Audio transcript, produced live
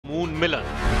Milan.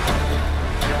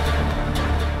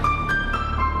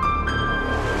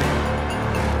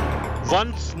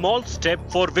 One small step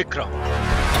for Vikram.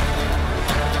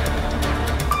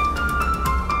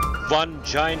 One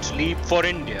giant leap for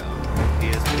India.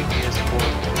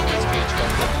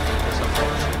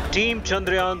 Team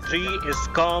Chandrayaan-3 is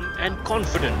calm and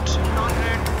confident.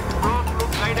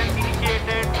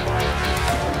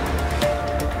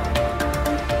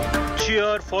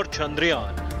 Cheer for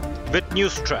Chandrayaan with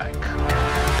NewsTrack.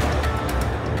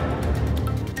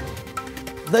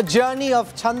 The journey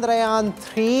of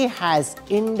Chandrayaan-3 has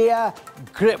India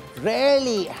gripped.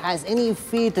 Rarely has any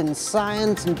feat in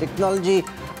science and technology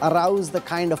aroused the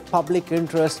kind of public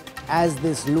interest as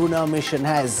this lunar mission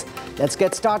has. Let's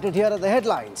get started. Here are the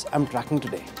headlines I'm tracking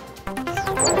today.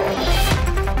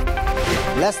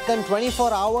 Less than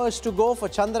 24 hours to go for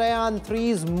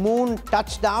Chandrayaan-3's moon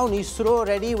touchdown. Isro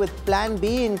ready with Plan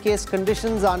B in case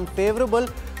conditions are unfavorable.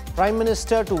 Prime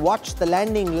Minister to watch the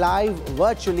landing live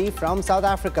virtually from South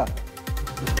Africa.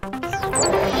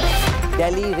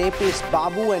 Delhi rapist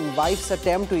Babu and wife's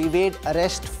attempt to evade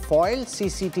arrest foiled.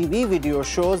 CCTV video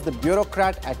shows the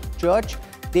bureaucrat at church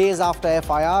days after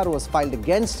FIR was filed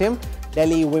against him.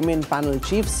 Delhi Women Panel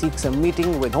Chief seeks a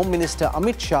meeting with Home Minister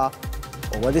Amit Shah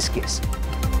over this case.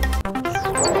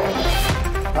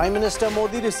 Prime Minister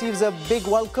Modi receives a big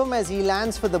welcome as he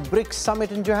lands for the BRICS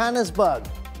summit in Johannesburg.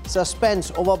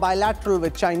 Suspense over bilateral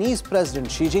with Chinese President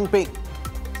Xi Jinping.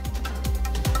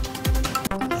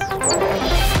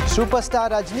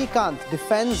 Superstar Rajinikanth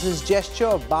defends his gesture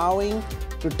of bowing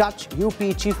to touch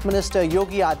UP Chief Minister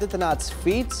Yogi Adityanath's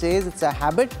feet, says it's a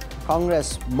habit.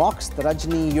 Congress mocks the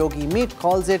Rajini-Yogi meet,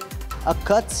 calls it a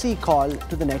courtesy call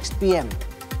to the next PM.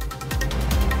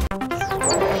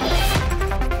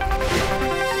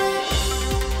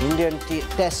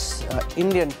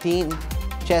 Indian teen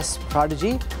chess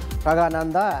prodigy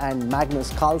Pragananda and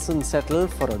Magnus Carlsen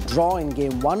settled for a draw in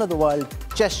Game 1 of the World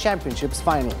Chess Championships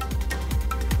final.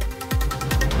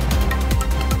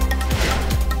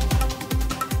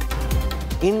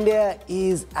 India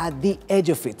is at the edge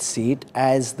of its seat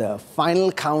as the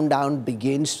final countdown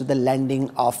begins to the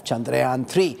landing of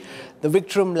Chandrayaan-3. The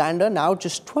Vikram lander now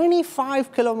just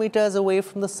 25 kilometers away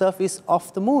from the surface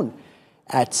of the moon.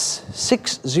 At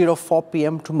 6:04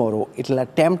 p.m. tomorrow, it will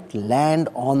attempt to land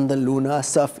on the lunar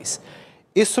surface.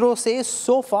 Isro says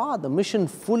so far the mission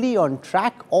fully on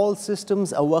track, all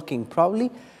systems are working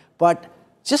properly, but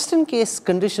just in case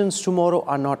conditions tomorrow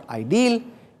are not ideal,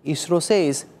 Isro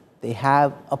says they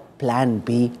have a plan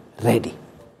B ready.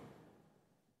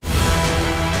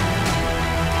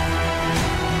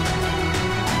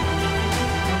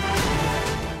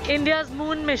 India's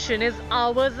moon mission is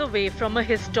hours away from a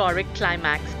historic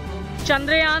climax.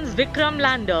 Chandrayaan's Vikram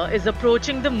lander is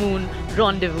approaching the moon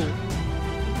rendezvous.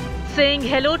 Saying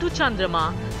hello to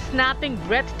Chandrama, snapping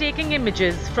breathtaking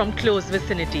images from close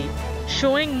vicinity,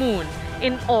 showing moon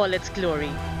in all its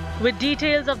glory, with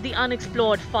details of the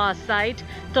unexplored far side,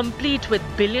 complete with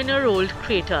billion-year-old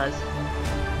craters.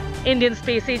 Indian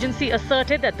Space Agency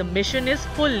asserted that the mission is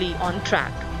fully on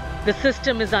track. The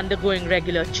system is undergoing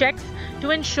regular checks to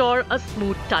ensure a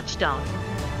smooth touchdown.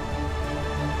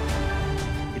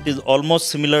 It is almost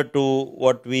similar to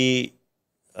what we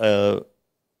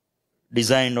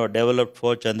designed or developed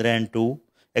for Chandrayaan-2,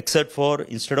 except for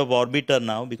instead of orbiter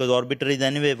now, because orbiter is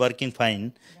anyway working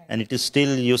fine, and it is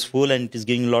still useful and it is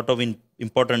giving a lot of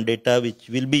important data which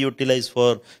will be utilized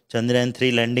for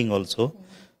Chandrayaan-3 landing also.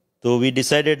 So we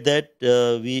decided that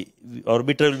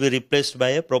orbiter will be replaced by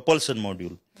a propulsion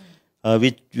module,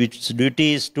 which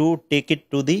duty is to take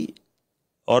it to the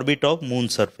orbit of moon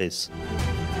surface.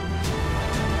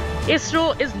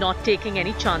 Isro is not taking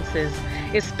any chances,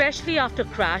 especially after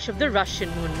crash of the Russian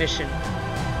moon mission.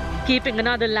 Keeping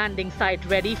another landing site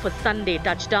ready for Sunday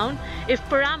touchdown if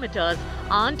parameters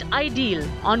aren't ideal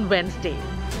on Wednesday.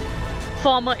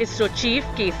 Former Isro chief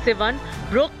K. Sivan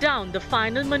broke down the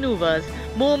final maneuvers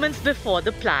moments before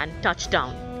the planned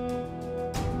touchdown.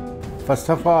 First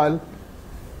of all,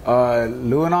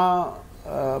 Luna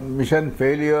mission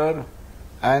failure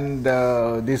and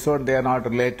this one, they are not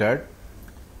related.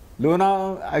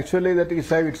 Luna actually that is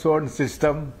have its own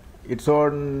system, its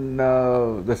own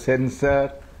the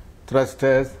sensor,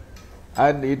 thrusters,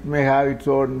 and it may have its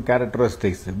own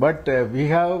characteristics. But we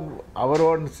have our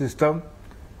own system,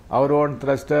 our own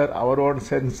thruster, our own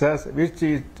sensors, which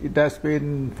it has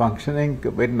been functioning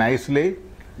very nicely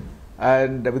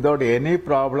and without any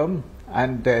problem.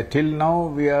 And till now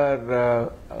we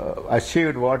are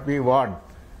achieved what we want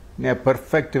in a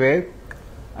perfect way.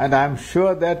 And I am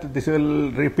sure that this will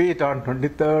repeat on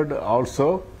 23rd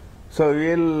also. So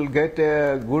we will get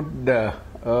a good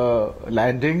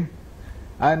landing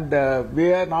and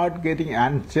we are not getting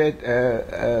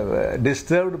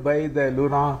disturbed by the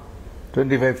Luna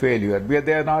 25 failure.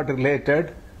 They are not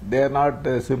related. They are not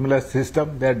a similar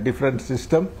system. They are different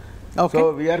system. Okay.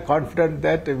 So we are confident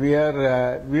that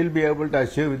we'll be able to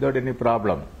achieve without any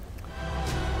problem.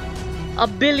 A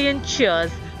billion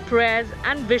cheers, prayers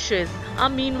and wishes are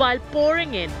meanwhile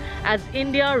pouring in as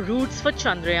India roots for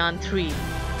Chandrayaan-3.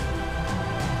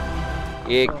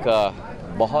 एक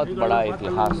बहुत बड़ा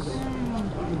इतिहास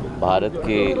भारत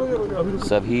के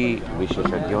सभी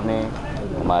विशेषज्ञों ने,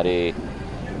 हमारे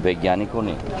वैज्ञानिकों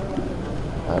ने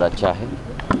रचा है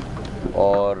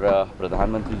और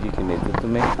प्रधानमंत्री जी के नेतृत्व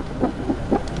में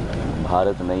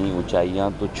भारत नई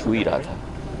ऊंचाइयां तो छू ही रहा था।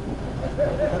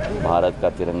 भारत का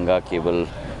तिरंगा केवल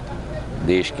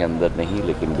देश के अंदर नहीं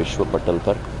लेकिन विश्व पटल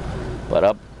पर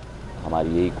अब हमारी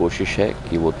यही कोशिश है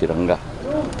कि वो तिरंगा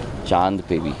चांद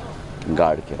पे भी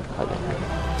गाड़ के रखा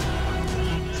जाए।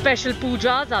 Special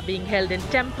pujas are being held in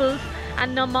temples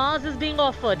and namaz is being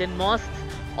offered in mosques,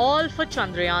 all for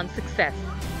Chandrayaan's success.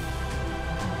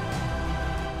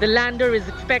 The lander is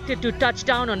expected to touch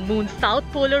down on Moon's south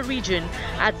polar region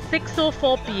at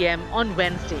 6:04 p.m. on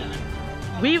Wednesday.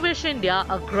 We wish India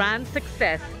a grand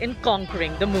success in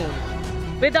conquering the moon.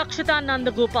 With Akshita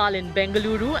Nandagopal in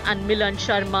Bengaluru and Milan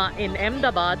Sharma in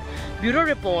Ahmedabad, Bureau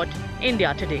Report,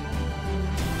 India Today.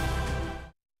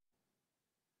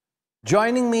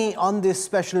 Joining me on this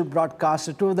special broadcast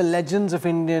are two of the legends of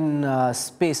Indian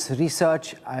space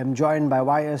research. I am joined by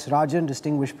Y.S. Rajan,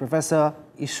 Distinguished Professor,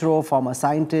 Isro, former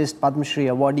scientist, Padma Shri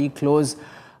awardee, close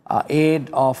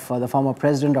aide of the former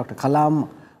President, Dr. Kalam.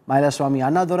 Mailaswamy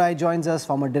Annadurai joins us,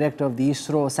 former Director of the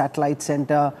Isro Satellite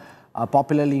Center,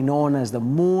 popularly known as the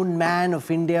Moon Man of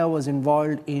India, was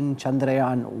involved in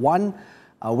Chandrayaan-1.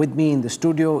 With me in the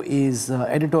studio is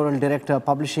Editorial Director,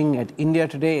 Publishing at India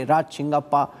Today, Raj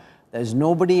Chingappa. There's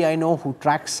nobody I know who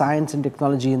tracks science and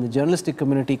technology in the journalistic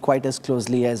community quite as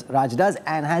closely as Raj does,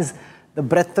 and has the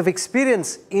breadth of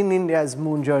experience in India's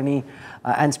moon journey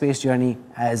and space journey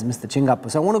as Mr. Chingappa.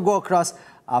 So I want to go across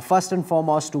first and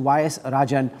foremost to Y.S.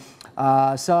 Rajan.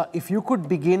 Sir, if you could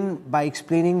begin by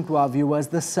explaining to our viewers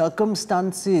the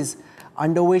circumstances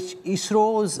under which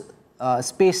ISRO's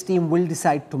space team will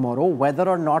decide tomorrow whether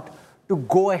or not to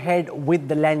go ahead with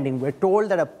the landing. We're told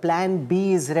that a plan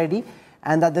B is ready,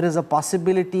 and that there is a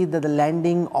possibility that the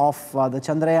landing of the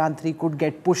Chandrayaan-3 could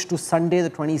get pushed to Sunday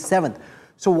the 27th.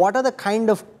 So what are the kind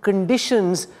of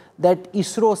conditions that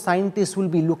ISRO scientists will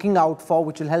be looking out for,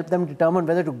 which will help them determine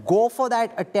whether to go for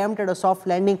that attempt at a soft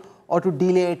landing or to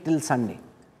delay it till Sunday?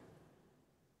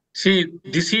 See,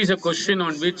 this is a question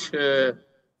on which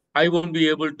I won't be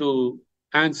able to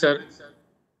answer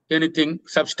anything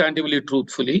substantively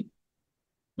truthfully,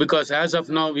 because as of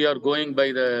now, we are going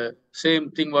by the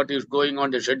same thing what is going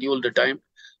on the scheduled time.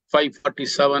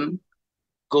 5:47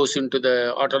 goes into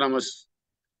the autonomous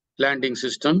landing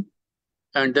system,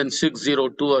 and then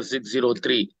 6:02 or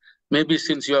 6:03. Maybe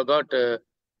since you have got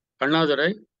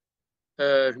another,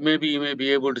 maybe you may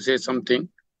be able to say something,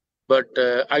 but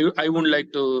I wouldn't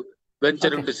like to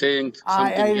venture into saying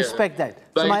something. I respect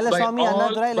that. By, So,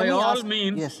 by all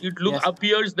means, it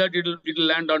appears that it'll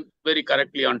land on very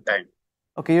correctly on time.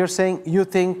 Okay, you're saying you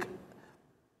think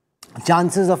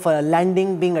chances of a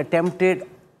landing being attempted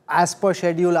as per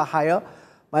schedule are higher.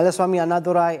 Mailaswamy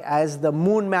Annadurai, as the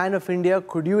Moon Man of India,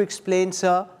 could you explain,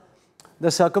 sir,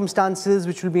 the circumstances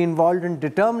which will be involved in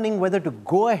determining whether to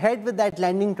go ahead with that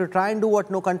landing to try and do what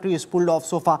no country has pulled off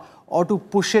so far, or to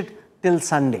push it till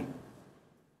Sunday?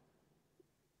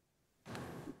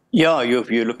 Yeah, if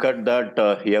you look at that,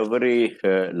 every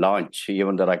launch,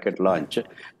 even the rocket launch,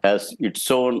 has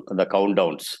its own the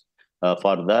countdowns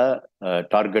for the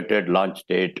targeted launch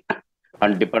date,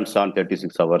 and depends on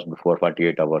 36 hours before,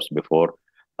 48 hours before.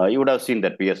 You would have seen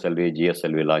that PSLV,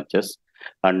 GSLV launches,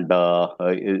 and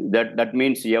that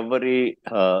means every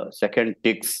second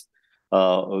ticks.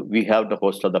 We have the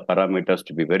host of the parameters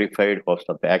to be verified, host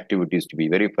of the activities to be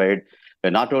verified,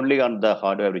 not only on the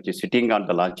hardware which is sitting on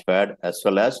the launch pad, as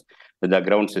well as the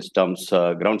ground systems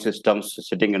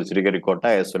sitting in Sriharikota,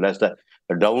 as well as the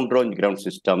down-drone ground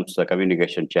systems,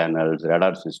 communication channels,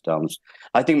 radar systems.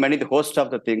 I think the host of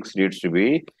the things needs to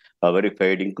be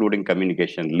verified, including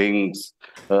communication links.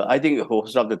 I think a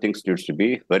host of the things needs to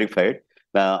be verified.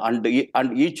 And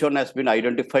each one has been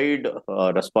identified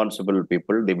responsible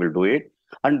people. They will do it,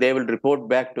 and they will report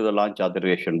back to the Launch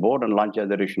Authorization Board, and Launch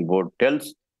Authorization Board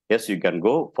tells, yes, you can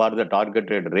go for the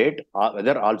targeted rate,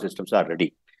 whether all systems are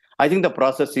ready. I think the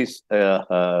process is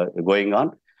going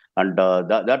on, and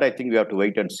that I think we have to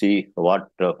wait and see what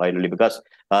finally, because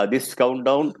this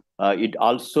countdown, it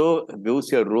also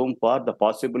gives a room for the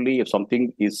possibility if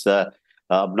something is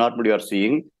abnormal you are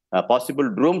seeing, possible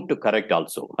room to correct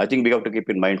also. I think we have to keep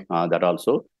in mind that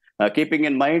also. Keeping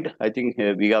in mind, I think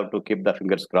we have to keep the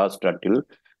fingers crossed until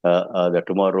the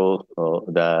tomorrow,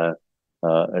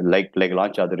 like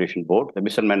launch authorization board, the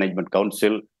mission management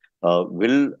council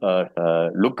will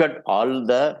look at all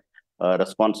the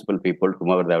responsible people,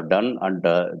 whomever they have done, and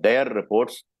their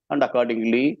reports, and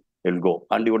accordingly they'll go.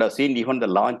 And you would have seen even the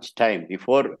launch time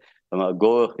before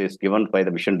go is given by the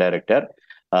mission director.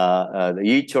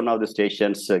 Each one of the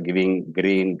stations giving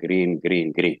green, green,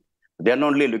 green, green. Then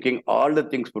only looking all the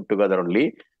things put together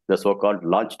only the so-called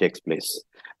launch takes place.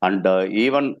 And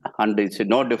it's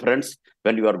no difference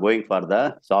when you are going for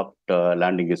the soft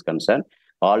landing is concerned.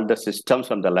 All the systems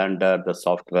on the lander, the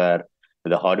software,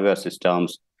 the hardware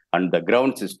systems, and the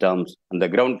ground systems, and the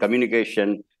ground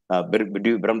communication from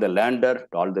the lander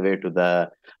all the way to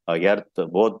the earth,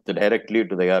 both directly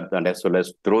to the earth and as well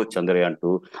as through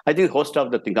Chandrayaan-2. I think host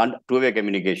of the thing, and two-way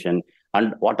communication,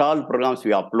 and what all programs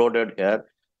we uploaded here,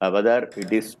 whether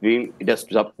it has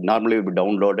normally be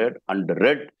downloaded and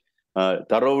read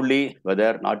thoroughly,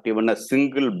 whether not even a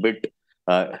single bit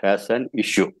has an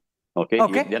issue.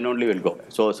 Okay. Then only will go.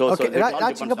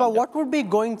 Rajchingappa, what would be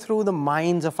going through the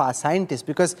minds of our scientists?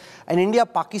 Because an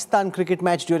India-Pakistan cricket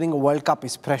match during a World Cup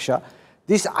is pressure.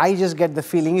 This, I just get the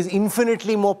feeling, is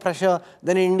infinitely more pressure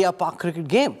than an India-Pak cricket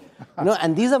game.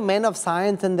 And these are men of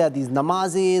science, and there are these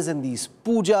namazes and these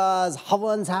pujas,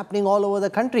 havans happening all over the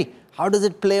country. How does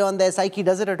it play on their psyche?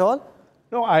 Does it at all?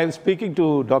 No, I was speaking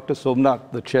to Dr.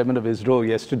 Somnath, the chairman of Isro,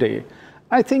 yesterday.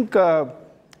 I think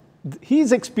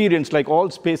he's experienced, like all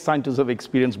space scientists have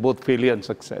experienced, both failure and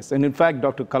success. And in fact,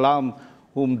 Dr. Kalam,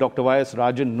 whom Dr. Y.S.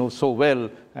 Rajan knows so well,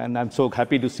 and I'm so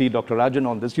happy to see Dr. Rajan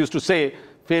on this, used to say,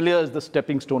 failure is the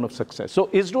stepping stone of success. So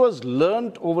Isro has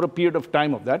learned over a period of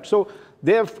time of that. So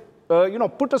they have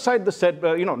put aside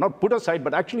the not put aside,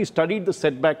 but actually studied the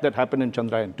setback that happened in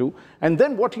Chandrayaan-2. And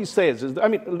then what he says is, I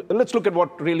mean, let's look at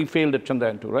what really failed at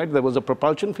Chandrayaan-2, right? There was a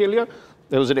propulsion failure.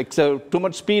 There was too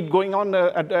much speed going on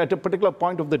at a particular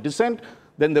point of the descent.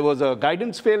 Then there was a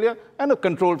guidance failure and a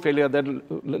control failure that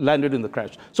landed in the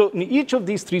crash. So in each of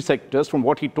these three sectors, from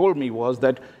what he told me, was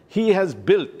that he has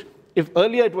built, if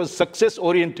earlier it was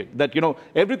success-oriented, that,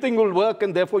 everything will work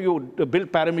and therefore you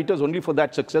build parameters only for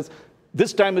that success,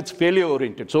 this time it's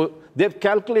failure-oriented. So they've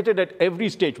calculated at every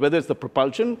stage, whether it's the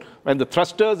propulsion and the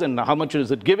thrusters and how much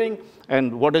is it giving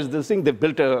and what is this thing. They've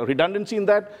built a redundancy in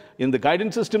that. In the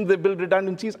guidance system, they've built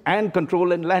redundancies and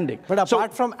control and landing. But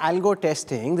apart from algo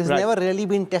testing, this has never really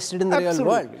been tested in the real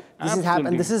world.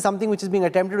 This is something which is being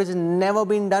attempted, which has never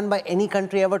been done by any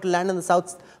country ever to land on the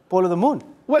south pole of the moon.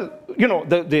 Well,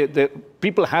 the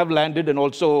people have landed, and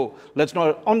also, let's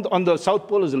not, on the South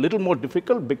Pole is a little more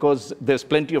difficult because there's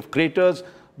plenty of craters,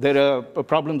 there are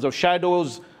problems of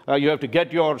shadows, you have to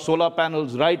get your solar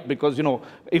panels right because,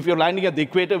 if you're landing at the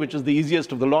equator, which is the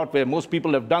easiest of the lot, where most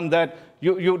people have done that,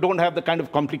 you don't have the kind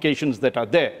of complications that are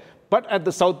there. But at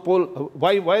the South Pole,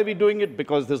 why are we doing it?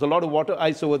 Because there's a lot of water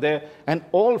ice over there, and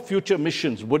all future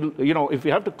missions would, if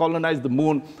we have to colonize the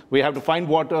moon, we have to find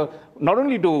water, not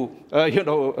only to,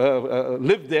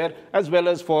 live there, as well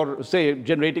as for, say,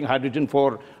 generating hydrogen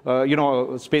for,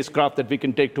 spacecraft that we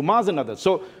can take to Mars and others.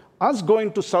 So us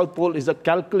going to South Pole is a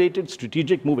calculated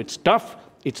strategic move. It's tough.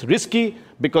 It's risky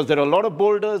because there are a lot of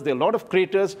boulders, there are a lot of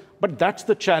craters, but that's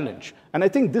the challenge. And I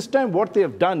think this time what they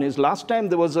have done is, last time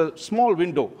there was a small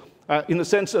window, in a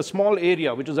sense, a small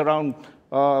area, which is around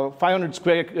 500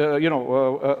 square,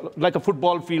 like a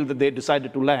football field that they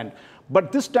decided to land.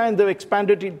 But this time they've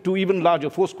expanded it to even larger,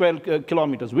 4 square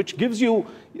kilometers, which gives you,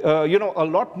 a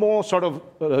lot more sort of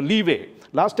leeway.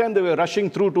 Last time they were rushing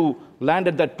through to land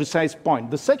at that precise point.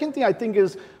 The second thing I think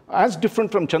is, as different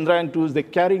from Chandrayaan-2, is they're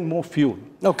carrying more fuel.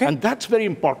 Okay. And that's very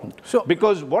important. So,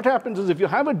 because what happens is, if you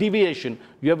have a deviation,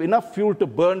 you have enough fuel to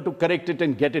burn to correct it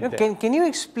and get it there. Can you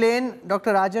explain,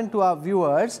 Dr. Rajan, to our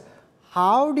viewers,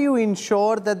 how do you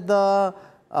ensure that the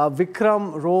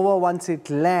Vikram rover, once it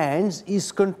lands,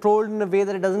 is controlled in a way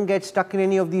that it doesn't get stuck in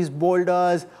any of these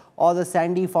boulders or the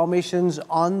sandy formations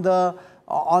on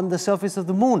the surface of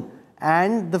the moon?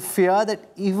 And the fear that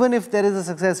even if there is a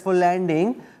successful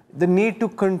landing, the need to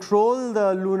control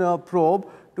the lunar probe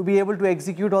to be able to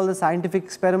execute all the scientific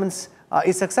experiments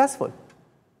is successful.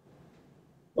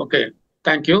 Okay,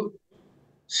 thank you.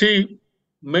 See,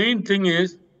 main thing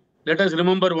is, let us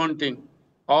remember one thing.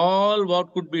 All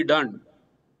what could be done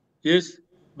is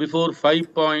before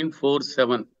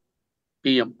 5.47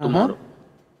 p.m. tomorrow.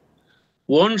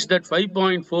 Once that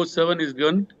 5.47 is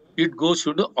done, it goes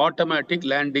to the automatic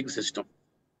landing system.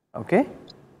 Okay.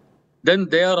 Then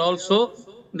they are also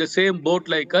in the same boat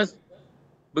like us,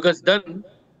 because then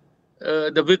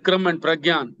the Vikram and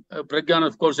Pragyan. Pragyan,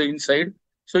 of course, inside.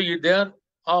 So they are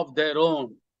of their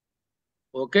own.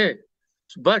 Okay.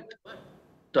 But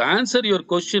to answer your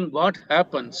question, what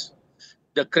happens?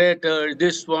 The crater,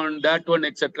 this one, that one,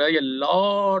 etc. A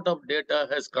lot of data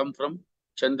has come from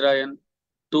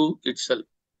Chandrayaan-2 itself.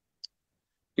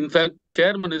 In fact,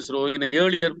 Chairman Isro,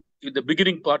 in the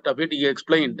beginning part of it, he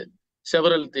explained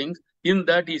several things. In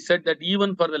that, he said that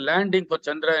even for the landing for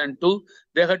Chandrayaan-2,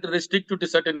 they had to restrict it to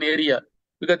certain area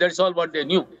because that's all what they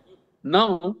knew.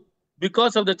 Now,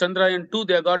 because of the Chandrayaan-2,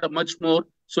 they have got a much more,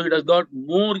 so it has got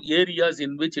more areas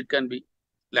in which it can be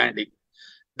landing.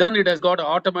 Then it has got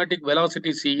automatic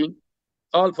velocity seeing,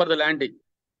 all for the landing,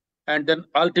 and then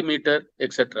altimeter,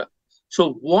 etc.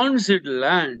 So once it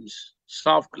lands,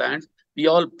 soft lands, we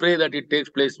all pray that it takes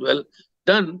place well.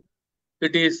 Then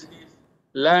it is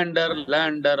lander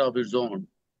of its own.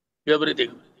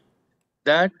 Everything.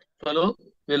 That fellow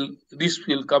this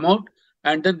will come out,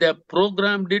 and then they have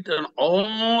programmed it on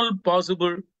all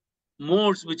possible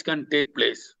modes which can take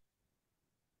place.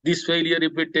 This failure,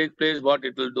 if it takes place, what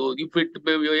it will do. If it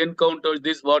encounters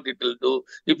this, what it will do.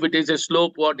 If it is a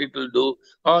slope, what it will do.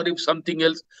 Or if something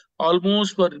else.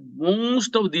 Almost for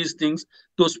most of these things,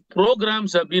 those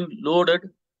programs have been loaded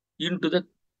into the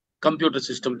computer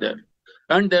system there.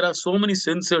 And there are so many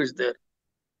sensors there.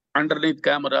 Underneath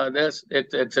camera, there's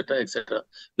etc., etc.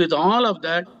 With all of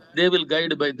that, they will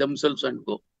guide by themselves and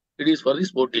go. It is for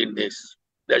these 14 days.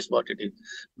 That's what it is.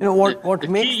 You know, what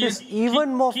makes this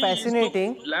even more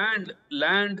fascinating?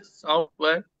 Land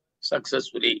software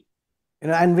successfully. You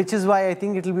know, and which is why I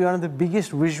think it will be one of the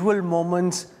biggest visual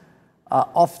moments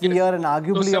of the year and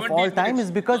arguably of all time, is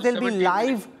because there'll be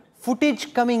live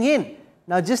footage coming in.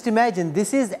 Now just imagine,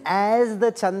 this is as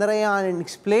the Chandrayaan, and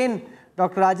explain,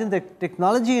 Dr. Rajan, the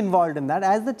technology involved in that.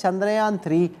 As the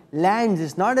Chandrayaan-3 lands,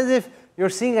 it's not as if you're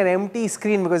seeing an empty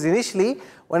screen, because initially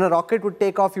when a rocket would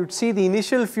take off, you'd see the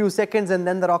initial few seconds and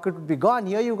then the rocket would be gone.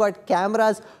 Here you got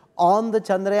cameras on the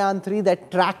Chandrayaan-3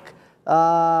 that track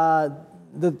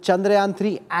the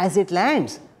Chandrayaan-3 as it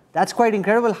lands. That's quite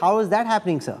incredible. How is that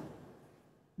happening, sir?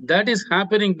 That is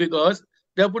happening because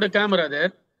they put a camera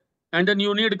there, and then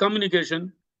you need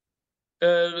communication.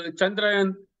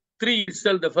 Chandrayaan-3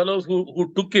 itself, the fellows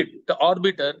who took it, the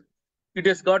orbiter, it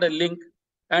has got a link.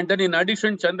 And then in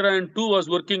addition, Chandrayaan-2 was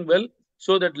working well,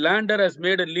 so that lander has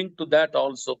made a link to that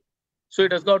also. So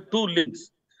it has got two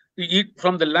links.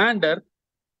 From the lander,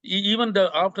 even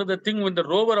after the thing, when the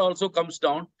rover also comes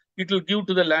down, it will give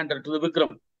to the lander, to the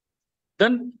Vikram.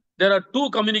 Then there are two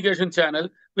communication channels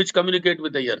which communicate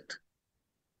with the Earth.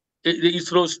 The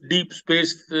Isro's deep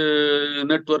space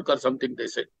network or something, they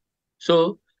say.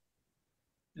 So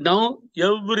now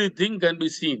everything can be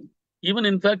seen. Even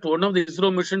in fact, one of the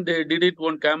Isro mission, they did it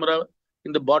one camera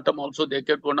in the bottom also, they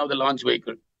kept one of the launch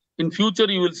vehicle. In future,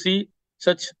 you will see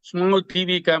such small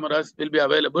TV cameras will be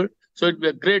available. So it will be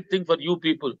a great thing for you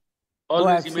people. All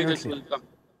these images will come.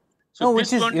 So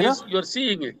this one is, you're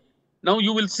seeing it. Now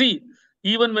you will see,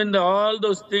 even when all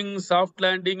those things, soft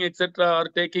landing, etc. are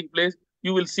taking place,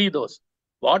 you will see those.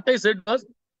 What I said was,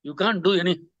 you can't do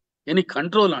any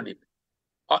control on it.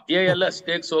 ALS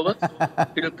takes over,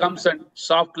 it comes and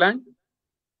soft land.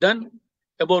 Then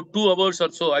about 2 hours or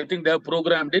so, I think they have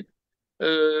programmed it.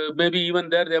 Maybe even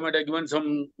there they might have given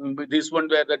some, this one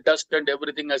where the dust and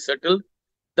everything has settled.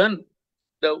 Then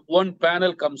the one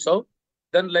panel comes out.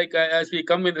 Then like as we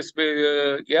come in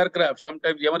the aircraft,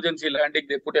 sometimes emergency landing,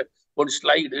 they put one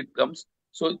slide, it comes.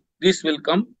 So this will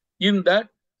come in that,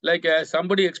 like as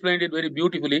somebody explained it very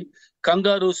beautifully,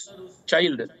 kangaroo's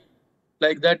child.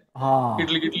 Like that, it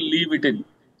will leave it in.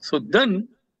 So then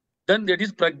that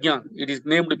is Pragyan. It is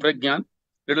named Pragyan.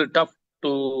 Little tough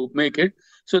to make it.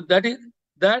 So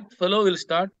that fellow will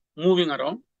start moving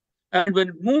around. And when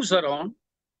it moves around,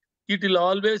 it will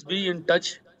always be in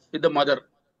touch with the mother,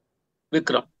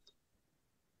 Vikram.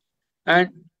 And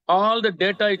all the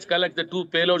data it collects, the two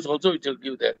payloads also it will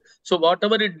give there. So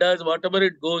whatever it does, whatever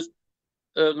it goes,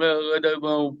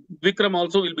 Vikram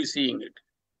also will be seeing it.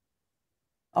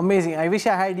 Amazing. I wish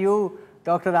I had you,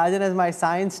 Dr. Rajan, as my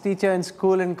science teacher in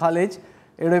school and college.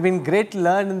 It would have been great to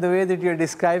learn in the way that you're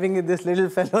describing it, this little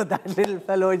fellow, that little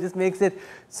fellow. It just makes it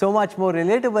so much more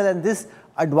relatable. And this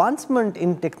advancement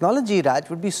in technology, Raj,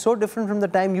 would be so different from the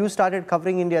time you started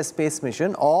covering India's space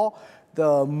mission or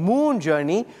the moon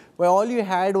journey, where all you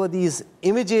had were these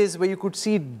images where you could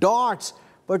see dots,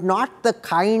 but not the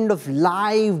kind of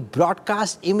live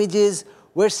broadcast images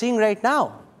we're seeing right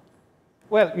now.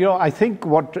 Well, you know, I think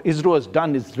what ISRO has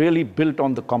done is really built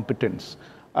on the competence.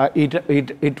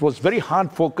 It was very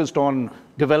hard focused on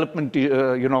development,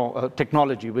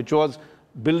 technology, which was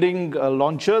building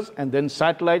launchers and then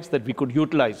satellites that we could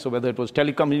utilize. So whether it was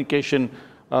telecommunication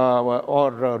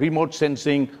or remote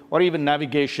sensing or even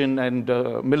navigation and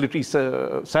military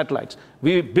satellites,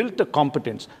 we built a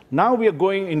competence. Now we are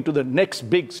going into the next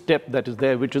big step that is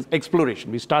there, which is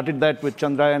exploration. We started that with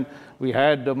Chandrayaan, we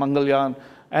had Mangalyaan,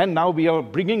 and now we are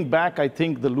bringing back, I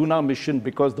think, the lunar mission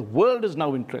because the world is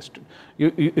now interested.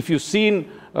 If you've seen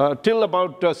till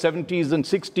about 70s and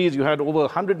 60s, you had over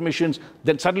 100 missions,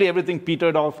 then suddenly everything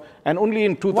petered off, and only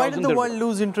in 2000... Why did the world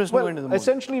lose interest well, going to the moon?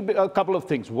 Essentially, a couple of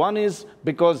things. One is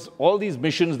because all these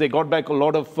missions, they got back a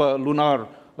lot of lunar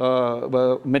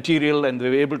material, and they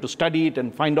were able to study it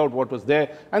and find out what was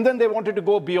there. And then they wanted to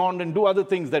go beyond and do other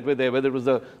things that were there, whether it was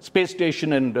the space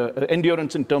station and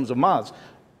endurance in terms of Mars.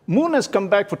 Moon has come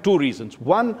back for two reasons.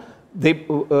 One,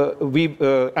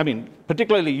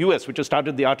 particularly US, which has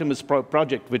started the Artemis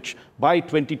project, which by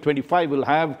 2025 will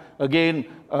have, again,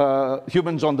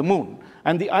 humans on the moon.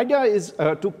 And the idea is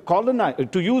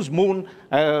to use moon,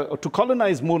 to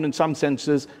colonize moon in some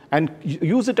senses, and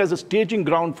use it as a staging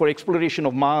ground for exploration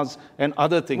of Mars and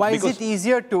other things. Why is it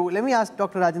easier to, let me ask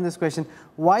Dr. Rajan this question,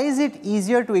 why is it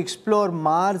easier to explore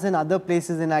Mars and other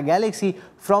places in our galaxy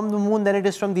from the moon than it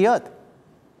is from the Earth?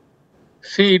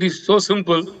 See, it is so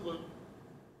simple.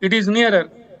 It is nearer.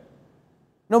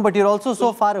 No, but you're also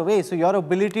so far away. So your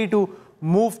ability to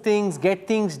move things, get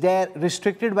things there,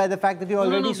 restricted by the fact that you're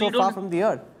already so far from the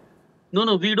Earth.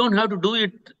 No, we don't have to do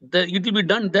it. It will be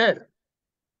done there.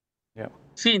 Yeah.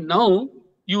 See, now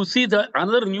you see the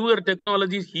another newer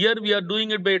technologies. Here we are doing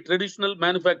it by traditional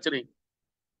manufacturing.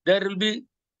 There will be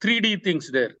 3D things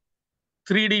there,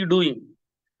 3D doing,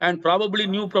 and probably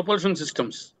new propulsion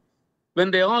systems. When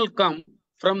they all come,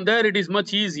 from there it is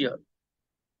much easier.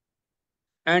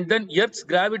 And then Earth's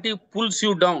gravity pulls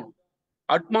you down.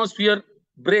 Atmosphere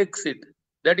breaks it.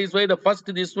 That is why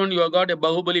this one, you have got a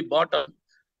Bahubali bottom.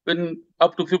 When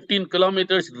up to 15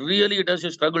 kilometers, really it has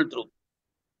to struggle through.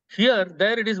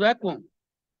 There it is vacuum.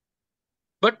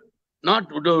 But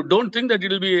don't think that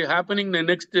it will be happening in the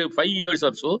next 5 years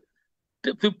or so.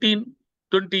 15,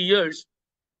 20 years.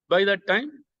 By that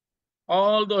time,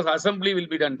 all those assembly will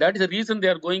be done. That is the reason they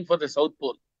are going for the South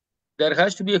Pole. There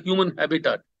has to be a human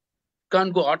habitat.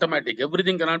 Can't go automatic.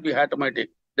 Everything cannot be automatic.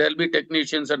 There will be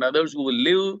technicians and others who will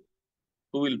live,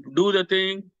 who will do the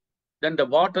thing. Then the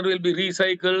water will be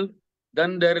recycled.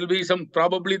 Then there will be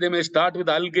probably they may start with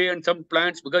algae and some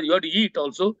plants because you have to eat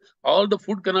also. All the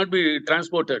food cannot be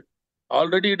transported.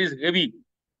 Already it is heavy.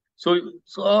 So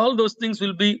all those things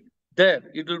will be there.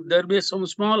 There will be some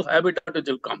small habitat which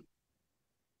will come.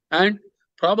 And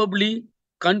probably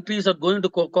countries are going to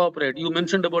cooperate. You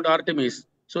mentioned about Artemis.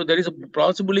 So there is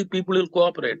possibly people will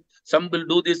cooperate. Some will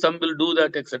do this, some will do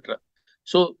that, etc.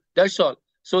 So that's all.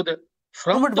 So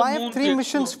but why have 3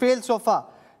 missions failed so far?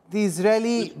 The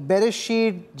Israeli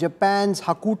Bereshit, Japan's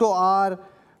Hakuto R,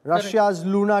 Russia's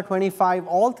Luna 25,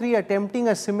 all 3 attempting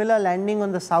a similar landing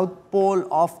on the south pole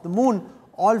of the moon,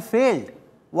 all failed.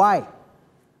 Why?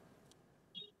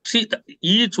 See,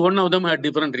 each one of them had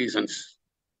different reasons.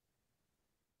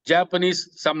 Japanese,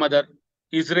 some other,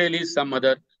 Israelis, some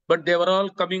other, but they were all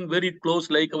coming very close,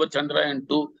 like our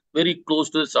Chandrayaan-2, very close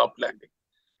to the soft landing.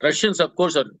 Russians, of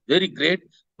course, are very great,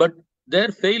 but their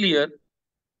failure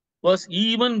was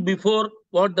even before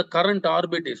what the current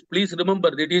orbit is. Please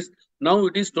remember, now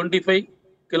it is 25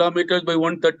 kilometers by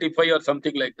 135 or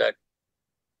something like that.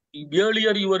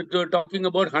 Earlier, you were talking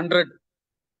about 100.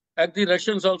 Actually,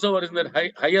 Russians also were in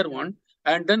the higher one,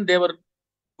 and then they were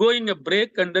going a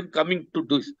break and then coming to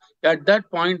this. At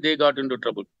that point, they got into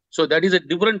trouble. So that is a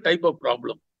different type of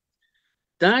problem.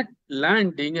 That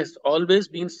landing has always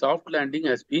been, soft landing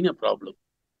has been a problem.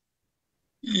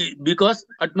 Because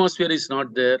atmosphere is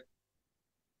not there.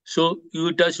 So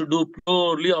it has to do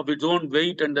purely of its own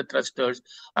weight and the thrusters.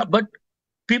 But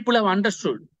people have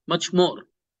understood much more.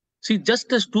 See,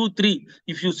 just as 2, 3,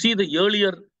 if you see the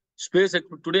earlier space,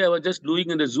 today I was just doing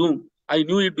in the Zoom. I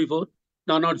knew it before.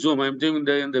 No, not Zoom. I'm doing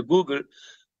in the Google.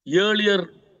 Earlier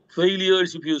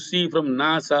failures, if you see from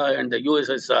NASA and the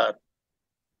USSR,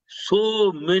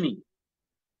 so many.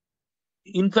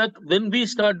 In fact, when we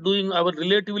start doing, our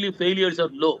relatively failures are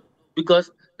low because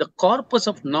the corpus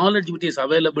of knowledge which is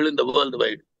available in the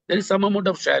worldwide, there is some amount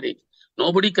of sharing.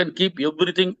 Nobody can keep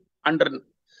everything under.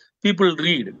 People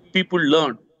read, people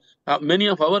learn. Many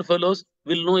of our fellows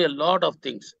will know a lot of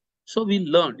things. So we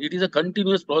learn. It is a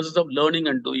continuous process of learning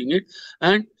and doing it.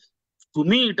 And to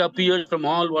me, it appears from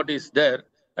all what is there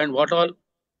and what all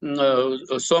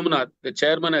Somnath, the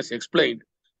chairman, has explained,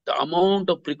 the amount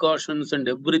of precautions and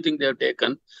everything they have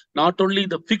taken, not only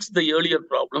to fix the earlier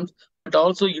problems, but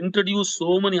also introduce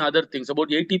so many other things. About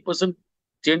 80%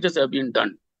 changes have been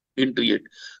done into it.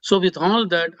 So with all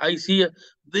that, I see a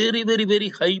very, very, very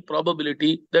high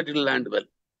probability that it will land well.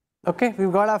 Okay,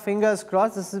 we've got our fingers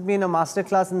crossed. This has been a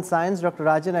masterclass in science. Dr.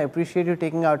 Rajan, I appreciate you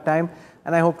taking our time,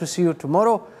 and I hope to see you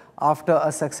tomorrow after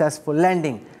a successful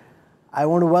landing. I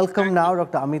want to welcome now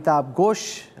Dr. Amitabh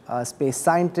Ghosh, a space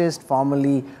scientist,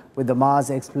 formerly with the Mars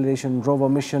Exploration Rover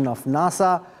mission of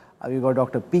NASA. We've got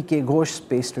Dr. P.K. Ghosh,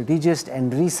 space strategist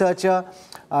and researcher.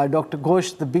 Dr.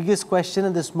 Ghosh, the biggest question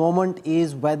at this moment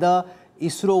is whether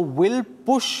ISRO will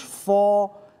push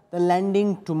for the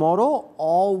landing tomorrow,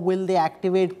 or will they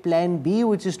activate Plan B,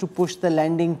 which is to push the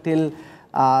landing till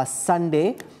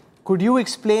Sunday. Could you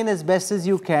explain as best as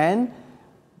you can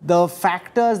the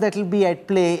factors that will be at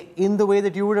play in the way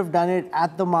that you would have done it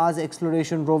at the Mars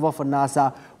Exploration Rover for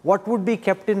NASA? What would be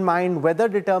kept in mind, whether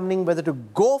determining whether to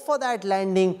go for that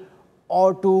landing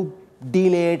or to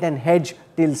delay it and hedge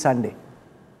till Sunday?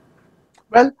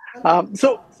 Well,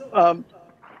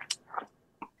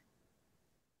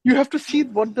 you have to see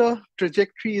what the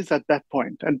trajectory is at that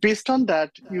point. And based on that,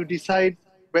 you decide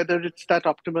whether it's that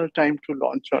optimal time to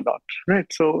launch or not, right?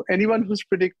 So anyone who's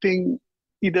predicting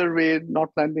either way, not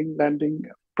landing, landing,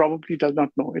 probably does not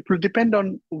know. It will depend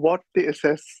on what they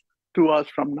assess 2 hours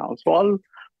from now. So all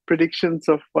predictions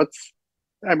of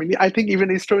I think even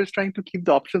ISRO is trying to keep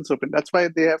the options open. That's why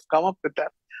they have come up with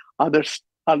that other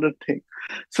thing.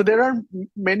 So there are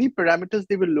many parameters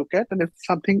they will look at, and if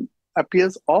something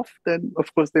appears off, then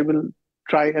of course they will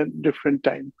try a different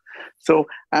time. So,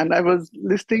 and I was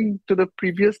listening to the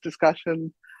previous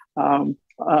discussion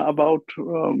about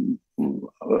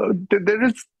there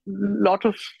is a lot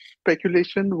of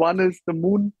speculation. One is the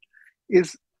moon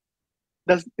is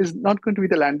not going to be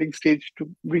the landing stage to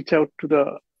reach out to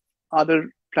the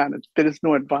other planets. There is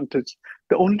no advantage.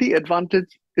 The only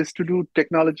advantage is to do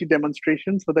technology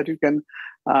demonstrations so that you can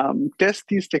test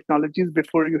these technologies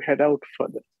before you head out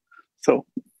further. So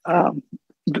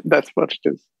that's what it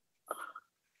is.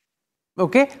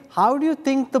 Okay. How do you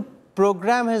think the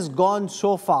program has gone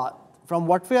so far? From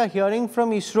what we are hearing from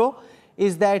ISRO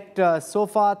is that so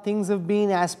far things have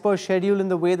been as per schedule in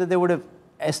the way that they would have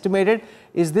estimated.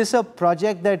 Is this a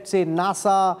project that, say,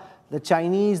 NASA, the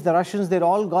Chinese, the Russians, they've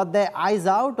all got their eyes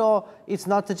out, or it's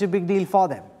not such a big deal for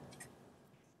them?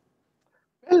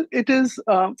 Well, it is.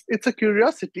 It's a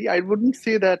curiosity. I wouldn't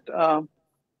say that.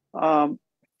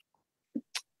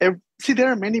 See,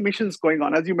 there are many missions going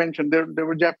on. As you mentioned, there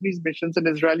were Japanese missions and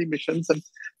Israeli missions, and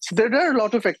so there are a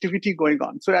lot of activity going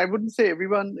on. So I wouldn't say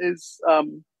everyone is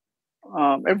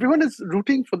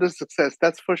rooting for the success.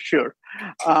 That's for sure.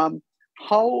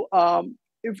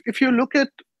 If you look at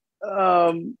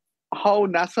how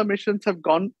NASA missions have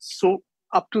gone so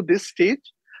up to this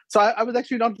stage, so I was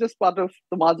actually not just part of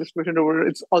the Mars Exploration Rover.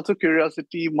 It's also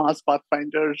Curiosity, Mars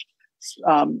Pathfinder,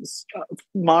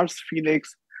 Mars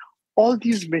Phoenix. All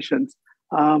these missions,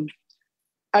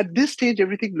 at this stage,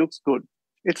 everything looks good.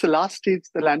 It's the last stage,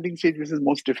 the landing stage, which is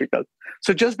most difficult.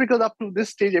 So just because up to this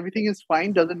stage everything is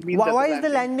fine doesn't mean why is the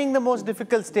landing the most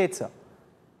difficult stage, sir?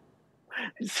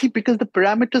 See, because the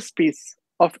parameter space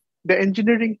of the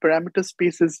engineering parameter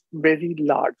space is very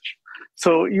large.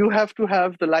 So you have to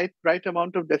have the right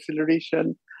amount of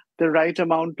deceleration, the right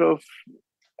amount of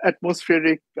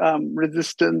atmospheric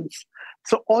resistance.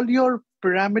 So all your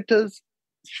parameters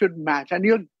should match, and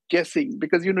you're guessing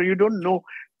because you don't know.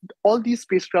 All these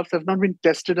spacecrafts have not been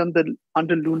tested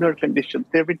under lunar conditions.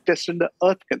 They've been tested under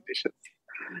Earth conditions.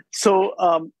 So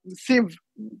same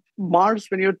Mars,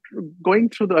 when you're going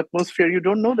through the atmosphere, you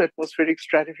don't know the atmospheric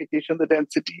stratification, the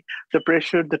density, the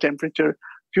pressure, the temperature.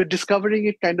 You're discovering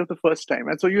it kind of the first time,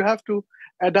 and so you have to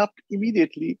adapt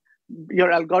immediately.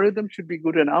 Your algorithm should be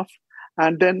good enough.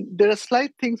 And then there are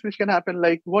slight things which can happen,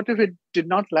 like what if it did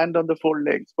not land on the 4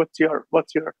 legs? What's your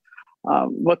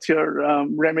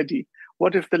remedy?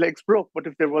 What if the legs broke? What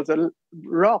if there was a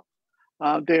rock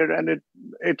there and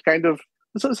it kind of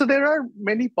so there are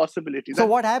many possibilities. So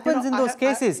what happens in those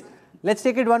cases? Let's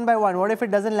take it one by one. What if it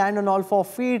doesn't land on all 4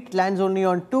 feet? Lands only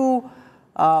on 2?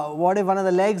 What if one of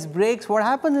the legs breaks? What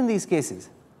happens in these cases?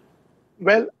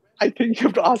 Well, I think you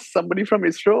have to ask somebody from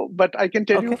ISRO, but I can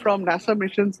tell you from NASA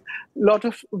missions,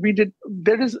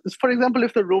 there is, for example,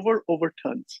 if the rover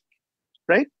overturns,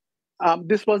 right?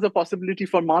 This was a possibility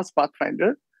for Mars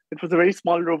Pathfinder. It was a very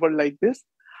small rover like this.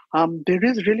 There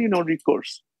is really no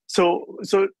recourse. So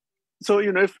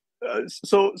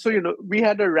we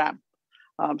had a ramp.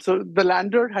 So the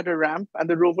lander had a ramp and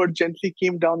the rover gently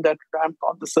came down that ramp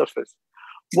on the surface.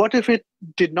 What if it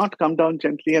did not come down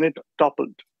gently and it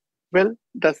toppled? Well,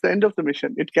 that's the end of the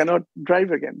mission. It cannot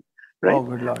drive again, right? Oh,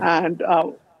 good Lord.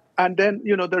 And then,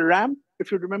 the ramp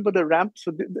if you remember the ramp,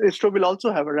 so the ISRO will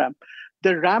also have a ramp.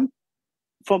 The ramp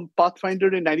from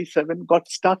Pathfinder in 97 got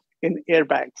stuck in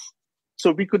airbags.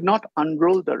 So we could not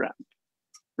unroll the ramp,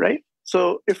 right?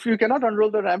 So if you cannot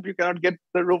unroll the ramp, you cannot get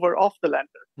the rover off the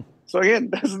lander. So again,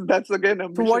 that's again a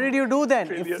mission. So what did you do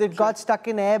then? If it got stuck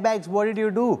in airbags, what did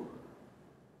you do?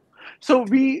 So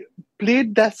we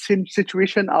played that same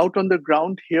situation out on the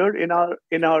ground here in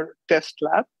our test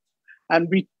lab, and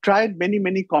we tried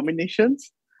many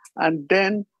combinations, and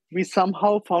then we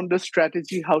somehow found a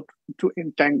strategy how to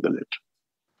entangle it.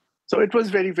 So it was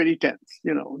very tense.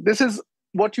 You know, this is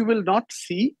what you will not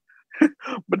see,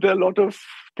 but there are a lot of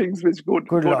things which go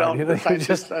down. You know, you're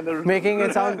just making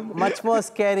it sound much more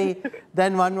scary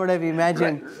than one would have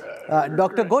imagined. Right.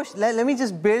 Dr. Ghosh, let me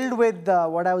just build with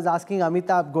what I was asking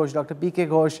Amitabh Ghosh, Dr. P.K.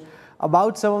 Ghosh,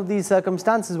 about some of these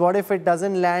circumstances. What if it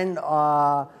doesn't land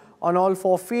on all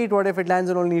 4 feet? What if it lands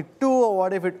on only 2? Or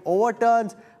what if it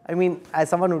overturns? I mean, as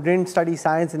someone who didn't study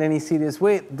science in any serious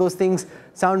way, those things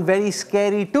sound very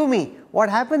scary to me. What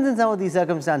happens in some of these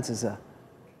circumstances, sir?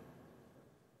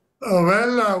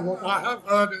 What I have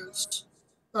heard is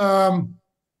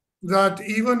that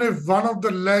even if one of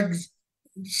the legs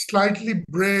slightly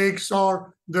breaks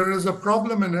or there is a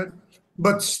problem in it,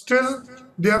 but still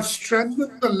they have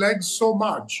strengthened the leg so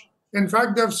much. In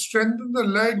fact, they have strengthened the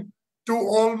leg to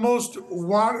almost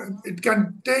one, it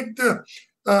can take the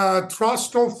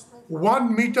thrust of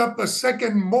 1 meter per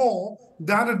second more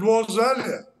than it was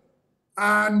earlier.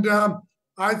 And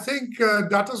I think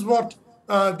that is what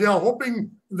they are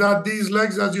hoping, that these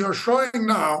legs, as you are showing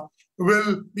now,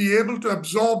 will be able to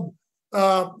absorb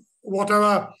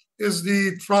whatever is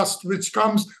the thrust which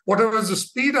comes, whatever is the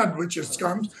speed at which it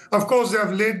comes. Of course, they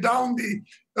have laid down the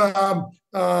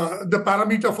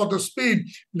parameter for the speed.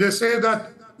 They say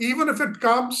that even if it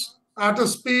comes at a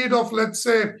speed of, let's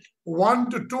say, 1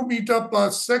 to 2 meters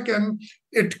per second,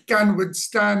 it can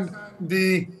withstand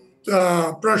the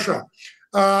pressure.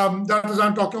 That is,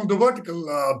 I'm talking of the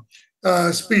vertical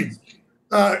speed.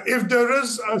 If there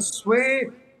is a sway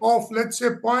of, let's say,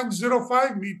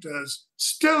 0.05 meters,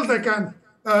 still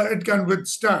it can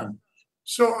withstand.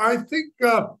 So I think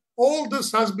all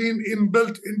this has been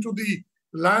inbuilt into the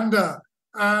lander,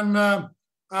 and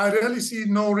I really see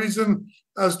no reason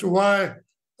as to why.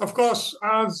 Of course,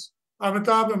 as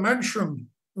Amitabh mentioned,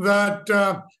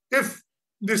 that if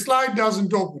the slide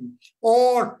doesn't open,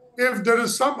 or if there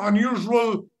is some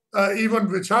unusual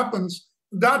event which happens,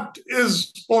 that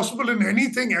is possible in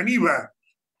anything, anywhere.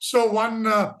 So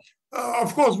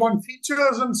of course, one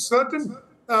features in certain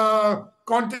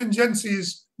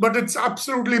contingencies, but it's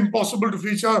absolutely impossible to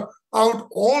feature out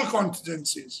all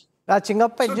contingencies.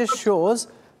 Chingappa, it just shows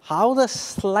how the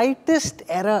slightest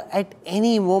error at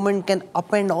any moment can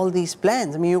upend all these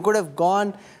plans. I mean, you could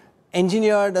have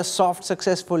engineered a soft,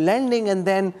 successful landing, and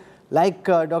then, like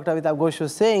Dr. Amitabh Ghosh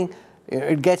was saying,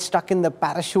 it gets stuck in the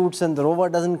parachutes and the rover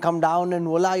doesn't come down, and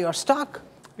voila, you're stuck.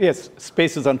 Yes,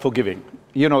 space is unforgiving.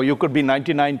 You know, you could be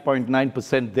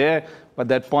 99.9% there, but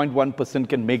that 0.1%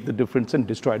 can make the difference and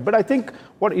destroy it. But I think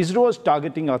what ISRO is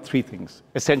targeting are 3 things,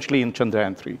 essentially, in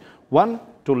Chandrayaan-3. 1,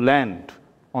 to land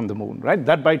on the moon, right?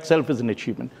 That by itself is an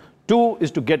achievement. 2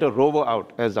 is to get a rover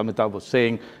out, as Amitabh was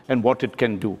saying, and what it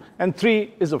can do. And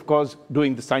 3 is, of course,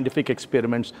 doing the scientific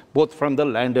experiments, both from the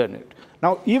lander and it.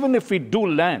 Now, even if we do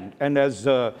land, and as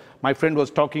my friend was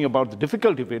talking about the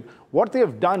difficulty of it, what they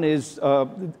have done is,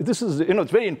 this is, you know,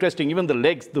 it's very interesting, even the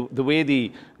legs, the way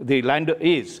the lander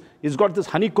is, it's got this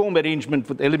honeycomb arrangement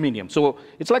with aluminium. So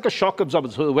it's like a shock absorber.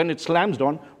 So when it slams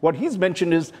down, what he's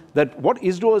mentioned is that what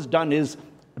ISRO has done is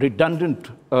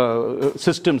redundant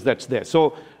systems that's there.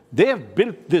 So they have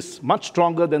built this much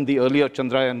stronger than the earlier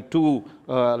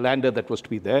Chandrayaan-2 lander that was to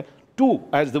be there. 2,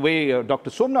 as the way Dr.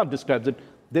 Somnath describes it,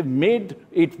 they've made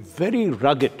it very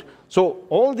rugged. So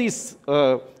all these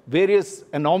various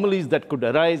anomalies that could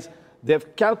arise,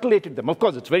 they've calculated them. Of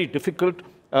course, it's very difficult.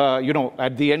 You know,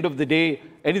 at the end of the day,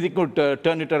 anything could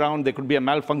turn it around. There could be a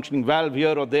malfunctioning valve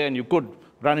here or there, and you could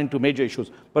run into major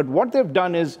issues. But what they've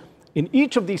done is, in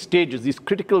each of these stages, these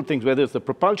critical things, whether it's the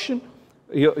propulsion,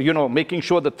 you know, making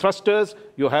sure the thrusters,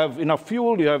 you have enough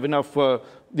fuel, you have enough, you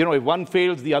know, if one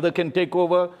fails, the other can take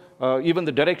over. Even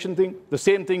the direction thing, the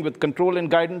same thing with control and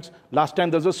guidance. Last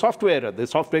time there was a software error. The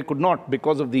software could not,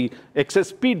 because of the excess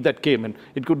speed that came in,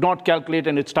 it could not calculate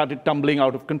and it started tumbling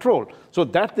out of control. So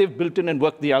that they've built in and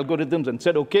worked the algorithms and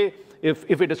said, okay,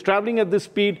 if it is traveling at this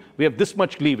speed, we have this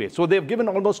much leeway. So they've given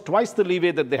almost twice the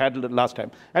leeway that they had last time.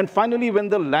 And finally, when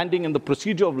the landing and the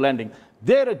procedure of landing,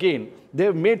 There again,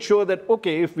 they've made sure that,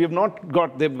 okay, if we have not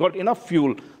got, they've got enough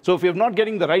fuel. So if we're not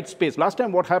getting the right space, last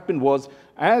time what happened was,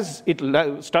 as it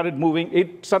started moving,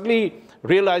 it suddenly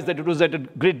realized that it was at a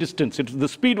great distance. The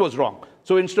speed was wrong.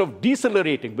 So instead of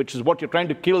decelerating, which is what you're trying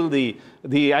to kill the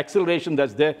acceleration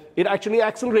that's there, it actually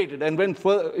accelerated. And when,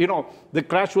 the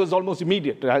crash was almost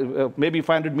immediate, maybe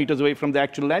 500 meters away from the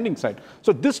actual landing site.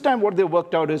 So this time what they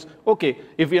worked out is, okay,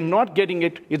 if we're not getting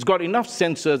it, it's got enough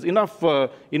sensors, enough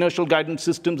inertial guidance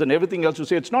systems and everything else to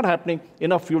say it's not happening,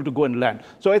 enough fuel to go and land.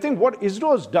 So I think what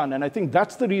Isro has done, and I think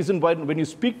that's the reason why when you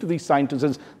speak to these scientists,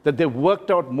 is that they've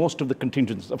worked out most of the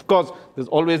contingencies. Of course, there's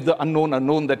always the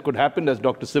unknown that could happen, as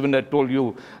Dr. Sivan had told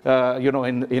you,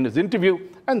 in his interview,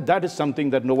 and that is something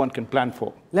that no one can plan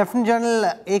for. Lieutenant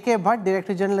General A.K. Bhatt,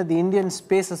 Director General of the Indian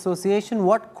Space Association,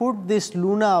 what could this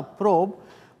lunar probe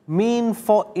mean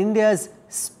for India's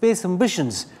space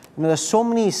ambitions? There are so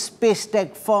many space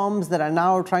tech firms that are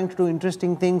now trying to do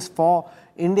interesting things for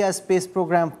India's space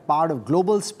program, part of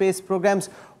global space programs.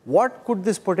 What could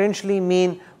this potentially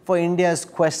mean for India's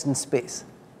quest in space?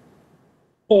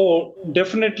 Oh,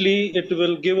 definitely it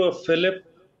will give a fillip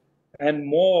and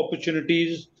more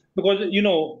opportunities, because,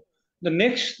 the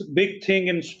next big thing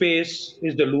in space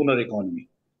is the lunar economy.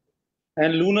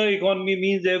 And lunar economy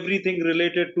means everything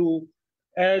related to,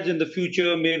 as in the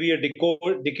future, maybe a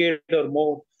decade or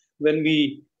more, when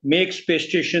we make space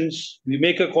stations, we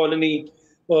make a colony,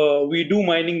 we do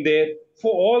mining there.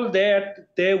 For all that,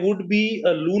 there would be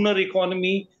a lunar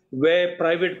economy where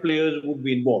private players would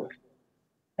be involved.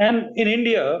 And in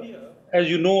India, as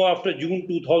you know, after June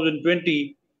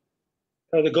 2020,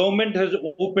 the government has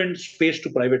opened space to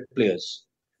private players.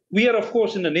 We are, of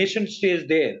course, in the nascent stage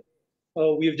there.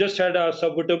 We've just had our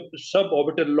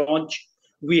suborbital launch.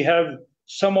 We have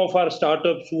some of our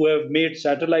startups who have made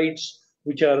satellites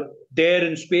which are there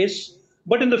in space.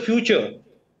 But in the future,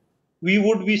 we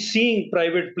would be seeing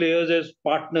private players as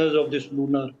partners of this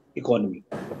lunar economy,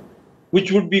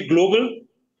 which would be global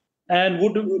and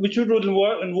which would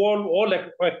involve all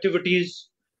activities,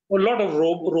 a lot of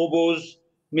robos,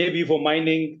 maybe for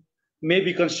mining,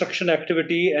 maybe construction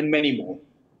activity, and many more.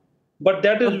 But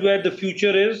that is where the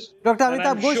future is. Dr.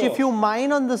 Amitabh Ghosh, if you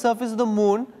mine on the surface of the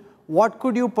moon, what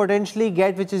could you potentially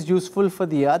get which is useful for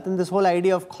the Earth? And this whole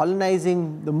idea of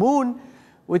colonizing the moon,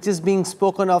 which is being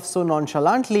spoken of so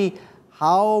nonchalantly,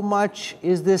 how much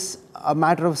is this a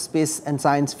matter of space and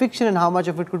science fiction, and how much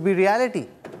of it could be reality?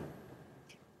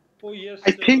 Oh, yes,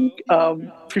 I think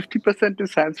 50%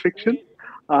 is science fiction.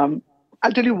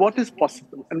 I'll tell you what is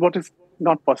possible and what is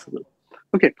not possible.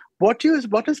 Okay, what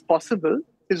is possible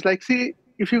is, like, say,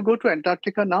 if you go to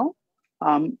Antarctica now,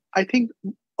 I think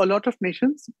a lot of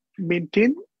nations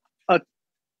maintain a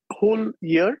whole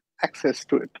year access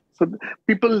to it. So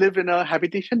people live in a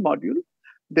habitation module.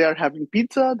 They are having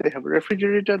pizza, they have a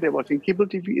refrigerator, they're watching cable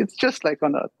TV. It's just like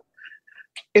on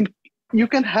Earth. You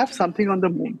can have something on the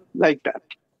moon like that.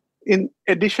 In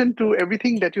addition to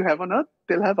everything that you have on Earth,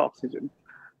 they'll have oxygen.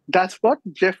 That's what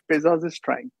Jeff Bezos is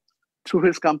trying through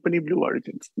his company Blue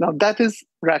Origins. Now, that is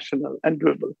rational and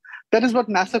doable. That is what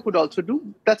NASA could also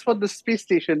do. That's what the space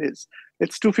station is.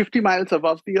 It's 250 miles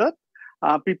above the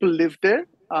Earth. People live there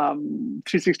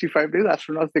 365 days.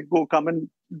 Astronauts, they come and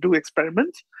do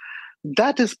experiments.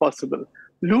 That is possible.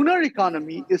 Lunar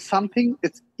economy is something,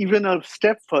 it's even a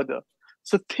step further.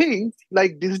 So things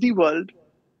like Disney World,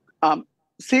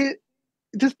 say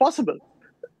it is possible.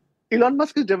 Elon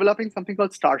Musk is developing something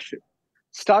called Starship.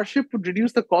 Starship would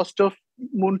reduce the cost of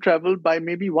moon travel by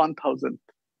maybe 1,000.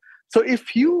 So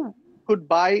if you could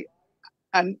buy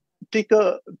and take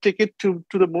a ticket to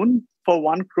the moon for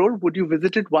 1 crore, would you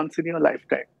visit it once in your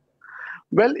lifetime?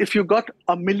 Well, if you got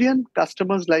 1 million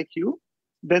customers like you,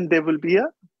 then there will be a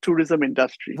tourism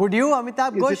industry. Would you,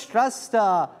 Amitabh Ghosh, trust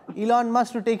Elon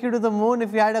Musk to take you to the moon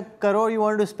if you had 1 crore you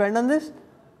wanted to spend on this?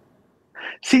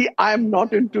 See, I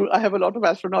have a lot of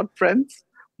astronaut friends,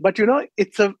 but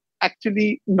it's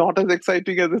actually not as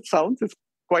exciting as it sounds. It's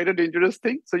quite a dangerous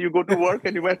thing. So you go to work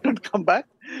and you might not come back.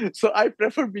 So I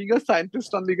prefer being a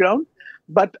scientist on the ground.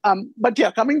 But yeah,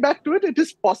 coming back to it, it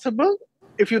is possible.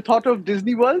 If you thought of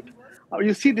Disney World,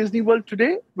 you see Disney World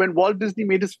today, when Walt Disney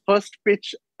made his first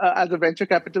pitch as a venture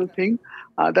capital thing,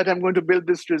 that I'm going to build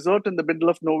this resort in the middle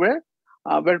of nowhere,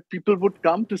 where people would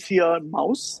come to see a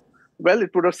mouse. Well,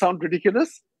 it would have sounded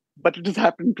ridiculous, but it is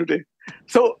happening today.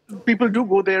 So people do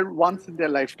go there once in their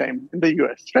lifetime in the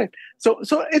US, right? So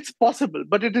it's possible,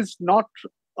 but it is not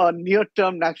a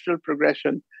near-term natural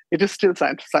progression. It is still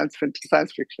science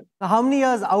fiction. Now, how many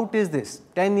years out is this?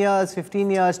 10 years,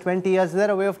 15 years, 20 years? Is there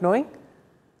a way of knowing?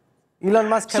 Elon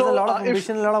Musk has a lot of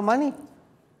ambition, a lot of money.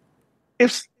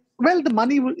 Well, the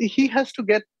money, he has to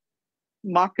get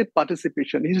market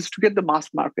participation. He is to get the mass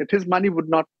market. His money would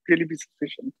not really be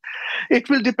sufficient. It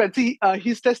will depend. See,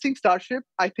 he's testing Starship.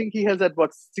 I think he has had,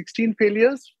 16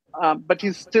 failures, but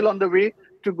he's still on the way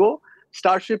to go.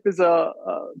 Starship is a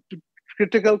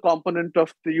critical component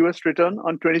of the US return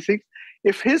on 26.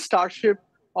 If his Starship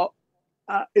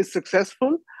is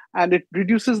successful and it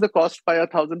reduces the cost by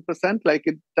 1,000% like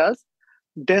it does,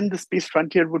 then the space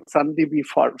frontier would suddenly be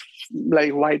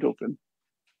wide open.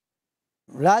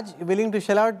 Raj, willing to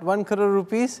shell out 1 crore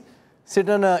rupees, sit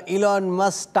on a Elon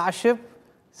Musk Starship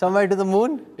somewhere to the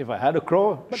moon? If I had a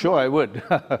crore, sure I would.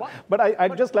 But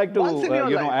I'd just like to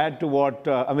add to what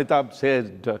Amitabh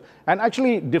said and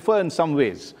actually differ in some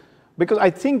ways. Because I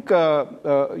think,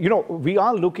 we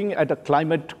are looking at a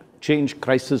climate change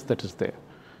crisis that is there.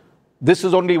 This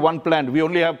is only one plan. We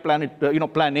only have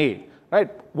plan A, right?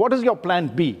 What is your plan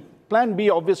B? Plan B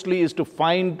obviously is to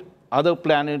find other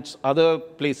planets, other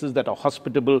places that are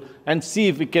hospitable, and see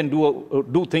if we can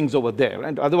do things over there.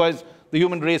 And otherwise, the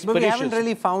human race perishes. But we haven't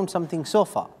really found something so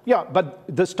far. Yeah, but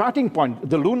the starting point,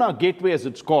 the lunar gateway as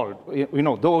it's called,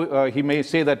 though he may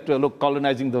say that, look,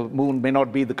 colonizing the moon may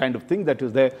not be the kind of thing that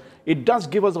is there, it does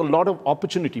give us a lot of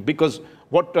opportunity, because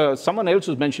what someone else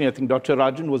was mentioning, I think Dr.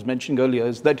 Rajan was mentioning earlier,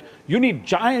 is that you need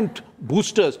giant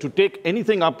boosters to take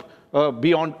anything up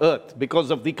beyond Earth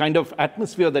because of the kind of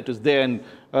atmosphere that is there and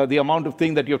the amount of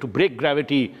thing that you have to break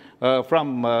gravity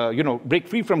break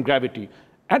free from gravity.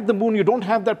 At the moon, you don't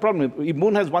have that problem. The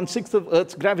moon has 1/6 of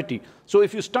Earth's gravity. So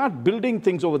if you start building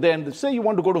things over there, and say you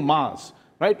want to go to Mars,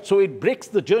 right? So it breaks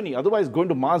the journey. Otherwise, going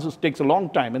to Mars takes a long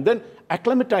time. And then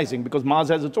acclimatizing, because Mars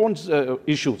has its own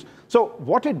issues. So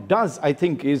what it does, I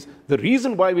think, is the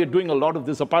reason why we're doing a lot of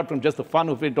this, apart from just the fun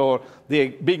of it or the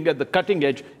being at the cutting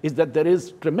edge, is that there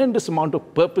is tremendous amount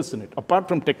of purpose in it. Apart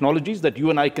from technologies that you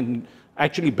and I can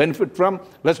actually benefit from.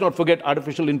 Let's not forget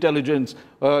artificial intelligence,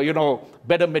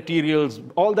 better materials.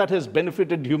 All that has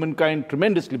benefited humankind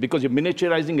tremendously because you're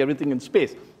miniaturizing everything in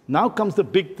space. Now comes the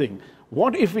big thing.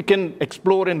 What if we can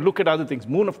explore and look at other things?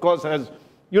 Moon, of course, has,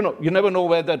 you never know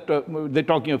where that, they're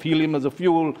talking of helium as a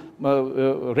fuel,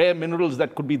 rare minerals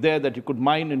that could be there that you could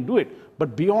mine and do it.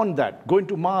 But beyond that, going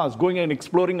to Mars, going and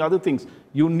exploring other things,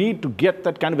 you need to get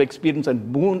that kind of experience,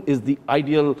 and Moon is the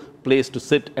ideal place to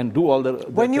sit and do all the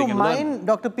When you mine,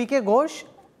 Dr. P.K. Ghosh,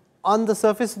 on the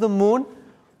surface of the Moon,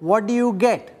 what do you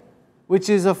get, which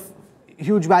is of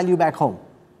huge value back home?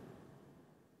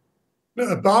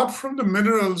 Apart from the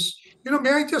minerals, may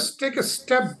I just take a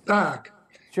step back?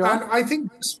 Sure. And I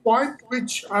think this point,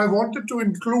 which I wanted to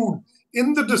include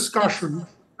in the discussion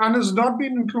and has not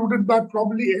been included by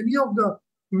probably any of the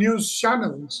news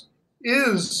channels,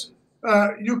 is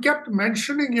you kept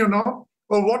mentioning,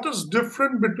 what is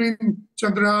different between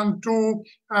Chandrayaan-2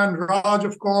 and Raj,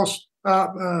 of course,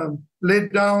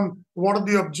 laid down what are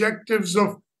the objectives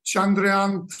of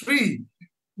Chandrayaan-3.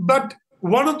 But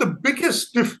one of the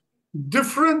biggest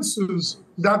differences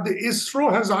that the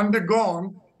Isro has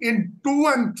undergone in 2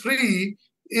 and 3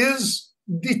 is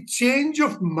the change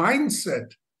of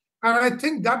mindset. And I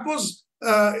think that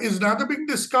is neither being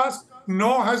discussed,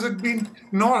 nor has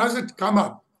it come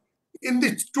up. In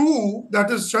the 2, that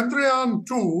is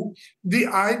Chandrayaan-2, the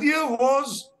idea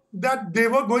was that they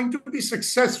were going to be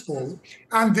successful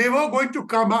and they were going to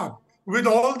come up with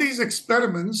all these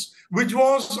experiments, which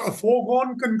was a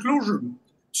foregone conclusion.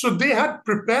 So they had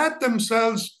prepared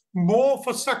themselves more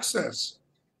for success.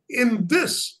 In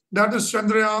this, that is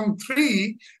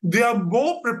Chandrayaan-3, they are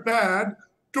more prepared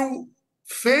to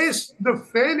face the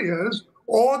failures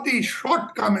or the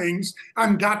shortcomings,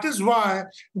 and that is why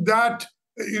that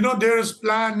there is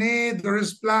plan A, there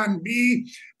is plan B,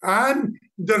 and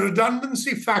the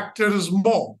redundancy factor is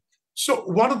more. So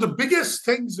one of the biggest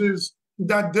things is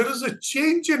that there is a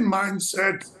change in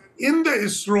mindset in the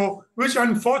Isro, which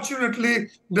unfortunately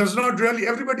does not really,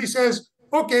 everybody says,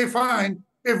 okay, fine,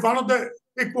 if one of the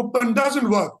equipment doesn't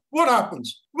work, what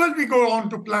happens? Well, we go on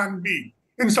to plan B.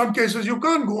 In some cases, you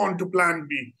can't go on to plan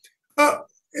B.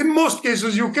 In most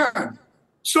cases, you can.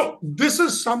 So this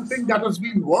is something that has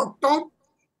been worked on,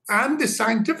 and the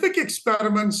scientific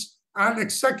experiments and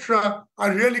etc.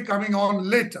 are really coming on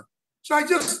later. So I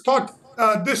just thought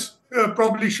this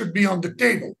probably should be on the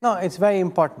table. No, it's very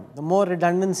important. The more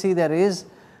redundancy there is,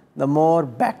 the more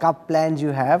backup plans you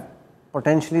have,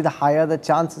 potentially the higher the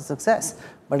chance of success.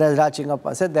 But as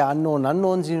Rachingappa said, the unknown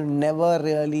unknowns, you never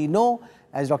really know.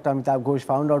 As Dr. Amitabh Ghosh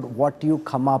found out, what you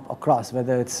come up across,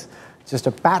 whether it's just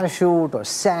a parachute or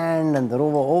sand and the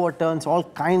rover overturns, all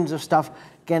kinds of stuff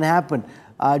can happen.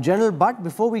 General Butt,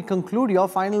 before we conclude, your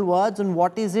final words on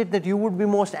what is it that you would be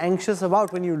most anxious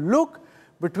about when you look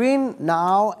between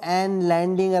now and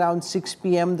landing around 6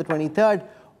 p.m. the 23rd,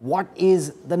 what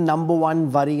is the number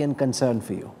one worry and concern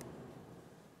for you?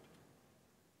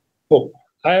 Oh,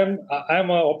 I'm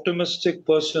an optimistic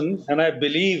person, and I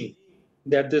believe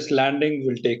that this landing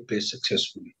will take place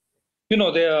successfully. You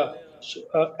know, there are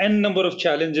n number of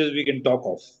challenges we can talk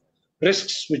of,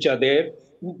 risks which are there.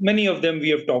 Many of them we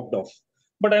have talked of,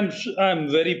 but I'm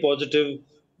very positive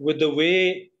with the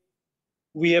way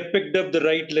we have picked up the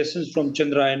right lessons from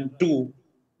Chandrayaan-2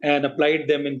 and applied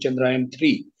them in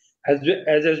Chandrayaan-3.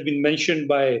 As has been mentioned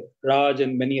by Raj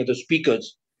and many other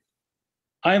speakers,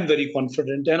 I am very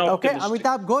confident and optimistic. Okay,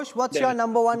 Amitabh Ghosh, what's your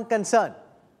number one concern?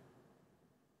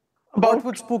 About what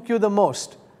would spook you the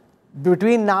most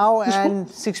between now and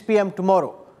 6 p.m.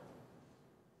 tomorrow?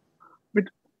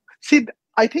 See,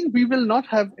 I think we will not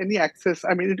have any access.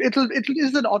 I mean, it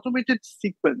is an automated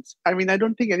sequence. I mean, I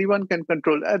don't think anyone can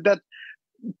control that.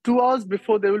 2 hours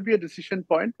before, there will be a decision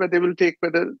point where they will take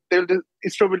whether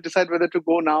ISRO will decide whether to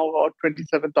go now or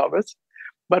 27th August.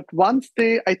 But once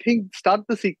they, I think, start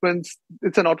the sequence,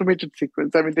 it's an automated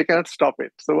sequence. I mean, they cannot stop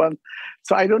it. So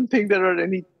I don't think there are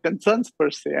any concerns per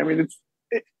se. I mean,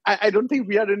 I don't think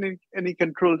we are in any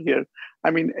control here. I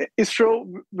mean, ISRO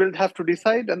will have to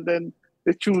decide, and then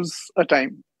they choose a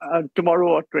time, tomorrow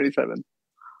or 27th.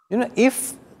 You know,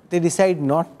 if they decide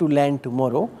not to land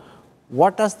tomorrow,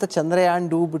 what does the Chandrayaan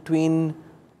do between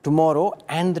tomorrow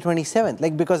and the 27th?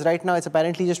 Like, because right now it's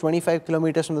apparently just 25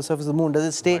 kilometers from the surface of the moon. Does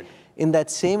it stay in that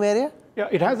same area? Yeah,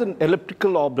 it has an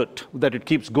elliptical orbit that it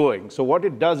keeps going. So what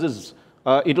it does is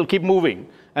it'll keep moving.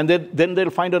 And then they'll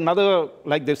find another,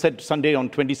 like they said, Sunday on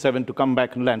 27 to come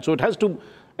back and land. So it has to,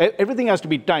 everything has to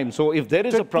be timed. So if there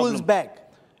is a problem. It pulls back.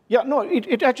 Yeah, no,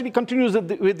 it actually continues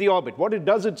with the orbit. What it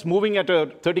does, it's moving at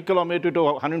a 30 kilometer to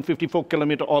 154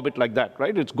 kilometer orbit like that,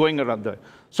 right? It's going around there.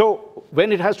 So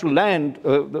when it has to land,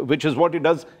 which is what it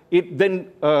does, it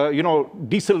then,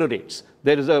 decelerates.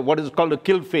 There is what is called a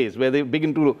kill phase, where they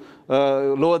begin to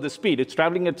lower the speed. It's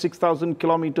traveling at 6,000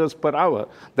 kilometers per hour.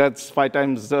 That's 5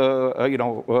 times,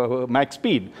 max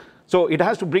speed. So it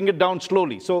has to bring it down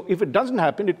slowly. So if it doesn't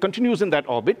happen, it continues in that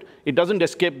orbit. It doesn't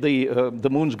escape the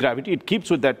moon's gravity. It keeps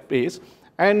with that pace.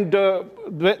 And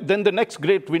then the next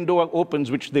great window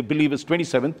opens, which they believe is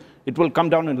 27th. It will come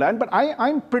down and land. But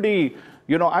I'm pretty,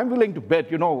 I'm willing to bet,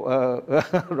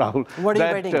 Rahul. What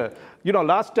are you betting?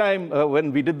 Last time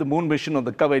when we did the moon mission on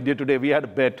the cover India Today, we had a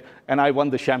bet and I won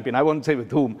the champagne. I won't say with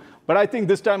whom. But I think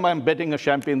this time I'm betting a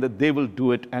champagne that they will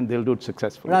do it and they'll do it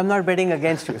successfully. Well, I'm not betting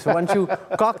against you. So once you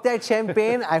cock that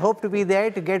champagne, I hope to be there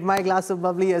to get my glass of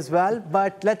bubbly as well.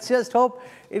 But let's just hope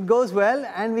it goes well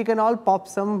and we can all pop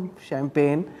some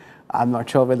champagne. I'm not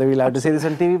sure whether we're allowed to say this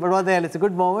on TV, but what the hell, it's a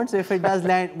good moment. So if it does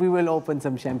land, we will open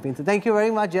some champagne. So thank you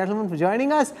very much, gentlemen, for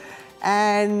joining us.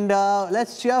 And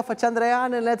let's cheer for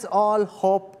Chandrayaan and let's all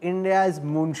hope India's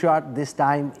moonshot this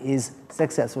time is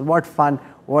successful. What fun,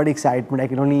 what excitement. I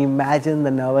can only imagine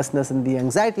the nervousness and the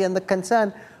anxiety and the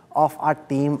concern of our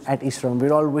team at ISRO. And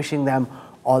we're all wishing them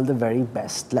all the very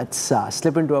best. Let's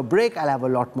slip into a break. I'll have a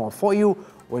lot more for you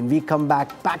when we come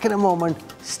back in a moment.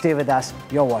 Stay with us.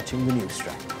 You're watching the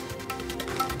NewsTrack.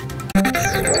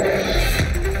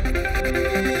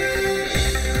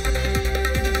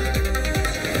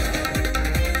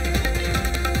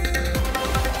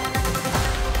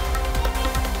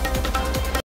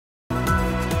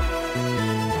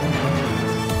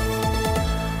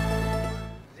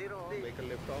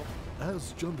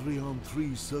 As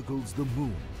Chandrayaan-3 circles the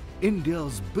moon,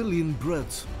 India's billion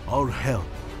breaths are held.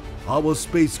 Our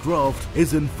spacecraft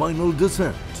is in final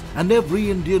descent, and every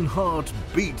Indian heart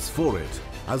beats for it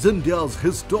as India's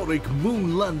historic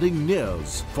moon landing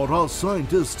nears for our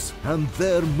scientists and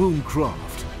their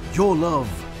mooncraft. Your love,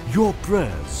 your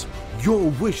prayers, your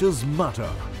wishes matter.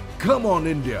 Come on,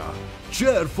 India,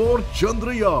 cheer for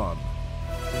Chandrayaan.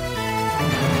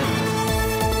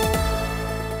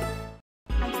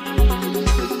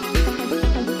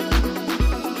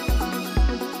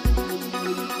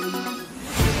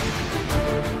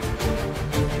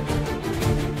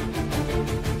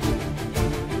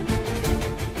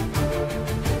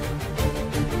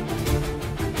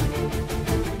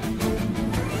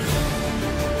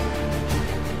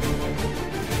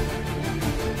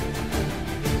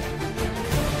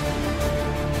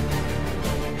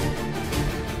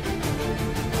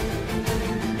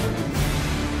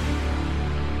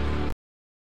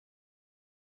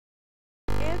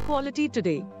 Quality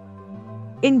today.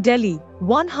 In Delhi,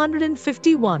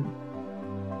 151.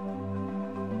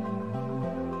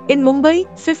 In Mumbai,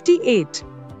 58.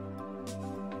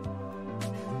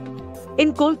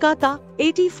 In Kolkata,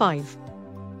 85.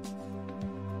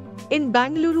 In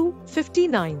Bangalore,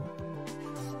 59.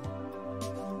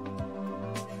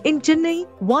 In Chennai,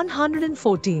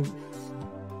 114.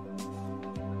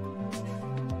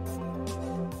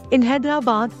 In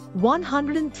Hyderabad,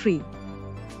 103.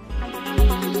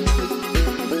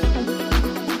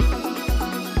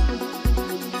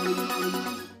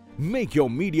 Make your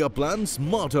media plan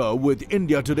smarter with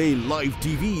India Today Live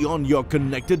TV on your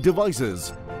connected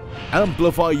devices.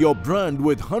 Amplify your brand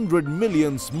with 100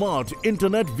 million smart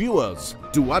internet viewers.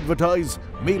 To advertise,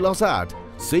 mail us at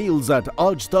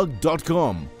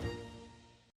sales@aajtak.com.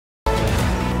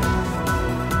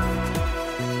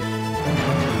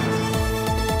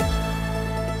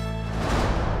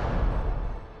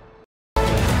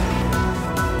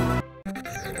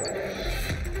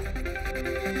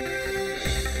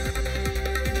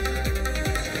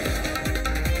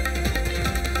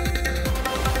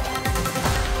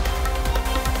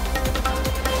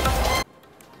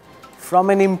 From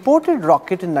an imported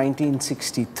rocket in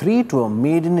 1963 to a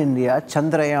made-in-India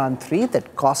Chandrayaan-3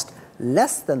 that cost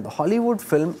less than the Hollywood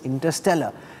film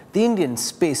Interstellar, the Indian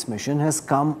space mission has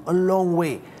come a long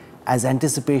way. As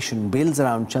anticipation builds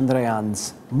around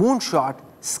Chandrayaan's moonshot,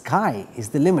 sky is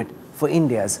the limit for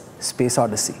India's space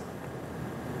odyssey.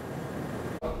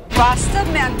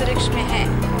 वास्तव में अंतरिक्ष में है,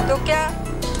 तो क्या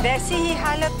वैसी ही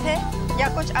हालत है या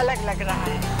कुछ अलग लग रहा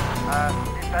है?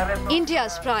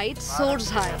 India's pride soars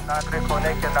high.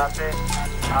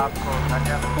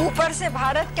 ऊपर से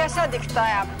भारत कैसा दिखता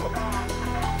है आपको?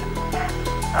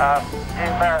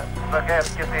 मैं बगैर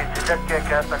किसी झिझक के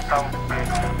कह सकता हूँ कि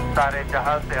सारे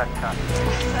जहां से अच्छा.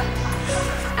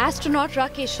 Astronaut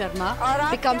Rakesh Sharma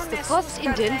becomes the first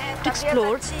Indian to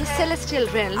explore the celestial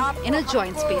realm in a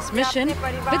joint space mission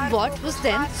with what was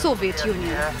then Soviet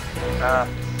Union.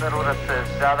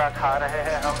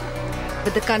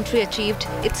 But the country achieved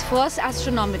its first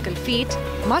astronomical feat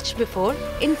much before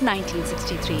in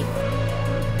 1963.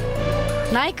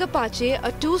 Nike Apache,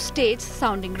 a two-stage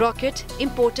sounding rocket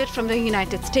imported from the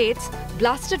United States,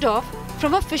 blasted off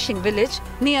from a fishing village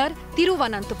near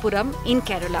Thiruvananthapuram in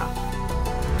Kerala.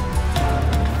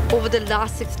 Over the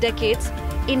last 6 decades,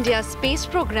 India's space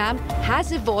program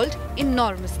has evolved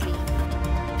enormously.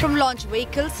 From launch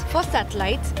vehicles for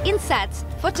satellites, INSATs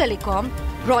for telecom,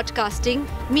 broadcasting,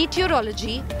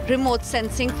 meteorology, remote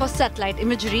sensing for satellite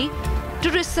imagery, to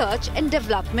research and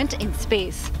development in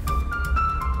space.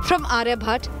 From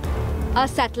Aryabhat, a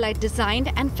satellite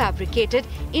designed and fabricated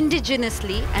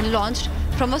indigenously and launched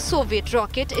from a Soviet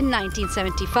rocket in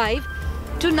 1975,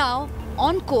 to now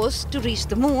on course to reach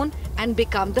the moon and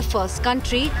become the first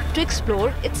country to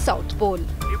explore its south pole.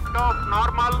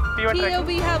 Here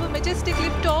we have a majestic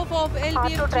liftoff of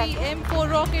LBM-3M4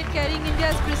 rocket carrying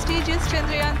India's prestigious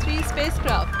Chandrayaan-3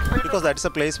 spacecraft. Because that's a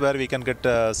place where we can get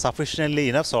sufficiently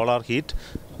enough solar heat,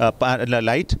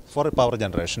 light for power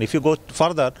generation. If you go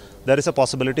further, there is a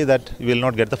possibility that you will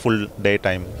not get the full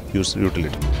daytime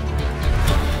utility.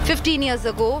 15 years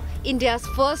ago, India's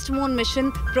first moon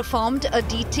mission performed a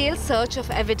detailed search of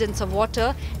evidence of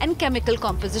water and chemical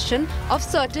composition of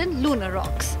certain lunar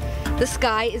rocks. The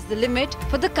sky is the limit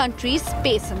for the country's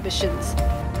space ambitions.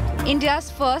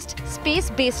 India's first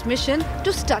space-based mission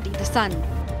to study the sun.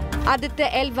 Aditya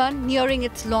L1 nearing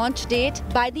its launch date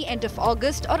by the end of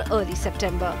August or early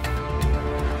September.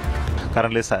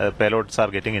 Currently, payloads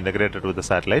are getting integrated with the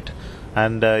satellite,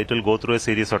 and it will go through a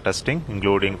series of testing,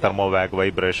 including thermovag,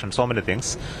 vibration, so many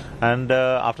things. And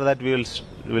after that, we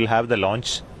will have the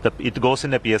launch. It goes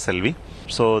in a PSLV,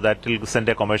 so that will send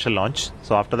a commercial launch.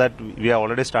 So after that, we are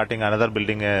already starting another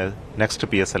building a next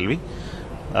PSLV,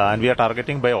 and we are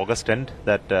targeting by August end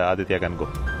that Aditya can go.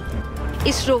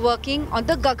 Isro working on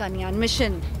the Gaganyaan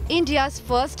mission, India's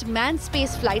first manned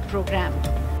space flight program.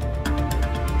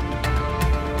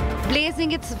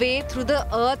 Blazing its way through the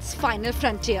Earth's final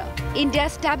frontier, India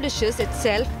establishes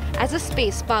itself as a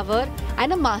space power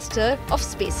and a master of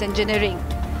space engineering.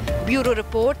 Bureau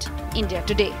Report, India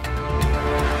Today.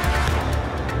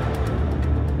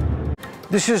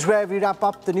 This is where we wrap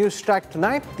up the NewsTrack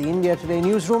tonight. The India Today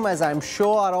newsroom, as I'm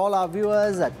sure all our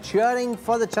viewers are cheering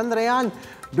for the Chandrayaan.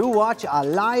 Do watch our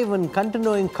live and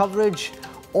continuing coverage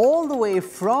all the way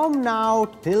from now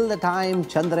till the time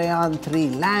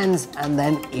Chandrayaan-3 lands and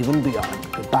then even beyond.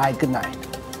 Goodbye, good night.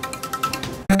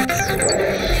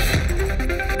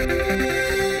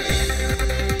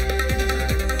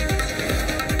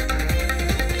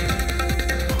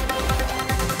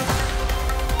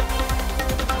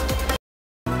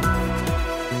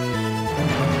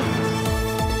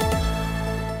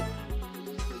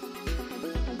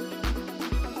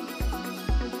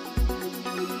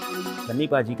 Sunny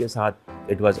पाजी के साथ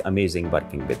it was amazing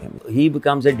working with him. He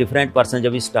becomes a different person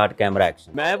जब he start camera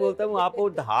action. मैं बोलता हूँ आप वो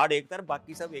hard एक तरफ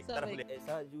बाकी सब एक तरफ ले,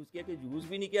 ऐसा यूज किया कि यूज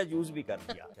भी नहीं किया, यूज भी कर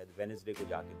दिया। शायद वेडनेसडे को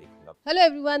जाके देखूंगा। Hello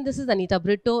everyone, this is Anita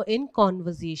Brito in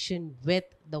conversation with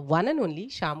the one and only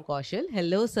Shyam Kaushal.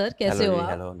 Hello sir, कैसे हो आप?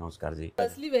 हेलो नमस्कार जी।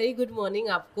 Firstly very good morning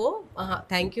आपको।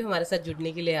 थैंक यू हमारे साथ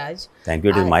जुड़ने के लिए आज। Thank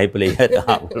you, it is my pleasure.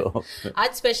 आप लोग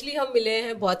आज स्पेशली हम मिले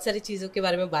हैं बहुत सारी चीजों के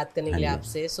बारे में बात करने के लिए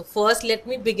आपसे। So first let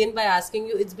me begin by asking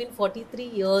you, it's been 43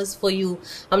 years for you.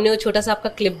 हमने वो छोटा सा आपका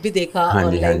क्लिप भी देखा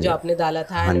ऑनलाइन जो आपने डाला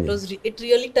था, and it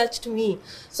really touched me.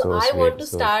 So I want to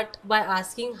start by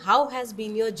asking how has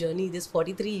been your journey this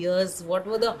 43 years? What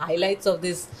were the highlights of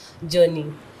this journey?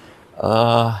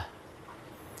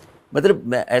 मतलब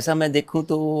मैं देखूं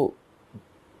तो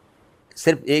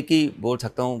सिर्फ एक ही बोल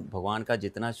सकता हूं, भगवान का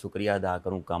जितना शुक्रिया अदा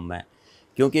करूं कम है।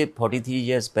 क्योंकि 43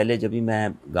 years पहले जब भी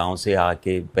मैं गांव से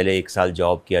आके पहले 1 साल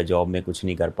जॉब किया, जॉब में कुछ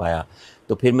नहीं कर पाया,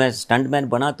 तो फिर मैं स्टंटमैन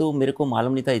बना, तो मेरे को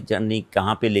मालूम नहीं था जर्नी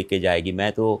कहाँ पे लेके जाएगी।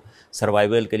 मैं तो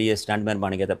सर्वाइवल के लिए स्टंटमैन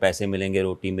बन गया था, पैसे मिलेंगे,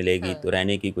 रोटी मिलेगी, तो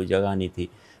रहने की कोई जगह नहीं थी।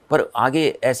 पर आगे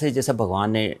ऐसे जैसा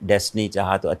भगवान ने डेस्टिनी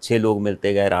चाहा तो अच्छे लोग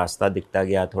मिलते गए, रास्ता दिखता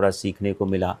गया, थोड़ा सीखने को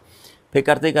मिला। फिर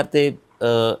करते करते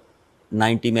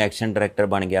 90 में एक्शन डायरेक्टर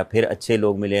बन गया, फिर अच्छे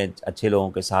लोग मिले, अच्छे लोगों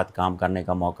के साथ काम करने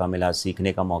का मौका मिला,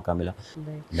 सीखने का मौका मिला।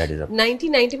 दैट इज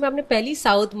 1990 में आपने पहली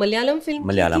साउथ मलयालम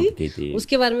फिल्म की थी,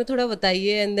 उसके बारे में थोड़ा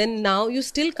बताइए। And then now you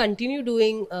still continue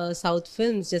doing south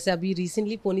films, जैसे अभी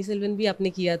रिसेंटली पोनी सेल्वन भी आपने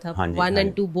किया था, 1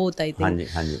 and 2 बोथ आई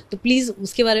थिंक। तो प्लीज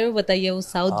उसके बारे में बताइए, वो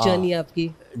साउथ जर्नी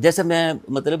आपकी। जैसे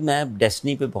मैं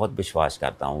डेस्टिनी पे बहुत विश्वास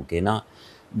करता हूँ कि ना,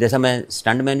 जैसा मैं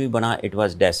स्टंटमैन भी बना, इट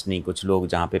वाज डेस्टिनी। कुछ लोग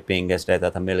जहाँ पे पेइंग गेस्ट रहता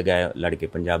था मिल गए, लड़के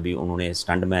पंजाबी, उन्होंने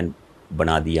स्टंटमैन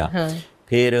बना दिया।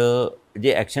 फिर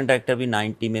ये एक्शन डायरेक्टर भी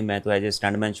 90 में, मैं तो एज ए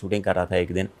स्टंटमैन शूटिंग कर रहा था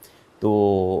एक दिन,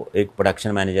 तो एक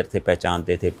प्रोडक्शन मैनेजर थे,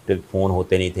 पहचानते थे, फ़ोन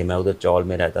होते नहीं थे। मैं उधर चौल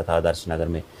में रहता था, आदर्श नगर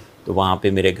में, तो वहाँ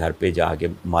पे मेरे घर पे जाके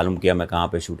मालूम किया मैं कहाँ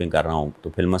पे शूटिंग कर रहा हूँ, तो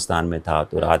फिल्मस्तान में था।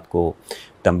 तो रात को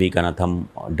तंबी कनाथम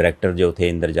डायरेक्टर जो थे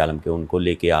इंद्रजालम के, उनको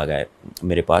लेके आ गए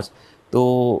मेरे पास। तो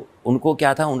उनको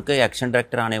क्या था, उनके एक्शन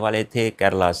डायरेक्टर आने वाले थे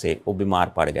केरला से, वो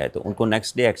बीमार पड़ गए, तो उनको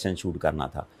नेक्स्ट डे एक्शन शूट करना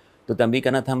था। तो तंबी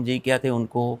कनाथम जी क्या थे,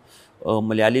 उनको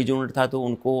मलयाली यूनिट था, तो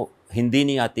उनको हिंदी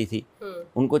नहीं आती थी,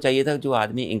 उनको चाहिए था जो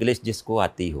आदमी इंग्लिश जिसको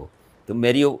आती हो। तो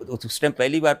मेरी उस टाइम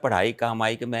पहली बार पढ़ाई काम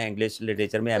आई कि मैं इंग्लिश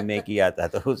लिटरेचर में MA किया था।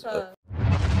 तो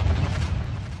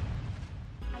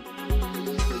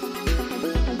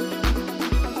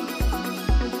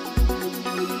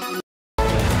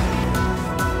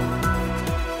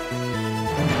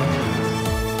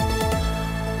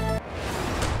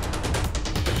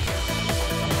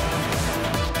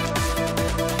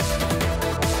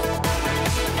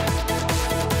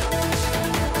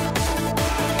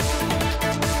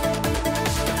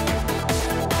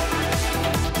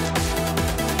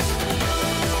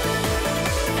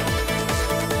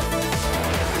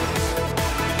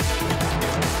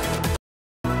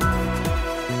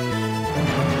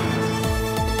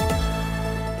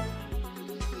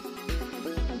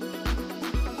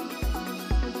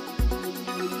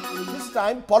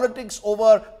time, politics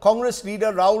over Congress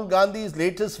leader Rahul Gandhi's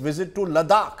latest visit to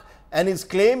Ladakh and his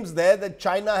claims there that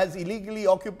China has illegally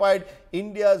occupied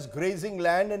India's grazing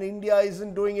land and India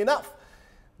isn't doing enough.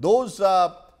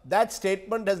 That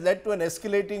statement has led to an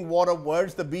escalating war of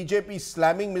words. The BJP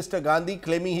slamming Mr. Gandhi,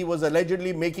 claiming he was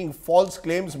allegedly making false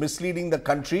claims, misleading the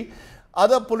country.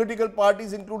 Other political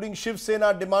parties, including Shiv Sena,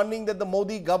 are demanding that the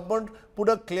Modi government put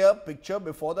a clear picture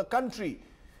before the country.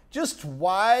 Just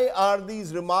why are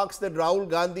these remarks that Rahul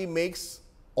Gandhi makes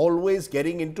always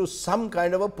getting into some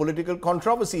kind of a political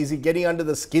controversy? Is he getting under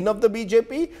the skin of the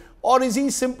BJP, or is he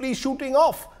simply shooting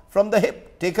off from the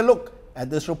hip? Take a look at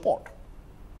this report.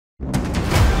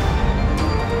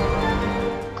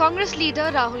 Congress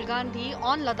leader Rahul Gandhi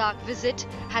on Ladakh visit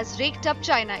has raked up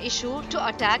China issue to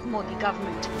attack Modi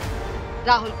government.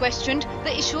 Rahul questioned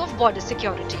the issue of border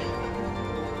security.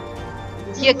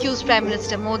 He accused Prime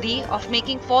Minister Modi of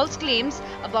making false claims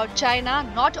about China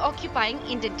not occupying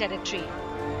Indian territory.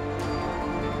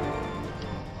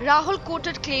 Rahul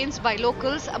quoted claims by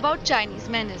locals about Chinese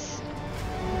menace.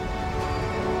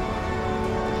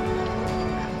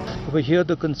 Over here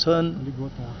the concern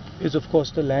is of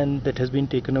course the land that has been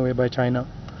taken away by China,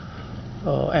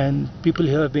 and people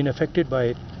here have been affected by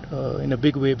it in a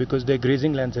big way because their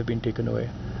grazing lands have been taken away,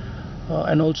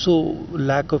 and also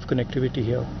lack of connectivity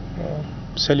here,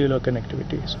 cellular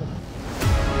connectivity. So.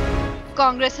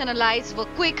 Congress and allies were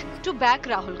quick to back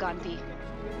Rahul Gandhi.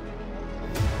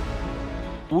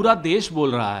 पूरा देश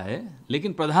बोल रहा है,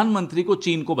 लेकिन प्रधानमंत्री को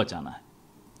चीन को बचाना है।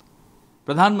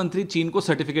 प्रधानमंत्री चीन को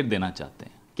सर्टिफिकेट देना चाहते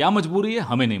हैं। क्या मजबूरी है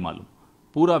हमें नहीं मालूम।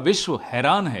 पूरा विश्व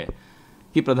हैरान है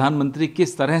कि प्रधानमंत्री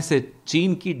किस तरह से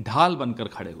चीन की ढाल बनकर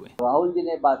खड़े हुए। राहुल जी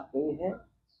ने बात कही है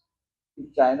कि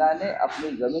चाइना ने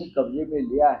अपनी जमीन कब्जे में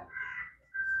लिया है,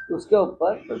 तो उसके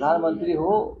ऊपर प्रधानमंत्री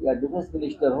हो या डिफेंस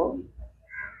मिनिस्टर हो,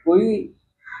 कोई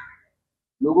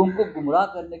लोगों को गुमराह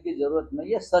करने की जरूरत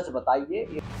नहीं है, सच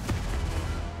बताइए।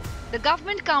 The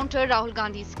government countered Rahul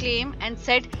Gandhi's claim and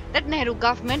said that Nehru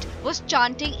government was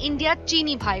chanting India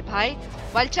Chini Bhai Bhai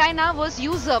while China was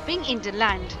usurping Indian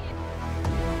land.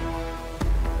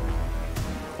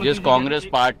 जिस कांग्रेस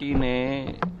पार्टी ने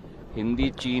हिंदी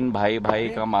चीन भाई भाई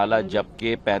का माला जप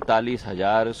के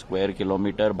 45,000 स्क्वायर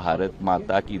किलोमीटर भारत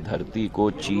माता की धरती को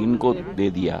चीन को दे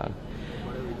दिया,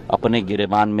 अपने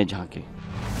गिरेबान में झांके।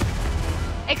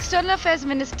 External Affairs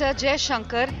Minister Jay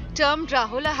Shankar termed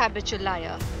Rahul a habitual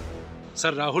liar.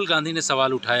 Sir, Rahul Gandhi ने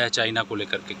सवाल उठाया है चाइना को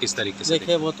लेकर के, किस तरीके से?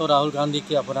 देखिए, वो तो राहुल गांधी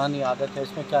की पुरानी आदत है,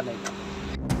 इसमें क्या नहीं।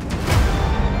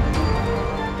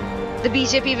 The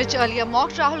BJP, which earlier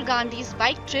mocked Rahul Gandhi's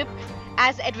bike trip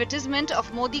as advertisement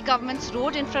of Modi government's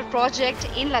road infra project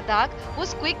in Ladakh,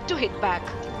 was quick to hit back.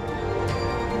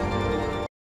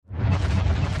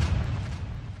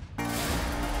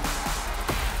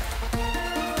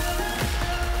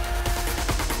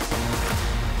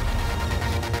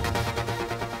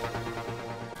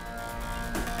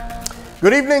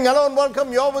 Good evening, hello and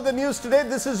welcome. You're with the news today.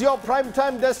 This is your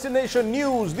primetime destination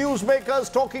news.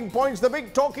 Newsmakers, talking points. The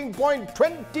big talking point,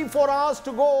 24 hours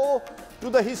to go to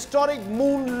the historic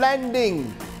moon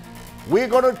landing. We're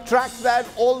going to track that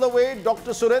all the way. Dr.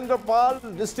 Surendra Pal,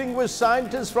 distinguished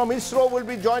scientist from Isro, will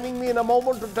be joining me in a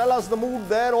moment to tell us the mood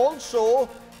there. Also,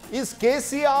 is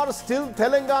KCR still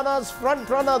Telangana's front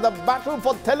runner? The battle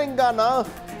for Telangana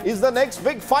is the next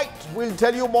big fight. We'll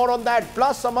tell you more on that.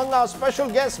 Plus, among our special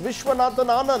guests, Vishwanathan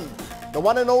Anand, the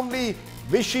one and only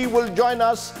Vishy, will join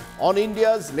us on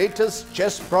India's latest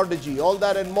chess prodigy. All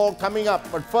that and more coming up.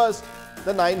 But first,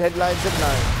 the 9 headlines at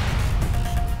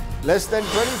 9. Less than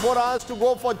 24 hours to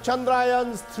go for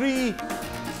Chandrayaan-3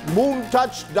 moon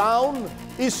touchdown.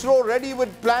 Isro ready with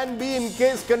plan B in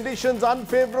case conditions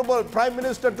unfavorable. Prime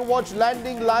Minister to watch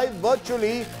landing live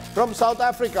virtually from South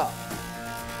Africa.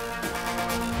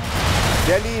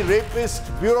 Delhi rapist,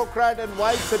 bureaucrat and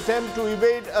wife's attempt to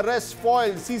evade arrest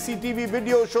foiled. CCTV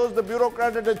video shows the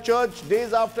bureaucrat at a church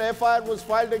days after FIR was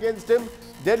filed against him.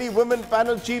 Delhi Women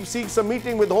Panel Chief seeks a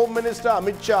meeting with Home Minister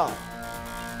Amit Shah.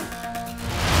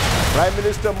 Prime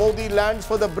Minister Modi lands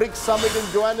for the BRICS summit in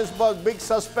Johannesburg. Big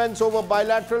suspense over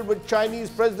bilateral with Chinese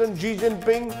President Xi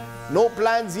Jinping. No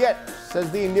plans yet,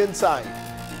 says the Indian side.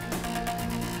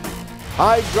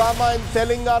 High drama in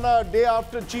Telangana, a day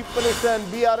after Chief Minister and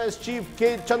BRS Chief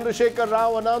K. Chandrasekhar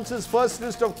Rao announces first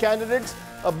list of candidates.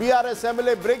 A BRS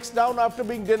MLA breaks down after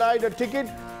being denied a ticket.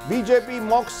 BJP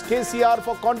mocks KCR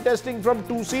for contesting from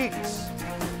 2 seats.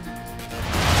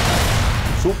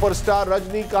 Superstar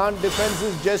Rajnikant defends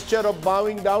his gesture of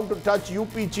bowing down to touch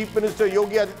UP Chief Minister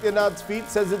Yogi Adityanath's feet,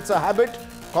 says it's a habit.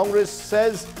 Congress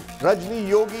says Rajni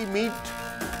Yogi meet,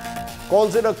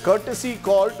 calls it a courtesy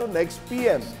call to next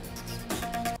PM.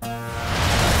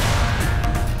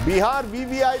 Bihar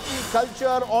VVIP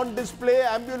culture on display.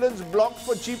 Ambulance blocked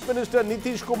for Chief Minister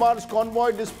Nitish Kumar's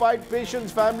convoy despite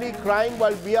patient's family crying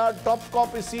while Bihar top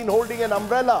cop is seen holding an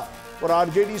umbrella for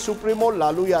RJD Supremo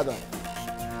Lalu Yadav.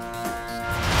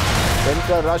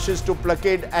 Centre rushes to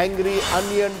placate angry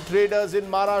onion traders in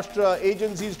Maharashtra.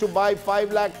 Agencies to buy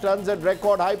 5 lakh tons at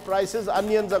record high prices.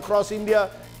 Onions across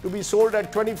India to be sold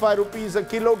at 25 rupees a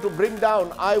kilo to bring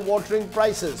down eye-watering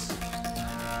prices.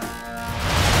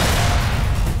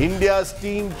 India's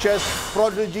teen chess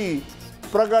prodigy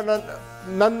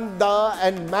Pragnananda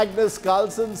and Magnus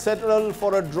Carlsen settled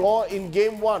for a draw in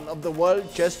Game 1 of the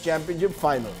World Chess Championship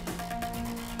final.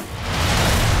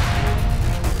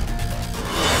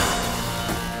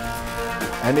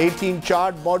 And 18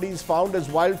 charred bodies found as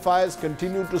wildfires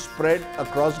continue to spread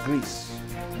across Greece.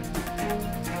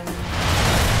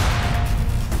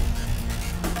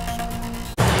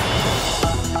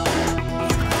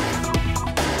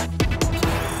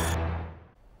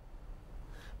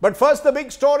 But first, the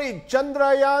big story.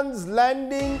 Chandrayaan's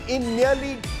landing in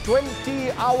nearly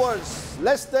 20 hours.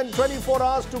 Less than 24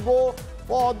 hours to go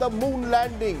for the moon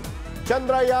landing.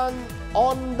 Chandrayaan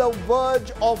on the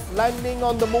verge of landing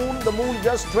on the moon. The moon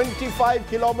just 25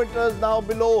 kilometers now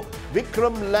below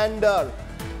Vikram lander.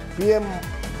 PM,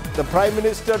 the Prime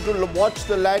Minister, to watch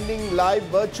the landing live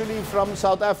virtually from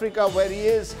South Africa, where he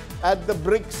is at the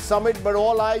BRICS summit. But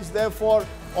all eyes, therefore,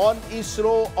 on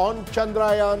Isro, on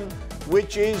Chandrayaan,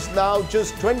 which is now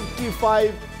just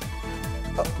 25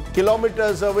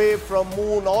 kilometers away from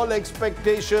moon. All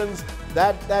expectations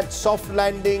that soft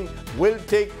landing will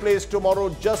take place tomorrow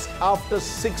just after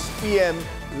 6 p.m.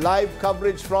 Live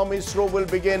coverage from ISRO will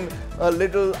begin a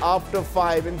little after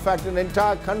 5. In fact, an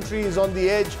entire country is on the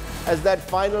edge as that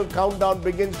final countdown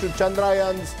begins to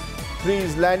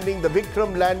Chandrayaan-3's landing. The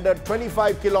Vikram lander,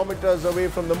 25 kilometers away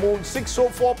from the moon,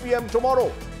 6:04 p.m.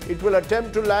 tomorrow. It will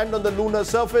attempt to land on the lunar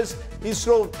surface.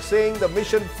 ISRO saying the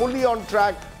mission fully on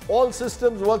track, all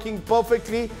systems working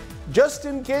perfectly. Just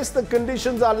in case the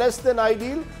conditions are less than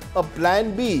ideal, a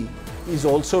plan B is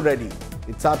also ready.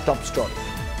 It's our top story.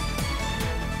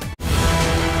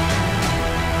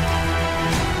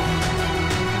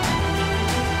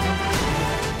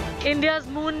 India's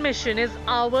moon mission is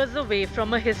hours away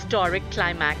from a historic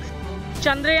climax.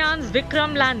 Chandrayaan's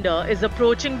Vikram lander is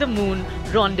approaching the moon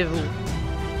rendezvous.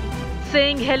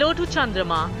 Saying hello to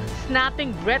Chandrama,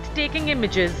 snapping breathtaking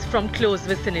images from close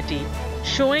vicinity,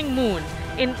 showing moon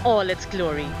in all its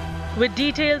glory, with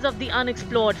details of the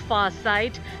unexplored far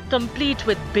side, complete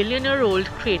with billion-year-old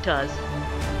craters.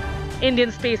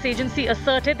 Indian Space Agency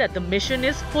asserted that the mission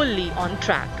is fully on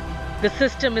track. The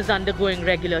system is undergoing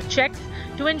regular checks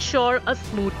to ensure a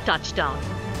smooth touchdown.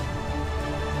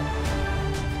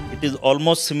 It is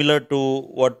almost similar to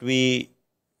what we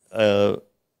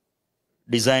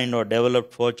designed or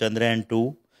developed for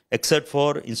Chandrayaan-2, except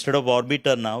for instead of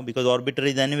orbiter now, because orbiter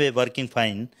is anyway working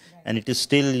fine and it is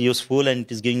still useful and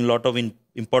it is giving a lot of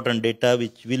important data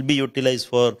which will be utilized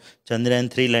for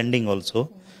Chandrayaan-3 landing also.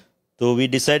 So we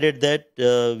decided that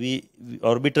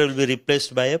orbiter will be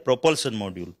replaced by a propulsion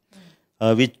module,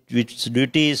 which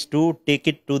duty is to take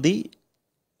it to the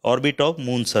orbit of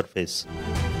moon surface.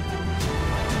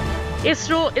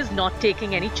 ISRO is not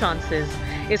taking any chances,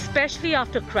 especially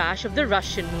after crash of the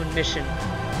Russian moon mission.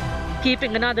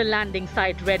 Keeping another landing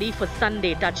site ready for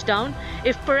Sunday touchdown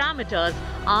if parameters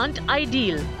aren't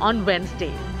ideal on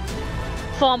Wednesday.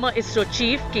 Former ISRO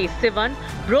chief K. Sivan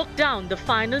broke down the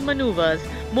final maneuvers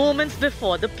moments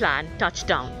before the planned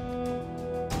touchdown.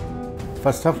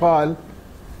 First of all,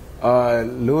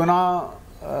 Luna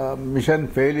mission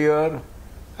failure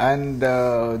and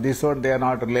this one, they are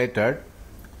not related.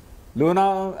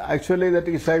 Luna, actually, that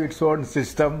is have its own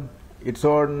system, its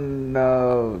own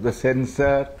the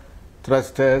sensor,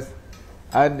 thrusters,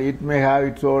 and it may have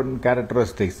its own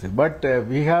characteristics. But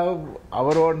we have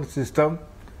our own system,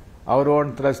 our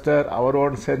own thruster, our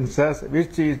own sensors,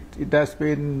 which it has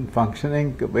been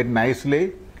functioning very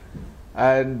nicely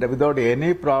and without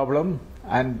any problem.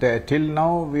 And till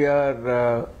now we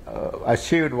are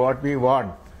achieved what we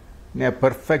want in a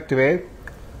perfect way.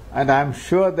 And I am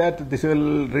sure that this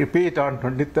will repeat on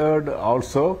 23rd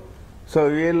also. So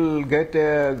we will get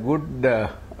a good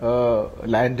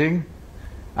landing,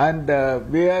 and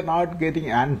we are not getting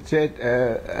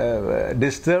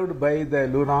disturbed by the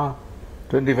Luna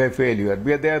 25 failure.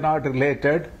 They are not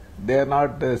related, they are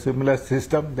not a similar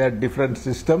system, they are different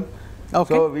system.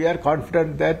 Okay. So we are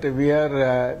confident that we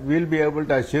will be able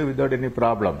to achieve without any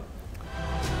problem.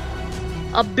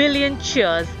 A billion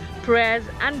cheers, prayers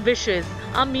and wishes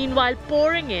are meanwhile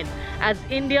pouring in as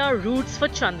India roots for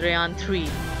Chandrayaan-3.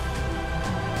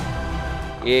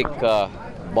 एक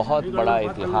बहुत बड़ा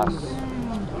इतिहास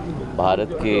भारत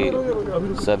के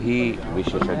सभी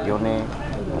विशेषज्ञों ने,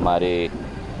 हमारे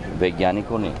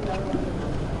वैज्ञानिकों ने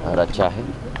रचा है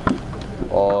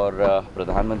और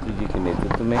प्रधानमंत्री जी के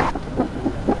नेतृत्व में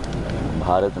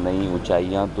भारत नई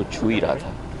ऊंचाइयां तो छू ही रहा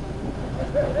था।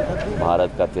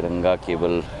 भारत का तिरंगा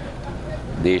केवल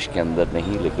देश के अंदर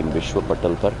नहीं लेकिन विश्व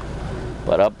पटल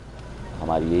पर अब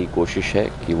हमारी यही कोशिश है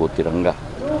कि वो तिरंगा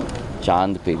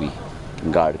चांद पे भी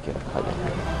गाड़ के रखा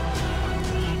जाए।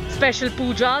 Special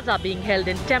pujas are being held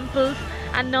in temples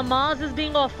and namaz is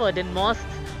being offered in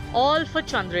mosques, all for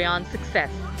Chandrayaan's success.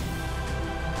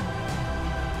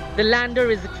 The lander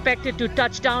is expected to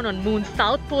touch down on Moon's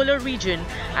south polar region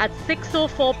at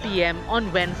 6:04 p.m.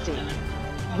 on Wednesday.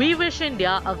 We wish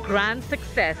India a grand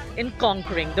success in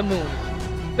conquering the moon.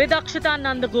 With Akshita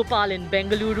Nandagopal in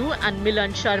Bengaluru and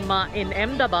Milan Sharma in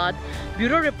Ahmedabad,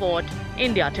 Bureau Report,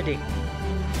 India Today.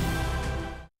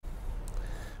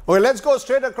 Well, let's go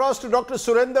straight across to Dr.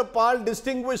 Surender Pal,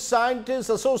 Distinguished Scientist,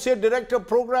 Associate Director,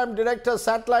 Program Director,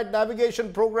 Satellite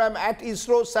Navigation Program at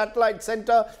ISRO Satellite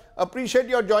Center. Appreciate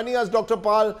your joining us, Dr.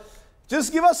 Pal.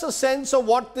 Just give us a sense of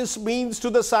what this means to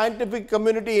the scientific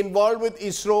community involved with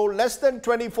ISRO. Less than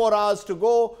 24 hours to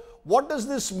go. What does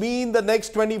this mean the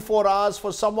next 24 hours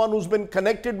for someone who's been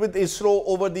connected with ISRO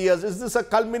over the years? Is this a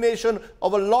culmination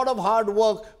of a lot of hard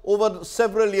work over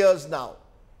several years now?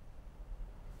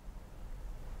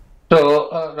 So,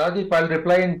 Rajiv, I'll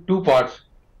reply in two parts.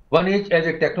 One is, as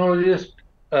a technologist,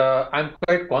 I'm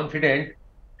quite confident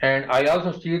And I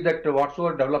also see that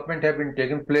whatsoever development have been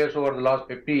taking place over the last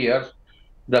 50 years,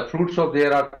 the fruits of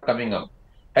there are coming up.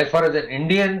 As far as an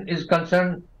Indian is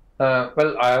concerned,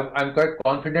 well, I'm quite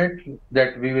confident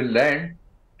that we will land,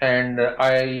 and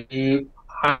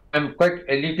I'm quite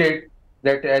elated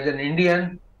that as an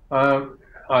Indian,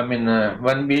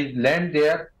 when we land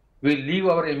there, we leave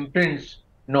our imprints.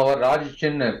 Our Raj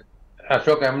Chinna,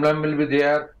 Ashok emblem will be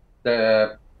there,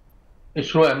 the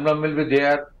Isro emblem will be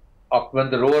there. When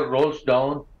the rover rolls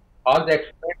down, all the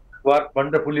experiments work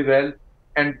wonderfully well,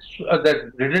 and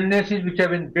the redundancies which have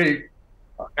been built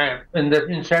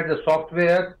inside the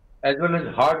software as well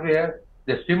as hardware,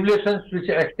 the simulations, which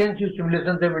extensive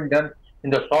simulations have been done in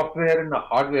the software and the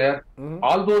hardware,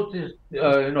 all those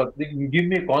they give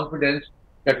me confidence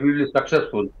that we will be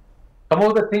successful. Some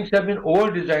of the things have been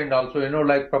over-designed also,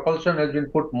 like propulsion has been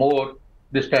put more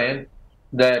this time.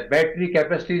 The battery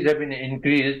capacities have been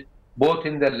increased, both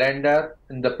in the lander,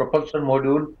 in the propulsion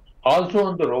module, also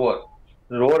on the rover.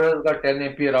 The rover has got 10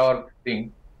 ampere hour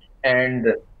thing, and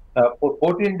for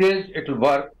 14 days it will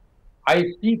work. I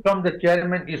see from the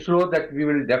chairman ISRO that we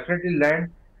will definitely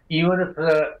land, even if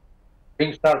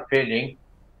things are failing.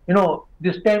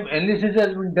 This time analysis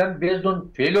has been done based on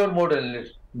failure mode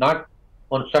analysis, not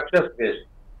on success based.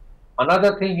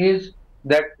 Another thing is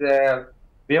that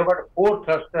we have got 4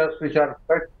 thrusters which are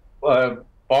quite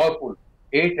powerful,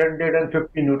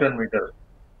 850 Newton meters,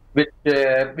 which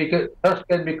because thrust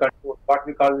can be controlled, what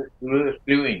we call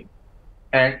slewing.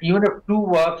 And even if 2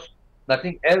 works,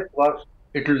 nothing else works,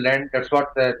 it will land. That's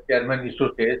what the chairman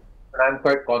ISRO says, and I'm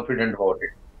quite confident about it.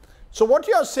 So what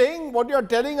you're saying, what you're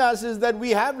telling us is that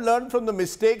we have learned from the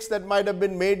mistakes that might have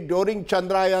been made during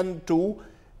Chandrayaan-2,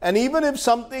 and even if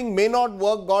something may not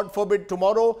work, God forbid,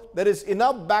 tomorrow, there is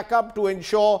enough backup to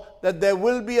ensure that there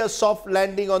will be a soft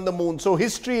landing on the moon. So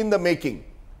history in the making.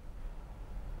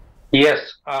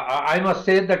 Yes, I must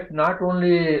say that not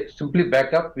only simply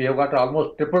backup, we have got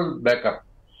almost triple backup.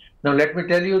 Now let me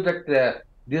tell you that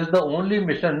this is the only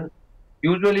mission.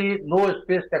 Usually no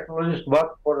space technologists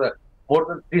work for more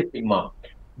than 3 sigma.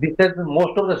 This has been,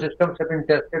 most of the systems have been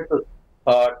tested to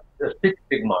 6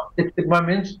 sigma. 6 sigma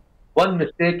means 1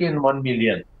 mistake in 1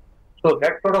 million. So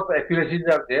that sort of accuracies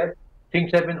are there.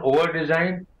 Things have been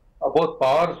over-designed, both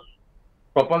powers,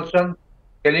 propulsion,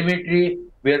 telemetry,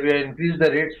 where we have increased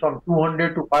the rates from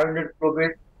 200 to 500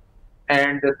 kilobits,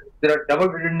 and there are double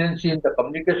redundancy in the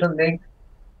communication link.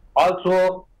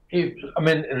 Also,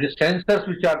 the sensors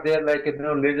which are there, like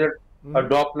laser,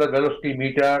 Doppler velocity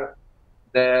meter,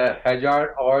 the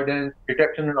hazard avoidance,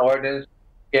 detection and avoidance,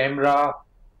 camera,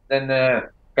 then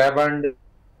carbon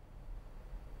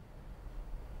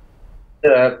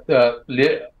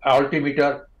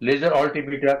altimeter, laser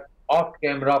altimeter, off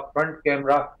camera, front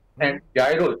camera, and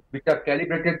gyros, which are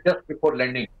calibrated just before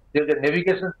landing. There is a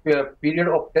navigation period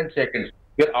of 10 seconds,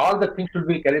 where all the things will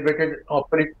be calibrated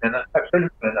in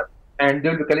absolute manner, and they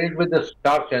will be calibrated with the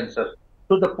star sensors.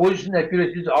 So the position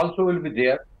accuracies also will be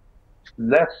there.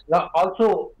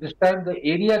 Also, this time the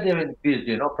area they have increased,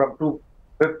 from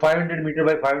 500 meter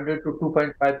by 500 to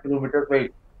 2.5 kilometers by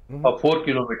 4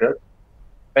 kilometers.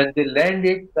 When they land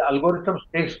it, the algorithm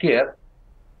takes care.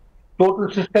 Total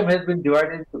system has been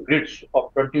divided into grids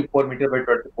of 24 meter by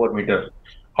 24 meters.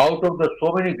 Out of the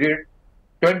so many grids,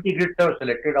 20 grids are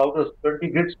selected. Out of 20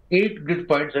 grids, 8 grid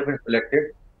points have been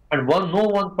selected, and no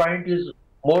one point is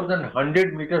more than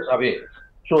 100 meters away.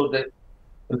 So the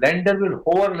lander will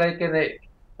hover like a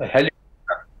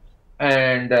helicopter,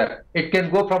 and it can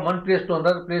go from one place to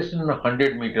another place in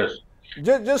 100 meters.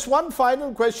 Just one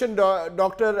final question,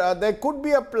 Doctor. There could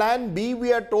be a plan B,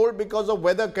 we are told, because of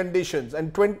weather conditions,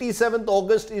 and 27th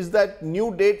August is that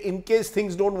new date in case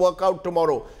things don't work out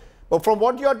tomorrow. But from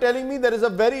what you are telling me, there is a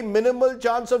very minimal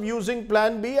chance of using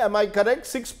plan B. Am I correct?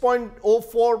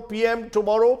 6:04 p.m.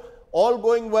 tomorrow, all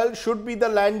going well, should be the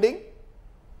landing?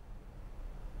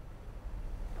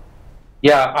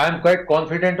 Yeah, I am quite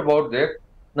confident about that.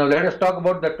 Now let us talk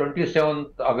about the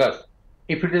 27th August.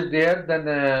 If it is there, then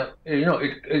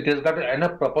it has got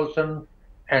enough propulsion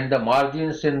and the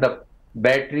margins in the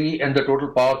battery and the total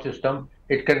power system,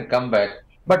 it can come back.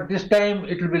 But this time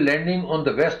it will be landing on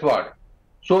the westward,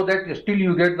 so that still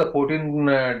you get the 14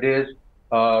 days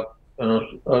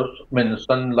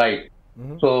sunlight.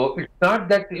 So it's not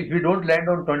that if we don't land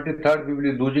on 23rd, we will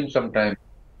be losing some time.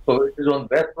 So it is on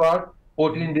westward,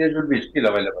 14 days will be still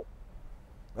available.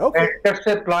 Okay. And that's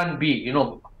a plan B,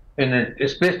 In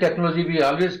space technology, we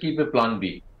always keep a plan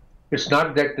B. It's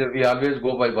not that we always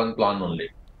go by one plan only.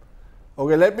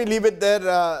 Okay, let me leave it there.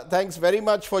 Thanks very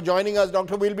much for joining us,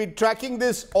 Doctor. We'll be tracking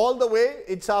this all the way.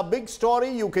 It's our big story.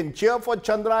 You can cheer for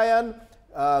Chandrayaan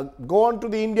Go on to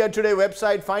the India Today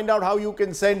website, find out how you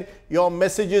can send your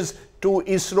messages to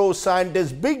ISRO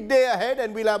scientists. Big day ahead,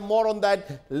 and we'll have more on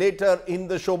that later in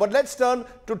the show. But let's turn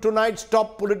to tonight's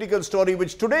top political story,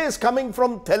 which today is coming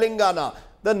from Telangana,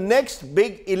 the next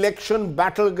big election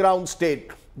battleground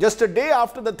state. Just a day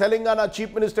after the Telangana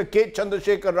Chief Minister K.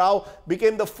 Chandrasekhar Rao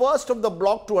became the first of the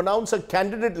bloc to announce a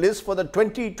candidate list for the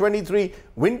 2023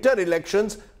 winter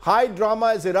elections, high drama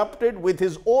has erupted with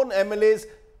his own MLAs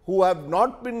who have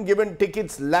not been given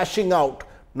tickets lashing out.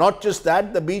 Not just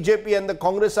that, the BJP and the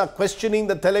Congress are questioning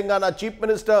the Telangana Chief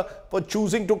Minister for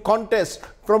choosing to contest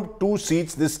from 2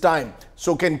 seats this time.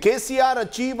 So can KCR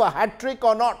achieve a hat-trick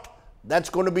or not? That's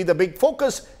going to be the big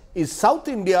focus. Is South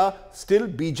India still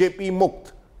BJP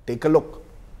mukt? Take a look.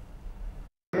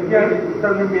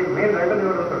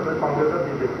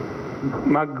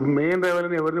 Main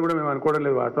రైవల్ని ఎవరిని కూడా మేము అనుకోవడం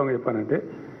లేదు. వాస్తవంగా చెప్పానంటే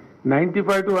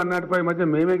 95 to 105 మధ్య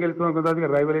మేమే గెలుస్తాం కదా,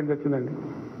 రైవల్ ఏం వచ్చిందండి.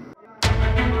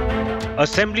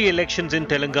 Assembly elections in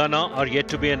Telangana are yet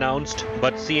to be announced,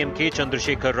 but CM K.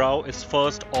 Chandrasekhar Rao is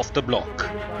first off the block.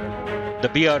 The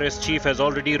BRS chief has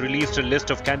already released a list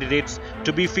of candidates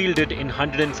to be fielded in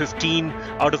 115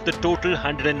 out of the total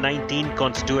 119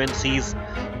 constituencies,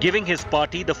 giving his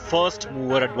party the first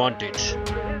mover advantage.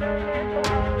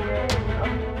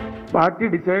 Party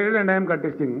decided and I am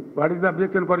contesting. What is the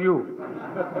objection for you?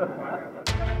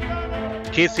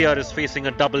 KCR is facing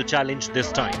a double challenge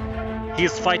this time. He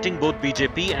is fighting both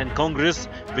BJP and Congress,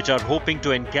 which are hoping to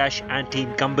encash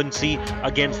anti-incumbency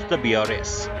against the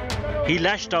BRS. He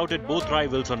lashed out at both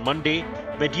rivals on Monday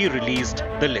when he released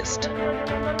the list.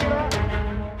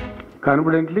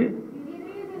 Confidently,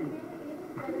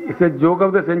 it's a joke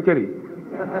of the century.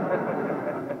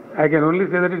 I can only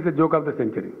say that it's a joke of the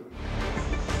century.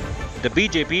 The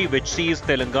BJP, which sees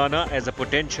Telangana as a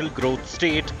potential growth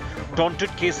state,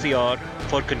 taunted KCR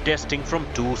for contesting from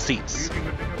 2 seats.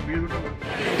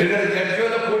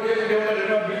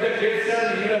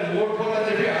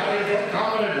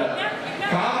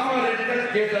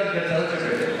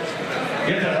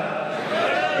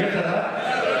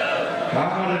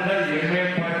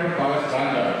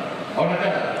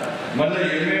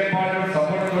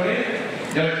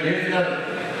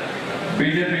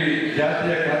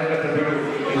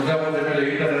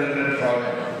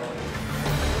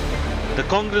 The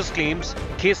Congress claims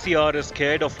KCR is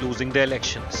scared of losing the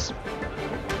elections.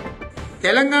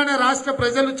 Telangana రాష్ట్ర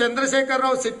ప్రజలు చంద్రశేఖర్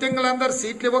రావు సిట్టింగ్లందరూ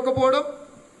సీట్లు ఇవ్వకపోవడం,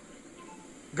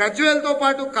 గజ్వేల్తో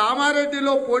పాటు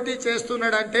కామారెడ్డిలో పోటీ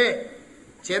చేస్తున్నాడంటే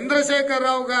చంద్రశేఖర్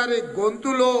రావు గారి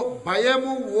గొంతులో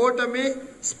భయము, ఓటమి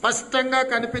స్పష్టంగా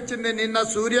కనిపించింది. నిన్న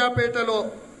సూర్యాపేటలో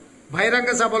బహిరంగ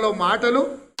సభలో మాటలు.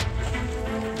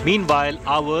 Meanwhile,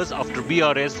 hours after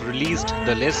BRS released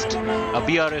the list, a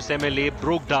BRS MLA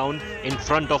broke down in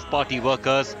front of party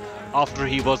workers after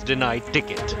he was denied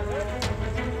ticket.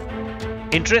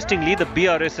 Interestingly, the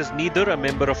BRS is neither a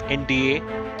member of NDA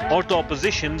or the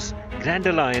opposition's Grand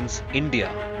Alliance India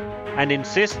and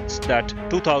insists that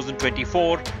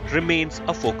 2024 remains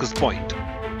a focus point.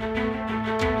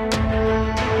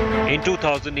 In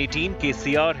 2018,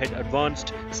 KCR had advanced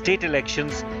state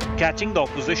elections, catching the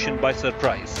opposition by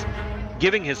surprise,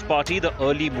 giving his party the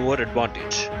early mover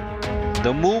advantage.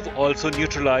 The move also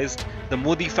neutralized the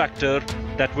Modi factor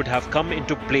that would have come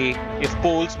into play if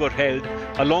polls were held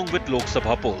along with Lok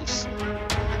Sabha polls.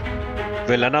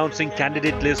 While announcing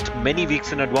candidate list many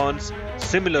weeks in advance,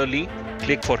 similarly,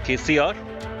 click for KCR.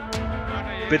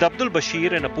 With Abdul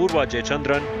Bashir and Apurva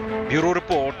Jayachandran, Bureau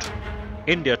Report,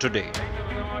 India Today.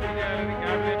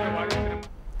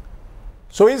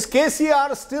 So is KCR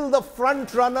still the front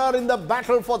runner in the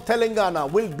battle for Telangana?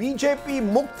 Will BJP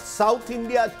mukt South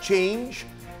India change?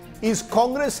 Is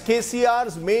Congress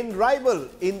KCR's main rival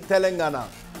in Telangana?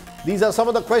 These are some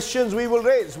of the questions we will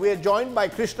raise. We are joined by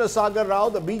Krishna Sagar Rao,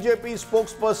 the BJP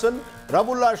spokesperson,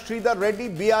 Rahul Reddy,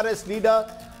 BRS leader,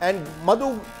 and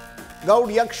Madhu Gaud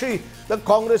Yakshi, the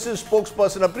Congress's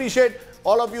spokesperson. Appreciate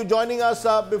all of you joining us.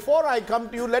 Before I come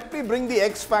to you, let me bring the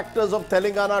X factors of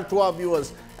Telangana to our viewers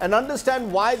and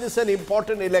understand why this is an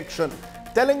important election.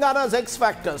 Telangana's X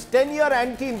factors: 10-year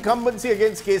anti-incumbency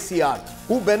against KCR.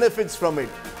 Who benefits from it?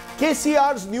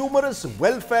 KCR's numerous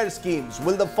welfare schemes.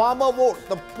 Will the farmer vote,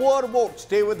 the poor vote,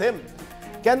 stay with him?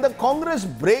 Can the Congress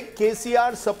break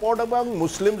KCR's support among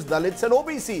Muslims, Dalits and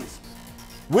OBCs?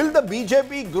 Will the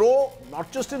BJP grow not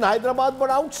just in Hyderabad but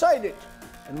outside it?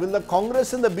 And will the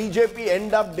Congress and the BJP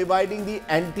end up dividing the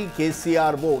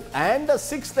anti-KCR vote? And the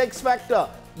sixth X factor,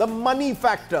 the money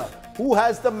factor. Who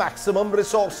has the maximum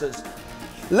resources?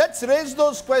 Let's raise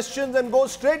those questions and go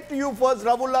straight to you first,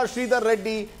 Rahul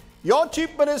Reddy. Your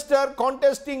chief minister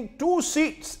contesting 2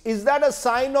 seats, is that a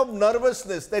sign of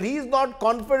nervousness, that he is not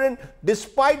confident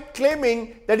despite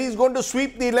claiming that he is going to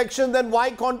sweep the election? Then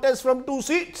why contest from 2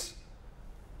 seats?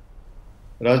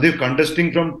 Rajdeep,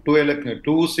 contesting from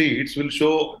 2 seats will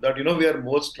show that, we are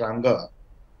more stronger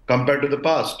compared to the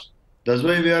past. That's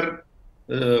why we are,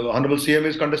 Honorable CM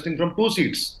is contesting from 2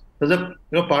 seats. That's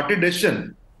a party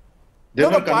decision. No,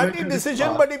 the party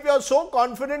decision, but if you are so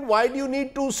confident, why do you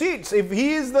need 2 seats? If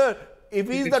he is the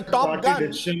top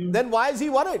gun, then why is he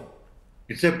worried?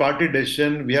 It's a party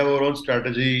decision. We have our own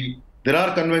strategy. There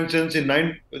are conventions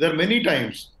there are many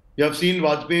times. You have seen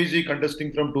Vajpayee ji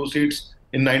contesting from 2 seats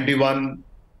in 91,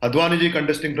 Advani ji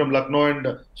contesting from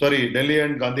Delhi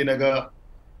and Gandhinagar,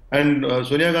 and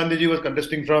Sonia Gandhi ji was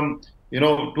contesting from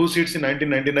 2 seats in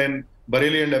 1999,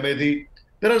 Bareilly and Amethi.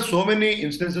 There are so many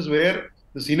instances where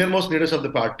the senior most leaders of the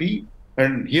party,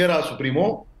 and here are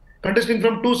Supremo, contesting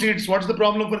from 2 seats. What's the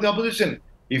problem for the opposition?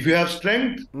 If you have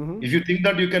strength, if you think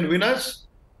that you can win us,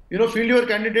 field your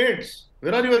candidates.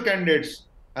 Where are your candidates?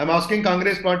 I'm asking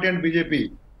Congress party and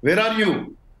BJP, where are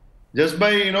you? Just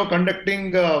by,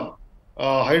 conducting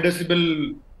high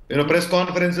decibel, press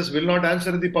conferences will not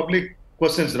answer the public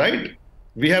questions, right?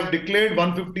 We have declared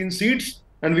 115 seats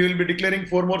and we will be declaring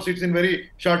 4 more seats in very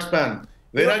short span.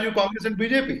 Where are you, Congress and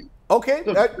BJP? Okay,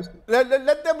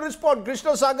 let them respond.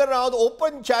 Krishna Sagar Rao, the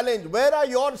open challenge. Where are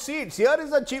your seats? Here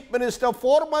is the Chief Minister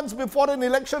 4 months before an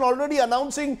election already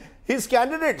announcing his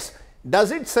candidates.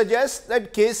 Does it suggest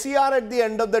that KCR at the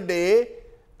end of the day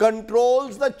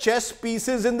controls the chess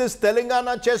pieces in this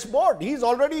Telangana chessboard? He's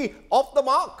already off the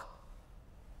mark.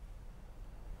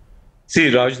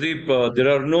 See, Rajdeep, there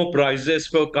are no prizes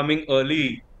for coming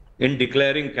early in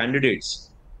declaring candidates.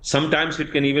 Sometimes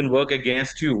it can even work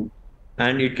against you,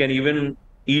 and it can even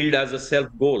yield as a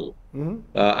self-goal.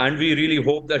 And we really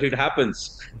hope that it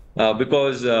happens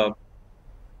because,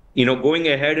 going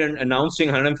ahead and announcing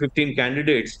 115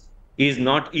 candidates is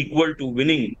not equal to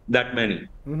winning that many,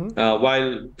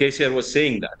 while KCR was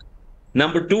saying that.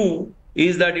 Number 2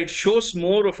 is that it shows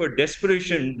more of a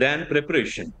desperation than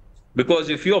preparation. Because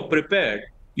if you're prepared,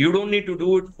 you don't need to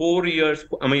do it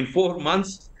 4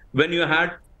 months when you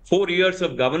had 4 years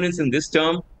of governance in this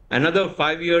term, another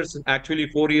 5 years, actually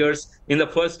 4 years in the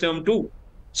first term too.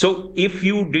 So if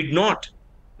you did not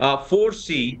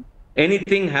foresee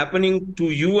anything happening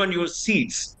to you and your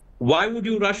seats, why would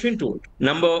you rush into it?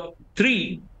 Number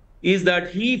 3 is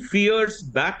that he fears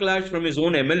backlash from his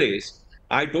own MLAs.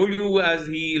 I told you, as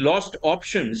he lost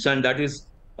options, and that is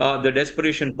the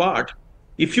desperation part.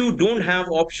 If you don't have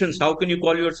options, how can you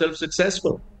call yourself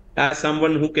successful as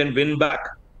someone who can win back?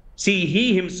 See,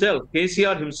 he himself,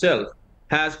 KCR himself,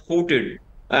 has quoted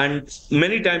and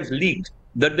many times leaked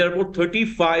that there are about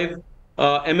 35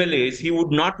 MLAs he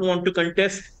would not want to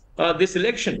contest this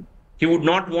election. He would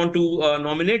not want to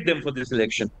nominate them for this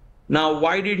election. Now,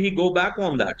 why did he go back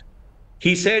on that?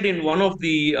 He said in one of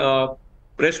the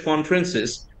press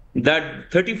conferences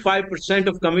that 35%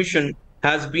 of commission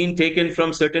has been taken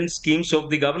from certain schemes of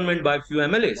the government by a few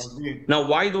MLAs. Now,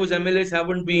 why those MLAs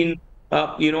haven't been,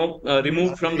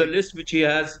 removed from the list which he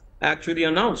has actually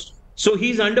announced? So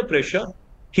he's under pressure.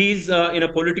 He's in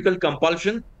a political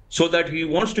compulsion so that he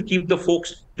wants to keep the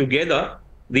folks together,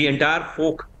 the entire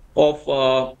folk of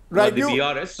the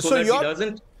BRS, so that he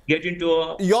doesn't get into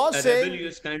a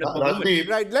rebellious kind of a movement.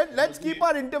 Right, let's keep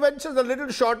our interventions a little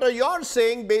shorter. You're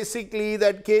saying basically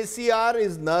that KCR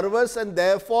is nervous and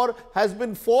therefore has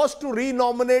been forced to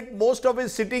renominate most of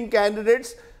his sitting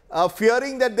candidates,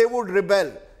 fearing that they would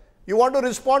rebel. You want to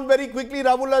respond very quickly,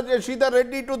 Rahul Sridhar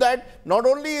Reddy, to that? Not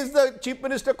only is the Chief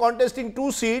Minister contesting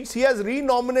 2 seats, he has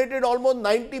renominated almost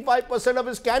 95% of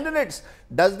his candidates.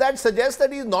 Does that suggest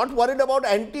that he is not worried about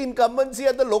anti-incumbency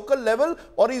at the local level,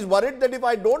 or he is worried that if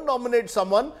I don't nominate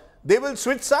someone, they will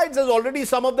switch sides, as already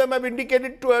some of them have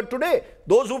indicated today?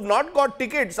 Those who have not got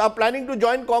tickets are planning to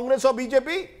join Congress or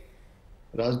BJP?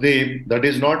 Rajdeep, that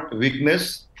is not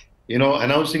weakness.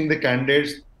 Announcing the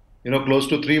candidates close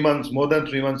to 3 months, more than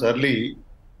 3 months early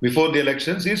before the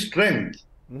elections is strength.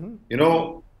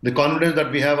 The confidence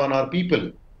that we have on our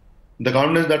people, the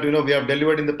confidence that, we have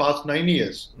delivered in the past 9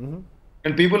 years.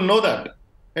 And people know that.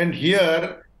 And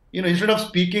here, instead of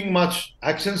speaking much,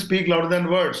 actions speak louder than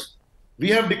words. We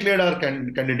have declared our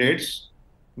candidates.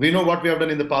 We know what we have done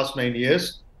in the past 9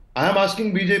 years. I am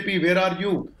asking BJP, where are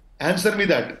you? Answer me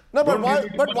that. No, but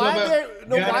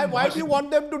why do you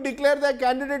want them to declare their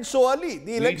candidates so early?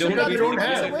 The election we don't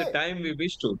have at the time we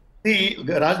wish to. See,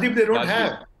 Rajdeep, they don't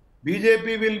have.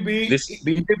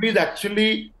 BJP is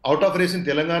actually out of race in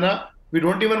Telangana. We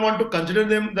don't even want to consider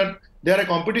them that they are a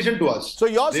competition to us. So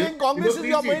you're saying Congress is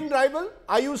your main rival?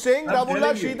 Are you saying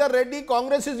Ravula Sridhar Reddy,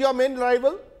 Congress is your main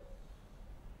rival?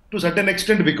 To a certain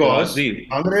extent, because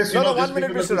Congress, no, 1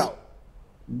 minute, Mr. Rao.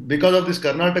 Because of this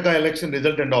Karnataka election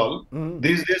result and all,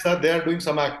 these days they are doing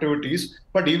some activities.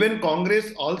 But even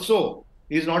Congress also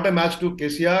is not a match to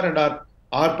KCR and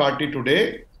our party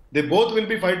today. They both will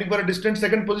be fighting for a distant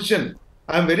second position.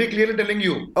 I am very clearly telling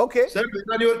you. Okay. Sir, these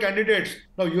are your candidates.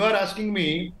 Now you are asking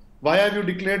me, why have you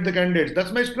declared the candidates?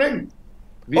 That's my strength.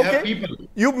 We have people.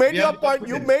 You made your point.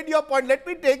 You made your point. Let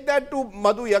me take that to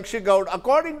Madhu Yakshigaud.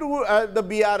 According to the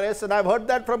BRS, and I've heard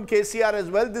that from KCR as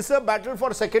well, this is a battle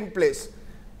for second place.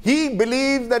 He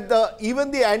believes that even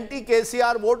the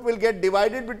anti-KCR vote will get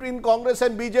divided between Congress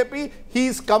and BJP. He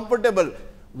is comfortable.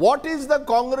 What is the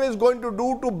Congress going to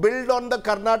do to build on the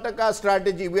Karnataka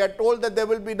strategy? We are told that there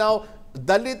will be now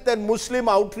Dalit and Muslim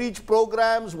outreach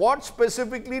programs. What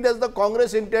specifically does the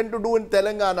Congress intend to do in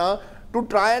Telangana to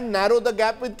try and narrow the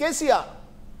gap with KCR?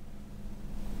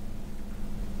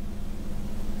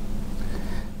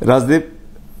 Rajdeep,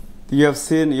 you have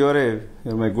seen, you're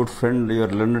my good friend, you're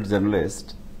a learned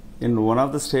journalist. In one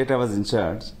of the state I was in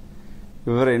charge,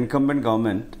 we were an incumbent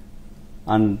government,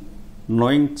 and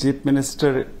knowing Chief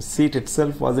Minister seat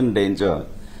itself was in danger,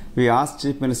 we asked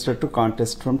Chief Minister to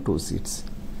contest from 2 seats.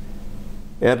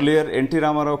 Earlier, N.T.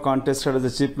 Ramarao contested as the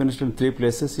Chief Minister in 3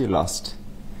 places, he lost.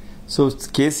 So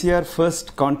KCR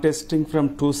first contesting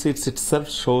from 2 seats itself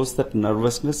shows that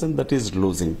nervousness and that is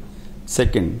losing.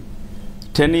 Second,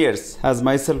 10 years has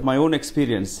my own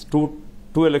experience, two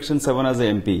elections I won as a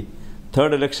MP.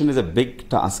 Third election is a big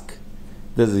task.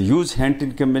 There's a huge hand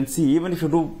incumbency, even if you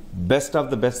do best of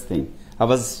the best thing. I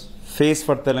was faced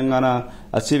for Telangana,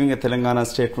 achieving a Telangana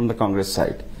state from the Congress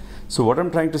side. So what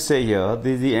I'm trying to say here,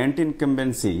 the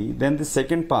anti-incumbency, then the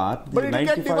second part, but the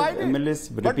 95 MLAs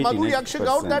repeating. But Madhu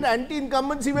Yakshigaud, that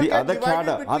anti-incumbency will get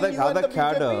divided between you and the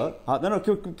BJP.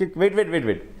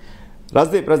 Wait.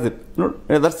 Rajdeep, no,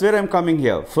 that's where I'm coming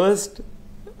here. First,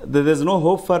 there's no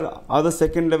hope for other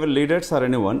second level leaders or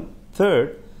anyone.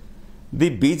 Third, the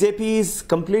BJP is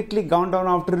completely gone down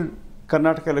after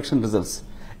Karnataka election results.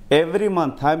 Every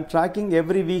month, I'm tracking,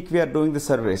 every week we are doing the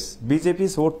surveys.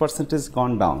 BJP's vote percentage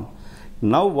gone down.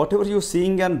 Now, whatever you're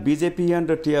seeing on BJP and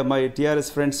my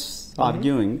TRS friends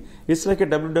arguing, it's like a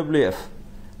WWF.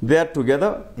 They are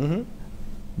together.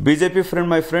 BJP friend,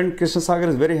 my friend Krishna Sagar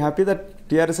is very happy that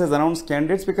TRS has announced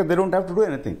candidates because they don't have to do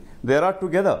anything. They are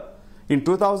together. In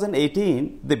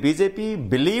 2018, the BJP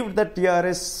believed that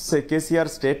TRS KCR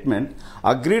statement,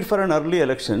 agreed for an early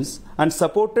elections and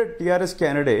supported TRS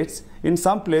candidates in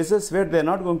some places where they are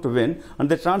not going to win, and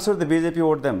they transferred the BJP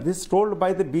over them. This is told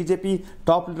by the BJP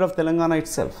top leader of Telangana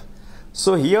itself.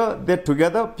 So here they're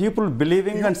together, people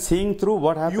believing and seeing through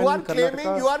what happened in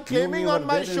Karnataka. You are claiming on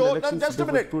my show, just a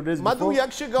minute, Madhu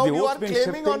Yakshigaud, you are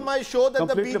claiming on my show that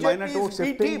the BJP is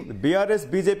B team. BRS,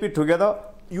 BJP together.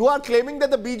 You are claiming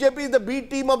that the BJP is the B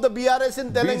team of the BRS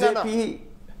in Telangana. BJP,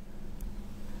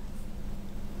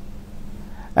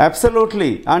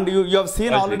 absolutely. And you have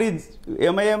seen already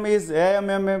MIM is,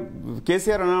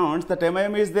 KCR announced that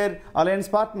MIM is their alliance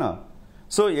partner.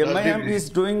 So MIM is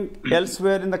doing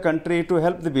elsewhere in the country to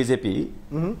help the BJP.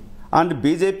 And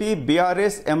BJP,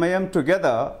 BRS, MIM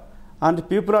together, and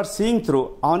people are seeing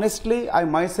through. Honestly, I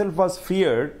myself was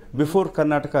feared before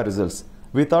Karnataka results.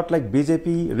 We thought like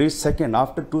BJP reached second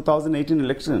after 2018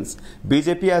 elections.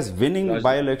 BJP as winning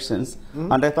by-elections,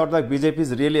 and I thought like BJP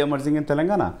is really emerging in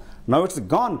Telangana. Now it's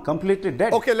gone, completely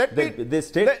dead. Okay, the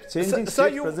state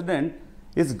president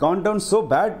is gone down so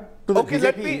bad to the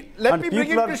BJP, and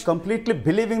people are completely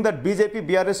believing that BJP,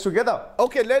 BRS together.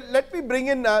 Okay, let me bring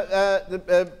in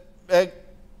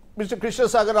Mr. Krishna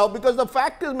Sagar Rao, because the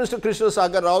fact is, Mr. Krishna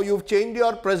Sagar Rao, you've changed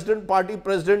your party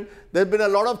president. There have been a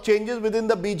lot of changes within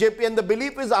the BJP, and the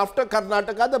belief is after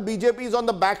Karnataka, the BJP is on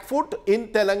the back foot in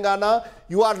Telangana.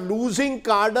 You are losing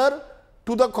cadre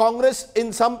to the Congress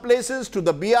in some places, to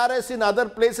the BRS in other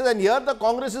places, and here the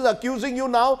Congress is accusing you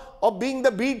now of being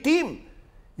the B team.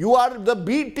 You are the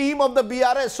B team of the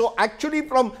BRS. So actually,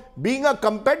 from being a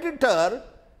competitor,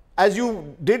 as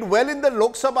you did well in the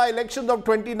Lok Sabha elections of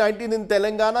 2019 in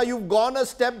Telangana, you've gone a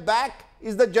step back,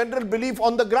 is the general belief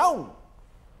on the ground.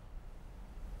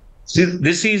 See,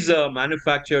 this is a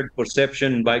manufactured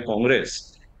perception by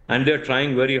Congress, and they're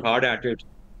trying very hard at it.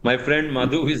 My friend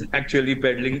Madhu is actually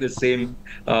peddling the same,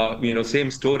 same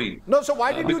story. No, so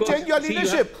why did you change your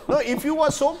leadership? No, if you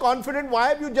were so confident, why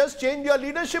have you just changed your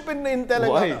leadership in Telangana?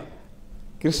 Why?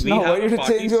 Krishna, we why have did a you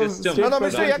party change your system. No,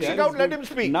 Mr. statement? Yakshigaud, let him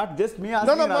speak. Not just me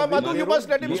asking. No, Madhu, you must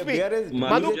let him speak.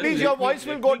 Madhu, please, your voice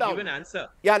will go down. Give an answer.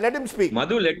 Yeah, let him speak.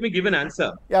 Madhu, let me give an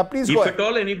answer. Yeah, please go If ahead. at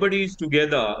all anybody is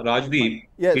together, Rajdeep,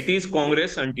 Yes. it is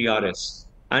Congress and TRS.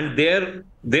 And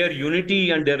their unity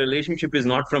and their relationship is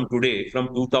not from today,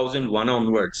 from 2001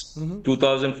 onwards.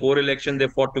 2004 election, they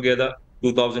fought together.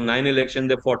 2009 election,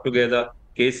 they fought together.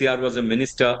 KCR was a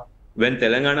minister. When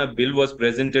Telangana bill was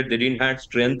presented, they didn't have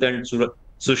strength, and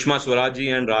Sushma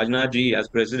Swaraji and Rajnath ji as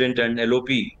president and LOP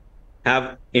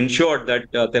have ensured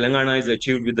that Telangana is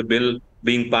achieved with the bill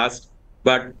being passed.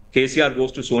 But KCR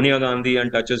goes to Sonia Gandhi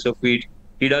and touches her feet.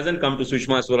 He doesn't come to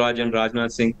Sushma Swaraj and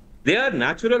Rajnath Singh. They are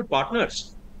natural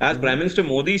partners. As Prime Minister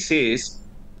Modi says,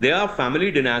 they are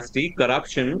family dynasty,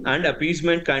 corruption and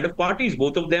appeasement kind of parties.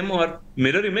 Both of them are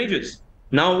mirror images.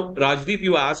 Now, Rajdeep,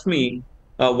 you asked me,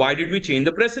 why did we change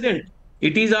the president?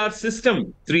 It is our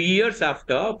system. 3 years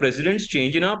after president's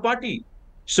change in our party.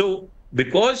 So,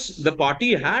 because the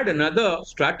party had another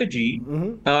strategy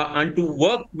and to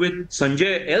work with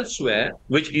Sanjay elsewhere,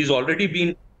 which he's already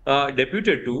been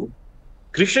deputed to,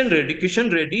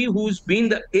 Kishan Reddy, who's been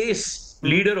the ace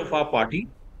leader of our party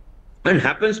and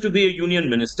happens to be a union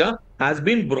minister, has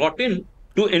been brought in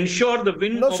to ensure the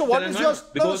win of So what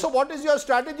Telangana. so what is your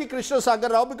strategy, Krishna Sagar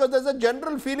Rao? Because there's a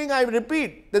general feeling, I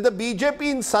repeat, that the BJP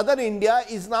in southern India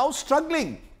is now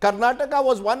struggling. Karnataka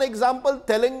was one example.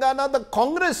 Telangana, the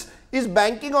Congress is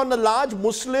banking on a large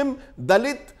Muslim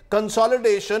Dalit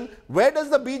consolidation. Where does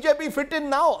the BJP fit in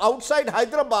now? Outside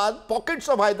Hyderabad, pockets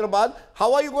of Hyderabad,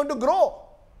 how are you going to grow?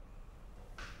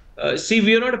 See,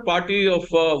 we are not a party of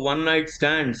one-night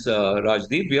stands,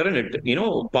 Rajdeep. We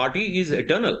are party is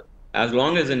eternal. As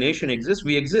long as a nation exists,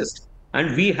 we exist.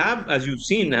 And we have, as you've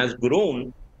seen, has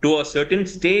grown to a certain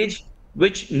stage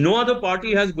which no other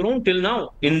party has grown till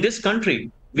now in this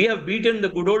country. We have beaten the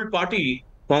good old party,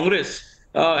 Congress,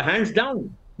 hands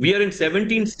down. We are in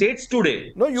 17 states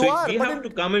today. No, you are. If we have to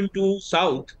come into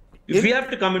South,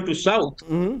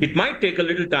 it might take a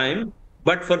little time.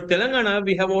 But for Telangana,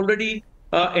 we have already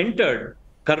entered.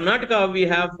 Karnataka, we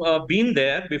have been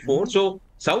there before. So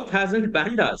South hasn't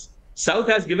banned us. South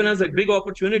has given us a big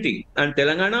opportunity. And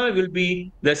Telangana will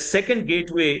be the second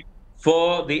gateway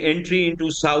for the entry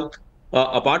into South.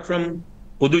 Apart from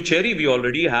Puducherry, we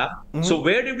already have. So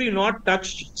where did we not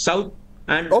touch South?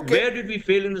 And where did we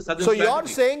fail in the southern So strategy? you're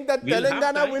saying that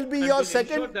Telangana will be your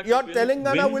second,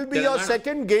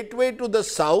 second gateway to the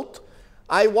South.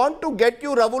 I want to get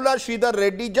you, Ravula Sridhar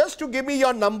Reddy, just to give me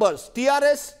your numbers.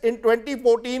 TRS in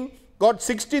 2014 got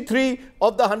 63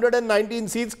 of the 119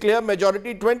 seats, clear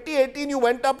majority. 2018, you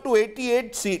went up to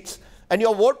 88 seats and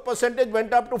your vote percentage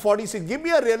went up to 46. Give me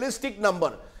a realistic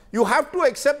number. You have to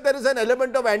accept there is an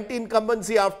element of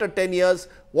anti-incumbency after 10 years.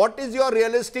 What is your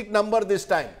realistic number this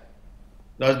time?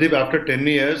 Rajdeep, after 10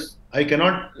 years, I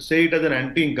cannot say it as an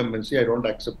anti-incumbency. I don't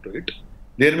accept to it.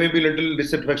 There may be little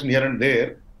dissatisfaction here and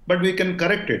there, but we can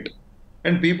correct it.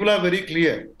 And people are very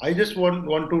clear. I just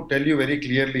want to tell you very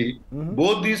clearly,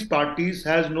 both these parties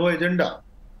has no agenda.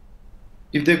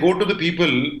 If they go to the people,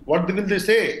 what will they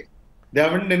say? They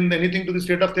haven't done anything to the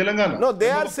state of Telangana. No, they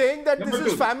are saying that this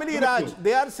is family Raj.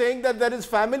 They are saying that there is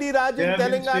family Raj in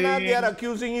Telangana. They are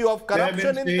accusing you of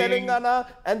corruption in Telangana.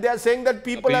 And they are saying that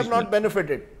people have not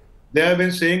benefited. They have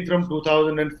been saying from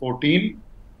 2014,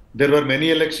 there were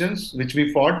many elections which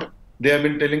we fought. They have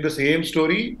been telling the same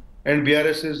story and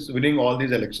BRS is winning all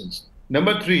these elections.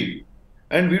 Number 3,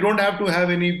 and we don't have to have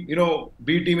any,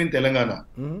 B team in Telangana.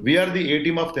 We are the A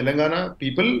team of Telangana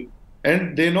people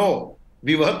and they know.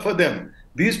 We work for them.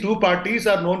 These two parties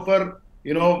are known for,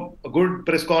 good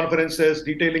press conferences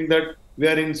detailing that we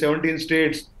are in 17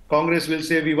 states. Congress will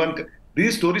say we won.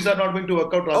 These stories are not going to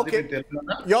work out. Okay.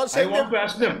 You're saying I want to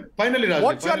ask them. Finally, Rajdeep,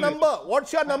 what's your number?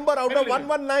 What's your number out of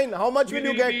 119? How much will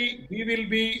you get? We will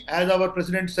be, as our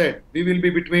president said, we will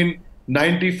be between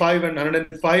 95 and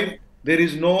 105. There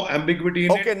is no ambiguity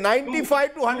in it. Okay,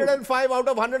 95 to 105 out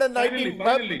of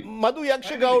 190. Madhu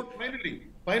Yakshigaud.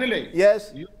 Finally,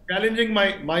 yes, you challenging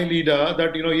my leader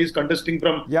that he is contesting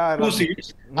from 2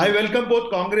 seats. I welcome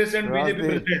both Congress and BJP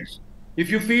presidents.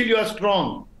 If you feel you are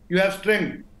strong, you have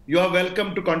strength, you are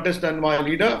welcome to contest and my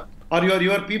leader or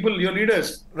your people, your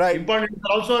leaders. Right. Important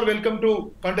also are welcome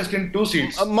to contest in 2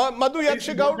 seats. Madhu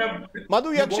Yakshigaud,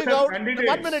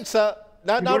 1 minute, sir.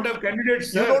 You don't have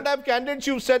candidates, sir. You don't have candidates.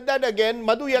 You said that again.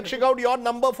 Madhu Yakshigaud, your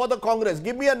number for the Congress.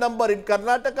 Give me a number. In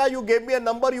Karnataka, you gave me a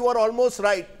number. You are almost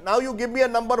right. Now you give me a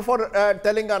number for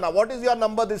Telangana. What is your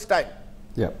number this time?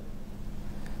 Yeah.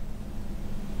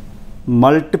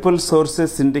 Multiple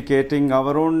sources indicating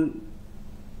our own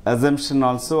assumption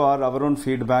also or our own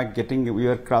feedback we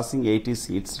are crossing 80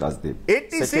 seats, Rajdeep.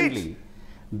 80 Secondly, seats?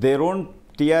 Their own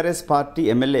TRS party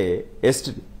MLA,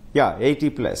 yesterday, 80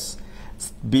 plus.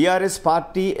 BRS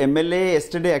party MLA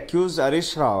yesterday accused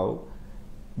Harish Rao.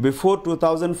 Before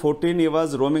 2014, he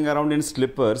was roaming around in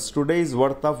slippers. Today is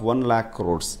worth of 1 lakh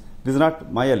crores. This is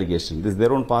not my allegation. This is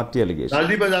their own party allegation.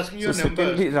 Rajdeep was asking you a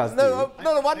number.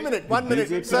 No, 1 minute,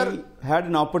 BJP sir. had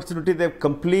an opportunity. They've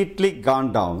completely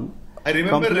gone down. I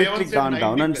remember completely gone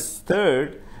down. And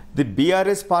third, the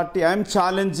BRS party, I'm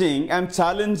challenging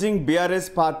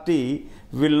BRS party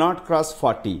will not cross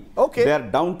 40. Okay. They are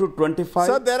down to 25.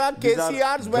 Sir, there are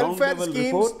KCR's welfare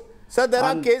schemes. Sir, there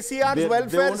are KCR's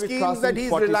welfare schemes that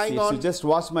he's relying on. You just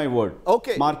watch my word.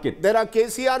 Okay. Mark it. There are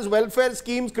KCR's welfare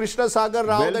schemes, Krishna Sagar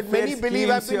Rao, that many believe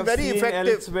have been very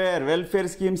effective. Elsewhere, welfare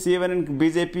schemes even in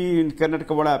BJP in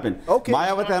Karnataka, what happened? Okay.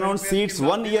 Mayawati announced seats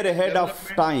 1 year ahead of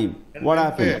time. What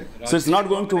happened? So it's not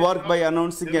going to work by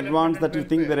announcing in advance that you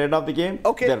think they're ahead of the game.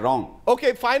 Okay. They're wrong.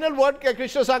 Okay, final word,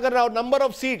 Krishna Sagar Rao. Number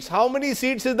of seats. How many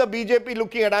seats is the BJP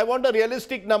looking at? I want a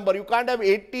realistic number. You can't have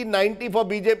 80, 90 for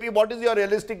BJP. What is your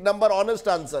realistic number? Honest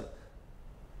answer.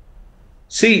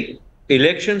 See,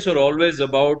 elections are always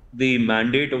about the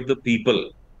mandate of the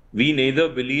people. We neither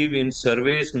believe in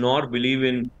surveys nor believe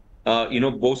in,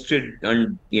 boasted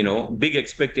and, big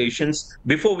expectations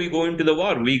before we go into the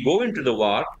war. We go into the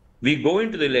war. We go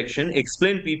into the election,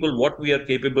 explain people what we are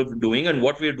capable of doing and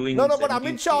what we are doing. No, but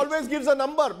Amit Shah always gives a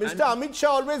number. Amit Shah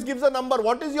always gives a number.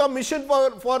 What is your mission for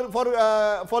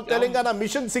Telangana?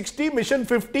 Mission 60, mission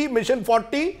 50, mission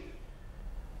 40?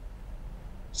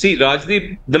 See,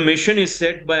 Rajdeep, the mission is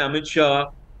set by Amit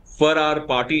Shah for our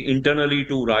party internally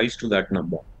to rise to that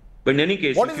number. But in any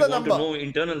case, if you want to know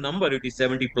internal number, it is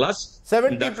 70 plus.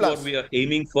 70 that's plus. What we are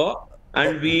aiming for.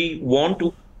 And we want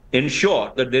to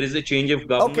ensure that there is a change of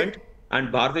government and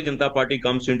Bharatiya Janata Party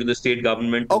comes into the state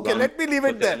government. Okay, let me leave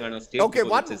it there. Okay,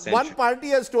 one party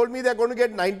has told me they're going to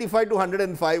get 95 to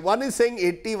 105. One is saying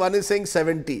 80, one is saying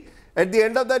 70. At the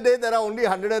end of the day, there are only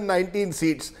 119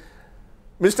 seats.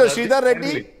 Mr. Sridhar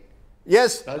Reddy?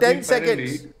 Yes, 10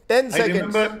 seconds. 10 seconds. I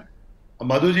remember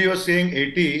Madhuji was saying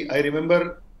 80. I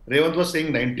remember Revant was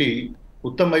saying 90.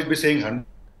 Uttam might be saying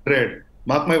 100.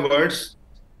 Mark my words,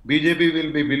 BJP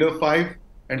will be below 5.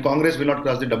 And Congress will not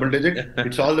cross the double digit.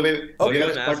 It's all the way. Okay,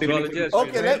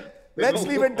 let's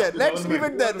leave it there. Let's leave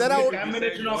it there. There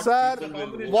are, sir,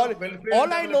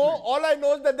 all I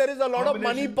know is that there is a lot of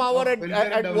money power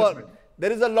at work.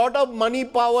 There is a lot of money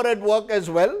power at work as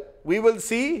well. We will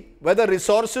see whether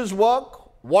resources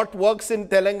work, what works in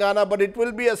Telangana, but it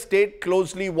will be a state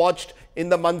closely watched in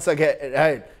the months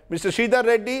ahead. Mr. Sridhar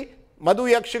Reddy, Madhu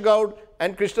Yakshigaud,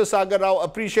 and Krishna Sagar Rao,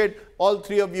 appreciate all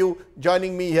three of you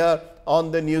joining me here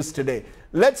on the news today.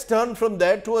 Let's turn from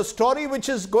there to a story which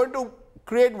is going to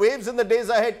create waves in the days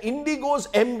ahead. Indigo's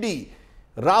MD,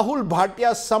 Rahul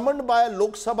Bhatia, summoned by a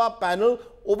Lok Sabha panel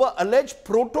over alleged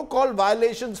protocol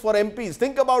violations for MPs.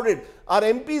 Think about it. Our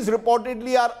MPs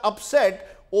reportedly are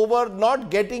upset over not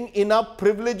getting enough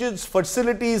privileges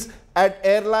facilities at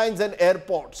airlines and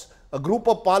airports. A group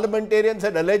of parliamentarians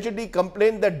had allegedly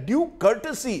complained that due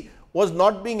courtesy was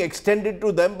not being extended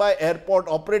to them by airport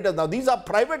operators. Now, these are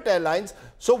private airlines,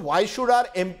 so why should our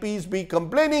MPs be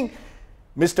complaining?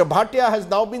 Mr. Bhatia has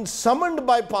now been summoned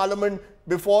by Parliament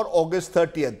before August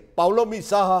 30th. Paulomi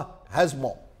Saha has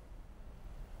more.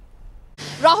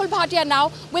 Rahul Bhatia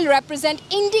now will represent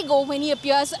Indigo when he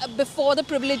appears before the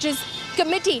Privileges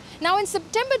Committee. Now, in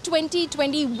September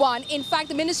 2021, in fact,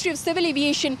 the Ministry of Civil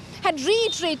Aviation had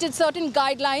reiterated certain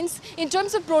guidelines in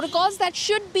terms of protocols that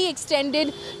should be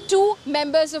extended to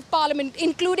members of Parliament,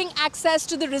 including access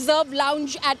to the reserve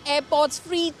lounge at airports,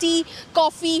 free tea,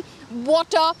 coffee,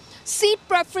 water, seat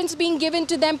preference being given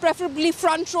to them, preferably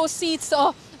front row seats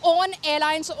on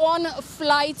airlines, on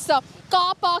flights,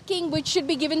 car parking which should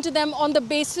be given to them on the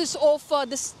basis of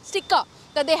the sticker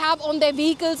that they have on their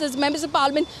vehicles as members of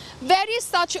Parliament, various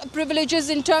such privileges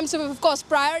in terms of course,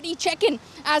 priority check-in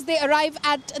as they arrive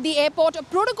at the airport. A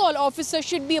protocol officer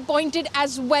should be appointed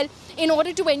as well in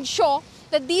order to ensure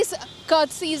that these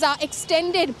courtesies are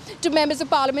extended to members of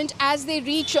Parliament as they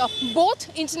reach both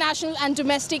international and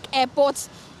domestic airports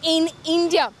in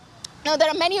India. Now, there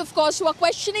are many, of course, who are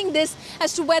questioning this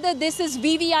as to whether this is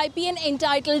VVIP and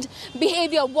entitled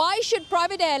behavior. Why should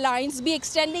private airlines be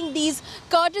extending these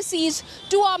courtesies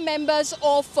to our members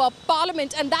of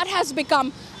Parliament? And that has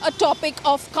become a topic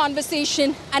of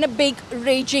conversation and a big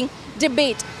raging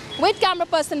debate. With camera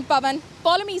person Pavan,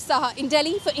 Paulomi Saha in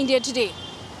Delhi for India Today.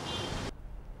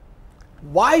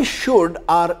 Why should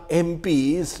our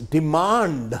MPs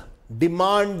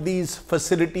demand these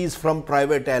facilities from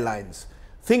private airlines?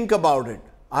 Think about it.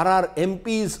 Are our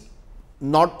MPs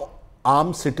not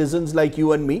armed citizens like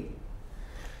you and me?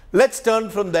 Let's turn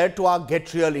from there to our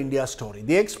Get Real India story.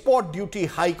 The export duty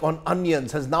hike on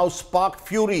onions has now sparked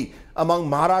fury among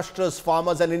Maharashtra's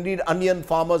farmers and indeed onion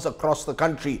farmers across the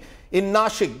country. In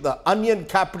Nashik, the onion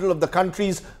capital of the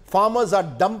country, farmers are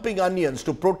dumping onions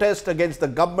to protest against the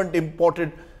government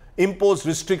imposed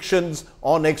restrictions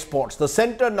on exports. The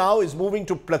centre now is moving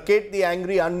to placate the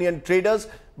angry onion traders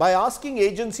by asking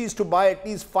agencies to buy at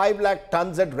least 5 lakh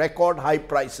tons at record high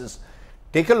prices.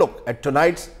 Take a look at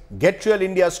tonight's Get Real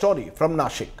India story from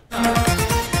Nashik.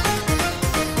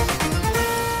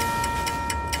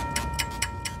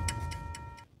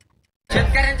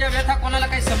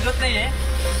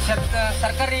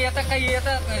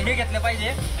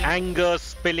 Anger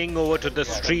spilling over to the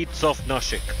streets of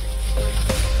Nashik.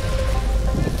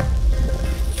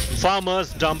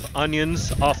 Farmers dump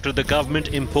onions after the government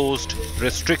imposed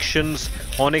restrictions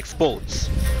on exports.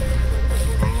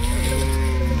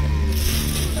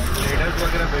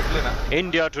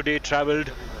 India Today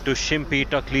travelled to Shimpi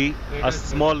Takli, a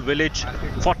small village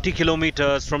 40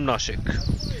 kilometers from Nashik,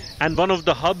 and one of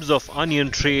the hubs of onion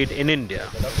trade in India,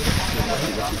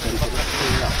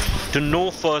 to know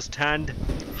firsthand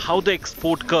how the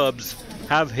export curbs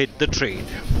have hit the trade.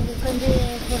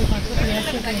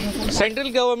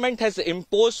 Central government has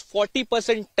imposed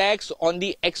 40% tax on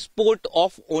the export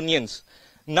of onions.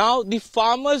 Now the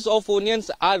farmers of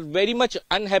onions are very much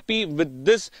unhappy with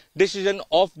this decision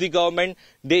of the government.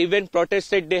 They even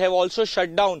protested. They have also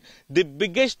shut down the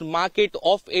biggest market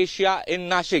of Asia in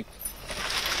Nashik.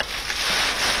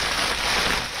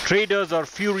 Traders are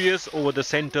furious over the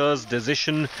centre's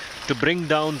decision to bring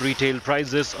down retail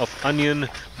prices of onion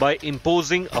by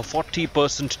imposing a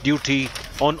 40% duty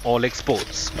on all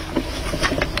exports.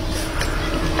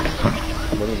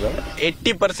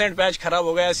 80% patch खराब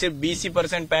हो गया, सिर्फ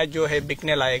 20% patch जो है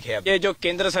बिकने लायक है। ये जो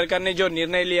केंद्र सरकार ने जो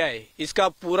निर्णय लिया है, इसका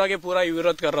पूरा के पूरा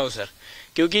विरोध कर रहा हूँ सर,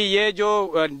 क्योंकि ये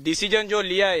जो डिसीजन जो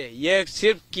लिया है, ये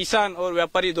सिर्फ किसान और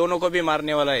व्यापारी दोनों को भी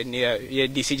मारने वाला है। ये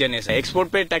डिसीजन है। एक्सपोर्ट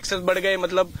पे टैक्सेस बढ़ गए,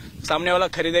 मतलब सामने वाला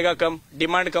खरीदेगा कम,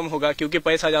 डिमांड कम होगा क्योंकि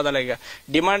पैसा ज्यादा लगेगा।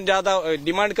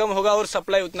 डिमांड कम होगा और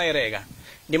सप्लाई उतना ही रहेगा।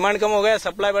 डिमांड कम हो गया,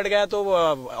 सप्लाई बढ़ गया, तो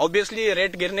ऑब्वियसली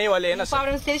रेट गिरने ही वाले हैं ना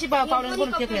sir.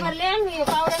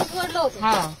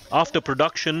 After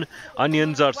production,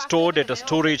 onions are stored at a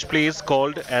storage place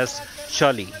called as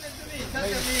chali.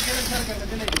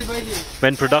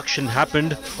 When production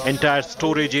happened, entire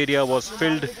storage area was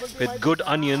filled with good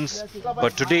onions,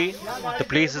 but today the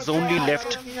place is only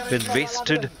left with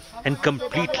wasted and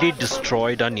completely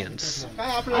destroyed onions.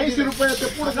 150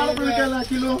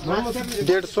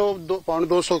 pond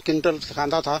 200 quintal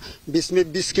खांदा था, 20 में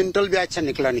 20 quintal भी अच्छा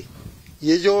निकला नहीं।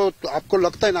 ये जो आपको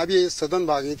लगता है ना अभी सदन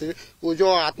भागी थे, वो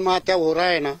जो आत्महत्या हो रहा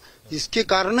है ना, इसके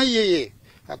कारण ही ये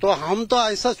तो हम तो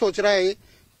ऐसा सोच रहे हैं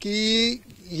कि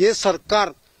ये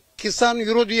सरकार किसान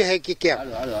विरोधी है कि क्या?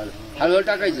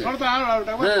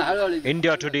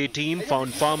 India Today team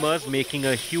found farmers making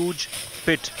a huge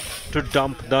pit to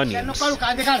dump the onions.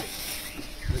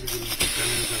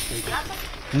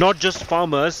 Not just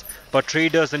farmers, but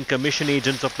traders and commission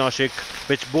agents of Nashik,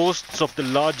 which boasts of the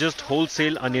largest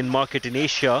wholesale onion market in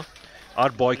Asia, are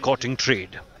boycotting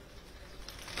trade.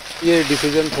 ये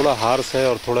decision थोड़ा harsh है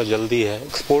और थोड़ा जल्दी है।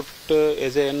 Export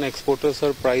as an exporter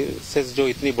sir prices जो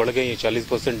इतनी बढ़ गई हैं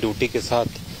 40% ड्यूटी के साथ,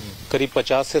 करीब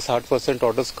 50 से 60%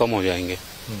 ऑर्डर्स कम हो जाएंगे।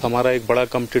 हमारा एक बड़ा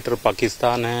कॉम्पिटिटर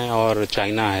पाकिस्तान है और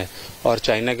चाइना है, और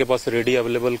चाइना के पास रेडी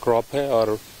अवेलेबल क्रॉप है,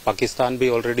 और पाकिस्तान भी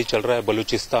ऑलरेडी चल रहा है,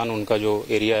 बलूचिस्तान उनका जो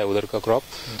एरिया है उधर का क्रॉप,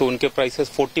 तो उनके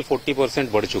प्राइसेस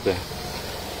 40% बढ़ चुके हैं,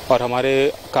 और हमारे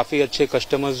काफी अच्छे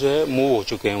कस्टमर्स जो है मूव हो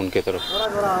चुके हैं उनके तरफ।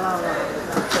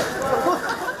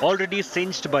 Already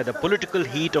singed by the political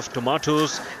heat of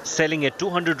tomatoes selling at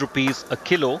 200 rupees a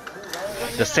kilo,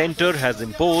 the centre has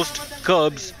imposed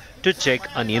curbs to check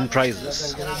onion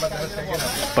prices.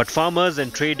 But farmers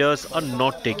and traders are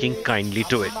not taking kindly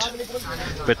to it.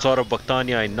 With Saurabh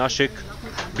Bakhtania in Nashik,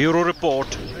 Bureau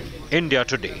Report, India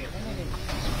Today.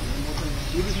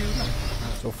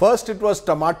 So first it was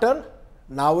tomato,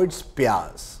 now it's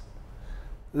pyaz.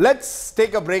 Let's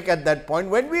take a break at that point.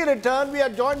 When we return, we are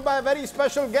joined by a very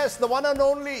special guest, the one and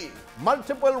only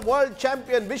multiple world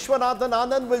champion Vishwanathan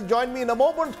Anand will join me in a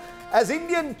moment as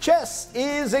Indian chess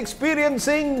is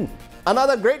experiencing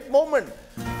another great moment.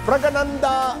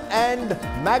 Pragananda and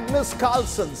Magnus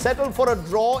Carlsen settled for a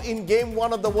draw in Game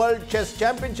 1 of the World Chess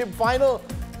Championship final.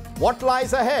 What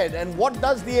lies ahead and what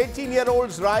does the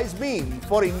 18-year-old's rise mean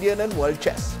for Indian and world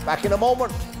chess? Back in a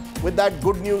moment with that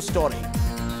good news story.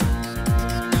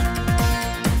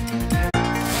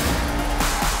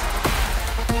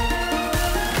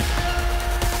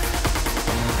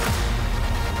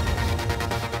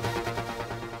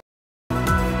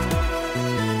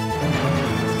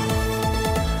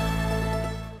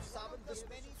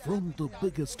 from the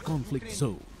biggest conflict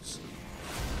zones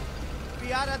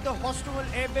We are at the Hostel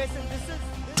Air Base and this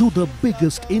is to the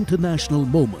biggest international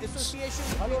moments.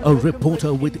 A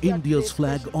reporter with India's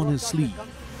flag on his sleeve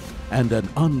and an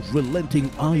unrelenting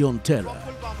eye on terror,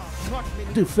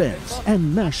 defense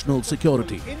and national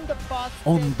security.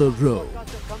 On the road,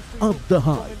 up the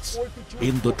heights,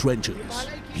 in the trenches,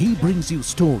 he brings you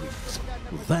stories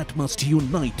that must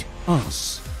unite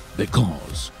us.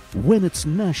 Because when it's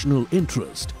national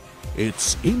interest,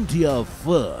 it's India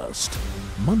first.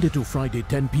 Monday to Friday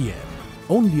 10 p.m.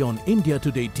 only on India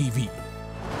Today TV.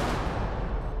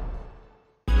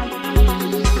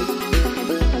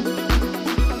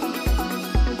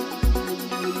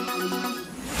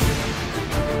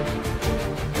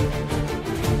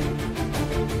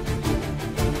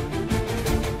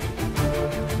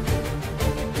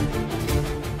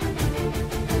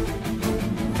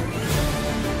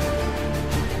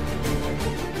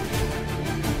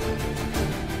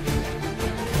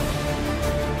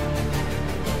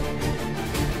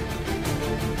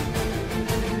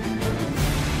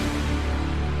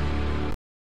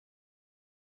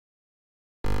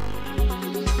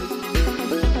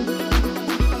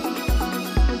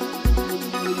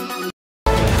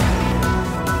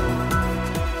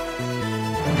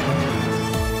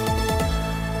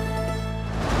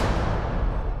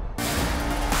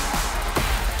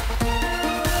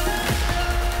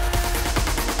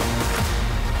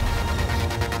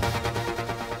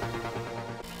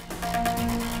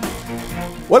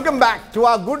 Welcome back to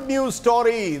our good news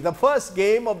story. The first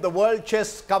game of the World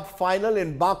Chess Cup final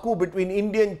in Baku between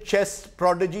Indian chess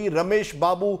prodigy Ramesh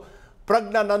Babu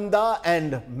Praggnanandhaa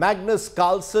and Magnus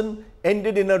Carlsen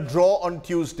ended in a draw on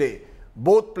Tuesday.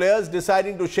 Both players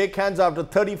deciding to shake hands after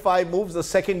 35 moves. The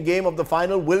second game of the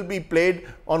final will be played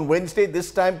on Wednesday.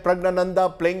 This time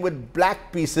Praggnanandhaa playing with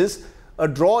black pieces. A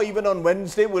draw even on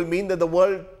Wednesday will mean that the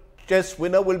World Chess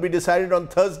winner will be decided on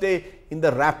Thursday in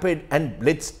the rapid and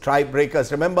blitz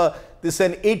tiebreakers. Remember, this is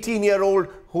an 18-year-old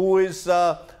who is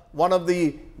one of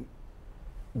the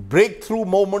breakthrough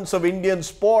moments of Indian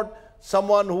sport.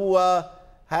 Someone who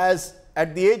has,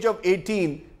 at the age of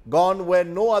 18, gone where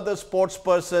no other sports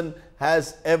person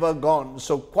has ever gone.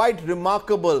 So quite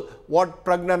remarkable what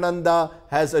Praggnanandhaa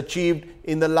has achieved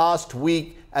in the last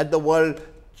week at the World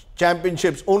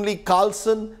Championships. Only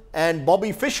Carlsen and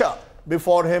Bobby Fischer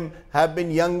before him have been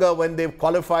younger when they've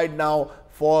qualified now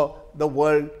for the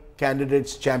World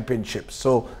Candidates Championships.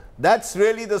 So that's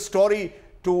really the story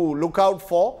to look out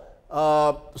for.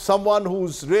 Someone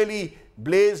who's really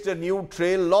blazed a new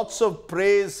trail. Lots of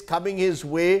praise coming his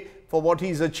way for what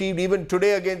he's achieved. Even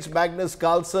today against Magnus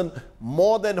Carlsen,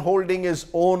 more than holding his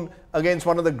own against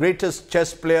one of the greatest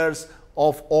chess players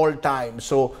of all time.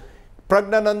 So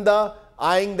Praggnanandhaa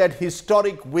eyeing that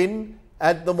historic win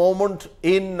at the moment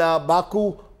in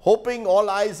Baku, hoping all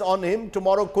eyes on him.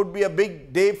 Tomorrow could be a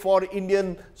big day for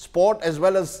Indian sport, as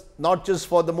well as not just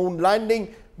for the moon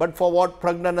landing, but for what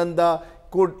Praggnanandhaa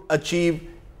could achieve.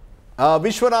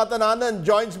 Vishwanathan Anand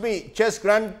joins me, chess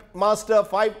grandmaster,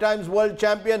 5 times world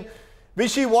champion.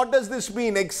 Vishy, what does this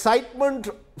mean? Excitement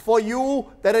for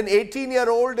you that an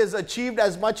 18-year-old has achieved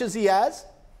as much as he has?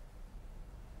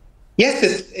 Yes,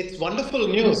 it's wonderful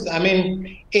news. I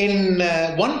mean, in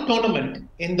one tournament,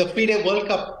 in the FIDE World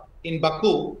Cup in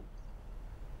Baku,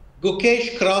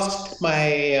 Gukesh crossed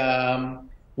my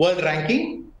world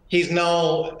ranking. He's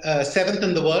now 7th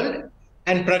in the world.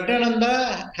 And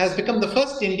Praggnanandhaa has become the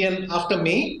first Indian after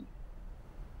me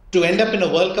to end up in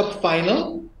a World Cup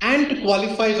final and to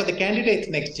qualify for the candidates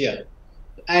next year.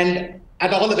 And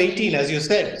at all of 18, as you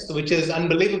said, so which is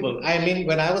unbelievable. I mean,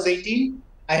 when I was 18,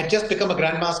 I had just become a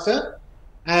grandmaster,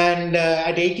 and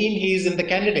at 18, he's in the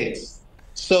candidates.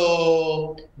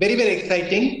 So very, very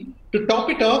exciting. To top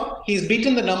it off, he's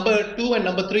beaten the number 2 and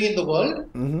number 3 in the world,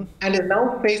 and is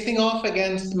now facing off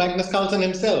against Magnus Carlsen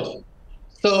himself.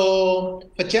 So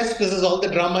for chess, this is all the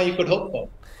drama you could hope for.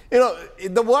 You know,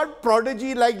 the word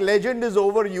prodigy, like legend, is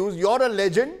overused. You're a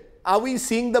legend. Are we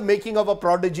seeing the making of a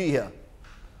prodigy here?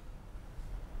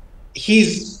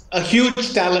 He's a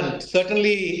huge talent.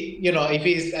 Certainly, you know, if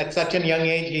he's at such a young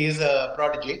age, he is a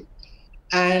prodigy.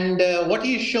 And what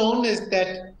he's shown is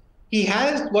that he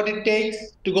has what it takes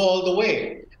to go all the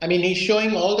way. I mean, he's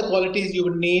showing all the qualities you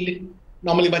would need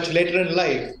normally much later in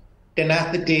life.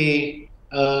 Tenacity,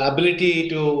 ability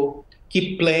to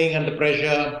keep playing under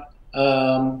pressure,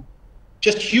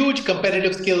 just huge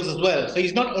competitive skills as well. So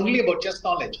he's not only about chess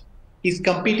knowledge. He's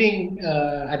competing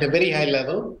at a very high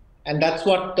level. And that's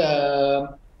what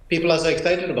people are so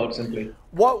excited about simply.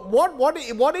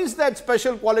 What is that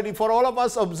special quality for all of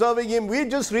us observing him? We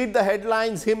just read the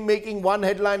headlines, him making one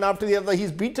headline after the other.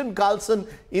 He's beaten Carlsen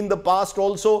in the past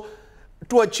also.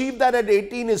 To achieve that at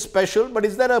 18 is special, but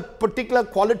is there a particular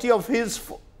quality of his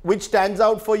which stands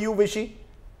out for you, Vishy?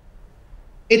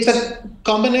 It's a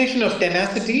combination of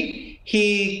tenacity.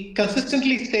 He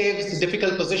consistently saves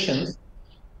difficult positions,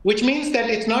 which means that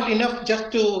it's not enough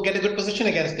just to get a good position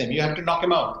against him. You have to knock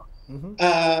him out.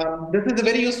 This is a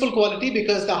very useful quality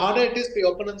because the harder it is for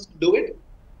your opponents to do it,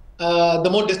 the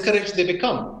more discouraged they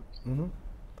become.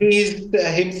 He's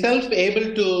himself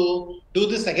able to do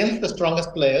this against the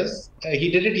strongest players.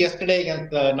 He did it yesterday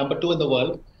against the number 2 in the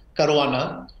world,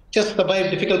 Caruana. Just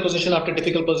survived difficult position after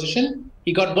difficult position.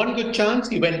 He got one good chance.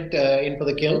 He went in for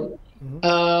the kill.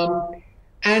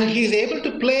 And he's able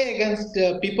to play against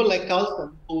people like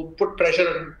Carlsen, who put pressure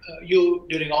on you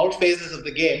during all phases of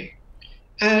the game.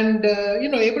 And,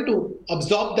 able to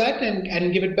absorb that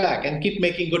and give it back and keep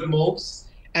making good moves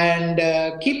and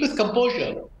keep his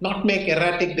composure, not make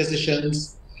erratic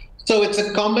decisions. So it's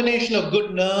a combination of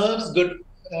good nerves, good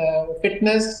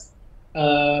fitness,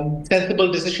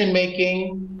 sensible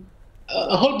decision-making,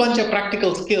 a whole bunch of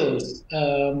practical skills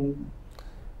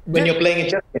when you're playing a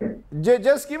chess game.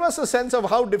 Just give us a sense of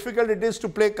how difficult it is to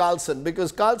play Carlsen,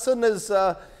 because Carlsen is,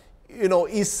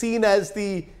 is seen as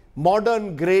the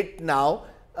modern great now,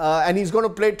 and he's going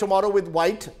to play tomorrow with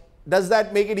White. Does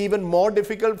that make it even more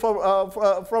difficult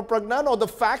for Pragnan, or the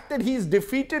fact that he's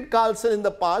defeated Carlsen in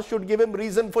the past should give him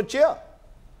reason for cheer?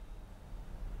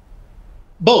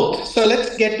 Both. So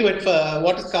let's get to it.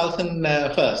 What is Carlsen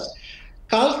first?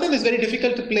 Carlsen is very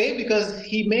difficult to play because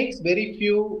he makes very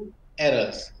few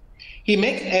errors. He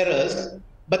makes errors,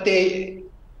 but they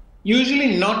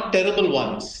usually not terrible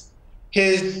ones.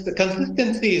 His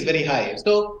consistency is very high.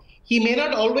 So he may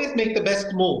not always make the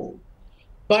best move,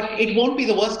 but it won't be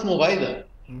the worst move either.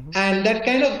 And that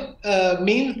kind of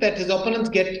means that his opponents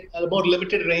get a more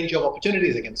limited range of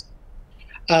opportunities against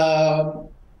him.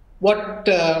 What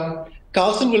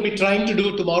Carlsen will be trying to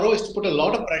do tomorrow is to put a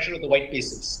lot of pressure on the white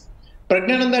pieces.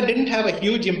 Praggnanandhaa didn't have a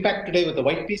huge impact today with the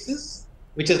white pieces,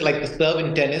 which is like the serve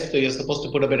in tennis, so you're supposed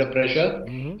to put a bit of pressure.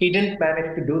 He didn't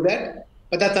manage to do that,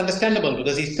 but that's understandable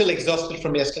because he's still exhausted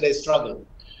from yesterday's struggle.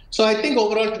 So I think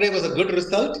overall today was a good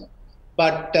result,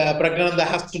 but Praggnanandhaa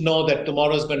has to know that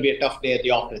tomorrow is going to be a tough day at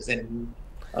the office, and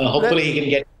hopefully he can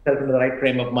get himself into the right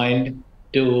frame of mind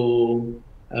to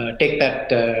take that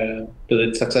to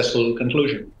its successful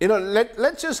conclusion.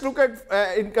 Let's just look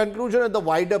at, in conclusion, at the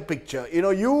wider picture.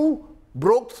 You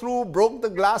broke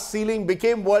the glass ceiling,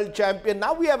 became world champion.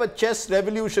 Now we have a chess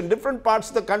revolution, different parts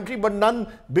of the country, but none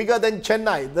bigger than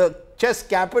Chennai, the chess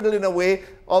capital in a way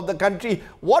of the country.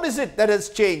 What is it that has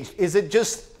changed? Is it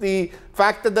just the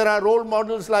fact that there are role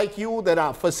models like you, there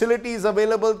are facilities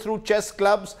available through chess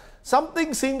clubs?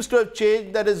 Something seems to have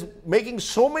changed that is making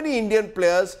so many Indian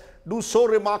players do so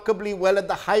remarkably well at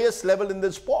the highest level in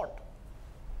the sport.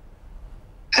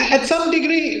 At some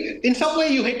degree, in some way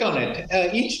you hit on it.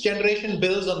 Each generation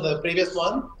builds on the previous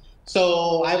one.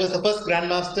 So I was the first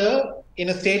grandmaster in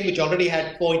a state which already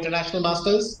had 4 international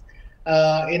masters.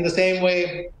 In the same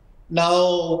way,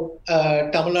 now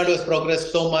Tamil Nadu has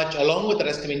progressed so much, along with the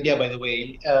rest of India, by the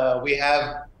way. We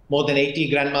have more than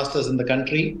 80 grandmasters in the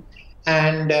country.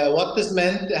 And what this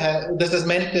has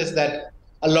meant is that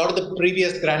a lot of the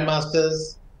previous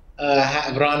grandmasters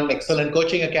have run excellent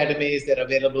coaching academies. They're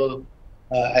available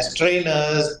as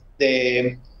trainers,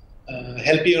 they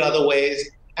help you in other ways.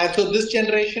 And so this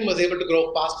generation was able to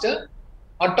grow faster.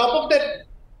 On top of that,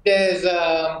 there's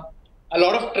a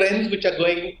lot of trends which are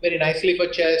going very nicely for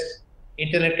chess,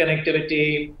 internet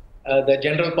connectivity, the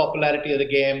general popularity of the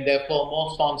game, therefore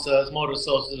more sponsors, more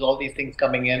resources, all these things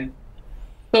coming in.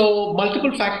 So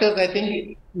multiple factors, I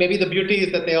think maybe the beauty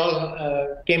is that they all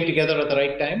came together at the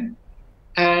right time.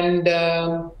 And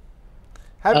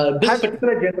this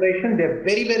particular generation, they're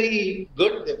very, very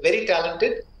good, they're very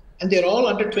talented, and they're all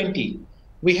under 20.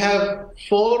 We have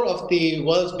 4 of the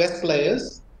world's best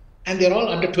players, and they're all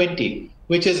under 20,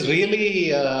 which is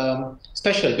really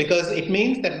special because it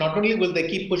means that not only will they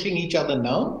keep pushing each other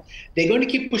now, they're going to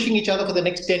keep pushing each other for the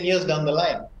next 10 years down the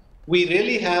line. We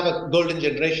really have a golden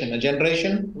generation, which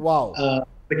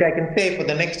I can say for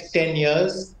the next 10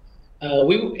 years,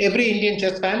 every Indian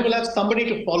chess fan will have somebody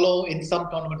to follow in some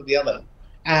tournament or the other.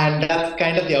 And that's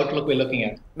kind of the outlook we're looking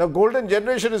at. Now, golden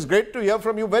generation is great to hear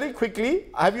from you. Very quickly,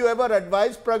 have you ever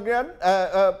advised Pragnan?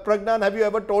 Have you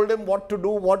ever told him what to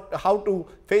do, how to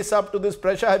face up to this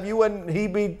pressure? Have you and he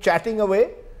been chatting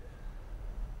away?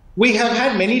 We have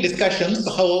had many discussions,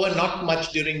 however, not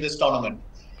much during this tournament.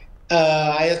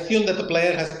 I assume that the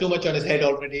player has too much on his head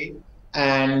already,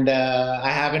 and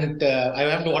I haven't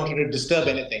wanted to disturb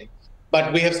anything.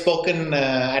 But we have spoken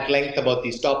at length about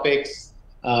these topics,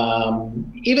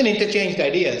 even interchanged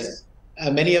ideas.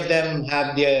 Many of them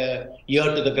have their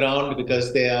ear to the ground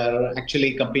because they are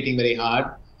actually competing very hard.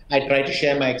 I try to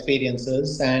share my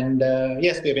experiences, and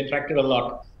yes, we have interacted a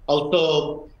lot.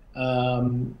 Also,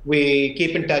 we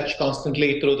keep in touch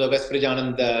constantly through the West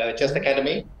Prajanand Chess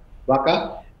Academy,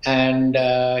 Waka, and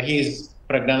he's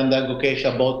Pragnananda, Gukesh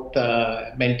are both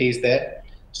mentees there.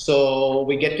 So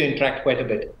we get to interact quite a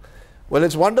bit. Well,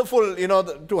 it's wonderful, you know,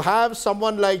 to have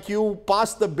someone like you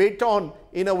pass the baton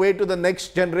in a way to the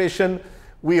next generation.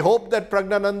 We hope that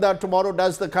Pragnananda tomorrow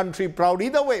does the country proud.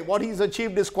 Either way, what he's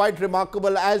achieved is quite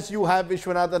remarkable, as you have,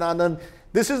 Vishwanathan Anand.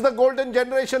 This is the golden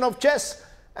generation of chess,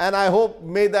 and I hope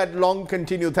may that long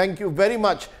continue. Thank you very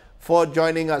much for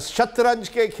joining us. Shatranj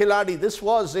ke Khiladi. This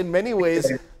was in many ways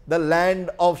the land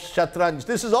of Shatranj.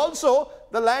 This is also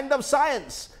the land of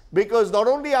science, because not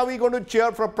only are we going to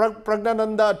cheer for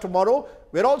Pragnananda tomorrow,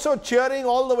 we're also cheering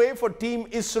all the way for Team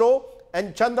Isro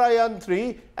and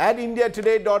Chandrayaan-3 at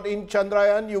indiatoday.in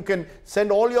Chandrayaan. You can send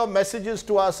all your messages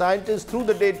to our scientists through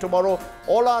the day tomorrow,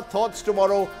 all our thoughts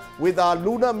tomorrow with our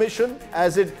lunar mission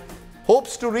as it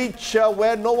hopes to reach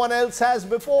where no one else has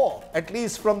before, at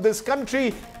least from this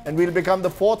country, and we'll become the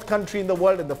 4th country in the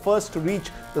world and the first to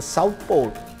reach the south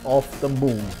pole of the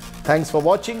moon. Thanks for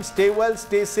watching. Stay well,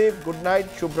 stay safe. Good night.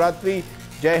 Shubh Ratri.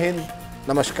 Jai Hind.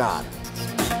 Namaskar.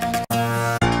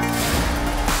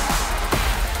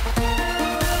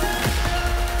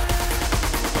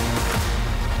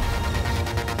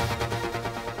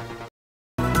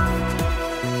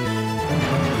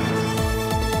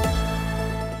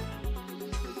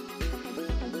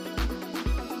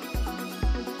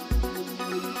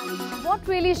 What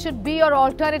really should be your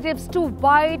alternatives to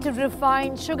white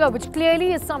refined sugar, which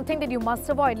clearly is something that you must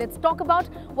avoid? Let's talk about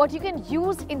what you can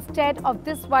use instead of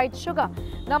this white sugar.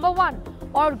 Number 1,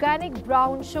 organic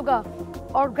brown sugar.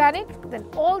 Organic, then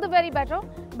all the very better,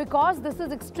 because this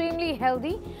is extremely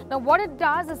healthy. Now what it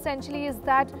does essentially is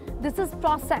that this is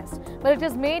processed, but it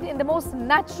is made in the most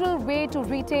natural way to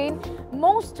retain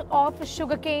most of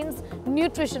sugarcane's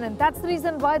nutrition, and that's the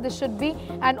reason why this should be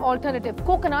an alternative.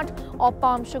 Coconut or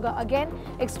palm sugar, again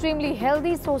extremely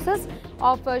healthy sources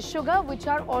of sugar, which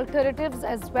are alternatives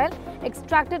as well.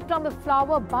 Extracted from the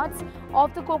flower buds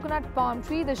of the coconut palm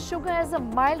tree, the sugar has a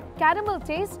mild caramel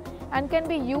taste and can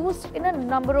be used in a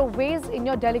number of ways in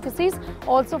your delicacies,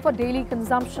 also for daily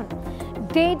consumption.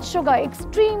 Date sugar,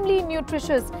 extremely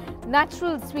nutritious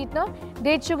natural sweetener.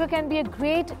 Date sugar can be a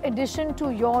great addition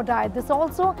to your diet. This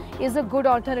also is a good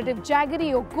alternative.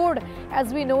 Jaggery or gur,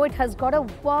 as we know, it has got a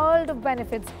world of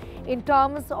benefits in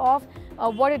terms of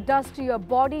what it does to your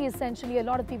body. Essentially, a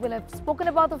lot of people have spoken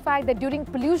about the fact that during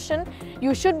pollution,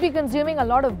 you should be consuming a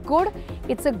lot of gur.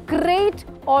 It's a great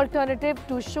alternative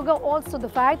to sugar. Also, the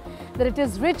fact that it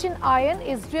is rich in iron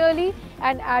is really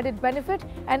an added benefit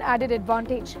and added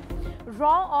advantage.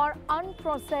 Raw or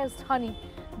unprocessed honey.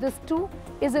 This too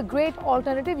is a great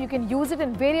alternative. You can use it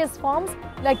in various forms,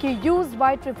 like you use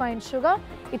white refined sugar.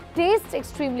 It tastes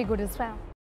extremely good as well.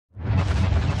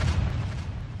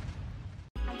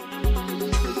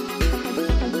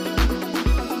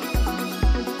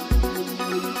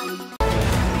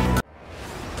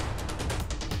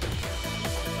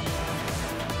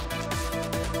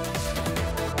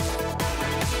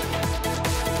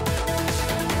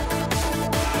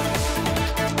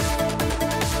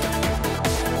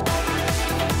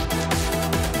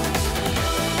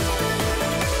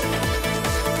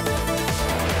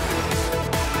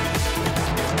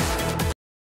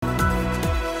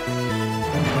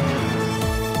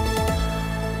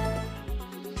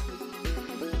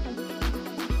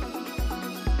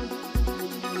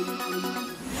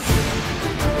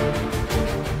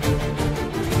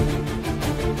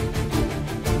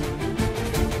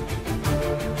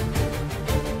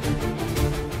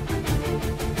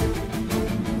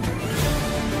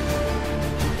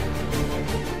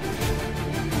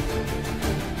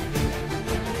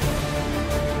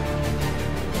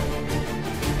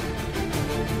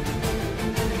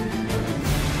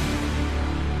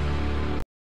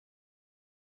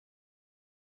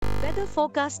 Weather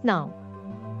forecast now.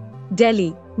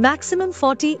 Delhi, maximum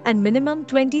 40 and minimum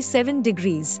 27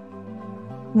 degrees.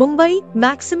 Mumbai,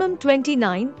 maximum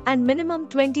 29 and minimum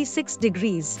 26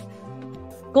 degrees.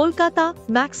 Kolkata,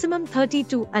 maximum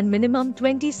 32 and minimum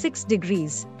 26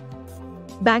 degrees.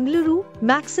 Bangalore,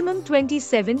 maximum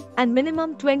 27 and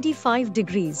minimum 25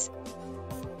 degrees.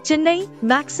 Chennai,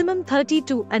 maximum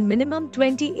 32 and minimum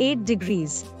 28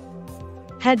 degrees.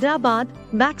 Hyderabad,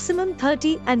 maximum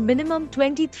 30 and minimum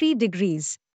 23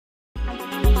 degrees.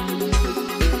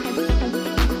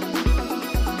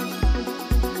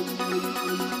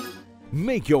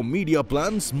 Make your media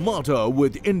plan smarter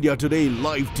with India Today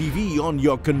Live TV on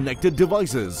your connected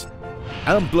devices.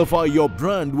 Amplify your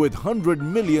brand with 100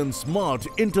 million smart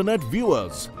internet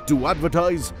viewers. To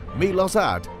advertise, mail us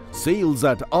at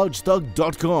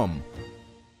sales@aajtak.com.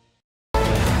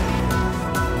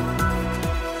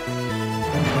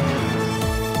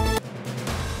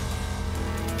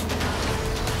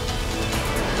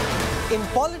 In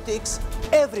politics,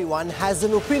 everyone has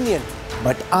an opinion,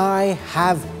 but I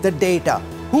have the data.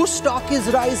 Whose stock is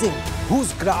rising?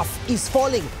 Whose graph is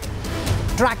falling?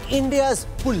 Track India's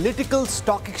political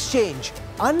stock exchange.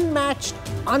 Unmatched,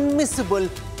 unmissable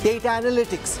data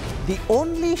analytics. The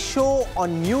only show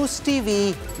on News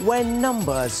TV when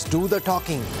numbers do the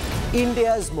talking.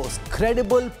 India's most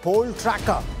credible poll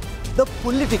tracker. The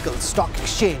political stock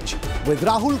exchange. With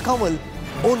Rahul, Kanwal,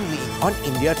 only on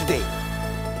India Today.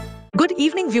 Good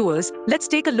evening, viewers. Let's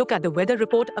take a look at the weather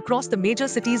report across the major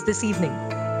cities this evening.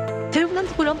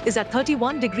 Thiruvananthapuram is at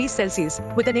 31 degrees Celsius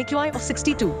with an AQI of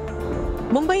 62.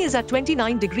 Mumbai is at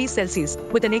 29 degrees Celsius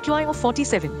with an AQI of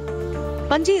 47.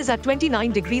 Panji is at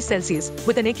 29 degrees Celsius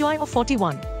with an AQI of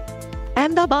 41.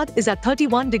 Ahmedabad is at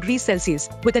 31 degrees Celsius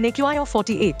with an AQI of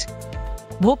 48.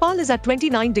 Bhopal is at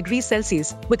 29 degrees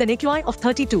Celsius with an AQI of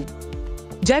 32.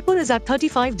 Jaipur is at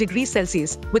 35 degrees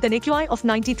Celsius with an AQI of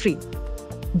 93.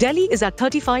 Delhi is at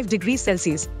 35 degrees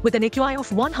Celsius with an AQI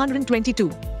of 122.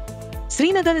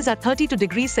 Srinagar is at 32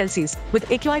 degrees Celsius with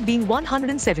AQI being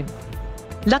 107.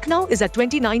 Lucknow is at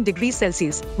 29 degrees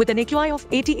Celsius with an AQI of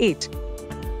 88.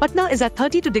 Patna is at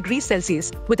 32 degrees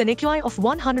Celsius with an AQI of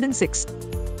 106.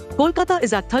 Kolkata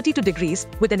is at 32 degrees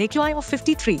with an AQI of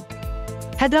 53.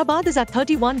 Hyderabad is at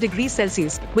 31 degrees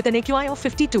Celsius with an AQI of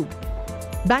 52.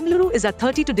 Bangalore is at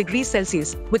 32 degrees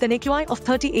Celsius with an AQI of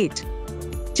 38.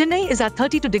 Chennai is at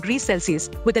 32 degrees Celsius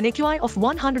with an AQI of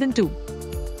 102.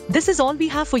 This is all we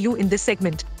have for you in this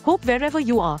segment. Hope wherever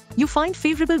you are, you find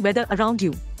favorable weather around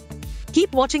you.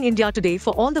 Keep watching India Today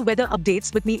for all the weather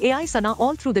updates with me AI Sana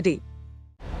all through the day.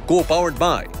 Co-powered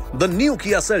by the new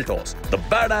Kia Seltos, the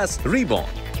badass reborn.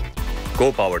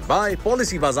 Co-powered by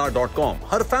PolicyBazaar.com.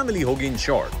 Har family hogi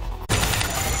insured.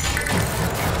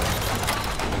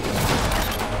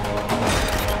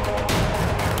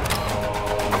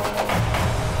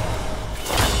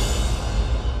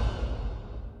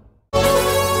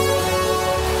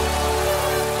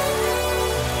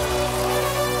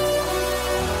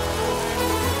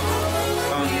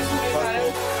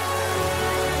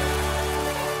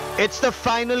 It's the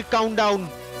final countdown.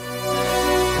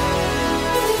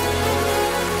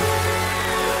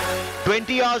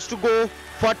 20 hours to go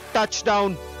for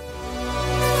touchdown.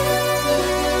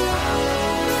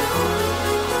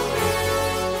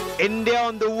 India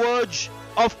on the verge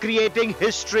of creating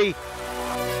history.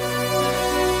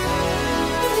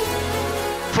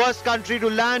 First country to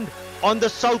land on the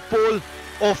south pole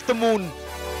of the moon.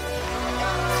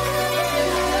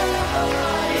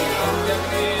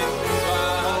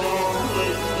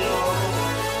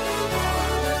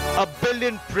 A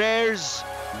billion prayers,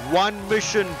 one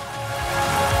mission.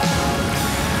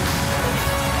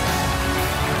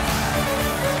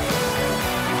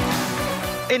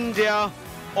 India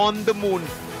on the moon.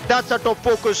 That's our top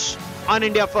focus on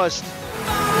India First.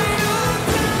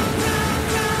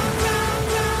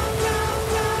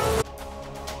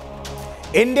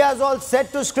 India's all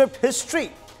set to script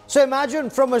history. So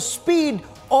imagine from a speed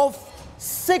of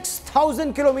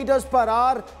 6,000 kilometers per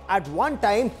hour at one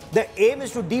time, the aim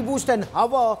is to deboost and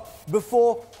hover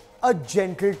before a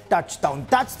gentle touchdown.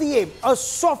 That's the aim, a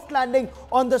soft landing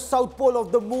on the south pole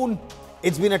of the moon.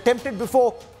 It's been attempted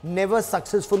before, never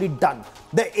successfully done.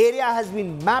 The area has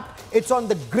been mapped. It's on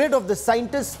the grid of the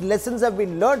scientists. Lessons have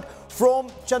been learned from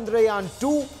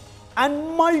Chandrayaan-3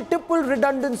 and multiple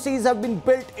redundancies have been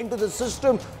built into the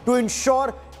system to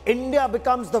ensure India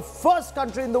becomes the first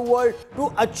country in the world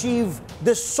to achieve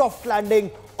this soft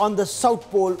landing on the south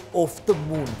pole of the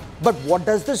moon. But what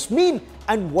does this mean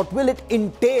and what will it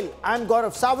entail? I'm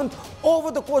Gaurav Sawant. Over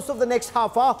the course of the next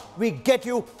half hour, we get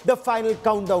you the final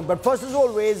countdown. But first, as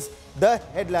always, the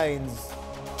headlines.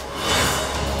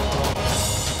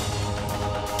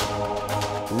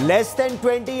 Less than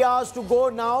 20 hours to go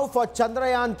now for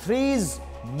Chandrayaan-3's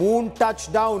moon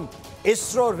touchdown.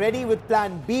 Isro ready with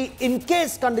plan B in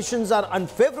case conditions are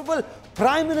unfavorable.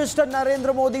 Prime Minister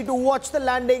Narendra Modi to watch the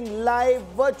landing live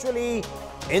virtually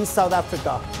in South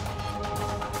Africa.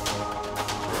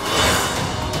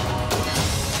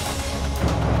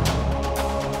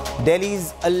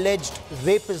 Delhi's alleged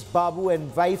rapist Babu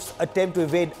and wife's attempt to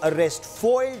evade arrest.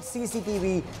 Foiled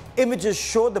CCTV images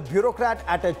show the bureaucrat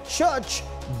at a church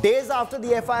days after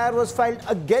the FIR was filed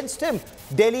against him.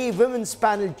 Delhi Women's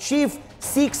Panel Chief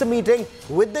seeks a meeting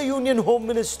with the Union Home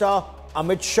Minister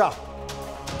Amit Shah.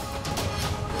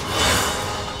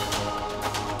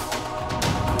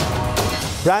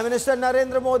 Prime Minister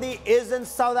Narendra Modi is in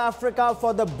South Africa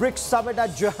for the BRICS summit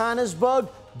at Johannesburg.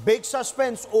 Big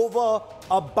suspense over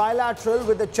a bilateral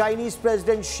with the Chinese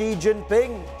President Xi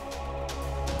Jinping.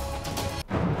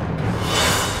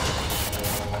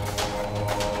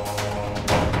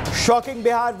 Shocking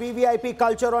Bihar VVIP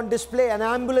culture on display. An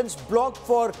ambulance blocked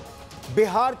for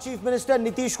Bihar Chief Minister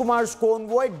Nitish Kumar's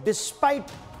convoy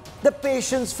despite the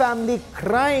patient's family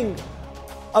crying.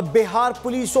 A Bihar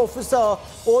police officer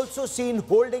also seen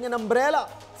holding an umbrella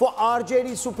for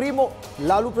RJD Supremo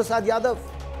Lalu Prasad Yadav.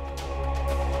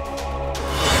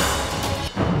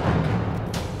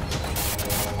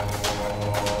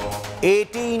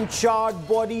 "18 charred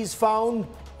bodies found.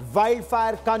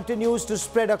 Wildfire continues to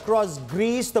spread across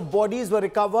Greece. The bodies were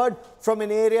recovered from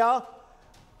an area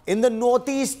in the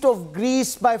northeast of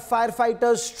Greece by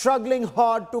firefighters struggling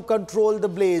hard to control the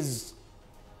blaze."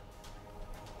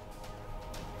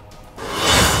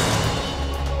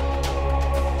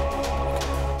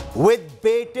 With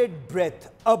bated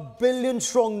breath, a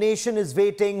billion-strong nation is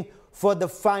waiting for the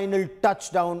final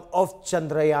touchdown of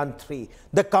Chandrayaan-3.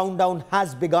 The countdown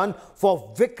has begun for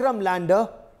Vikram lander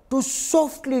to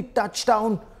softly touch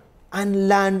down and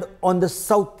land on the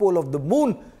south pole of the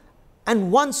moon.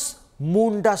 And once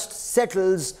moon dust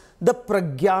settles, the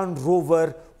Pragyan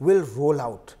rover will roll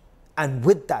out. And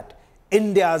with that,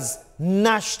 India's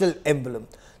national emblem,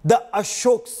 the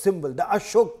Ashok symbol, the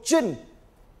Ashok chin,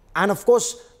 and of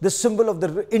course, the symbol of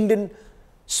the Indian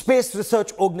Space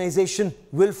Research Organization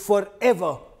will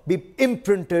forever be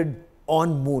imprinted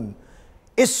on moon.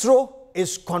 Isro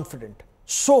is confident.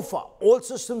 So far, all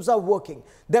systems are working.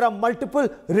 There are multiple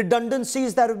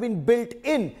redundancies that have been built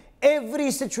in. Every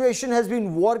situation has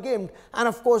been war-gamed. And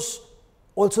of course,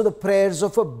 also the prayers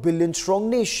of a billion-strong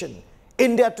nation.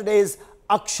 India Today's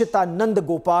Akshita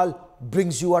Nandagopal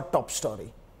brings you our top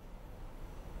story.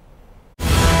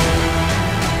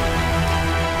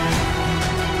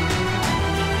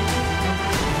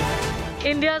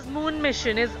 India's moon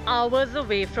mission is hours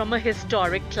away from a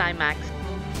historic climax.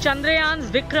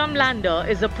 Chandrayaan's Vikram lander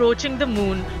is approaching the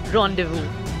moon rendezvous.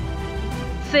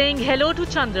 Saying hello to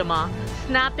Chandrama,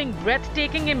 snapping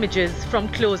breathtaking images from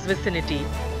close vicinity,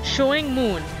 showing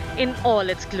moon in all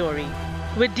its glory.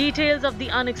 With details of the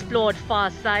unexplored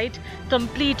far side,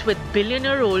 complete with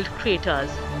billion-year-old craters.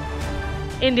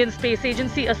 Indian Space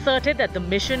Agency asserted that the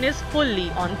mission is fully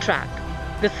on track.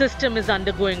 The system is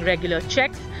undergoing regular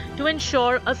checks to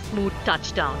ensure a smooth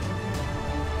touchdown.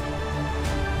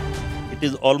 It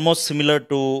is almost similar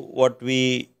to what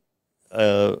we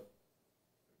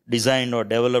designed or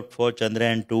developed for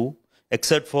Chandrayaan-2,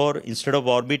 except for instead of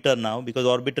orbiter now, because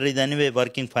orbiter is anyway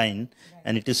working fine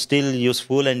and it is still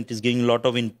useful and it is giving a lot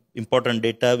of important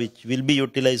data which will be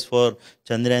utilized for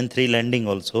Chandrayaan-3 landing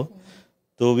also.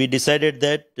 So we decided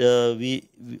that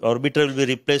orbiter will be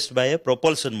replaced by a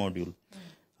propulsion module.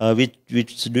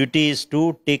 Which duty is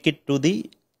to take it to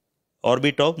the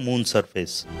orbit of moon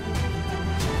surface.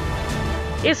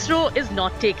 ISRO is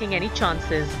not taking any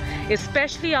chances,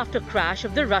 especially after crash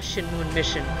of the Russian moon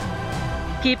mission.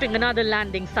 Keeping another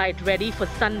landing site ready for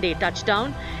Sunday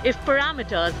touchdown if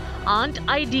parameters aren't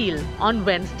ideal on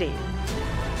Wednesday.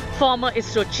 Former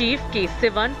ISRO chief K.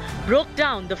 Sivan broke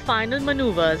down the final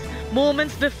maneuvers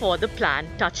moments before the planned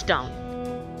touchdown.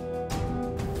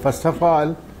 First of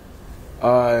all,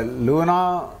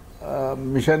 Luna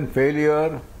mission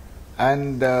failure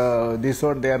and this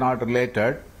one, they are not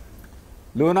related.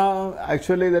 Luna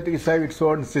actually that is have its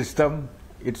own system,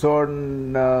 its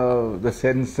own the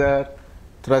sensor,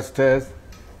 thrusters,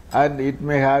 and it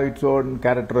may have its own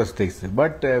characteristics.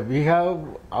 But we have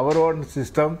our own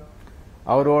system,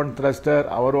 our own thruster,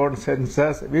 our own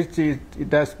sensors, which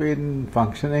it has been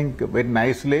functioning very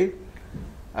nicely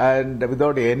and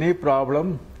without any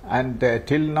problem. And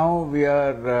till now we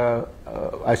are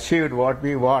achieved what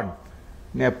we want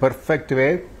in a perfect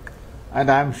way. And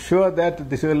I am sure that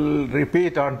this will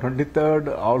repeat on 23rd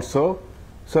also.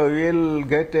 So we will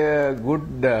get a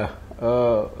good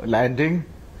landing.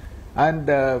 And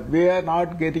we are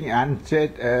not getting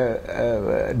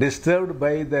disturbed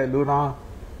by the Luna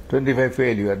 25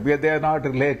 failure. They are not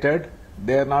related.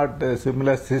 They are not a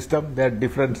similar system. They are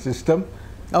different system.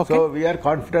 Okay. So we are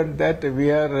confident that we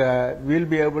will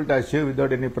be able to achieve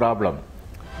without any problem.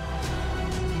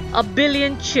 A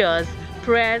billion cheers,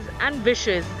 prayers and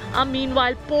wishes are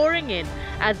meanwhile pouring in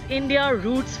as India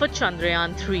roots for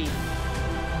Chandrayaan-3.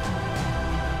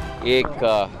 एक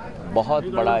बहुत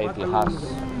बड़ा इतिहास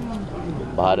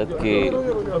भारत के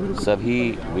सभी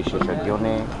विशेषज्ञों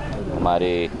ने,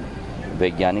 हमारे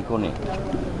वैज्ञानिकों ने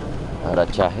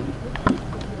रचा है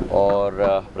और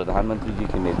प्रधानमंत्री जी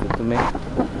के नेतृत्व में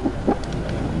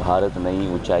भारत नई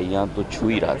ऊंचाइयां तो छू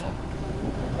ही रहा था।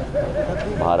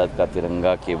 भारत का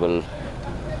तिरंगा केवल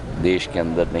देश के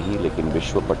अंदर नहीं लेकिन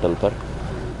विश्व पटल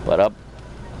पर अब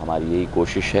हमारी यही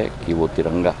कोशिश है कि वो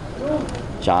तिरंगा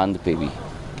चांद पे भी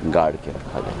गाड़ के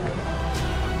रखा जाए।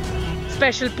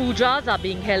 Special pujas are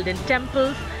being held in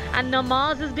temples and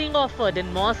namaz is being offered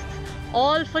in mosques,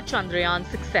 all for Chandrayaan's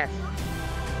success.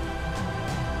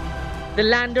 The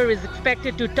lander is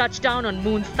expected to touch down on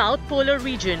Moon's south polar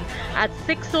region at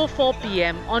 6:04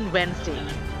 p.m. on Wednesday.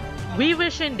 We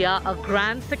wish India a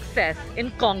grand success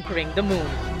in conquering the moon.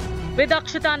 With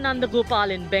Akshita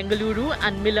Nandagopal in Bengaluru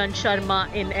and Milan Sharma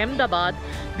in Ahmedabad,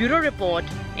 Bureau Report,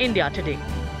 India Today.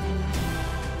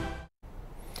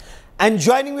 And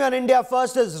joining me on India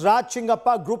First is Raj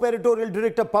Chingappa, Group Editorial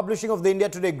Director, Publishing of the India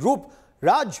Today Group.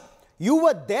 Raj, you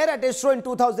were there at Isro in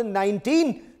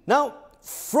 2019. Now,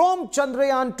 from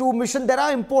Chandrayaan-2 mission, there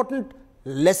are important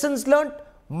lessons learned,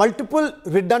 multiple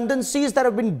redundancies that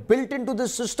have been built into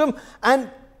this system. And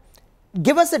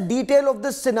give us a detail of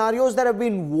the scenarios that have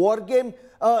been war game.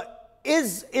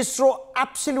 Is ISRO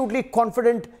absolutely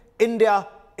confident India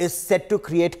is set to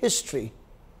create history?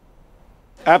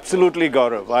 Absolutely,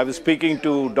 Gaurav. I was speaking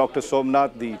to Dr.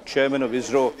 Somnath, the chairman of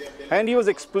ISRO, and he was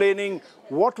explaining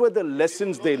what were the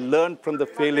lessons they learned from the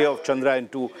failure of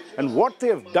Chandrayaan-2, and what they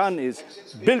have done is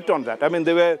built on that. I mean,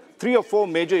 there were 3 or 4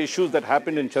 major issues that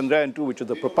happened in Chandrayaan-2, which was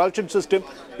the propulsion system.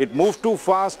 It moved too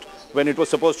fast when it was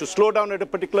supposed to slow down at a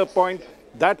particular point.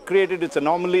 That created its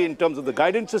anomaly in terms of the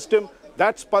guidance system.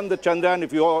 That spun the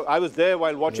Chandrayaan. I was there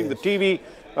while watching the TV.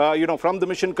 From the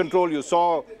mission control, you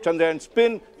saw Chandrayaan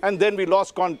spin, and then we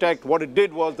lost contact. What it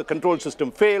did was the control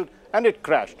system failed, and it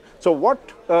crashed. So what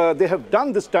they have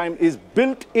done this time is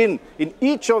built in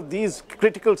each of these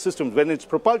critical systems. When it's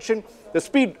propulsion, the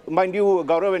speed, mind you,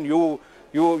 Gaurav, and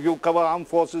you cover armed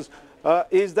forces,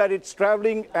 is that it's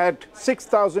traveling at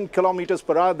 6,000 kilometers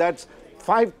per hour. That's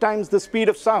 5 times the speed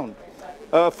of sound.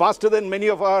 Faster than many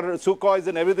of our Sukhois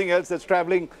and everything else that's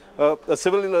traveling. A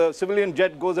civilian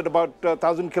jet goes at about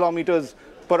 1,000 kilometers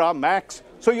per hour max.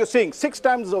 So you're seeing 6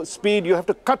 times the speed. You have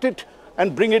to cut it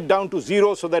and bring it down to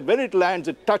 0 so that when it lands,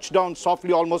 it touches down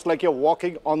softly, almost like you're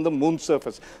walking on the moon's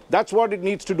surface. That's what it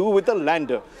needs to do with a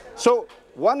lander. So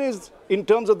one is in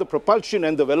terms of the propulsion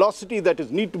and the velocity that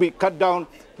is need to be cut down.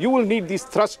 You will need these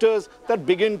thrusters that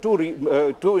begin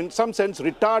to in some sense,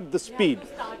 retard the speed.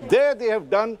 There they have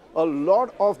done a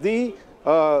lot of the,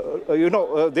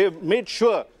 they've made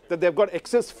sure that they've got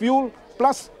excess fuel,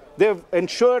 plus they've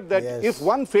ensured that if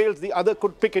one fails, the other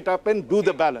could pick it up and do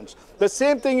the balance. The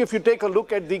same thing if you take a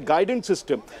look at the guidance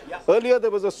system. Earlier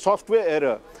there was a software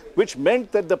error, which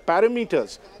meant that the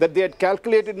parameters that they had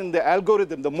calculated in the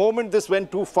algorithm, the moment this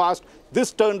went too fast,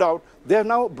 this turned out, they have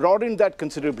now broadened that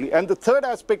considerably. And the third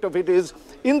aspect of it is,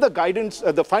 in the guidance,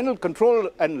 the final control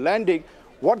and landing,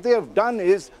 what they have done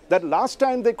is that last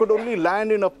time they could only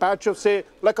land in a patch of, say,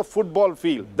 like a football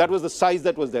field. That was the size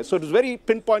that was there. So it was very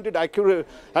pinpointed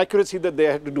accuracy that they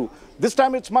had to do. This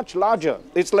time it's much larger.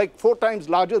 It's like 4 times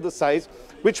larger the size,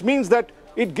 which means that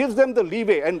it gives them the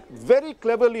leeway. And very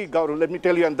cleverly, Gaurav, let me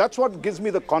tell you, and that's what gives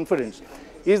me the confidence,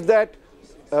 is that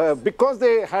because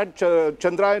they had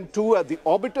Chandrayaan-2 the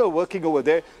orbiter working over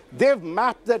there, they've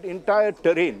mapped that entire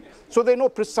terrain. So they know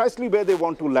precisely where they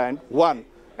want to land, one.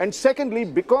 And secondly,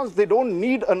 because they don't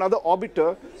need another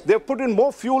orbiter, they've put in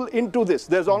more fuel into this.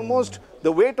 There's almost,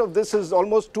 the weight of this is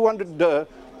almost 200,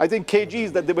 I think,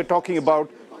 kgs that they were talking about,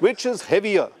 which is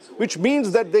heavier, which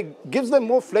means that they gives them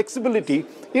more flexibility.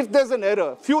 If there's an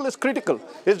error, fuel is critical.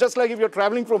 It's just like if you're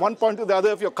traveling from one point to the other,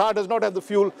 if your car does not have the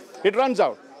fuel, it runs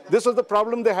out. This was the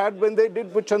problem they had when they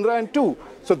did with Chandrayaan-2.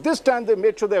 So this time they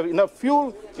made sure they have enough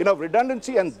fuel, enough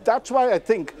redundancy, and that's why I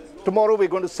think tomorrow we're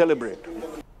going to celebrate.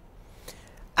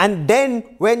 And then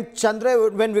when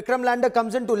Vikram lander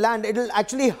comes in to land, it will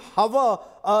actually hover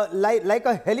like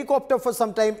a helicopter for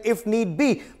some time if need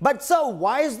be. But sir,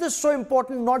 why is this so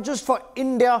important, not just for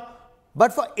India,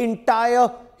 but for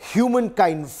entire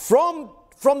humankind? From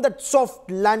that soft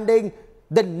landing,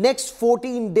 the next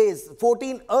 14 days,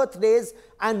 14 Earth days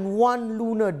and 1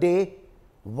 lunar day,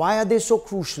 why are they so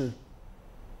crucial?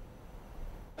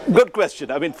 Good question.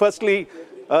 I mean, firstly,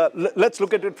 let's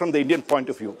look at it from the Indian point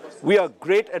of view. We are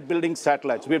great at building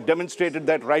satellites. We have demonstrated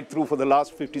that right through for the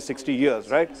last 50, 60 years,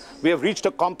 right? We have reached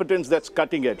a competence that's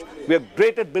cutting edge. We are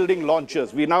great at building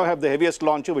launchers. We now have the heaviest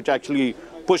launcher, which actually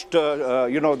pushed,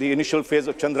 the initial phase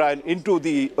of Chandrayaan into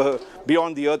the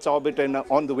beyond the Earth's orbit and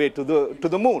on the way to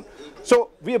the moon. So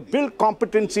we have built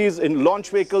competencies in launch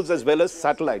vehicles as well as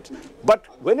satellites. But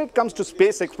when it comes to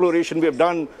space exploration, we have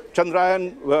done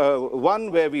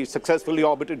Chandrayaan-1, where we successfully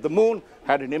orbited the moon,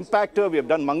 had an impactor. We have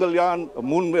done Mangalyaan,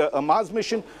 a Mars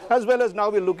mission, as well as now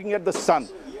we're looking at the sun.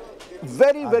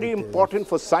 Very, very important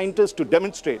for scientists to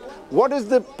demonstrate. What is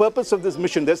the purpose of this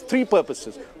mission? There's three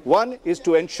purposes. One is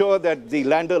to ensure that the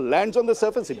lander lands on the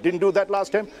surface. It didn't do that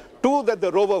last time. Two, that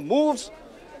the rover moves,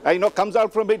 comes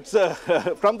out from its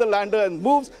from the lander and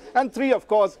moves. And three, of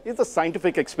course, is the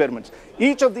scientific experiments.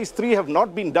 Each of these three have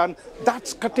not been done.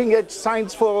 That's cutting-edge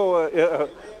science for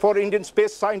Indian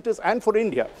space scientists and for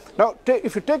India. Now,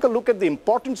 if you take a look at the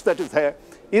importance that is there,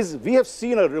 we have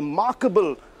seen a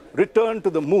remarkable return to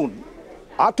the moon.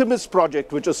 Artemis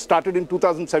project, which was started in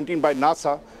 2017 by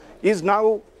NASA, is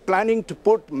now planning to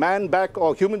put man back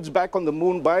or humans back on the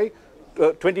moon by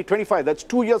 2025. That's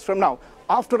 2 years from now,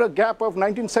 after a gap of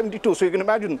 1972. So you can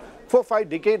imagine 4 or 5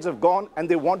 decades have gone and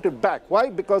they want it back. Why?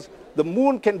 Because the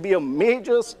moon can be a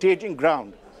major staging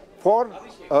ground for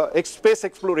space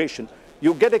exploration.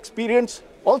 You get experience.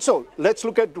 Also, let's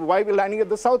look at why we're landing at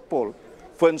the South Pole,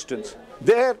 for instance.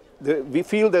 There, we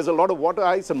feel there's a lot of water,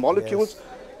 ice and molecules.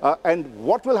 Yes. And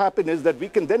what will happen is that we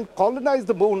can then colonize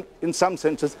the moon in some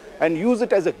senses and use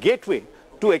it as a gateway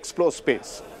to explore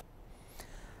space.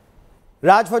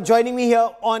 Raj, for joining me here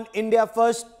on India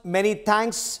First. Many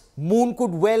thanks. Moon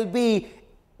could well be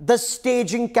the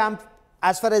staging camp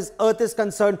as far as Earth is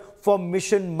concerned for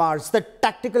Mission Mars, the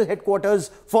tactical headquarters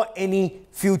for any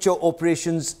future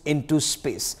operations into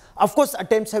space. Of course,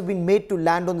 attempts have been made to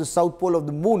land on the South Pole of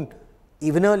the moon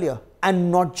even earlier,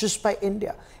 and not just by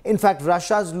India. In fact,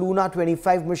 Russia's Luna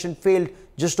 25 mission failed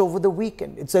just over the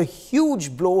weekend. It's a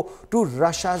huge blow to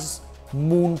Russia's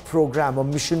moon program, or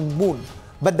Mission Moon.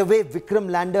 But the way Vikram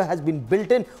lander has been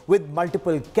built in with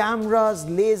multiple cameras,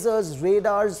 lasers,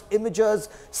 radars, imagers,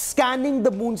 scanning the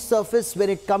moon's surface when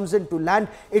it comes in to land,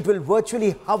 it will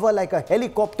virtually hover like a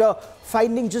helicopter,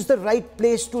 finding just the right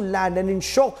place to land and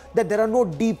ensure that there are no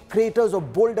deep craters or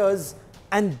boulders,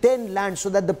 and then land so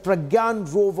that the Pragyan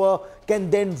rover can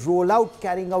then roll out,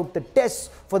 carrying out the tests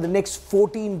for the next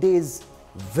 14 days.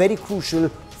 Very crucial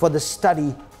for the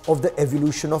study of the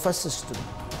evolution of our system.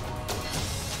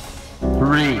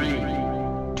 3,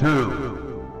 2,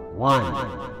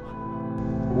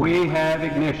 1. We have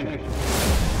ignition.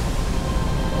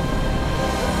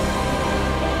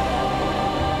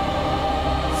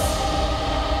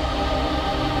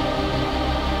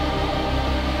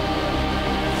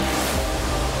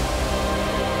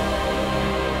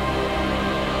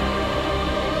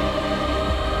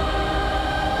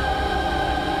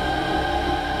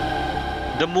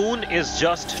 The moon is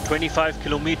just 25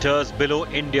 kilometers below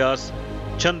India's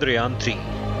Chandrayaan-3.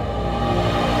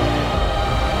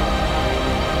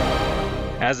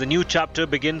 As a new chapter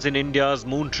begins in India's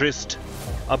moon tryst,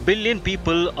 1 billion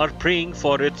people are praying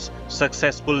for its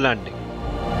successful landing.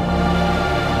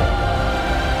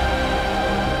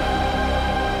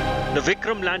 The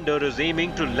Vikram lander is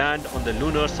aiming to land on the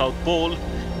lunar South Pole,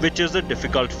 which is a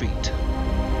difficult feat.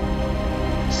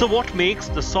 So what makes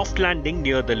the soft landing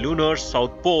near the lunar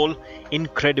South Pole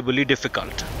incredibly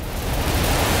difficult?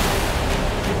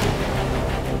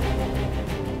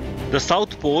 The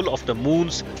South Pole of the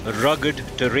moon's rugged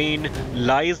terrain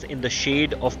lies in the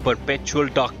shade of perpetual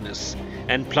darkness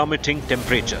and plummeting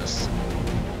temperatures.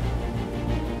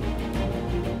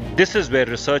 This is where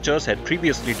researchers had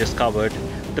previously discovered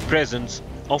the presence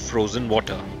of frozen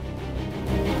water.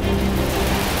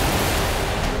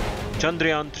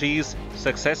 Chandrayaan-3's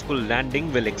successful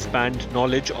landing will expand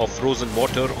knowledge of frozen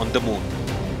water on the moon,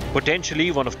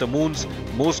 potentially one of the moon's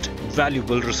most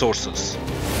valuable resources.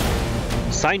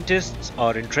 Scientists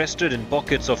are interested in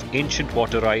pockets of ancient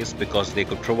water ice because they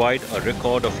could provide a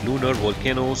record of lunar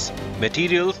volcanoes,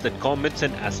 materials that comets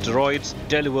and asteroids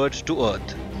delivered to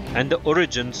Earth, and the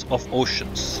origins of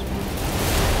oceans.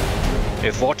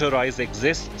 If water ice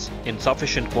exists in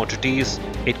sufficient quantities,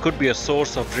 it could be a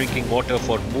source of drinking water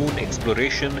for moon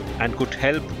exploration and could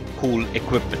help cool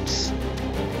equipments.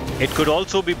 It could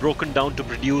also be broken down to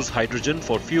produce hydrogen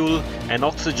for fuel and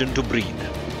oxygen to breathe,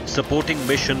 supporting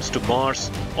missions to Mars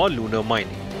or lunar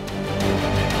mining.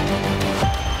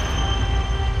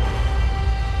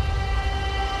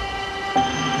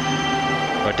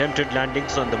 Attempted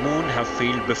landings on the moon have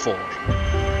failed before.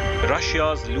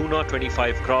 Russia's Luna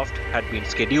 25 craft had been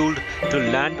scheduled to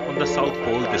land on the South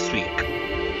Pole this week,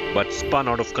 but spun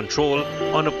out of control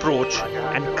on approach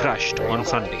and crashed on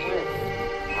Sunday.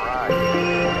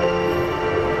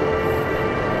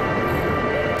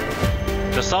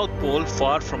 The South Pole,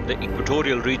 far from the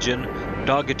equatorial region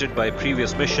targeted by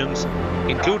previous missions,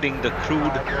 including the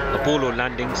crewed Apollo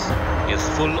landings, is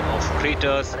full of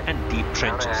craters and deep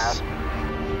trenches.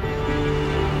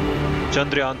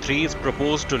 Chandrayaan-3 is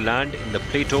proposed to land in the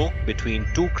plateau between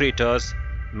two craters,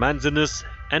 Manzinus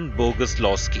and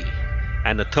Boguslawski,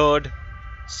 and a third,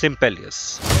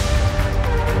 Simpelius.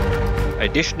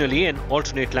 Additionally, an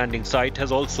alternate landing site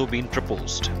has also been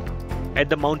proposed. At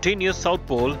the mountainous South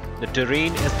Pole, the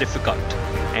terrain is difficult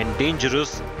and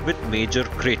dangerous with major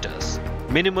craters,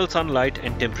 minimal sunlight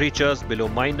and temperatures below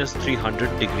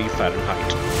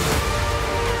 -300°F.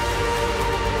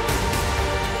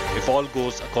 If all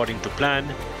goes according to plan,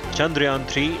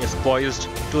 Chandrayaan-3 is poised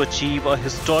to achieve a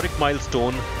historic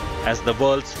milestone as the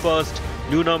world's first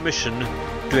lunar mission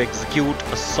to execute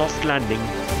a soft landing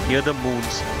near the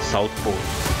moon's South Pole.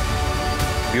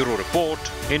 Bureau Report,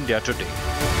 India Today.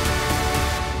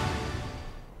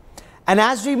 And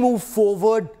as we move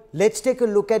forward, let's take a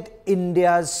look at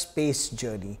India's space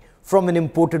journey. From an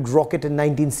imported rocket in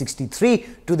 1963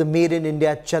 to the made in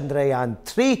India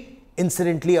Chandrayaan-3,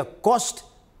 incidentally a cost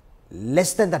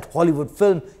less than that Hollywood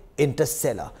film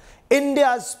Interstellar.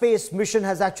 India's space mission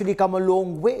has actually come a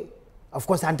long way. Of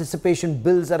course, anticipation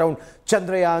builds around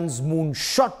Chandrayaan's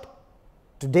moonshot.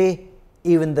 Today,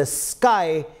 even the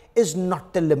sky is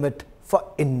not the limit for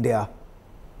India.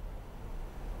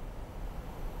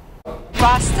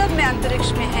 वास्तव में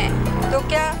अंतरिक्ष में है तो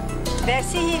क्या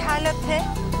वैसी ही हालत है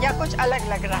या कुछ अलग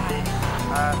लग रहा है?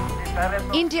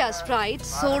 India's pride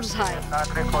soars high.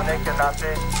 नागरिक होने के नाते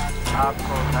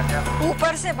आपको धन्यवाद।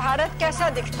 ऊपर से भारत कैसा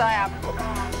दिखता है आपको?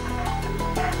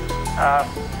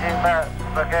 मैं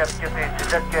बगैर किसी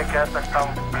झिझक के कह सकता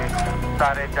हूँ कि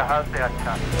सारे जहां से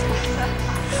अच्छा।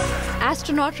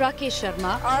 Astronaut Rakesh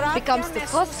Sharma becomes the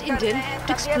first Indian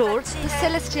to explore the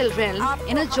celestial realm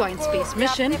in a joint space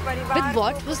mission with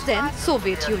what was then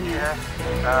Soviet Union.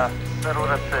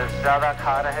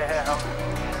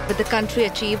 But the country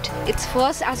achieved its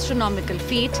first astronomical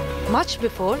feat much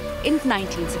before in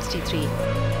 1963.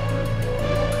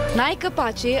 Nike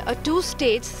Apache, a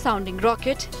two-stage sounding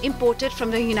rocket imported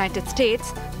from the United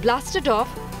States, blasted off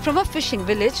from a fishing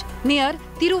village near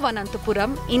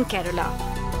Thiruvananthapuram in Kerala.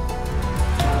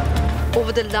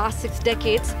 Over the last 6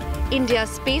 decades, India's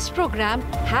space program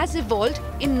has evolved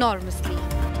enormously.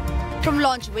 From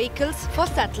launch vehicles for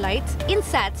satellites,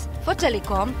 INSATs for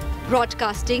telecom,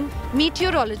 broadcasting,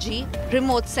 meteorology,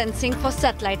 remote sensing for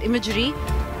satellite imagery,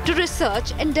 to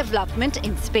research and development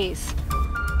in space.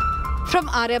 From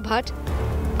Aryabhat,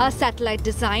 a satellite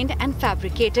designed and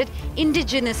fabricated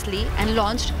indigenously and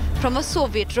launched from a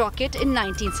Soviet rocket in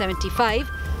 1975,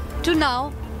 to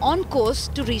now on course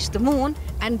to reach the moon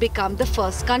and become the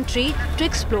first country to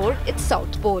explore its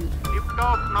South Pole.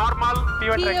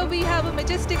 Here we have a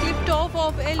majestic liftoff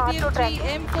of LBM-3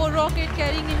 M4 rocket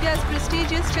carrying India's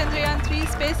prestigious Chandrayaan-3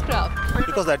 spacecraft.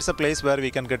 Because that is a place where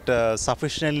we can get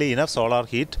sufficiently enough solar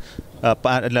heat,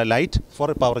 light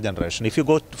for power generation. If you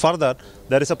go further,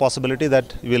 there is a possibility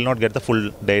that you will not get the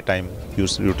full daytime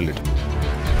utility.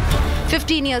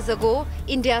 15 years ago,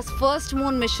 India's first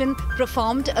moon mission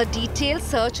performed a detailed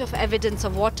search of evidence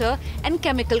of water and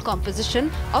chemical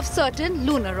composition of certain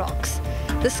lunar rocks.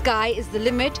 The sky is the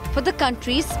limit for the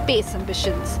country's space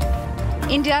ambitions.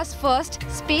 India's first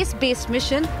space-based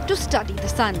mission to study the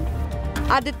sun.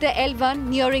 Aditya L1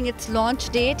 nearing its launch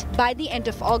date by the end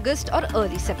of August or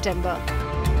early September.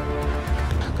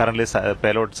 Currently,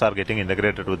 payloads are getting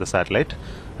integrated with the satellite,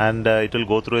 and it will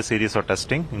go through a series of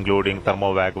testing, including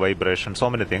thermovag, vibration, so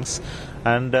many things.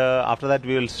 And after that,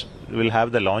 we will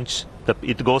have the launch.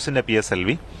 It goes in a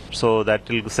PSLV, so that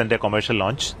will send a commercial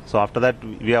launch. So after that,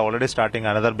 we are already starting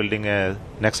another building a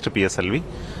next PSLV,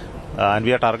 and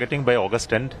we are targeting by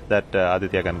August end that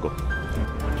Aditya can go.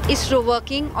 Isro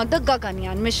working on the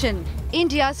Gaganyaan mission,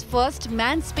 India's first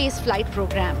manned space flight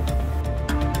program.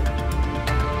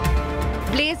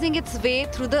 Blazing its way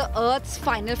through the Earth's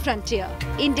final frontier,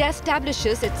 India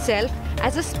establishes itself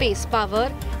as a space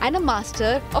power and a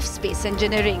master of space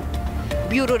engineering.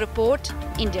 Bureau Report,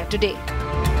 India Today.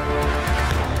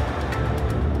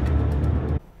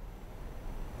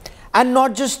 And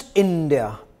not just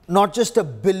India, not just a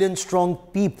billion-strong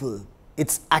people,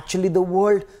 it's actually the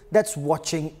world that's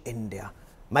watching India.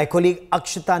 My colleague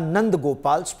Akshita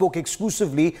Nandagopal spoke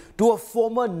exclusively to a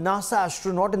former NASA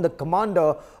astronaut and the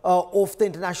commander of the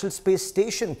International Space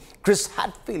Station, Chris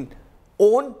Hadfield.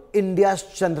 own India's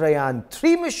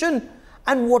Chandrayaan-3 mission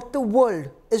and what the world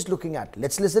is looking at.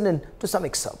 Let's listen in to some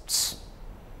excerpts.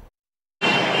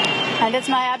 And it's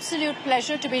my absolute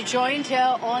pleasure to be joined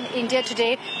here on India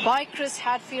Today by Chris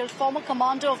Hadfield, former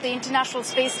commander of the International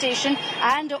Space Station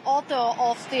and author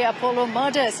of the Apollo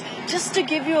murders. Just to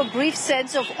give you a brief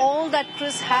sense of all that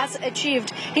Chris has achieved,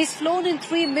 he's flown in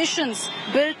 3 missions,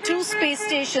 built 2 space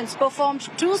stations, performed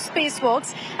 2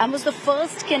 spacewalks, and was the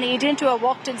first Canadian to have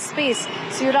walked in space.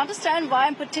 So you'll understand why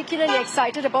I'm particularly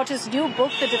excited about his new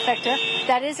book, The Defector,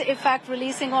 that is in fact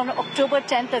releasing on October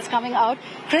 10th. That's coming out.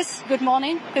 Chris, good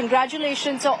morning. Congratulations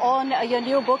on your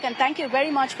new book, and thank you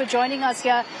very much for joining us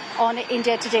here on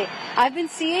India Today. I've been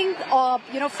seeing,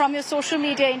 from your social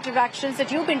media interactions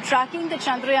that you've been tracking the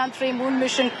Chandrayaan-3 moon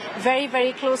mission very,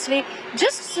 very closely.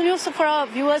 Just so for our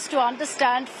viewers to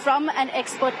understand from an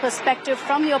expert perspective,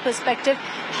 from your perspective,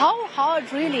 how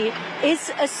hard really is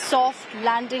a soft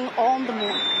landing on the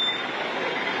moon?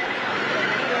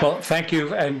 Well, thank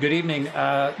you and good evening.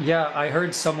 Yeah, I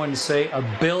heard someone say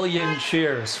 1 billion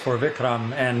cheers for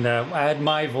Vikram, and add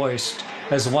my voice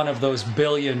as one of those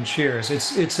billion cheers.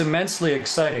 It's immensely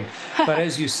exciting, but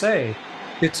as you say,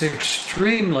 it's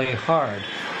extremely hard.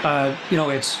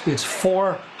 It's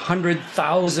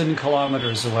 400,000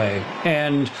 kilometers away,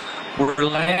 and we're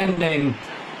landing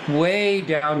way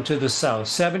down to the south,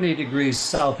 70 degrees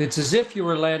south. It's as if you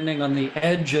were landing on the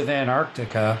edge of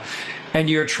Antarctica, and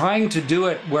you're trying to do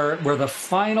it where the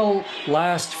final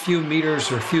last few meters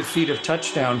or few feet of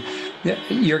touchdown,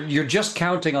 you're just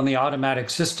counting on the automatic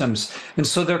systems. And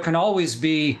so there can always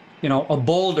be, a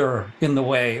boulder in the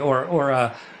way or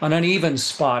an uneven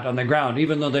spot on the ground,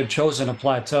 even though they've chosen a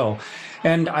plateau.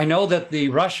 And I know that the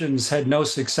Russians had no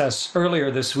success earlier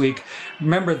this week.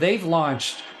 Remember, they've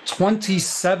launched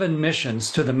 27 missions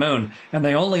to the moon, and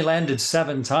they only landed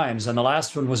 7 times, and the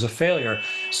last one was a failure.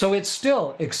 So it's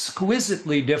still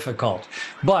exquisitely difficult.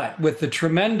 But with the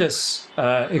tremendous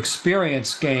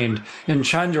experience gained in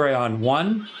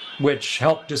Chandrayaan-1, which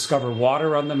helped discover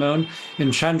water on the moon, in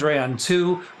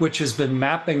Chandrayaan-2, which has been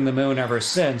mapping the moon ever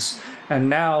since, and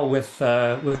now with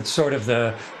sort of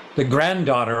the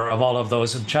granddaughter of all of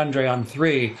those, of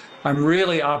Chandrayaan-3, I'm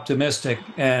really optimistic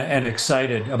and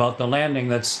excited about the landing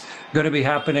that's going to be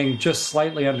happening just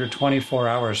slightly under 24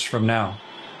 hours from now.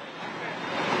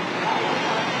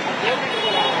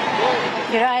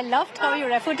 I loved how you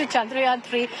referred to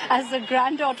Chandrayaan-3 as the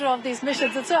granddaughter of these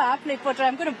missions. It's so aptly put.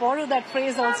 I'm going to borrow that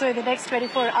phrase also in the next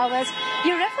 24 hours.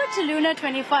 You referred to Luna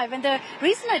 25, and the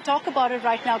reason I talk about it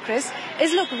right now, Chris,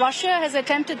 is look, Russia has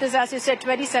attempted this, as you said,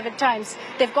 27 times.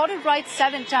 They've got it right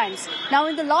 7 times. Now,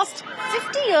 in the last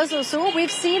 50 years or so,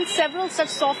 we've seen several such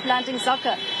soft landings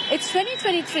occur. It's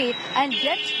 2023, and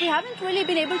yet we haven't really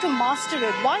been able to master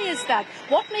it. Why is that?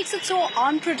 What makes it so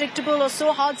unpredictable or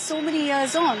so hard so many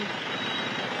years on?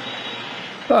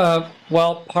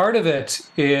 Well, part of it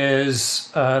is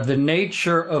the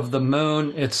nature of the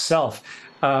moon itself.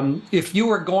 If you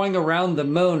were going around the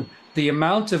moon, the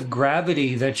amount of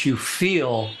gravity that you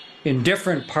feel in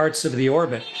different parts of the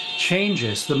orbit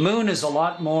changes. The moon is a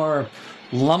lot more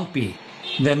lumpy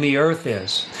than the Earth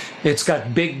is. It's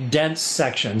got big, dense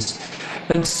sections.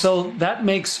 And so that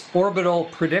makes orbital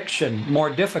prediction more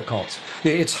difficult.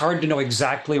 It's hard to know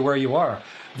exactly where you are.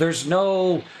 There's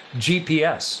no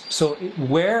GPS. So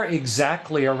where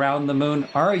exactly around the moon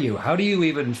are you? How do you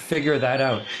even figure that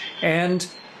out? And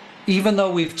even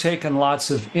though we've taken lots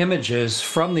of images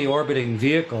from the orbiting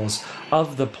vehicles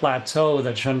of the plateau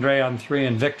that Chandrayaan-3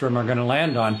 and Vikram are going to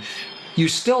land on, you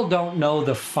still don't know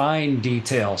the fine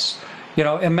details.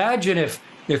 Imagine if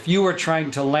you were trying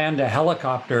to land a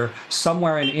helicopter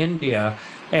somewhere in India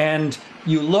and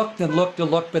you looked and looked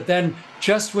and looked, but then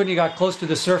just when you got close to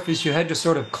the surface, you had to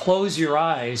sort of close your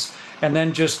eyes and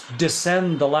then just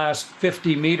descend the last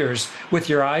 50 meters with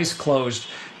your eyes closed.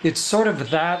 It's sort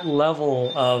of that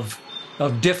level of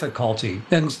difficulty.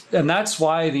 And that's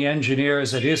why the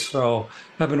engineers at Isro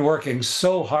have been working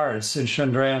so hard since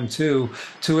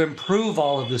Chandrayaan-2 to improve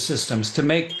all of the systems, to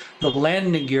make the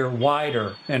landing gear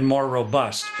wider and more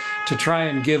robust, to try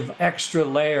and give extra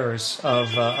layers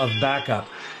of backup.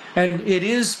 And it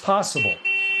is possible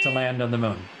to land on the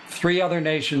moon. 3 other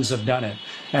nations have done it.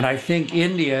 And I think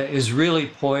India is really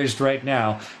poised right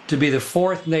now to be the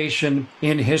 4th nation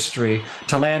in history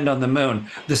to land on the moon.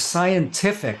 The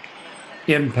scientific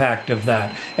impact of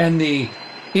that and the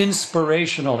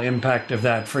inspirational impact of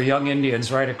that for young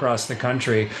Indians right across the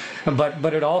country.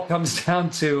 But it all comes down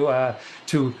to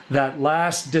that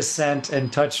last descent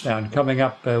and touchdown coming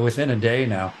up within a day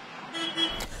now.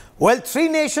 Well, 3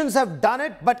 nations have done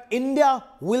it, but India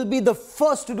will be the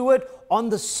first to do it on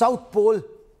the South Pole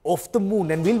of the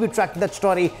moon, and we'll be tracking that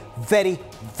story very,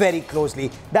 very closely.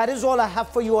 That is all I have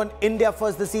for you on India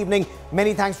First this evening.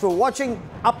 Many thanks for watching.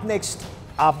 Up next,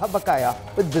 Abha Bakaya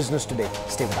with Business Today.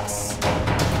 Stay with us.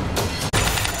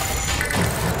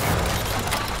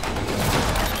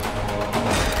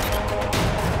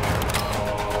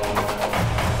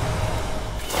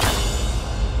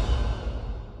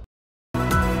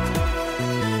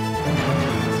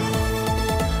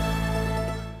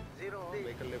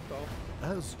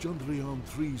 As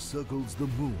Chandrayaan-3 circles the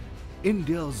moon,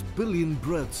 India's billion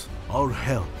breaths are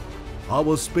held.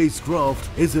 Our spacecraft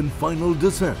is in final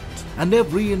descent, and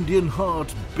every Indian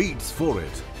heart beats for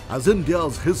it as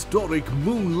India's historic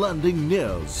moon landing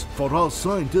nears for our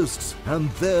scientists and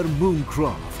their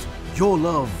mooncraft. Your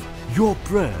love, your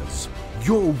prayers,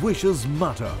 your wishes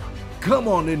matter. Come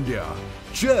on, India,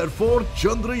 cheer for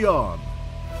Chandrayaan.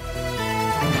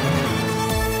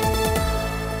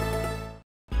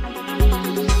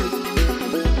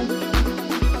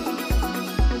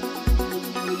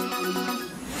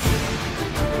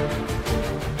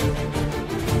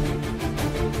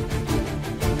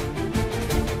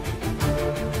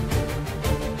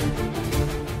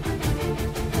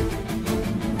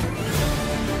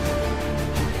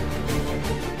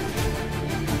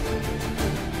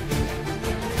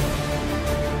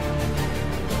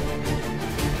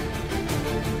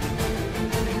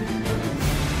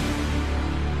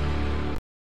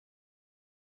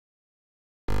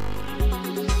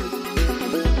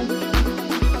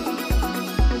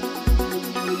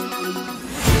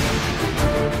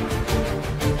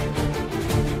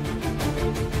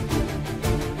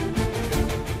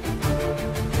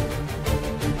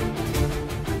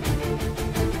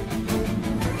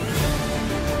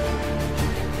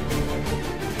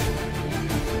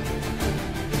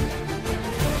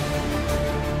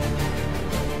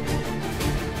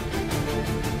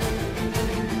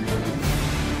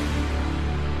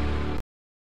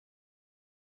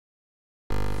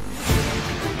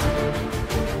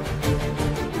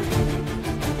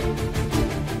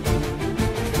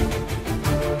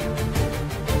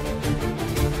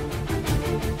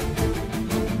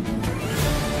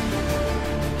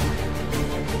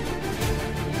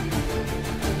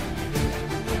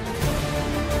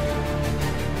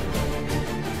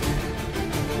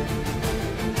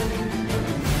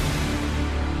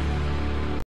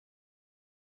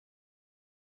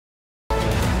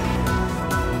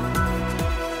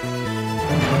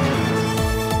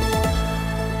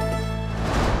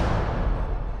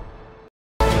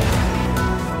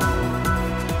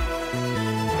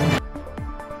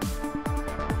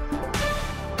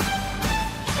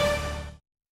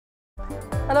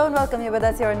 Hello and welcome. You're with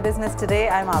us here on Business Today.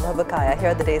 I'm Abha Bakaya. Here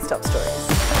are the day's top stories.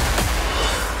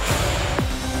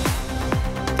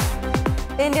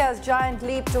 India's giant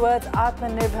leap towards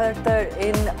Atmanirbharta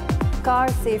in car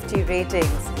safety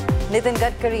ratings. Nitin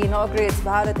Gadkari inaugurates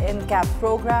Bharat NCAP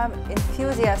program.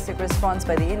 Enthusiastic response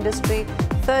by the industry.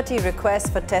 30 requests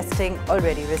for testing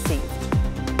already received.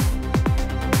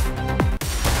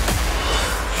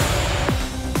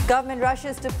 Government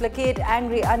rushes to placate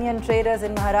angry onion traders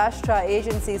in Maharashtra.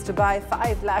 Agencies to buy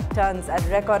 5 lakh tons at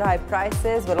record high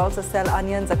prices will also sell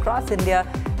onions across India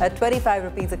at 25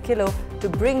 rupees a kilo to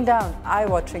bring down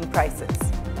eye-watering prices.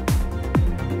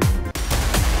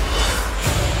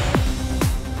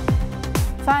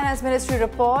 Finance Ministry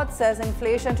report says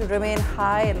inflation to remain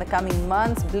high in the coming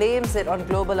months, blames it on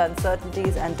global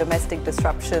uncertainties and domestic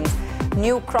disruptions,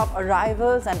 new crop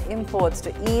arrivals and imports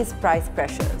to ease price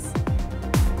pressures.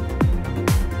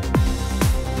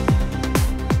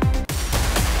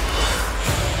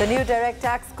 The new direct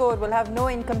tax code will have no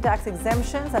income tax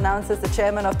exemptions, announces the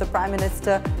chairman of the Prime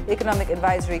Minister Economic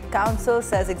Advisory Council,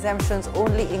 says exemptions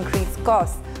only increase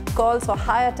costs, calls for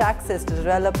higher taxes to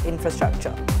develop infrastructure.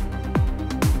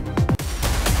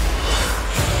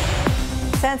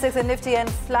 Sensex and Nifty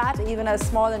end flat, even as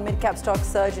small and mid-cap stocks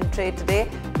surge in trade today.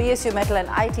 PSU Metal and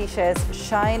IT shares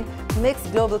shine.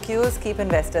 Mixed global cues keep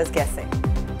investors guessing.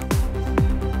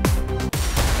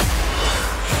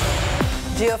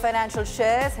 Jio Financial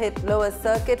shares hit lower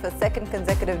circuit for second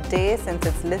consecutive day since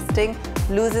its listing,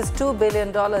 loses $2 billion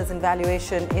in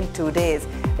valuation in 2 days.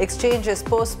 Exchanges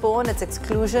postpone its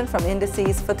exclusion from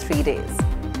indices for 3 days.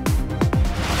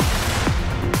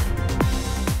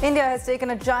 India has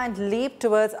taken a giant leap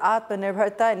towards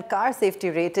Atmanirbharta in car safety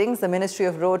ratings. The Ministry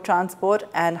of Road Transport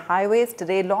and Highways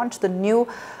today launched the new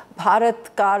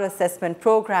Bharat Car Assessment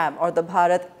Program, or the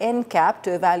Bharat NCAP,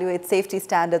 to evaluate safety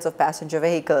standards of passenger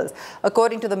vehicles.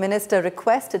 According to the minister,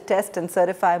 requests to test and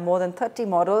certify more than 30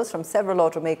 models from several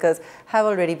automakers have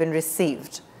already been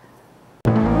received.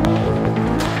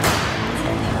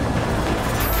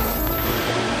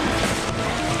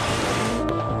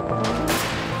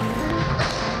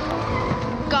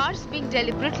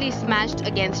 deliberately smashed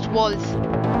against walls.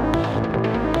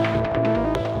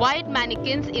 Wired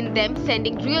mannequins in them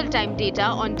sending real-time data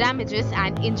on damages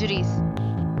and injuries.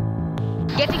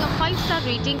 Getting a 5-star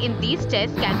rating in these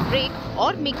tests can break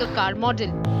or make a car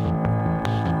model.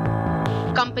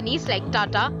 Companies like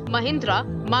Tata, Mahindra,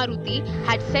 Maruti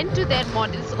had sent to their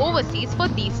models overseas for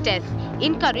these tests,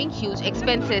 incurring huge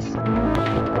expenses.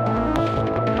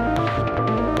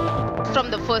 From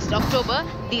the 1st October,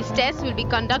 these tests will be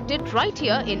conducted right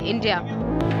here in India.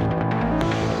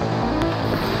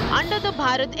 Under the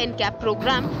Bharat NCAP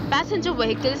program, passenger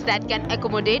vehicles that can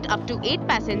accommodate up to 8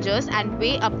 passengers and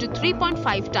weigh up to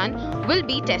 3.5 ton will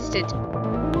be tested.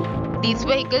 These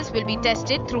vehicles will be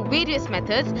tested through various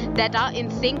methods that are in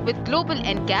sync with global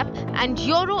NCAP and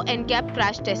Euro NCAP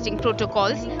crash testing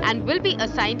protocols and will be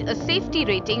assigned a safety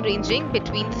rating ranging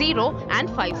between 0 and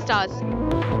 5 stars.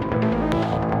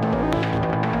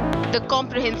 The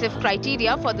comprehensive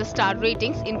criteria for the star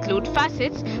ratings include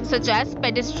facets such as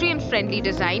pedestrian-friendly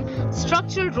design,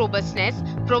 structural robustness,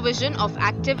 provision of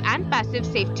active and passive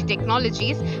safety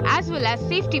technologies, as well as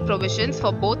safety provisions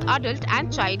for both adult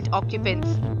and child occupants.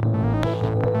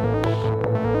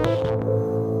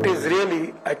 It is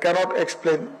really, I cannot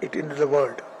explain it in the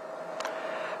word.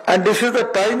 And this is the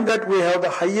time that we have the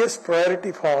highest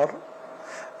priority for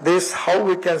this, how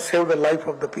we can save the life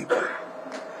of the people.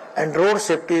 And road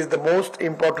safety is the most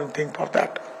important thing for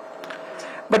that.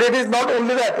 But it is not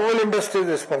only that, oil industry is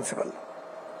responsible.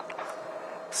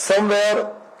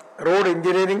 Somewhere road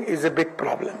engineering is a big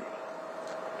problem.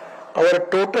 Our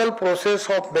total process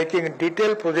of making a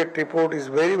detailed project report is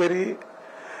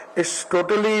it's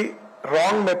totally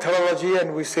wrong methodology,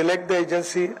 and we select the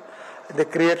agency, they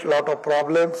create a lot of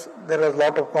problems, there are a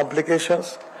lot of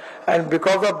complications, and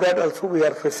because of that also we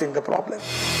are facing the problem.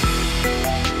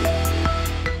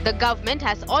 The government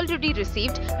has already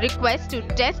received requests to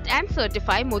test and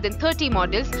certify more than 30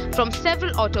 models from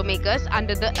several automakers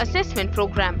under the assessment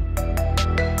program.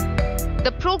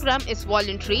 The program is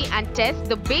voluntary and tests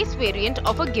the base variant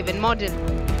of a given model.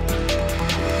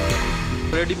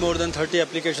 Already more than 30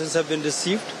 applications have been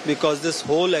received because this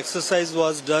whole exercise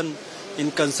was done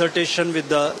in consultation with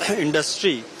the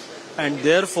industry, and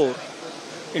therefore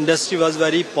industry was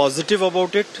very positive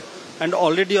about it. And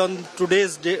already on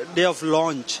today's day of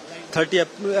launch, 30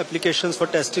 applications for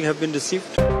testing have been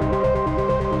received.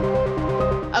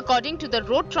 According to the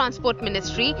Road Transport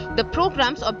Ministry, the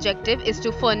program's objective is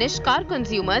to furnish car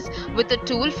consumers with a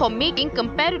tool for making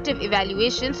comparative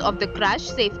evaluations of the crash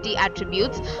safety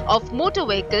attributes of motor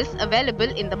vehicles available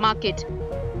in the market.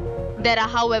 There are,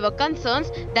 however,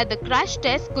 concerns that the crash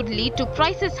test could lead to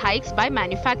prices hikes by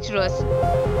manufacturers.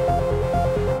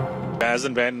 As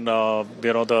and when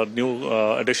the new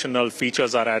additional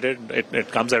features are added,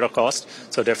 it comes at a cost.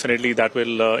 So definitely that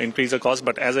will increase the cost.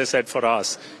 But as I said, for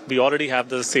us, we already have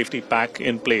the safety pack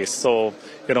in place. So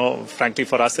frankly,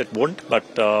 for us it won't.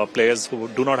 But players who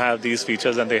do not have these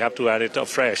features and they have to add it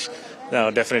afresh,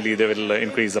 definitely they will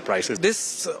increase the prices.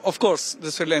 This, of course,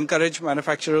 this will encourage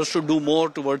manufacturers to do more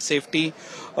towards safety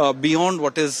beyond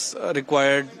what is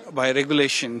required by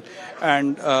regulation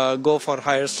and go for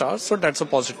higher stars. So that's a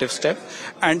positive step.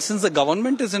 And since the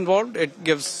government is involved, it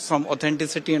gives some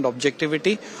authenticity and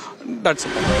objectivity. That's a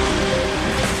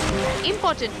positive.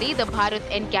 Importantly, the Bharat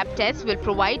NCAP test will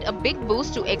provide a big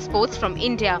boost to exports from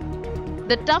India.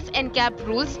 The tough NCAP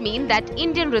rules mean that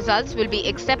Indian results will be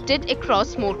accepted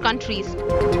across more countries.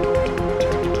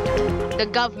 The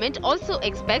government also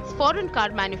expects foreign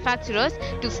car manufacturers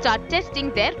to start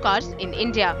testing their cars in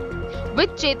India.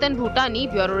 With Chetan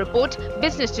Bhutani, Bureau Report,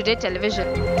 Business Today Television.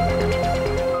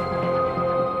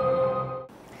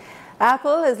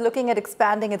 Apple is looking at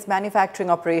expanding its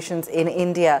manufacturing operations in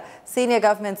India. Senior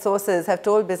government sources have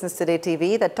told Business Today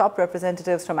TV that top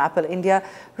representatives from Apple India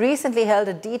recently held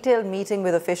a detailed meeting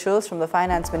with officials from the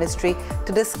Finance Ministry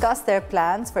to discuss their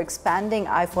plans for expanding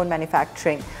iPhone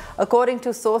manufacturing. According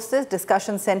to sources,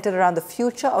 discussions centered around the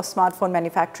future of smartphone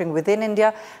manufacturing within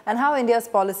India and how India's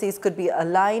policies could be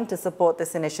aligned to support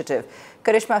this initiative.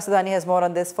 Karishma Sudani has more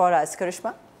on this for us.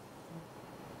 Karishma?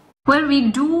 Well, we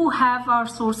do have our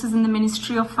sources in the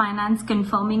Ministry of Finance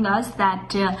confirming us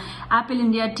that Apple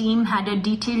India team had a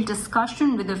detailed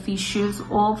discussion with officials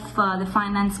of the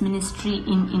Finance Ministry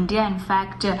in India. In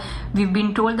fact, we've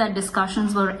been told that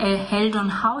discussions were held on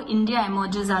how India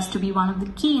emerges as to be one of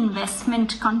the key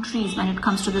investment countries when it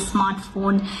comes to the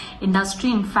smartphone industry.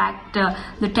 In fact,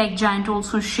 the tech giant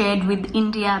also shared with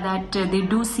India that they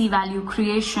do see value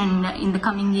creation in the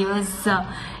coming years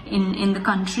in the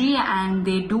country, and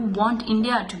they do want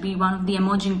India to be one of the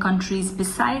emerging countries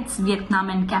besides Vietnam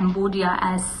and Cambodia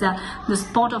as the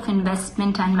spot of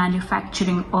investment and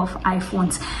manufacturing of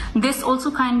iPhones. This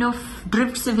also kind of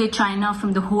drifts away China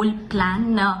from the whole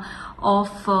plan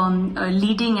of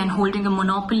leading and holding a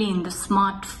monopoly in the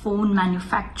smartphone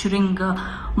manufacturing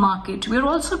market. We're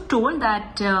also told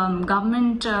that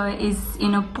government is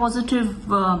in a positive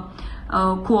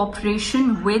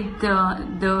cooperation with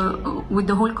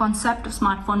the whole concept of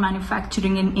smartphone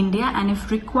manufacturing in India, and if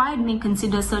required may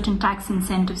consider certain tax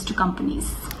incentives to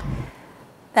companies.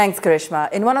 Thanks,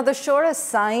 Karishma. In one of the surest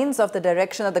signs of the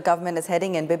direction that the government is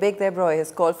heading in, Bibek Debroy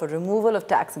has called for removal of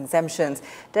tax exemptions.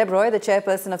 Debroy, the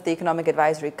chairperson of the Economic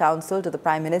Advisory Council to the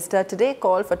Prime Minister, today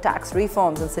called for tax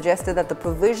reforms and suggested that the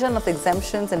provision of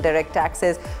exemptions and direct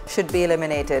taxes should be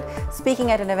eliminated.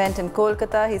 Speaking at an event in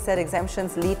Kolkata, he said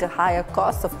exemptions lead to higher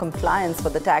costs of compliance for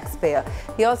the taxpayer.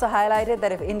 He also highlighted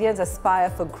that if Indians aspire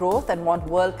for growth and want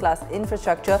world-class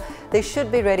infrastructure, they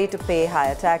should be ready to pay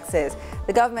higher taxes.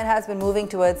 The government has been moving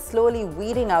towards slowly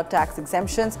weeding out tax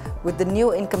exemptions, with the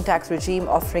new income tax regime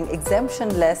offering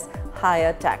exemption-less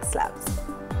higher tax slabs.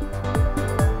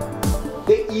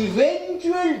 The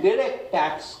eventual direct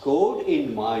tax code,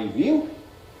 in my view,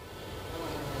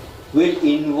 will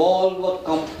involve a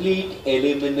complete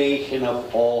elimination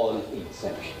of all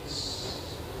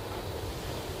exemptions.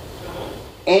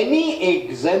 Any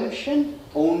exemption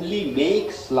only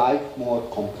makes life more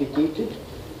complicated.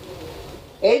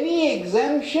 Any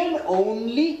exemption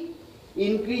only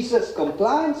increases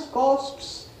compliance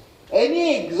costs.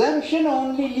 Any exemption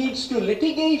only leads to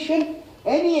litigation.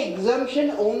 Any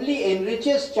exemption only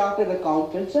enriches chartered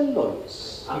accountants and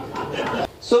lawyers.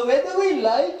 So whether we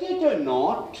like it or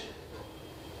not,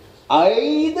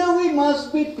 either we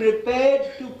must be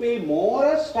prepared to pay more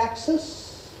as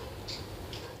taxes,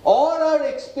 or our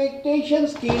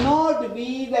expectations cannot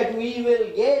be that we will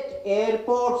get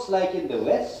airports like in the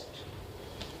West,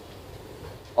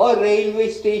 or railway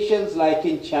stations like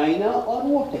in China, or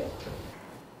whatever.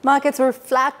 Markets were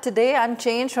flat today,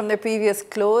 unchanged from their previous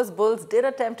close. Bulls did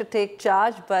attempt to take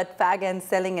charge, but fag end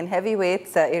selling in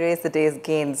heavyweights erased the day's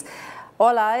gains.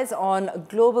 All eyes on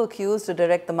global cues to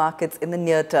direct the markets in the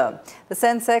near term. The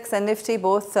Sensex and Nifty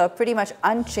both pretty much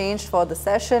unchanged for the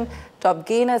session. Top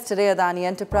gainers today, Adani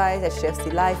Enterprise,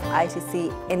 HDFC Life,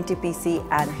 ITC, NTPC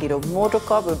and Hero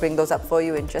MotoCorp. We'll bring those up for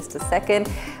you in just a second.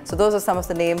 So those are some of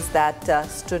the names that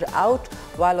stood out.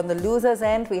 While on the losers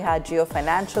end, we had Jio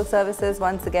Financial Services,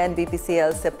 once again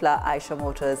BPCL, Cipla, Eicher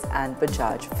Motors and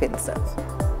Bajaj Finserv.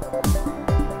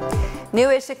 New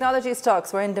age technology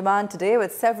stocks were in demand today,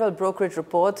 with several brokerage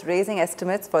reports raising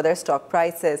estimates for their stock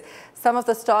prices. Some of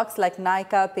the stocks like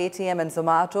Nykaa, Paytm and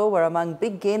Zomato were among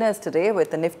big gainers today,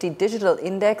 with the Nifty Digital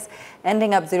Index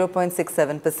ending up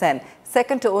 0.67%.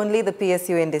 Second to only the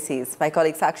PSU indices. My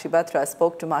colleague Sakshi Batra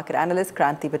spoke to market analyst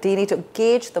Kranti Patini to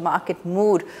gauge the market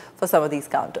mood for some of these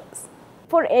counters.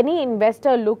 For any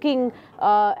investor looking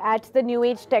at the new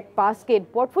age tech basket,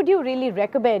 what would you really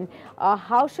recommend?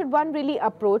 How should one really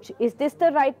approach? Is this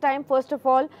the right time, first of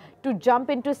all, to jump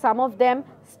into some of them,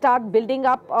 start building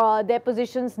up their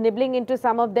positions, nibbling into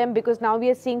some of them, because now we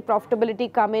are seeing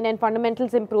profitability come in and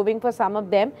fundamentals improving for some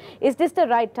of them. Is this the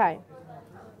right time?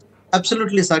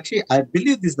 Absolutely, Sakshi. I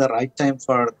believe this is the right time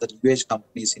for the new age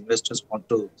companies. Investors want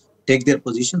to take their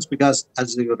positions because,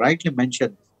 as you rightly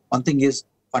mentioned, one thing is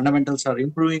fundamentals are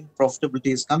improving,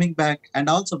 profitability is coming back, and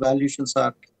also valuations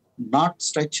are not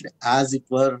stretched as it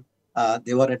were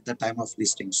they were at the time of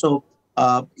listing. So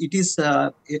it is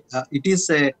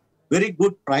a very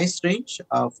good price range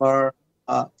for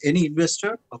any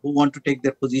investor who want to take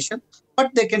their position,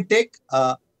 but they can take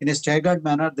in a staggered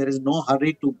manner. There is no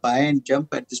hurry to buy and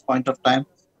jump at this point of time.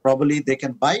 Probably they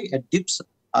can buy at dips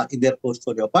in their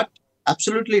portfolio, but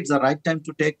absolutely it's the right time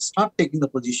to start taking the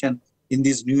position in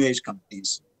these new age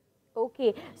companies.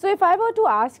 Okay, so if I were to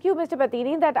ask you, Mr.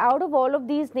 Patini, that out of all of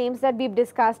these names that we've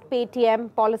discussed,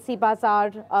 Paytm, Policy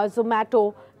Bazaar,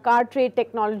 Zomato, Car Trade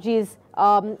Technologies,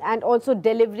 and also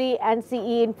Delivery and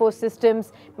CE Info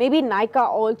Systems, maybe Nykaa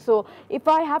also, if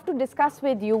I have to discuss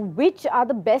with you, which are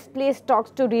the best placed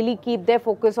stocks to really keep their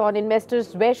focus on?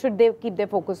 Investors, where should they keep their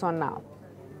focus on now?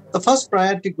 The first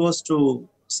priority goes to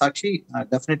Sakshi,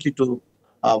 definitely to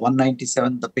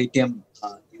 197. The Paytm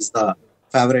is the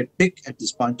favorite pick at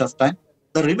this point of time.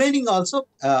 The remaining also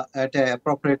at an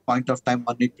appropriate point of time,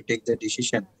 one need to take the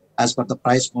decision as per the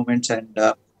price movements and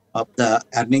the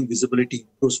earning visibility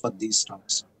improves for these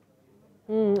stocks.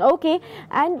 Okay,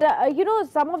 and you know,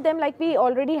 some of them, like we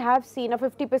already have seen a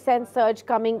 50% surge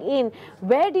coming in.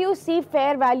 Where do you see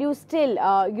fair value still,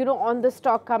 you know, on the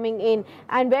stock coming in,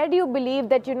 and where do you believe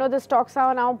that, you know, the stocks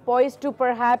are now poised to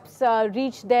perhaps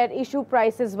reach their issue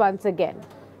prices once again?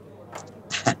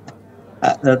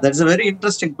 That's a very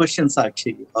interesting question,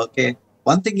 Sakshi. Okay,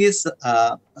 one thing is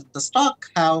the stock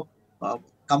have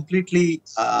completely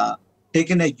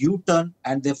taken a U-turn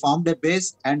and they formed a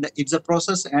base, and it's a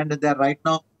process, and they're right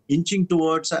now inching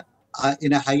towards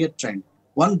in a higher trend.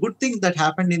 One good thing that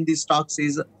happened in these stocks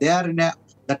is they are in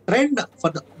the trend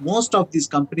for most of these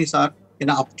companies are in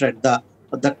an uptrend.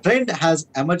 The trend has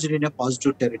emerged in a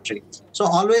positive territory. So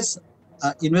always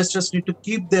investors need to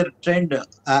keep their trend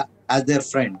as their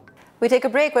friend. We take a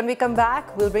break. When we come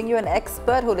back, we'll bring you an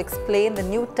expert who will explain the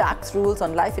new tax rules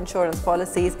on life insurance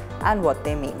policies and what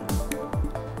they mean.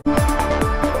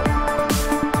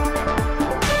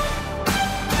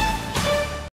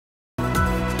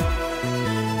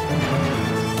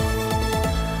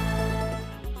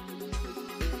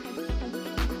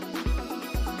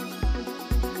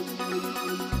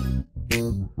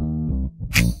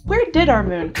 Where did our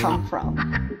moon come from?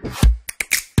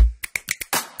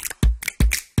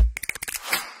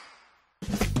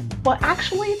 Well,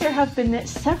 actually, there have been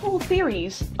several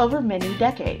theories over many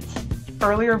decades.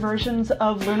 Earlier versions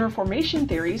of lunar formation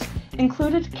theories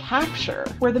included capture,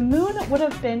 where the moon would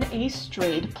have been a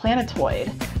strayed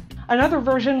planetoid. Another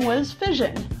version was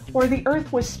fission, where the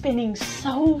Earth was spinning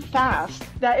so fast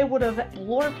that it would have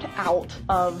blorped out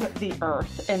of the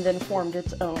Earth and then formed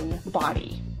its own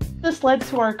body. This led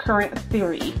to our current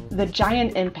theory, the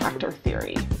giant impactor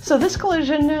theory. So this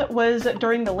collision was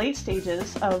during the late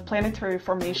stages of planetary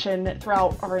formation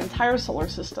throughout our entire solar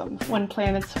system, when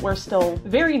planets were still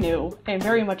very new and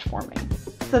very much forming.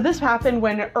 So this happened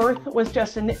when Earth was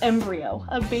just an embryo,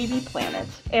 a baby planet.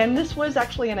 And this was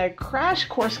actually in a crash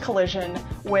course collision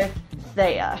with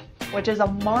Theia, which is a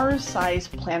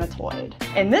Mars-sized planetoid.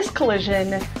 And this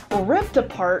collision ripped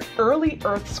apart early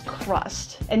Earth's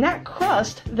crust. And that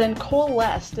crust then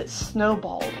coalesced, it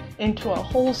snowballed into a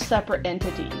whole separate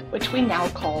entity, which we now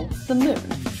call the moon.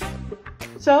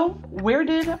 So where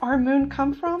did our moon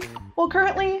come from? Well,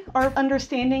 currently our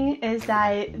understanding is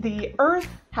that the Earth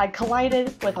had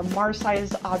collided with a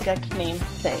Mars-sized object named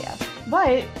Theia.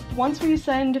 But once we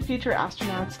send future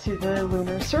astronauts to the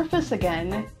lunar surface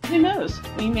again, who knows?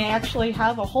 We may actually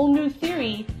have a whole new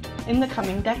theory in the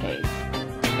coming decades.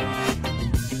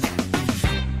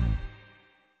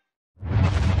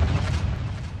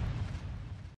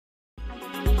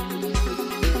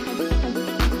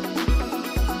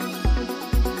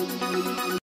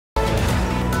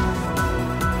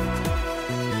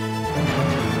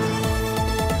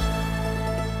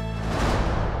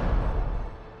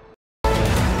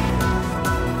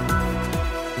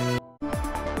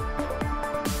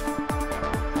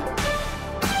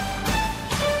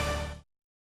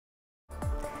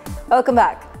 Welcome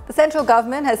back. The central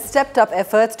government has stepped up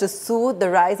efforts to soothe the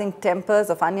rising tempers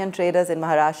of onion traders in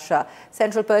Maharashtra.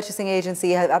 Central Purchasing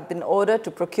Agency have been ordered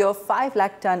to procure 5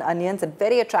 lakh ton onions at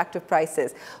very attractive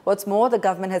prices. What's more, the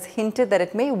government has hinted that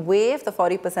it may waive the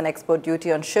 40% export duty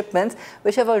on shipments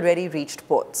which have already reached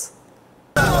ports.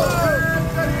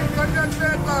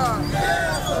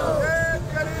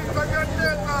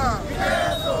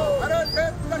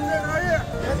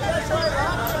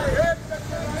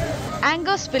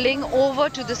 Anger spilling over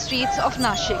to the streets of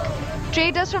Nashik.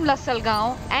 Traders from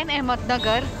Lassalgaon and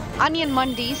Ahmednagar, onion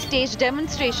mandis staged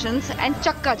demonstrations and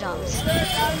chakka jams,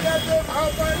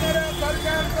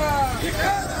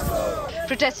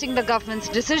 protesting the government's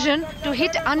decision to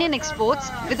hit onion exports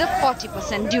with a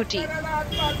 40% duty.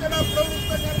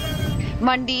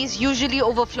 Mandis, usually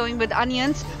overflowing with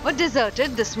onions, were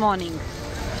deserted this morning,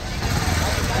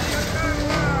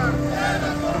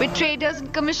 with traders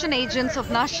and commission agents of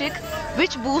Nashik,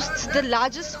 which boasts the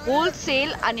largest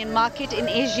wholesale onion market in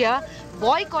Asia,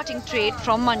 boycotting trade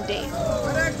from Monday.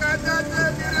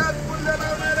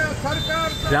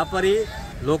 व्यापारी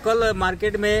local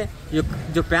market में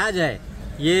जो प्याज है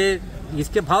ये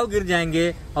इसके भाव गिर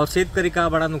जाएंगे और शेतकरी का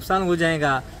बड़ा नुकसान हो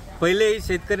जाएगा। पहले ही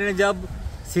शेतकरी ने जब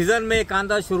सीजन में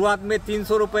कांदा शुरुआत में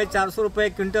 300 रुपए 400 रुपए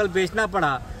क्विंटल बेचना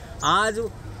पड़ा, आज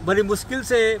बड़ी मुश्किल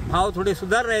से भाव थोड़े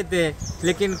सुधर रहे थे,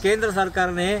 लेकिन केंद्र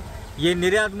सरकार ने ये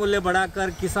निर्यात मूल्य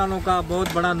बढ़ाकर किसानों का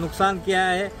बहुत बड़ा नुकसान किया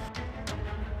है।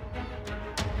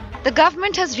 The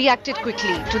government has reacted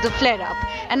quickly to the flare-up,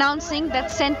 announcing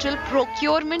that central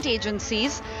procurement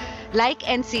agencies like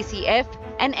NCCF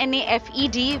and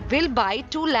NAFED will buy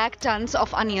 2 lakh tons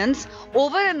of onions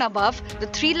over and above the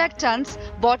 3 lakh tons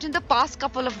bought in the past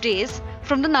couple of days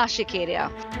from the Nashik area.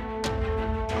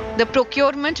 The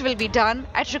procurement will be done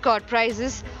at record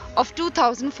prices of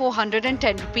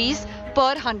 2,410 rupees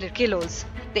per 100 kilos.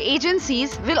 The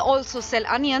agencies will also sell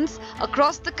onions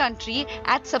across the country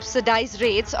at subsidized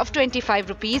rates of 25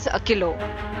 rupees a kilo.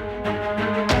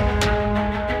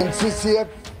 NCCF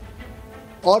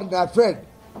और NAFED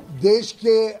देश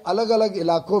के अलग अलग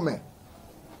इलाकों में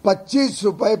 25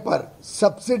 रुपए पर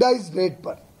subsidised rate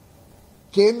पर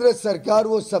केंद्र सरकार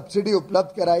वो सब्सिडी उपलब्ध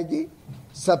कराएगी।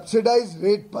 सब्सिडाइज्ड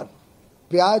रेट पर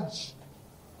प्याज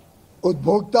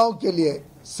उपभोक्ताओं के लिए,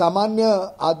 सामान्य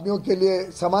आदमियों के लिए,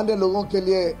 सामान्य लोगों के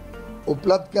लिए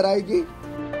उपलब्ध कराएगी।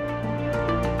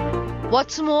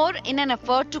 What's more, in an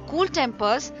effort to cool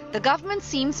tempers, the government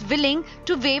seems willing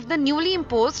to waive the newly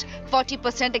imposed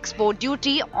 40% export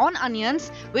duty on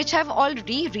onions, which have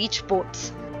already reached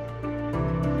ports.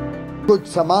 कुछ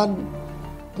सामान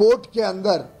पोर्ट के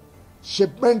अंदर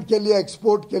शिपमेंट के लिए,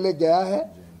 एक्सपोर्ट के लिए गया है,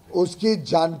 उसकी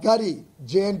जानकारी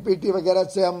JNPT वगैरह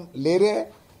से हम ले रहे हैं।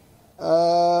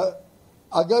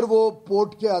 अगर वो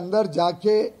पोर्ट के अंदर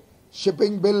जाके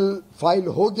शिपिंग बिल फाइल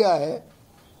हो गया है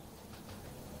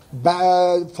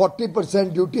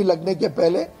 40% ड्यूटी लगने के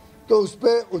पहले, तो उस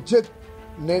पर उचित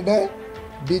निर्णय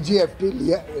DGFT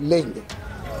लेंगे।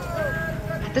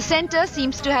 The centre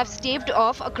seems to have staved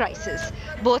off a crisis,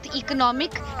 both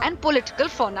economic and political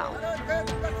for now.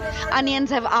 Onions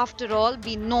have after all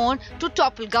been known to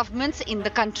topple governments in the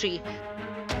country.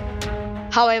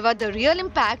 However, the real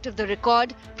impact of the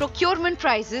record procurement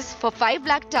prices for 5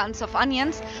 lakh tons of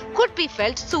onions could be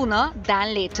felt sooner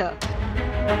than later.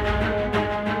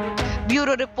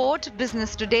 Bureau Report,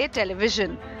 Business Today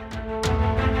Television.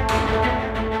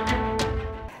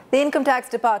 The Income Tax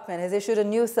Department has issued a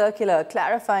new circular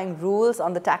clarifying rules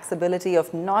on the taxability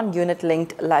of non-unit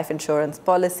linked life insurance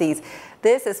policies.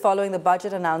 This is following the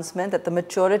budget announcement that the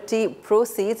maturity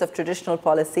proceeds of traditional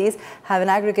policies have an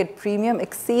aggregate premium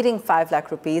exceeding 5 lakh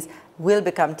rupees will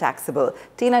become taxable.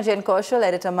 Tina Jain Kaushal,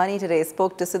 editor Money Today,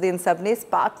 spoke to Sudhin Sabne's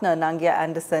partner Nangya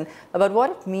Anderson about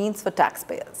what it means for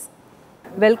taxpayers.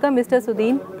 Welcome, Mr.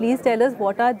 Sudhin. Please tell us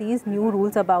what are these new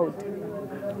rules about?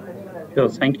 Sure,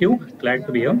 thank you. Glad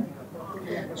to be here.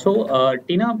 So,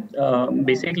 Tina,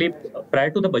 basically, prior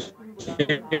to the budget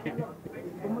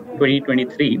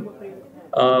 2023,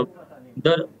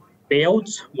 the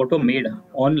payouts what were made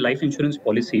on life insurance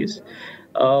policies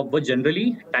were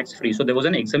generally tax-free. So there was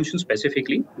an exemption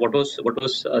specifically what was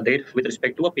there with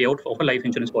respect to a payout of a life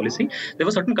insurance policy. There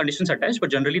were certain conditions attached, but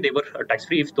generally they were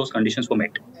tax-free if those conditions were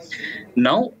met.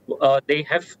 Now there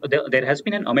has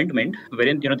been an amendment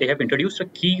wherein they have introduced a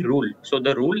key rule. So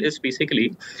the rule is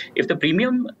basically if the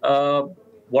premium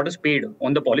what is paid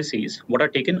on the policies what are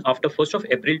taken after 1st of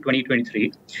April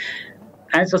 2023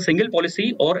 as a single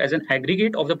policy or as an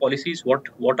aggregate of the policies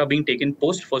what are being taken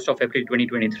post 1st of April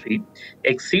 2023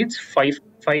 exceeds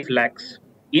 5 lakhs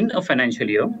in a financial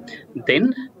year,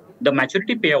 then the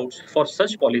maturity payouts for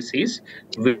such policies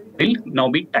will now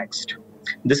be taxed.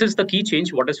 This is the key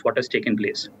change what has taken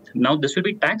place. Now this will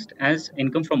be taxed as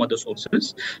income from other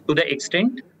sources to the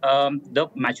extent the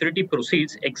maturity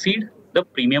proceeds exceed the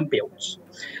premium payouts,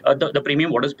 the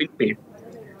premium what has been paid.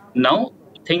 Now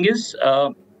thing is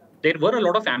there were a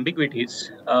lot of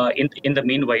ambiguities in the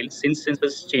meanwhile since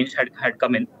this change had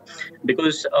come in,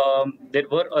 because there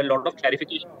were a lot of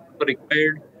clarifications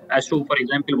required as to, for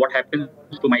example, what happens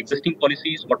to my existing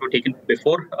policies, what were taken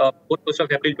before 1st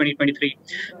of April 2023,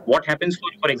 what happens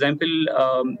for example,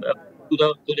 to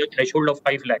the threshold of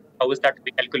 5 lakh, how is that to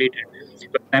be calculated?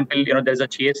 For example, there's a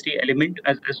GST element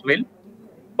as well,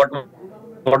 but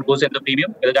what goes in the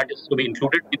premium, whether that is to be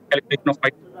included in the calculation of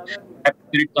 5 lakhs.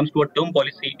 When it comes to a term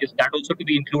policy, is that also to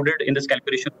be included in this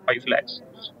calculation of 5 lakhs?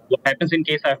 What happens in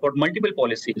case I've got multiple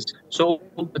policies? So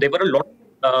there were a lot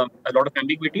of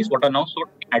ambiguities what are now sort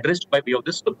of addressed by way of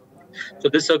this circular. So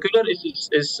this circular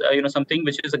is something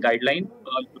which is a guideline.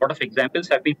 A lot of examples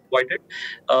have been provided,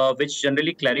 which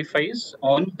generally clarifies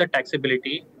on the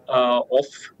taxability of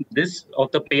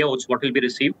the payouts what will be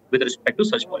received with respect to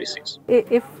such policies.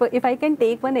 If I can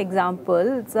take one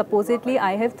example, supposedly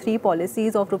I have 3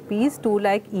 policies of rupees 2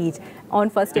 lakh each on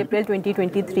 1st April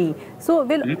 2023. So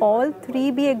will all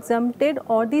 3 be exempted,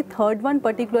 or the third one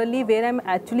particularly where I'm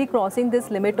actually crossing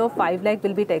this limit of 5 lakh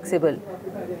will be taxable?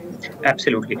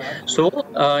 Absolutely. So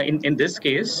in this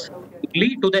case,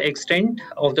 only to the extent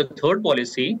of the third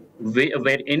policy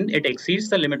wherein it exceeds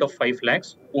the limit of 5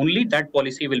 lakhs, only that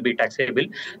policy will be taxable.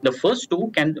 The first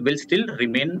two will still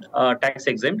remain tax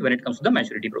exempt when it comes to the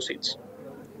maturity proceeds.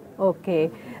 Okay.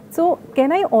 So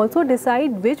can I also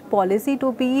decide which policy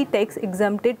to be tax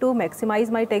exempted to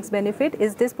maximize my tax benefit?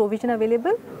 Is this provision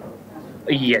available?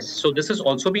 Yes, so this has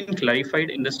also been clarified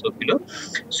in the circular.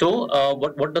 So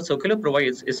what the circular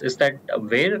provides is that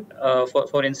where,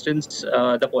 for instance,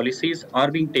 the policies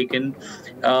are being taken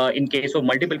in case of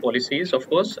multiple policies, of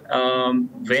course,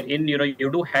 wherein you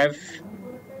do have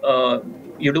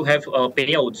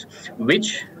payouts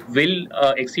which will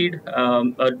exceed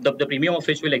the premium of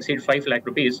which will exceed 5 lakh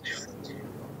rupees.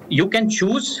 You can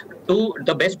choose to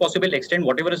the best possible extent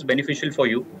whatever is beneficial for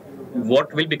you,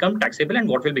 what will become taxable and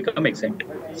what will become exempt.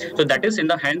 So that is in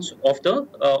the hands of the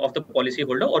policy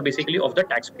holder, or basically of the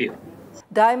taxpayer.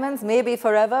 Diamonds may be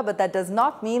forever, but that does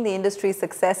not mean the industry's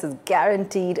success is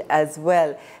guaranteed as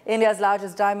well. India's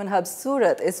largest diamond hub,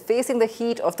 Surat, is facing the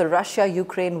heat of the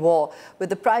Russia-Ukraine war. With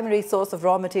the primary source of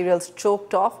raw materials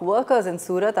choked off, workers in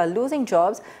Surat are losing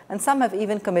jobs and some have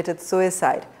even committed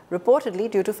suicide,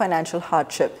 reportedly due to financial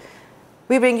hardship.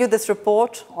 We bring you this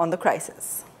report on the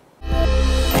crisis.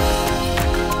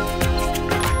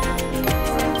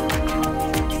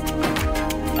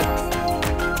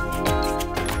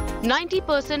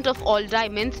 90% of all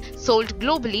diamonds sold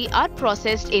globally are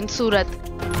processed in Surat.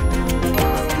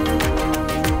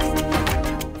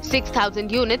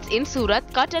 6,000 units in Surat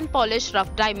cut and polish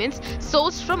rough diamonds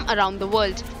sourced from around the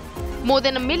world. More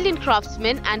than 1 million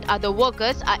craftsmen and other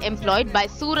workers are employed by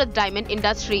Surat diamond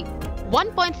industry.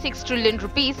 1.6 trillion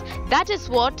rupees, that is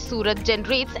what Surat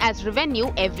generates as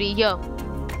revenue every year.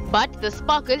 But the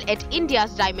sparkle at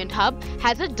India's diamond hub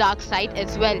has a dark side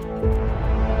as well.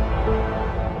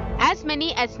 As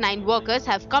many as 9 workers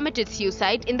have committed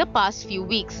suicide in the past few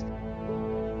weeks.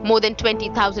 More than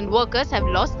 20,000 workers have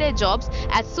lost their jobs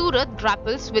as Surat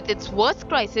grapples with its worst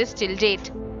crisis till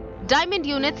date. Diamond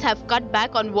units have cut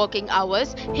back on working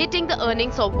hours, hitting the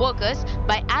earnings of workers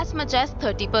by as much as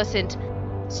 30%.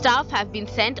 Staff have been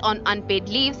sent on unpaid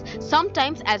leaves,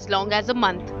 sometimes as long as a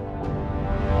month.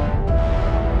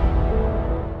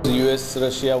 The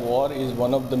US-Russia war is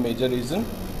one of the major reasons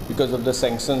because of the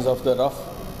sanctions of the rough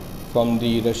from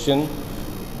the Russian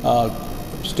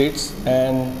states,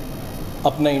 and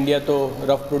अपना India तो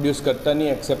rough produce करता नहीं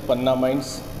accept पन्ना mines,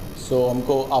 सो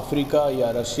हमको Africa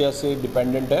या Russia से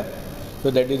dependent है,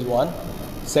 so that is one.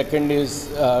 Second is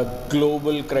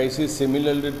global crisis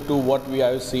similar to what we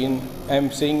have seen. I am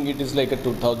saying it is like a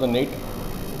 2008,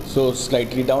 so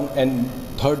slightly down. And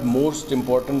third most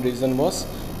important reason was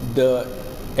the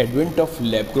advent of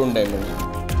lab-grown diamond.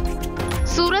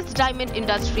 Surat's diamond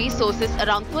industry sources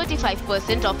around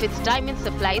 35% of its diamond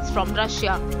supplies from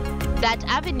Russia. That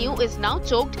avenue is now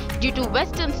choked due to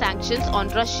Western sanctions on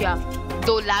Russia.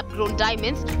 Though lab-grown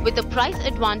diamonds with a price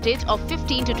advantage of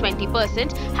 15 to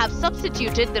 20% have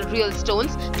substituted the real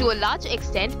stones to a large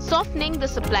extent, softening the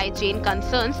supply chain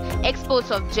concerns,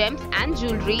 exports of gems and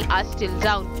jewellery are still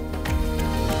down.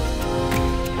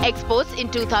 Exports in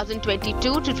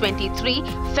 2022 to 23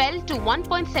 fell to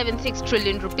 1.76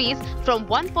 trillion rupees from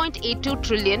 1.82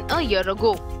 trillion a year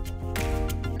ago.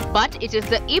 But it is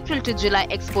the April to July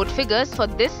export figures for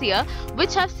this year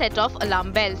which have set off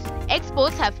alarm bells.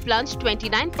 Exports have plunged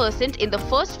 29% in the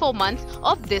first 4 months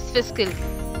of this fiscal.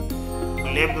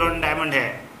 Lab grown diamond है,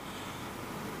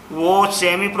 वो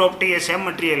semi property है, same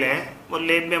material है, वो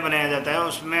लेब में बनाया जाता है,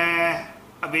 उसमें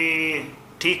अभी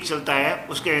ठीक चलता है,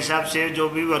 उसके हिसाब से जो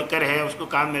भी वर्कर है उसको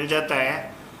काम मिल जाता है,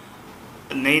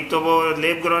 नहीं तो वो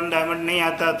लेब ग्रोन डायमंड नहीं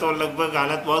आता तो लगभग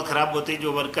हालत बहुत ख़राब होती,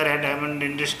 जो वर्कर है डायमंड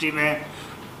इंडस्ट्री में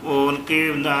वो उनकी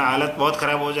हालत बहुत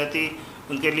ख़राब हो जाती,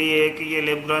 उनके लिए एक ये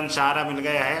लेब ग्रोन सहारा मिल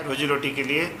गया है रोजी रोटी के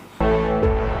लिए.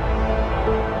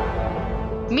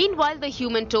 Meanwhile, the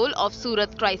human toll of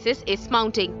Surat crisis is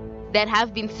mounting. There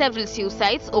have been several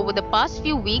suicides over the past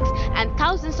few weeks and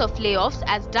thousands of layoffs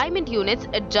as diamond units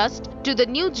adjust to the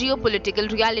new geopolitical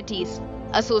realities.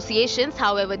 Associations,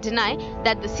 however, deny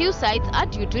that the suicides are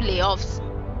due to layoffs.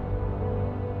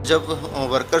 जब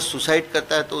worker suicide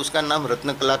करता है तो उसका नाम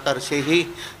रत्न कलाकार से ही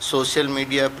social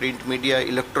media, print media,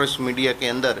 electronics media के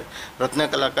अंदर रत्न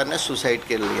कलाकार ने सुसाइड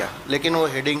कर लिया, लेकिन वो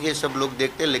हेडिंग ही सब लोग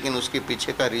देखते हैं, लेकिन उसके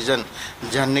पीछे का रीज़न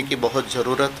जानने की बहुत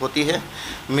ज़रूरत होती है.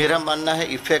 मेरा मानना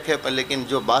है इफेक्ट है, पर लेकिन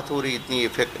जो बात हो रही इतनी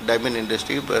इफेक्ट डायमंड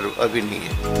इंडस्ट्री पर अभी नहीं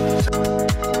है.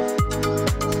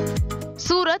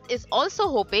 Surat is also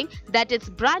hoping that its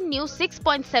brand new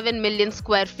 6.7 million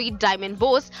square feet diamond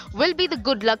bourse will be the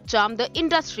good luck charm the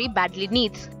industry badly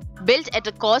needs. Built at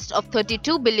a cost of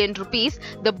 32 billion rupees,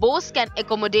 the bourse can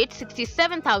accommodate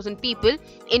 67,000 people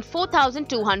in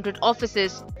 4,200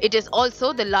 offices. It is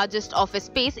also the largest office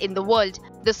space in the world.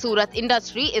 The Surat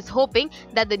industry is hoping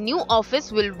that the new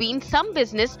office will wean some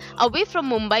business away from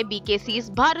Mumbai BKC's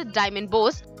Bharat Diamond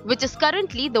Bourse, which is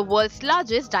currently the world's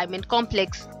largest diamond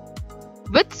complex.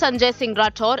 With Sanjay Singh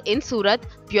Rathore in Surat,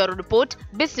 Bureau Report,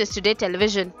 Business Today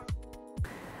Television.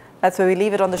 That's where we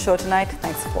leave it on the show tonight.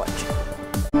 Thanks for watching.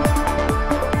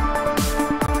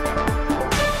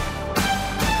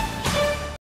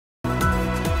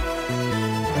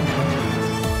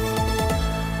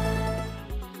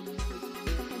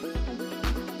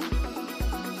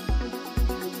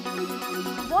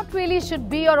 What really should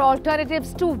be your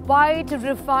alternatives to white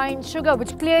refined sugar,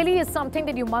 which clearly is something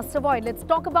that you must avoid? Let's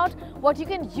talk about what you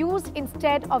can use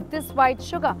instead of this white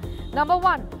sugar. Number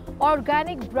one,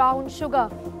 organic brown sugar.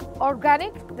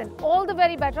 Organic, then all the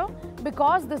very better,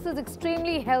 because this is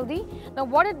extremely healthy. Now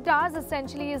what it does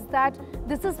essentially is that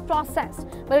this is processed,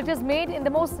 but it is made in the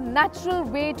most natural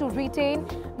way to retain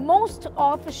most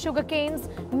of sugarcane's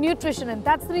nutrition, and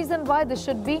that's the reason why this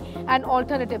should be an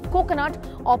alternative. Coconut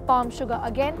or palm sugar,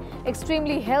 again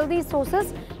extremely healthy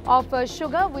sources of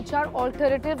sugar, which are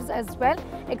alternatives as well.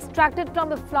 Extracted from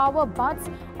the flower buds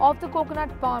of the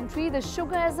coconut palm tree, the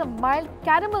sugar has a mild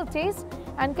caramel taste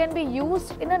and can be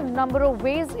used in a number of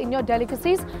ways in your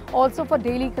delicacies, also for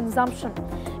daily consumption.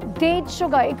 Date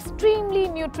sugar, extremely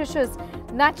nutritious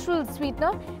natural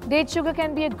sweetener. Date sugar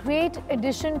can be a great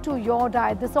addition to your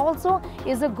diet. This also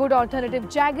is a good alternative.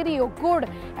 Jaggery or gur,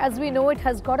 as we know, it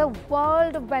has got a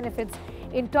world of benefits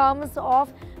in terms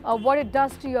of what it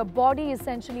does to your body.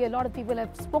 Essentially, a lot of people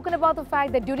have spoken about the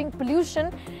fact that during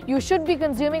pollution, you should be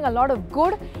consuming a lot of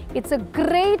gur. It's a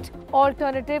great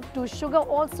alternative to sugar.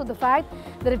 Also, the fact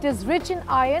that it is rich in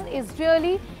iron is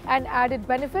really an added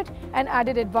benefit and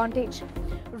added advantage.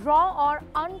 Raw or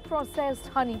unprocessed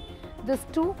honey. This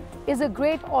too is a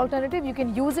great alternative. You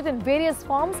can use it in various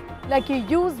forms, like you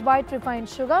use white refined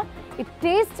sugar. It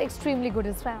tastes extremely good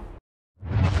as well.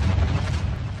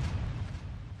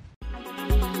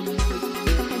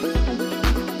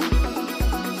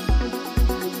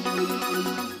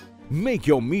 Make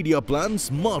your media plan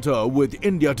smarter with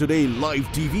India Today Live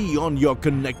TV on your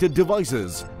connected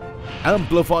devices.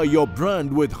 Amplify your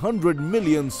brand with 100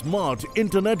 million smart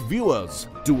internet viewers.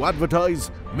 To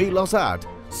advertise, mail us at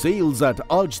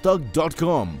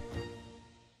sales@aajtak.com.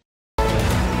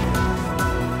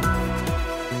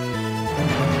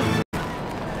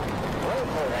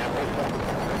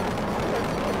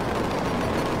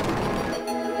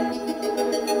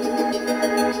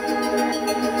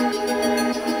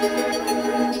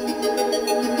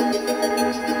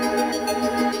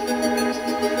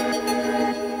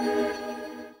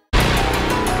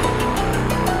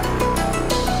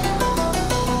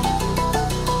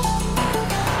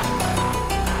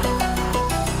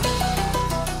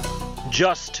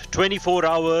 Just 24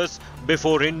 hours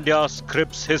before India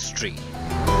scripts history.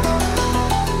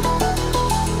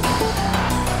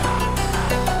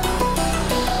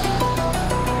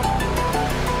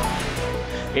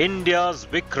 India's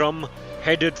Vikram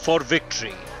headed for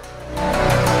victory.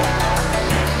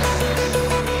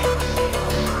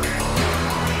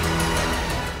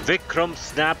 Vikram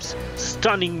snaps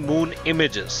stunning moon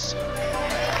images.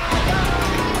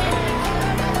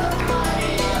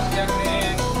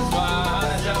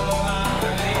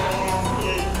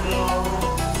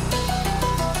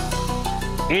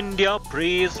 India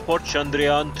prays for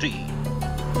Chandrayaan-3.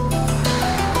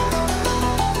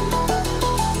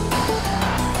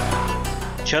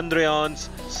 Chandrayaan's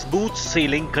smooth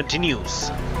sailing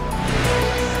continues.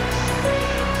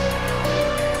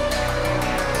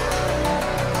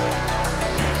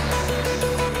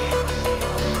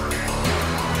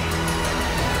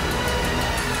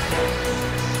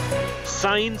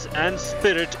 Science and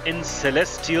spirit in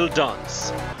celestial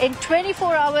dance. In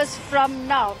 24 hours from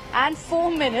now and 4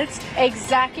 minutes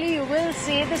exactly, you will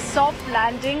see the soft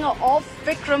landing of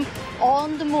Vikram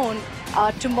on the moon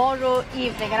tomorrow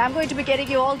evening. And I'm going to be getting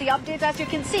you all the updates. As you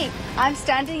can see, I'm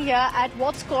standing here at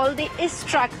what's called the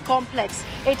Isro complex.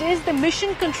 It is the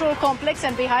mission control complex,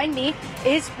 and behind me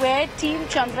is where Team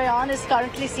Chandrayaan is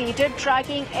currently seated,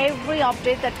 tracking every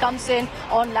update that comes in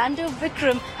on lander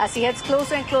Vikram as he heads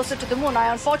closer and closer to the moon.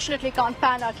 I unfortunately can't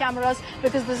pan our cameras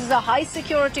because this is a high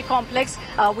security complex.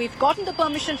 We've gotten the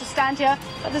permission to stand here,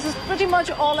 but this is pretty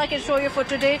much all I can show you for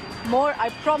today. More, I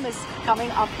promise, coming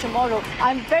up tomorrow.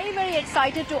 I'm very, very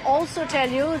excited to also tell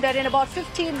you that in about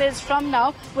 15 minutes from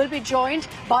now, we'll be joined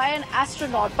by an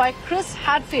astronaut, by Chris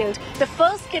Hadfield, the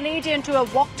first Canadian to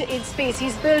have walked in space.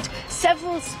 He's built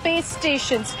several space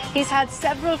stations. He's had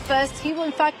several firsts. He will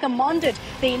in fact commanded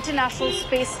the International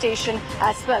Space Station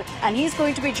as well. And he's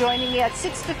going to be joining me at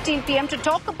 6:15 p.m. to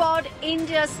talk about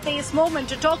India's space moment,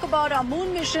 to talk about our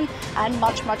moon mission and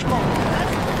much, much more.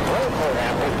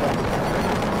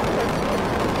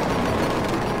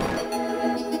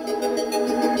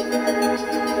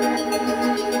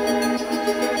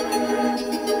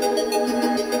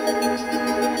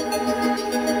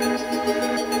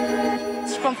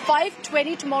 From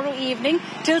 5:20 tomorrow evening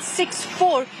till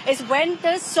 6:04 is when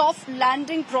the soft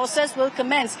landing process will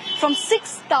commence. From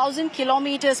 6,000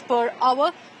 kilometers per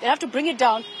hour, they have to bring it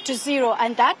down to 0,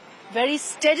 and that very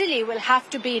steadily will have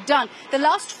to be done. The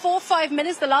last 4-5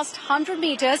 minutes, the last 100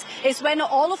 meters is when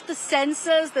all of the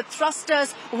sensors, the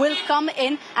thrusters will come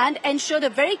in and ensure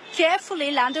that very carefully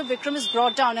lander Vikram is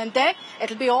brought down. And there,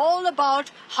 it'll be all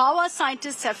about how our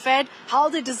scientists have fared, how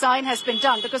the design has been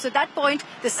done. Because at that point,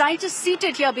 the scientists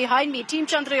seated here behind me, Team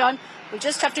Chandrayaan, will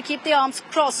just have to keep their arms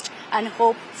crossed and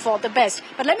hope for the best.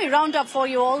 But let me round up for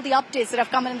you all the updates that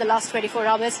have come in the last 24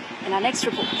 hours in our next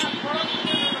report.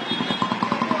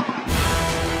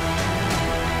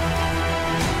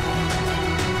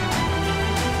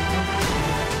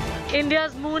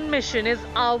 India's moon mission is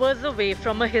hours away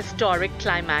from a historic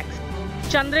climax.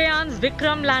 Chandrayaan's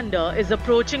Vikram lander is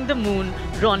approaching the moon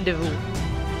rendezvous.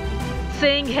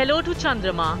 Saying hello to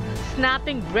Chandrama,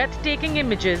 snapping breathtaking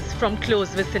images from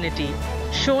close vicinity,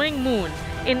 showing moon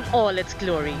in all its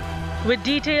glory. With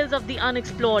details of the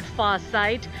unexplored far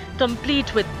side,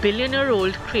 complete with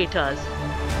billion-year-old craters.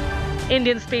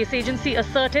 Indian Space Agency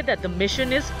asserted that the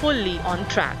mission is fully on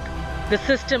track. The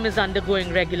system is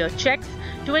undergoing regular checks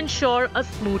to ensure a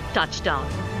smooth touchdown.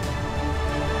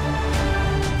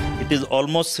 It is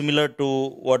almost similar to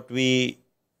what we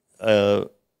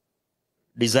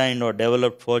designed or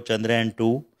developed for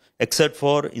Chandrayaan-2, except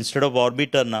for instead of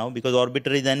orbiter now, because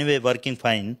orbiter is anyway working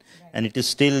fine and it is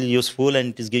still useful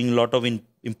and it is giving a lot of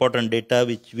important data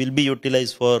which will be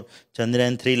utilized for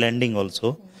Chandrayaan-3 landing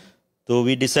also. So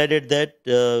we decided that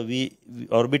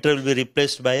orbiter will be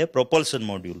replaced by a propulsion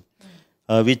module.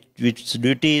 Which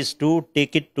duty is to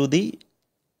take it to the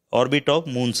orbit of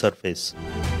moon surface.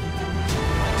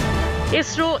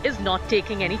 Isro is not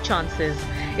taking any chances,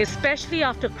 especially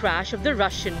after crash of the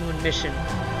Russian moon mission.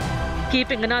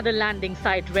 Keeping another landing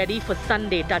site ready for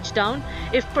Sunday touchdown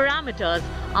if parameters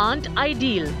aren't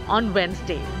ideal on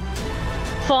Wednesday.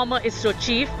 Former Isro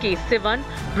chief K. Sivan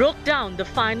broke down the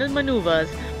final maneuvers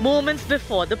moments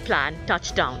before the planned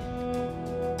touchdown.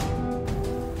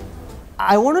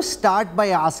 I want to start by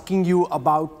asking you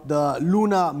about the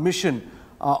lunar mission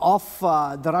of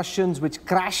the Russians, which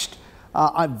crashed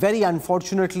very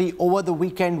unfortunately over the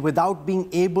weekend without being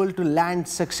able to land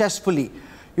successfully.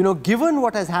 You know, given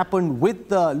what has happened with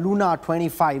the Luna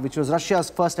 25, which was Russia's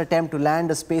first attempt to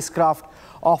land a spacecraft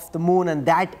off the moon and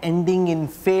that ending in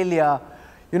failure,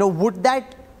 you know, would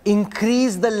that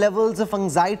increase the levels of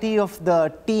anxiety of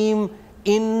the team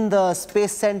in the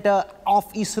Space Center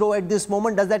of Isro at this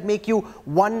moment? Does that make you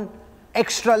one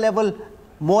extra level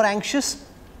more anxious?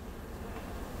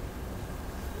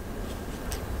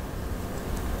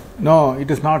 No, it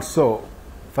is not so.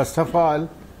 First of all,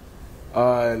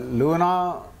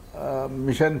 Luna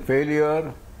mission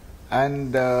failure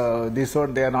and this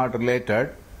one, they are not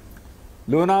related.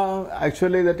 Luna,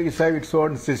 actually, that is its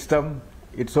own system,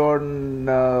 its own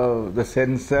the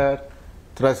sensor,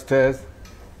 thrusters,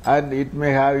 and it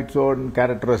may have its own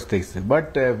characteristics.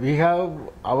 But we have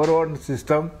our own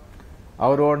system,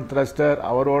 our own thruster,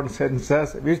 our own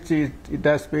sensors, which it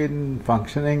has been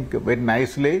functioning very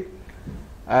nicely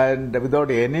and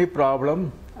without any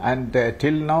problem. And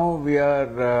till now we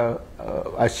are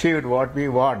achieved what we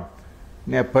want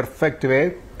in a perfect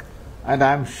way. And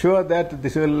I am sure that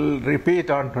this will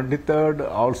repeat on 23rd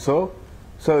also.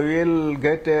 So we will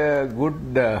get a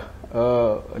good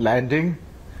landing.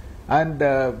 And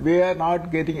we are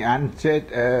not getting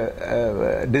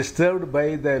disturbed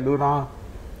by the Luna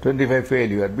 25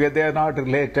 failure. They are not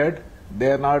related.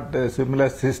 They are not a similar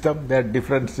system. They are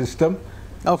different system.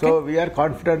 Okay. So we are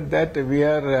confident that we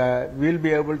will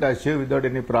be able to achieve without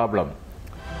any problem.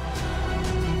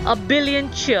 A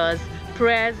billion cheers,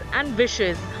 prayers and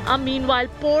wishes are meanwhile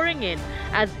pouring in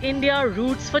as India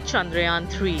roots for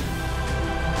Chandrayaan-3.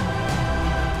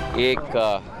 एक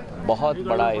बहुत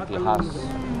बड़ा इतिहास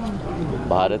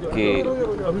भारत के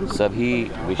सभी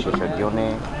विशेषज्ञों ने,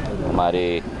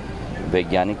 हमारे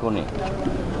वैज्ञानिकों ने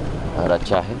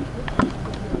रचा है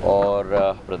और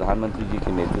प्रधानमंत्री जी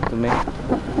के नेतृत्व में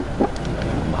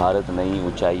भारत नई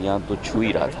ऊंचाइयां तो छू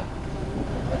ही रहा था।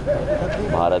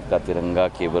 भारत का तिरंगा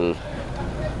केवल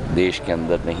देश के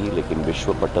अंदर नहीं लेकिन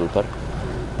विश्व पटल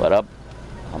पर अब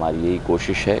हमारी यही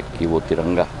कोशिश है कि वो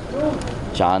तिरंगा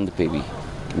चांद पे भी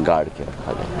गाड़ के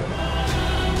रखा जाए।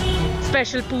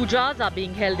 Special pujas are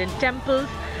being held in temples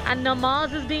and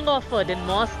namaz is being offered in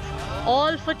mosques,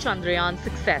 all for Chandrayaan's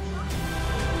success.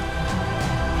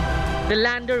 The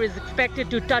lander is expected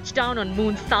to touch down on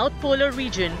Moon's south polar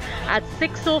region at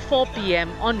 6:04 p.m.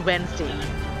 on Wednesday.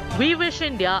 We wish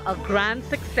India a grand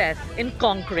success in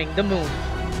conquering the Moon.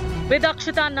 With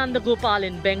Akshita Nandagopal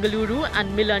in Bengaluru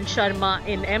and Milan Sharma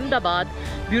in Ahmedabad,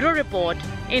 Bureau Report,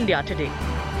 India Today.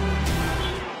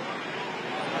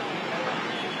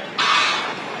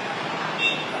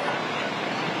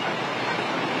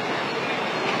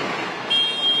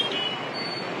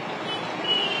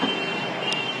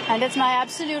 And it's my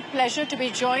absolute pleasure to be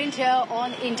joined here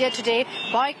on India Today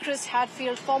by Chris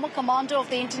Hadfield, former commander of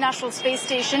the International Space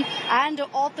Station and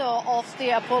author of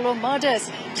the Apollo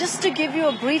murders. Just to give you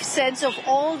a brief sense of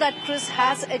all that Chris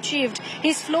has achieved,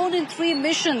 he's flown in 3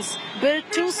 missions, built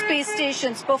 2 space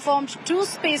stations, performed 2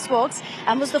 spacewalks,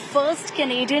 and was the first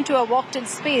Canadian to have walked in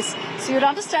space. So you'd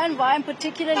understand why I'm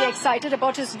particularly excited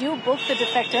about his new book, The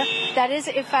Defector, that is,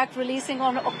 in fact, releasing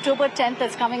on October 10th.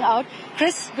 That's coming out.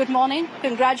 Chris, good morning.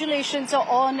 Congratulations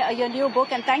on your new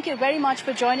book, and thank you very much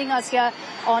for joining us here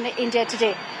on India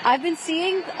Today. I've been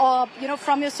seeing,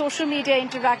 from your social media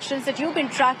interactions that you've been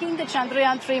tracking the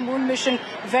Chandrayaan-3 moon mission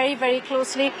very, very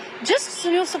closely. Just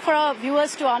so for our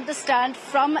viewers to understand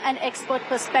from an expert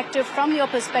perspective, from your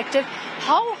perspective,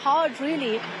 how hard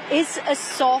really is a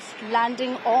soft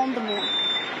landing on the moon?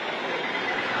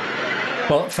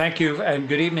 Well, thank you and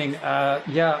good evening.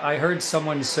 I heard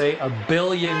someone say 1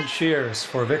 billion cheers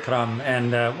for Vikram,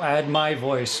 and add my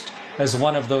voice as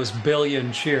one of those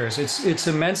billion cheers. It's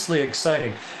immensely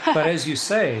exciting, but as you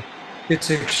say, it's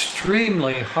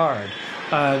extremely hard.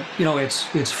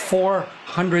 It's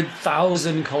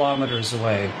 400,000 kilometers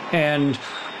away, and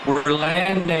we're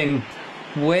landing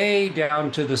way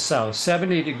down to the south,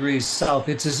 70 degrees south.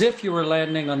 It's as if you were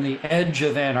landing on the edge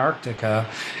of Antarctica,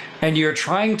 and you're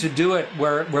trying to do it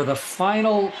where the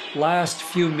final last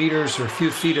few meters or few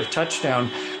feet of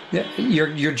touchdown,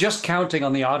 you're just counting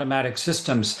on the automatic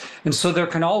systems. And so there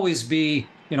can always be,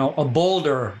 a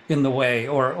boulder in the way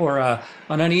or an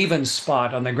uneven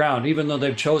spot on the ground, even though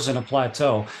they've chosen a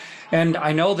plateau. And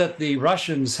I know that the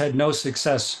Russians had no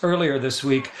success earlier this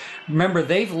week. Remember,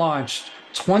 they've launched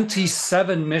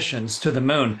 27 missions to the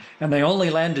moon, and they only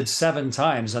landed 7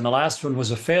 times, and the last one was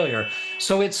a failure.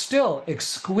 So it's still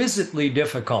exquisitely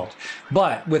difficult.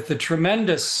 But with the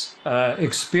tremendous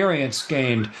experience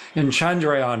gained in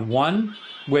Chandrayaan-1,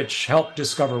 which helped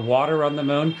discover water on the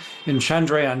moon, in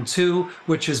Chandrayaan-2,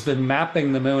 which has been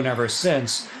mapping the moon ever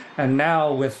since, and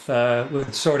now with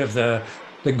sort of the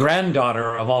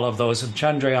granddaughter of all of those, of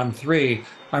Chandrayaan-3,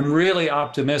 I'm really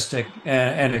optimistic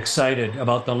and excited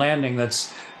about the landing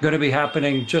that's going to be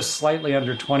happening just slightly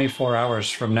under 24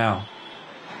 hours from now.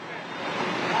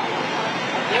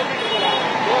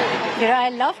 I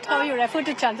loved how you referred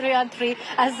to Chandrayaan-3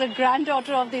 as the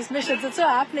granddaughter of these missions. It's so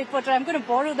aptly put. I'm going to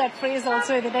borrow that phrase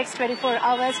also in the next 24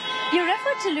 hours. You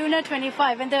referred to Luna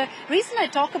 25, and the reason I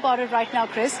talk about it right now,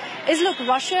 Chris, is look,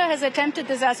 Russia has attempted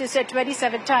this, as you said,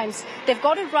 27 times. They've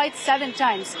got it right 7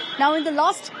 times. Now, in the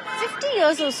last 50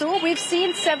 years or so, we've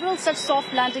seen several such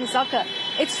soft landings occur.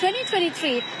 It's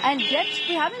 2023, and yet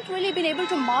we haven't really been able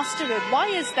to master it. Why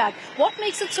is that? What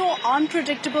makes it so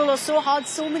unpredictable or so hard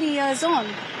so many years on?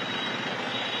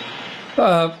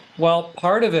 Well,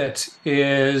 part of it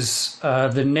is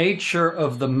the nature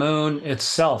of the moon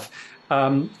itself.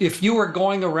 If you were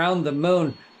going around the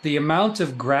moon, the amount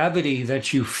of gravity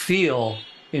that you feel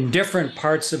in different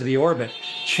parts of the orbit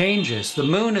changes. The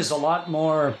moon is a lot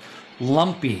more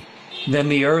lumpy than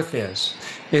the Earth is.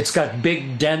 It's got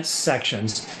big, dense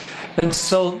sections. And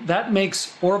so that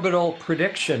makes orbital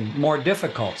prediction more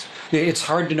difficult. It's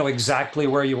hard to know exactly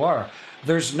where you are.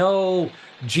 There's no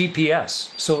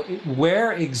GPS. So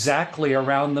where exactly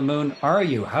around the moon are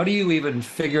you? How do you even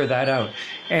figure that out?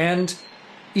 And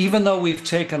even though we've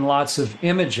taken lots of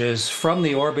images from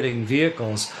the orbiting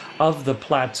vehicles of the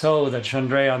plateau that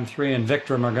Chandrayaan-3 and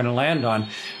Vikram are going to land on,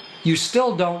 you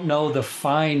still don't know the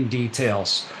fine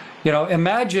details.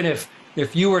 Imagine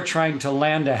if you were trying to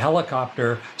land a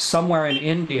helicopter somewhere in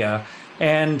India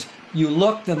and you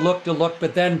looked and looked and looked,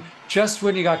 but then just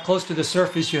when you got close to the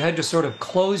surface, you had to sort of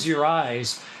close your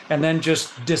eyes and then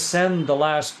just descend the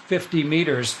last 50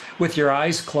 meters with your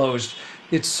eyes closed.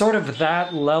 It's sort of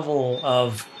that level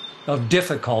of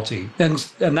difficulty. And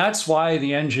that's why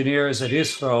the engineers at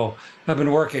Isro have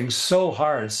been working so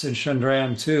hard since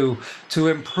Chandrayaan-2 to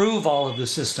improve all of the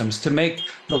systems, to make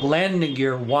the landing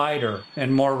gear wider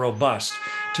and more robust,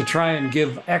 to try and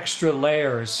give extra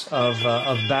layers of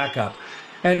backup.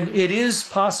 And it is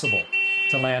possible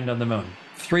to land on the moon.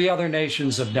 3 other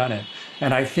nations have done it.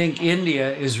 And I think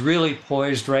India is really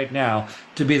poised right now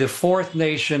to be the 4th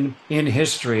nation in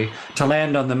history to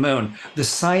land on the moon. The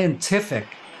scientific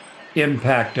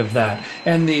impact of that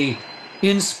and the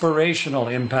inspirational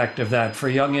impact of that for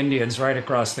young Indians right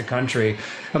across the country.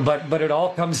 But it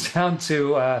all comes down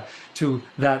to to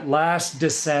that last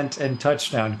descent and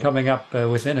touchdown coming up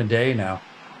within a day now.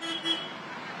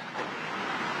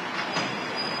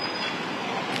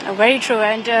 Very true.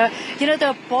 And,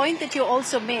 the point that you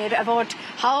also made about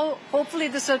how hopefully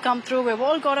this will come through, we've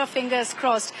all got our fingers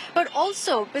crossed. But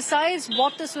also, besides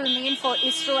what this will mean for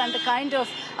ISRO and the kind of,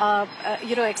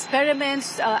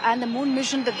 experiments and the moon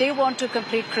mission that they want to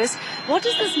complete, Chris, what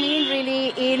does this mean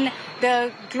really in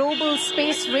the global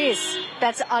space race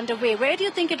that's underway? Where do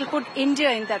you think it'll put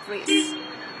India in that race?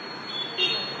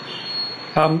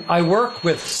 I work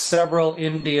with several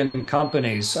Indian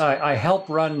companies. I help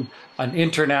run an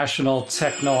international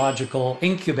technological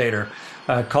incubator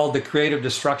called the Creative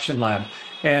Destruction Lab.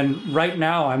 And right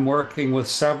now I'm working with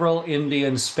several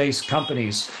Indian space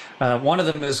companies. One of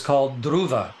them is called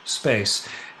Dhruva Space.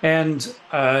 And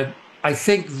I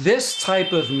think this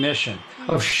type of mission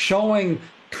of showing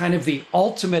kind of the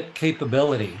ultimate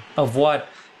capability of what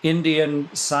Indian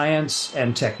science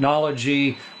and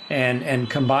technology and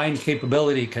combined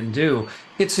capability can do,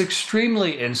 it's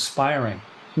extremely inspiring,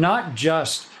 not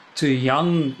just to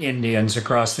young Indians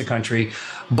across the country,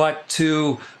 but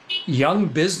to young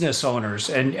business owners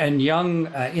and young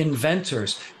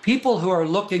inventors, people who are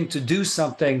looking to do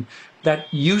something that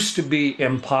used to be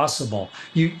impossible.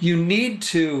 You need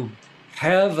to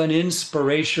have an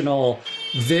inspirational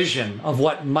vision of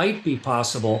what might be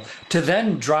possible to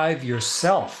then drive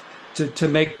yourself to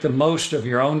make the most of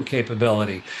your own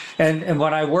capability. And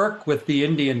when I work with the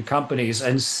Indian companies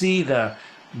and see the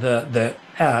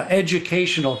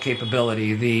educational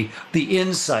capability, the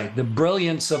insight, the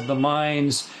brilliance of the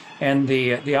minds, and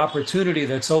the opportunity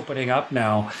that's opening up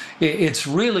now, it's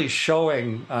really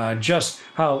showing just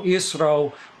how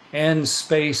ISRO and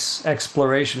space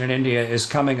exploration in India is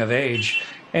coming of age.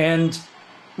 And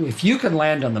if you can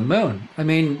land on the moon, I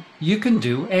mean, you can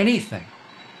do anything.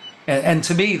 And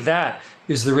to me, that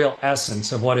is the real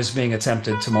essence of what is being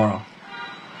attempted tomorrow.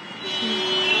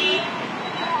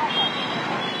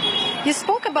 You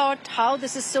spoke about how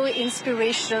this is so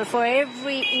inspirational for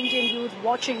every Indian youth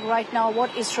watching right now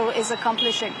what ISRO is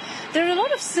accomplishing. There are a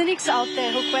lot of cynics out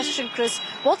there who question, Chris,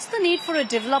 what's the need for a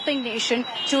developing nation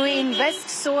to invest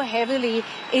so heavily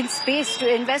in space,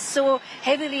 to invest so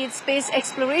heavily in space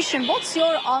exploration? What's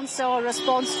your answer or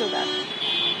response to that?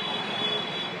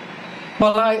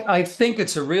 Well, I think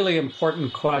it's a really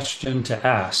important question to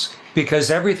ask because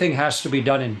everything has to be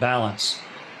done in balance.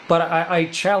 But I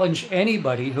challenge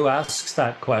anybody who asks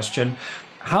that question,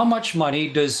 how much money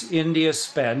does India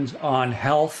spend on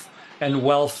health and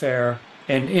welfare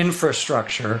and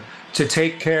infrastructure to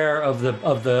take care of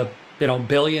the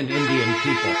billion Indian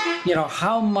people?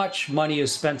 How much money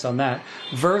is spent on that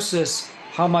versus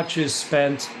how much is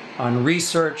spent on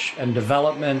research and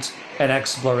development and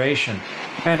exploration?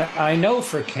 And I know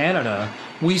for Canada,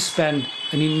 we spend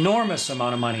an enormous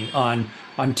amount of money on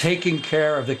taking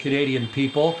care of the Canadian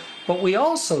people, but we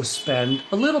also spend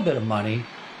a little bit of money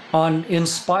on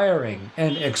inspiring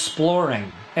and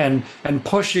exploring and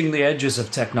pushing the edges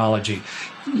of technology.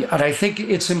 And I think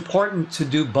it's important to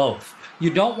do both. You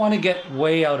don't want to get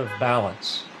way out of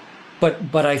balance.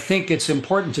 But I think it's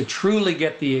important to truly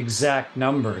get the exact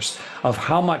numbers of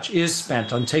how much is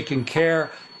spent on taking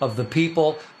care of the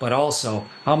people, but also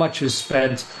how much is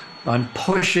spent on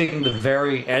pushing the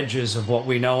very edges of what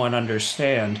we know and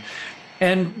understand.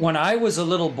 And when I was a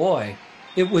little boy,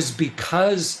 it was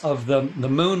because of the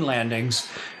moon landings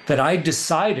that I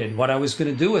decided what I was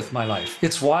going to do with my life.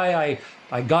 It's why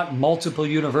I got multiple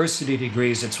university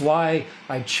degrees. It's why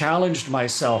I challenged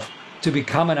myself to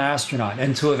become an astronaut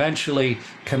and to eventually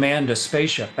command a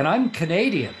spaceship. And I'm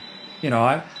Canadian.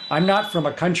 I'm not from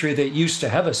a country that used to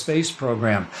have a space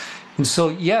program. And so,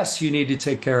 yes, you need to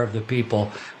take care of the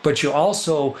people, but you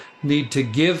also need to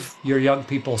give your young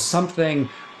people something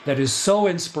that is so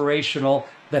inspirational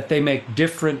that they make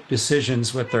different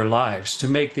decisions with their lives to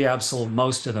make the absolute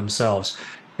most of themselves.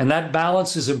 And that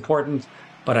balance is important,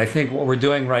 but I think what we're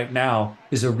doing right now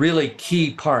is a really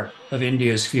key part of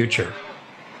India's future.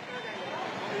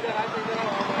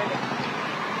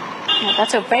 Yeah,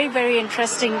 that's a very, very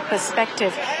interesting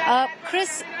perspective.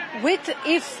 Chris,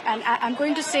 and I'm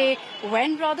going to say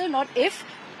when rather, not if,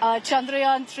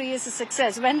 Chandrayaan-3 is a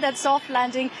success, when that soft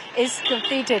landing is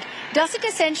completed, does it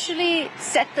essentially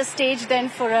set the stage then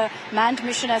for a manned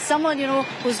mission? As someone,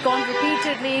 who's gone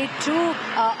repeatedly to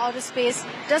outer space,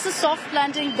 does a soft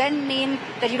landing then mean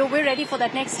that, we're ready for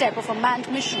that next step of a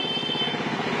manned mission?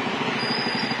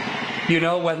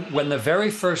 When the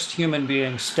very first human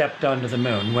being stepped onto the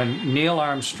moon, when Neil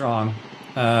Armstrong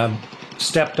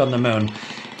stepped on the moon,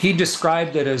 he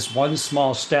described it as one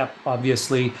small step,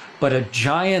 obviously, but a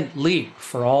giant leap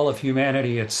for all of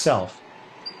humanity itself.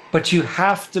 But you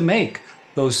have to make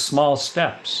those small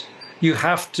steps. You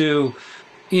have to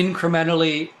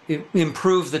incrementally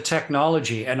improve the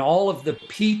technology and all of the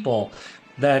people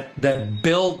that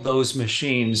build those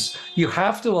machines. You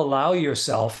have to allow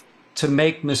yourself to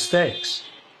make mistakes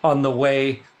on the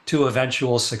way to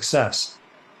eventual success.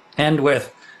 And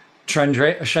with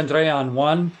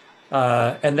Chandrayaan-3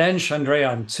 and then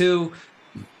Chandrayaan-2,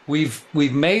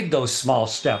 we've made those small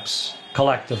steps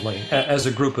collectively as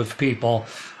a group of people,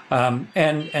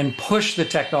 and push the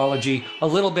technology a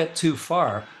little bit too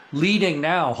far, leading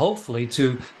now, hopefully,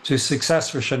 to success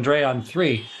for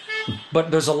Chandrayaan-3. But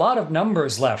there's a lot of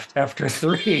numbers left after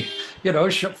 3,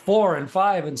 4 and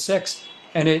 5 and 6,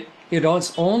 and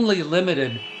it's only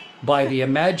limited by the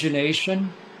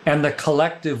imagination and the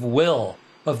collective will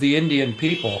of the Indian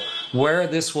people, where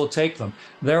this will take them.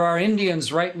 There are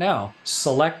Indians right now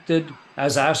selected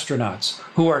as astronauts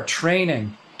who are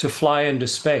training to fly into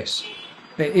space.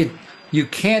 You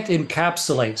can't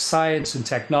encapsulate science and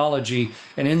technology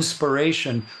and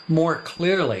inspiration more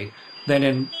clearly than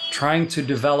in trying to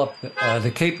develop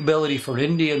the capability for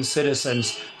Indian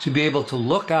citizens to be able to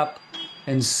look up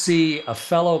and see a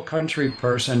fellow country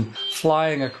person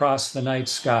flying across the night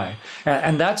sky.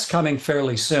 And that's coming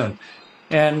fairly soon.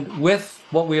 And with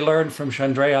what we learned from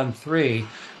Chandrayaan-3,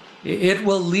 it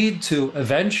will lead to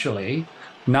eventually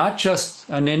not just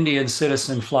an Indian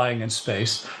citizen flying in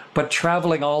space, but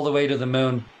traveling all the way to the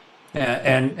moon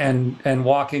and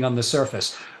walking on the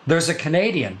surface. There's a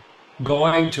Canadian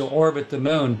going to orbit the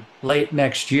moon late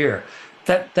next year.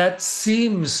 That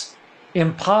seems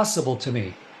impossible to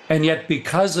me. And yet,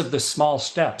 because of the small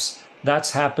steps,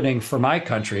 that's happening for my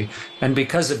country. And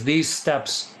because of these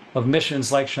steps of missions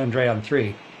like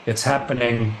Chandrayaan-3, it's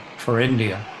happening for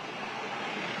India.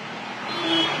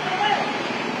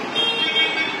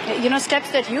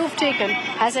 Steps that you've taken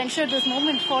has ensured this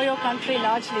moment for your country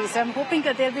largely. So I'm hoping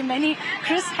that there'll be many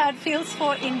Chris Hadfields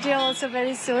for India also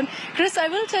very soon. Chris, I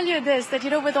will tell you this, that,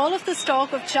 with all of this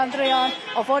talk of Chandrayaan,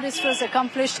 of what Isro has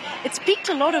accomplished, it's piqued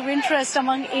a lot of interest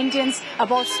among Indians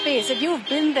about space. And you've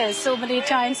been there so many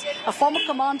times, a former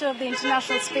commander of the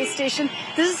International Space Station.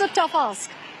 This is a tough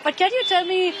ask. But can you tell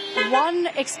me one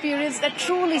experience that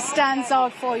truly stands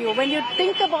out for you? When you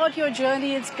think about your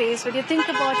journey in space, when you think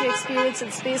about your experience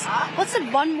in space, what's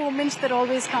that one moment that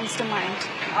always comes to mind?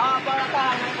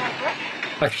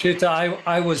 Akshita,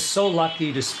 I was so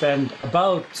lucky to spend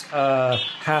about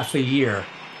half a year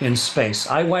in space.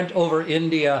 I went over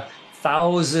India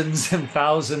thousands and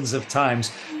thousands of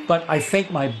times, but I think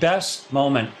my best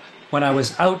moment when I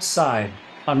was outside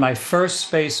on my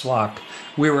first spacewalk.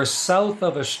 We were south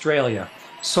of Australia,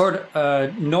 sort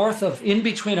of north of, in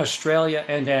between Australia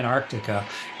and Antarctica.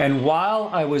 And while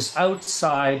I was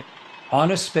outside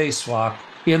on a spacewalk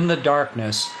in the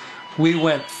darkness, we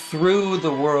went through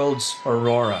the world's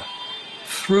aurora,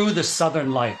 through the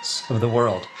southern lights of the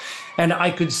world. And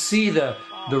I could see the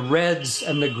reds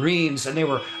and the greens, and they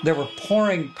were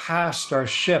pouring past our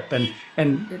ship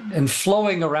and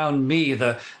flowing around me,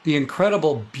 the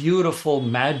incredible, beautiful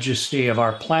majesty of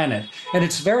our planet. And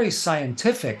it's very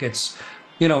scientific. It's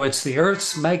the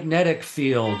Earth's magnetic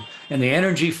field and the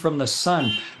energy from the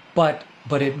sun, but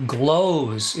it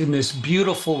glows in this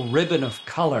beautiful ribbon of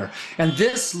color. And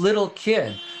this little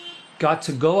kid got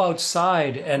to go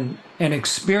outside and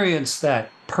experience that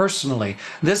personally.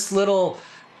 This little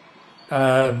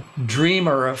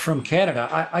dreamer from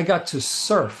Canada, I got to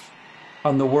surf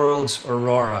on the world's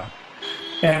aurora.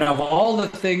 And of all the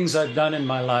things I've done in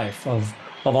my life, of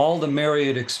all the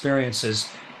myriad experiences,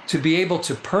 to be able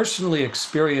to personally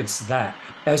experience that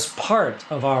as part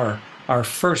of our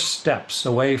first steps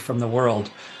away from the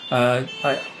world,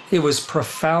 it was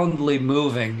profoundly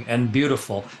moving and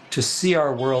beautiful to see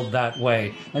our world that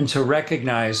way and to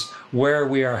recognize where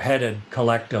we are headed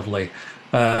collectively.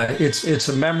 It's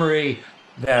a memory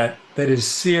that is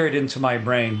seared into my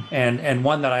brain, and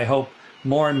one that I hope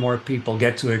more and more people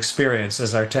get to experience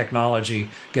as our technology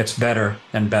gets better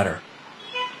and better.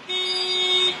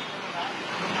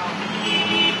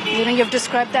 You've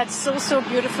described that so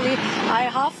beautifully. I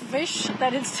half wish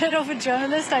that instead of a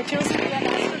journalist, I chose to be an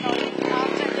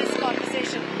astronaut after this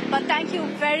conversation. But thank you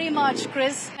very much,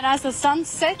 Chris. And as the sun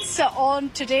sets on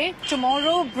today,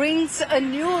 tomorrow brings a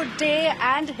new day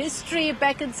and history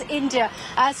beckons India.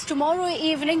 As tomorrow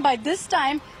evening, by this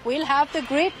time, we'll have the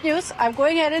great news. I'm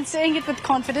going ahead and saying it with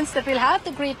confidence that we'll have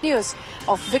the great news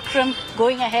of Vikram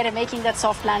going ahead and making that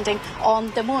soft landing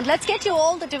on the moon. Let's get you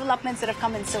all the developments that have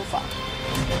come in so far.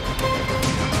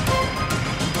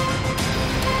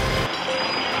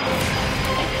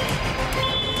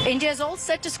 India is all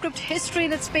set to script history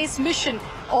in its space mission.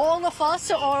 All of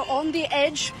us are on the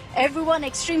edge. Everyone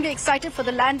extremely excited for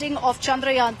the landing of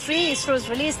Chandrayaan-3. ISRO has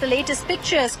released the latest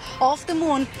pictures of the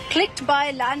moon clicked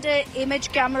by lander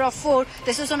image camera 4.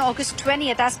 This is on August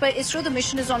 20th. As per ISRO, the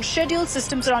mission is on schedule.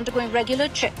 Systems are undergoing regular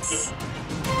checks.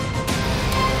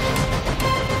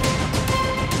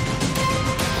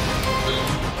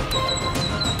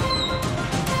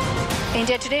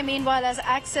 India today, meanwhile, has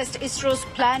accessed ISRO's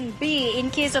Plan B.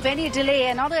 In case of any delay,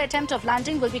 another attempt of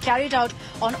landing will be carried out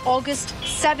on August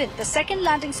 7th. The second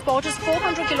landing spot is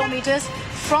 400 kilometers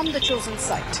from the chosen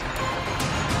site.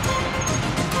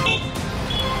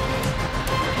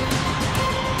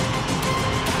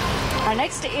 Our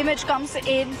next image comes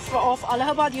in of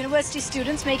Allahabad University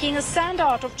students making a sand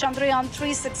art of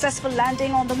Chandrayaan-3's successful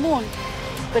landing on the moon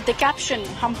with the caption,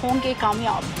 "Hum honge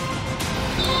kamyab."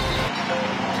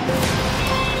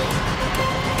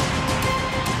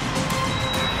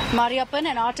 Mariappan,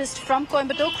 an artist from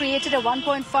Coimbatore, created a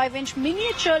 1.5-inch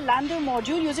miniature lander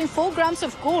module using 4 grams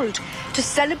of gold to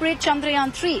celebrate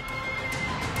Chandrayaan-3.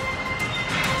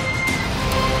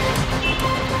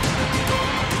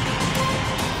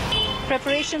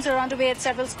 Preparations are underway at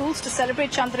several schools to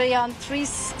celebrate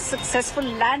Chandrayaan-3's successful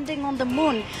landing on the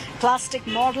moon. Plastic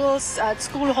models at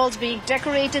school halls being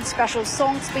decorated, special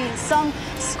songs being sung,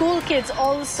 school kids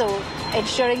also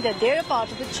ensuring that they're a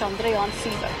part of the Chandrayaan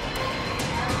fever.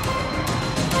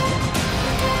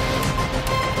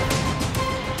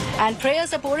 And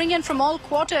prayers are pouring in from all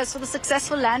quarters for the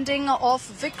successful landing of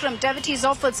Vikram. Devotees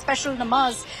offered special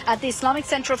namaz at the Islamic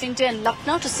Center of India in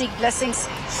Lucknow to seek blessings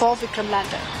for Vikram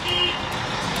lander.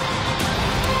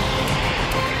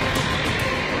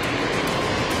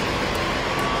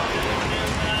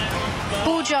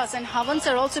 Pujas and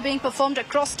havans are also being performed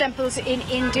across temples in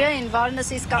India. In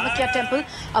Varanasi's Kamakya temple,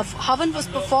 a havan was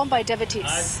performed by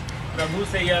devotees. Now,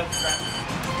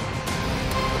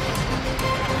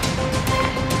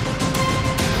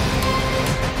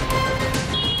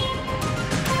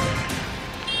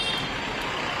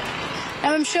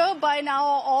 I'm sure by now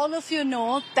all of you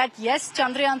know that yes,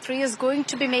 Chandrayaan-3 is going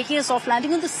to be making a soft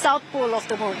landing on the south pole of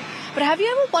the moon. But have you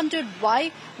ever wondered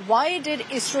why? Why did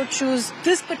ISRO choose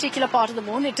this particular part of the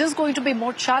moon? It is going to be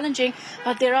more challenging,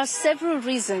 but there are several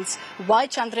reasons why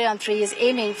Chandrayaan-3 is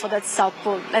aiming for that south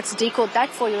pole. Let's decode that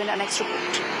for you in our next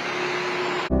report.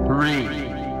 3,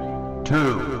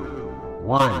 2,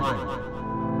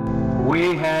 1.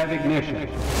 We have ignition.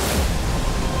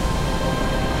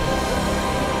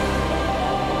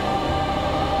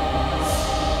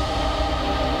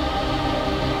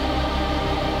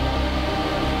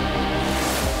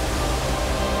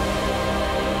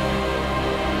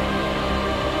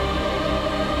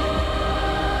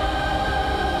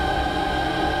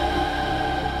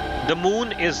 The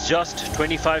moon is just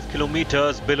 25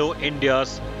 kilometers below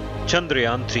India's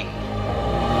Chandrayaan-3.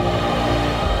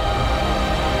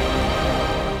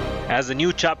 As a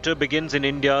new chapter begins in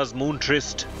India's moon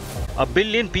tryst, 1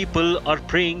 billion people are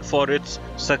praying for its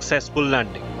successful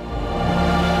landing.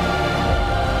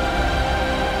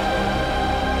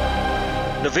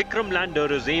 The Vikram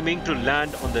lander is aiming to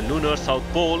land on the lunar south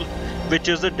pole, which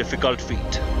is a difficult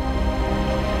feat.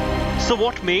 So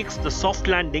what makes the soft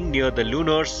landing near the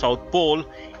lunar south pole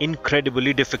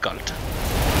incredibly difficult?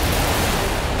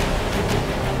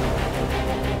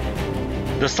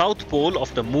 The south pole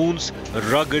of the moon's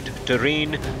rugged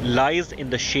terrain lies in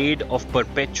the shade of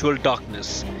perpetual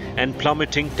darkness and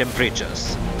plummeting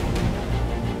temperatures.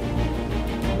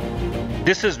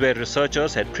 This is where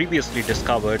researchers had previously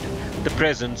discovered the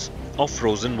presence of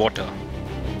frozen water.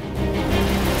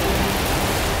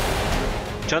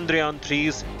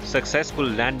 Chandrayaan-3's successful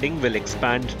landing will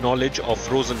expand knowledge of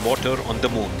frozen water on the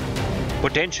moon,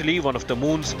 potentially one of the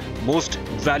moon's most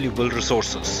valuable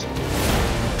resources.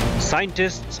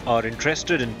 Scientists are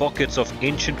interested in pockets of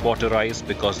ancient water ice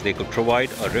because they could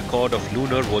provide a record of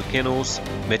lunar volcanoes,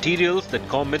 materials that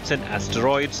comets and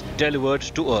asteroids delivered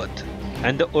to Earth,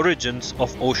 and the origins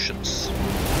of oceans.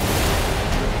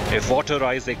 If water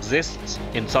ice exists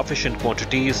in sufficient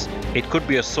quantities, it could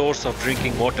be a source of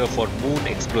drinking water for moon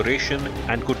exploration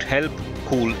and could help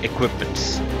cool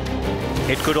equipments.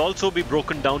 It could also be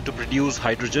broken down to produce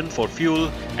hydrogen for fuel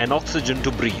and oxygen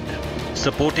to breathe,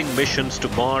 supporting missions to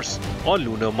Mars or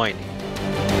lunar mining.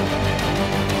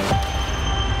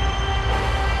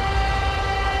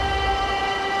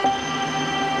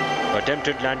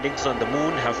 Attempted landings on the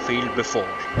moon have failed before.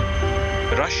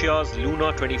 Russia's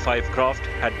Luna 25 craft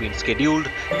had been scheduled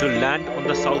to land on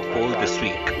the South Pole this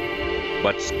week,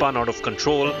 but spun out of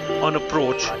control on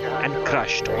approach and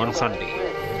crashed on Sunday.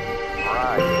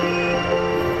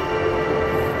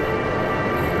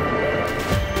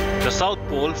 The South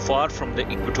Pole, far from the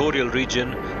equatorial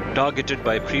region targeted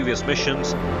by previous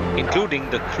missions, including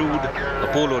the crewed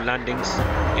Apollo landings,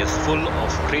 is full of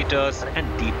craters and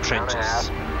deep trenches.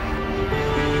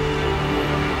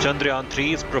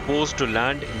 Chandrayaan-3 is proposed to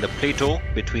land in the plateau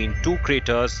between two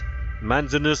craters,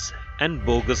 Manzinus and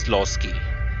Boguslawski,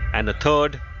 and a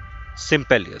third,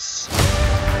 Simpelius.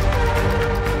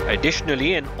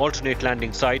 Additionally, an alternate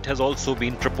landing site has also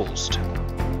been proposed.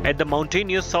 At the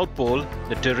mountainous South Pole,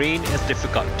 the terrain is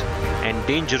difficult and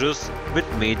dangerous with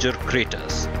major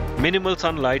craters, minimal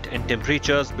sunlight and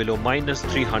temperatures below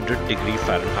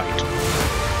 -300°F.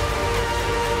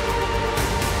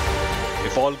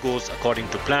 If all goes according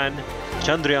to plan,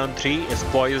 Chandrayaan-3 is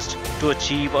poised to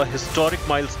achieve a historic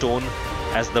milestone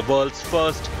as the world's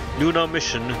first lunar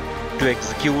mission to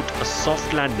execute a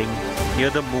soft landing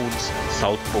near the moon's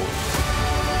South Pole.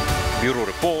 Bureau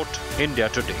Report, India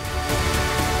Today.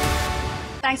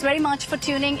 Thanks very much for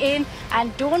tuning in,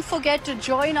 and don't forget to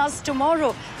join us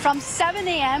tomorrow from 7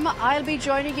 a.m. I'll be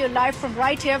joining you live from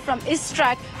right here from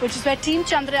NewsTrack, which is where Team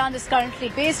Chandrayaan is currently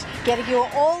based, getting you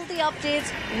all the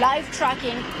updates, live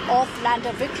tracking of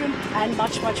lander Vikram and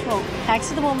much, much more. Thanks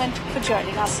for the moment for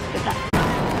joining us. Good night.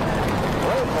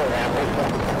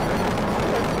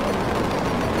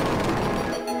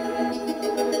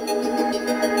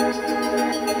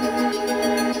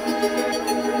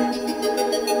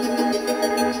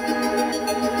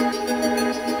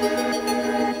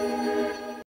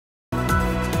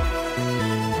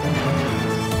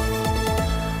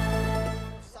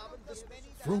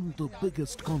 From the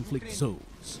biggest conflict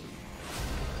zones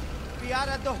we are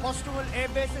at the hostile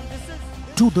airbase, and this is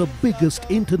to the biggest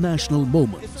international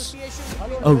moments,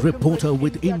 a reporter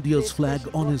with India's flag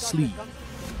on his sleeve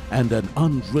and an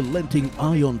unrelenting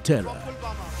eye on terror,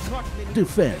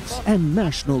 defense and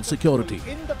national security,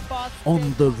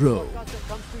 on the road,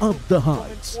 up the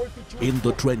heights, in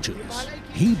the trenches.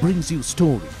 He brings you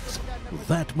stories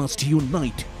that must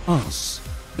unite us,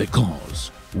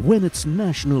 because when it's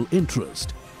national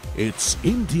interest, it's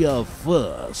India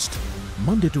first.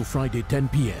 Monday to Friday, 10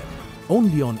 p.m.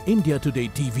 only on India Today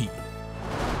TV.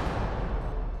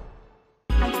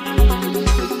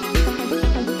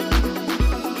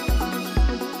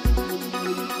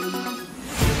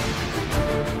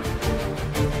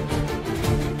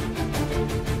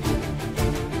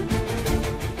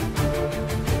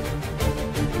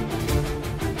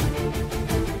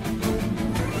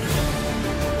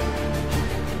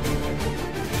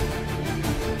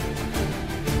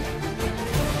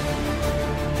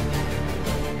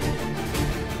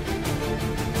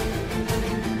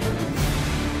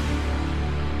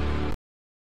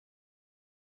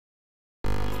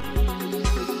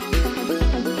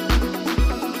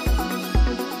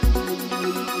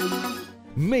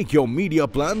 Make your media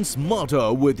plan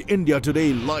smarter with India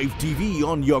Today Live TV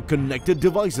on your connected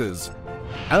devices.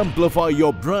 Amplify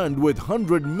your brand with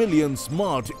 100 million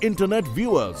smart internet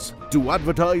viewers. To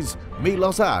advertise, mail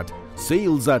us at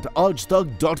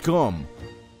sales@aajtak.com.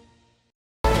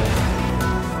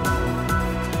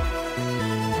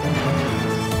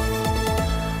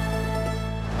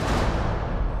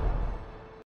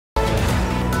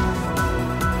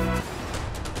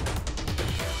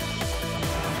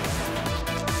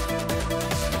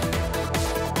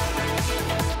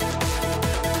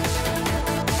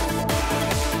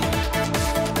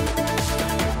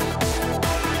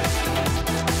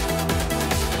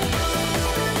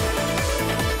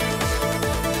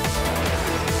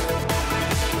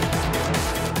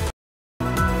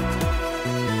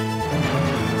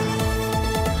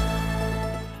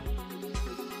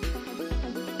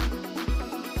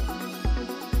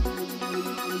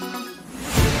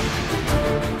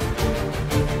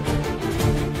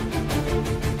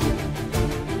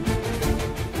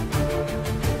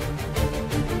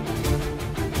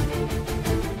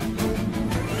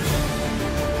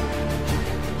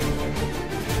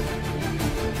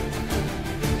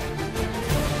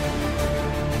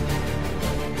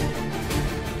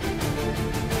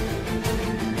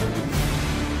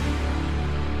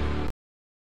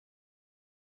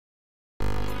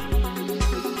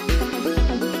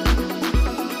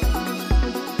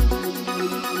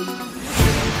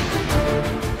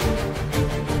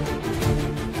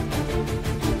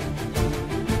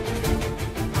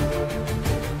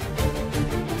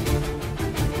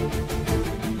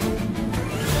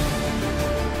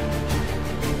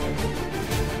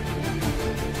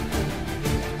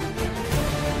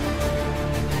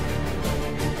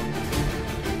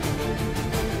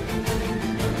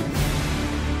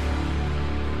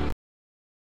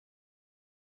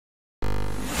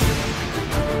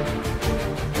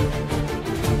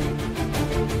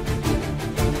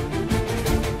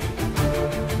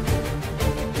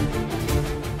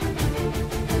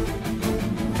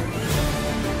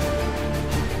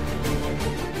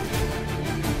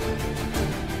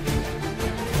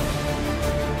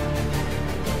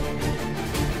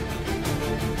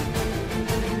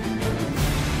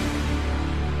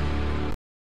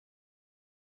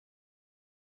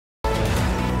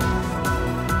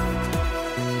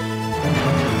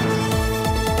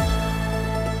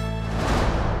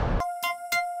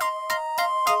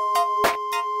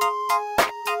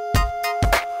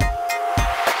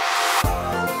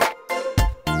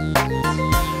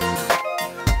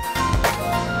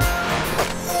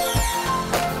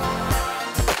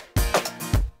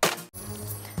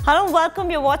 Hello and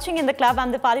welcome. You're watching In the Club.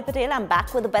 I'm Dipali Patel. I'm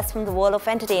back with the best from the world of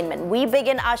entertainment. We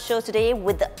begin our show today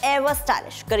with the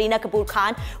ever-stylish Kareena Kapoor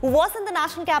Khan, who was in the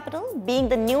national capital. Being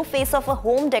the new face of a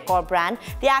home decor brand,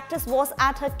 the actress was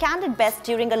at her candid best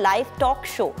during a live talk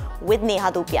show with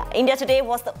Neha Dupia. India Today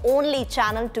was the only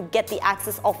channel to get the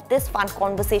access of this fun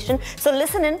conversation. So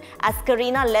listen in as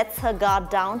Kareena lets her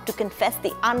guard down to confess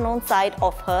the unknown side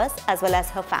of hers as well as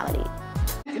her family.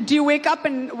 Do you wake up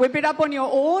and whip it up on your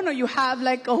own, or you have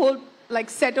like a whole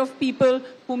set of people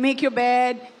who make your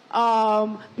bed,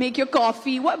 make your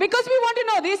coffee? Because we want to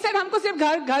know. They said हमको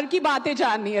सिर्फ घर की बातें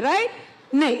जाननी है, right?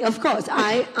 No, of course.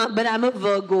 But I'm a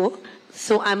Virgo,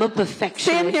 so I'm a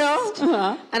perfectionist. Same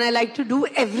here. And I like to do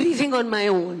everything on my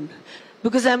own.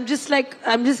 Because I'm just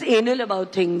anal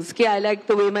about things. I like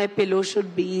the way my pillow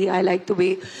should be. I like the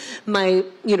way my,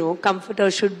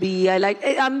 comforter should be.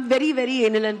 I'm very, very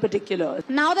anal and particular.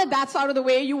 Now that that's out of the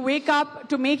way, you wake up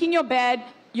to making your bed.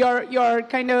 You're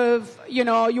kind of,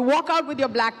 you walk out with your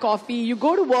black coffee. You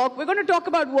go to work. We're going to talk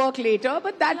about work later,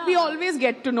 but that we always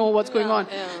get to know what's going on.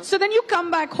 Yeah. So then you come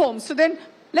back home. So then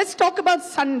let's talk about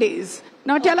Sundays.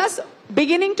 Now tell us,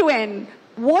 beginning to end,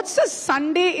 what's a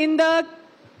Sunday in the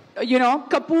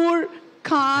Kapoor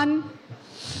Khan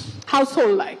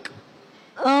household like?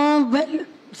 Well,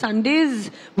 Sundays,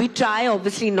 we try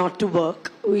obviously not to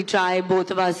work. We try,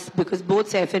 both of us, because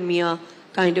both Saif and me are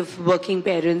kind of working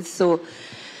parents. So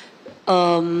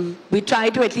we try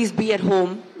to at least be at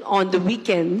home on the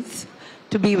weekends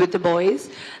to be with the boys.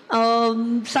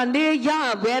 Sunday,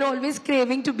 we're always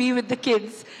craving to be with the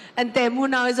kids. And Temu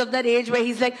now is of that age where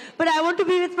he's like, but I want to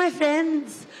be with my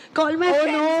friends. Call my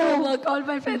friends over, call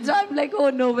my friends. So I'm like, oh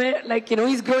no,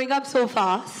 he's growing up so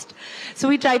fast. So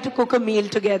we try to cook a meal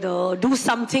together, do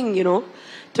something,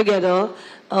 together.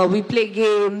 We play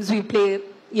games, we play,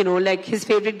 his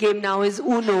favorite game now is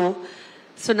Uno.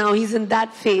 So now he's in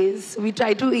that phase. We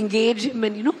try to engage him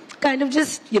and, kind of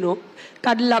just,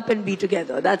 cuddle up and be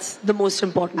together. That's the most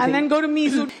important thing. And then go to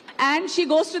Mizu. And she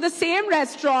goes to the same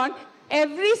restaurant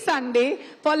every Sunday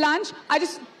for lunch.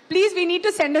 Please, we need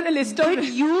to send her a list of... But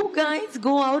you guys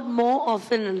go out more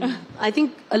often. I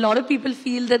think a lot of people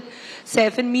feel that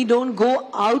Saif and me don't go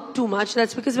out too much.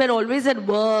 That's because we're always at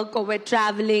work or we're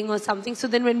traveling or something. So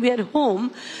then when we're at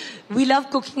home, we love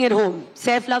cooking at home.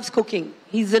 Saif loves cooking.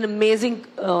 He's an amazing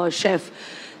chef.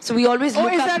 So we always look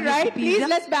up... Oh, is that right? Please,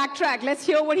 let's backtrack. Let's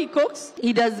hear what he cooks.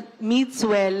 He does meats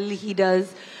well. He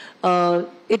does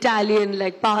Italian,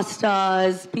 like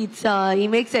pastas, pizza. He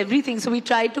makes everything. So we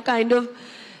try to kind of...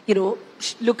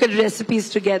 look at recipes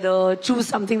together, choose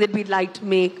something that we'd like to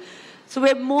make. So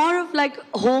we're more of like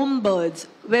home birds.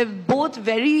 We're both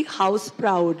very house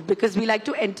proud because we like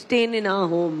to entertain in our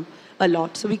home a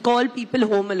lot. So we call people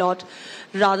home a lot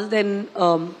rather than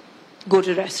go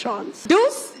to restaurants. Do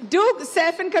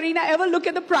Saif and Kareena ever look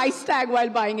at the price tag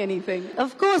while buying anything?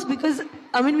 Of course, because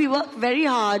we work very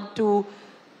hard to,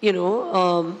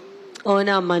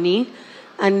 earn our money.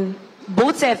 And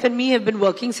both Saif and me have been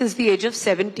working since the age of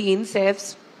 17.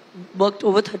 Saif's worked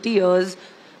over 30 years,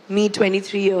 me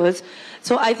 23 years.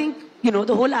 So I think,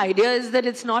 the whole idea is that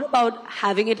it's not about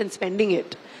having it and spending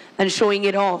it and showing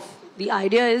it off. The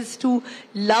idea is to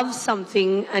love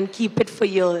something and keep it for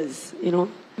years,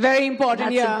 Very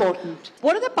important, That's important.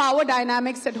 What are the power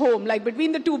dynamics at home, like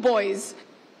between the two boys?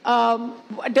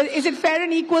 Is it fair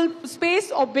and equal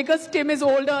space, or because Tim is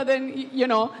older than,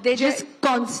 They just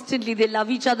constantly, they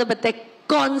love each other, but they're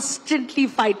constantly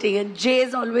fighting. And Jay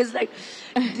is always like,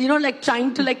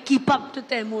 trying to keep up to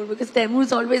Taimur, because Taimur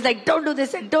is always like, don't do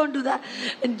this and don't do that.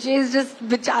 And Jay is just,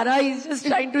 bichara, he's just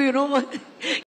trying to,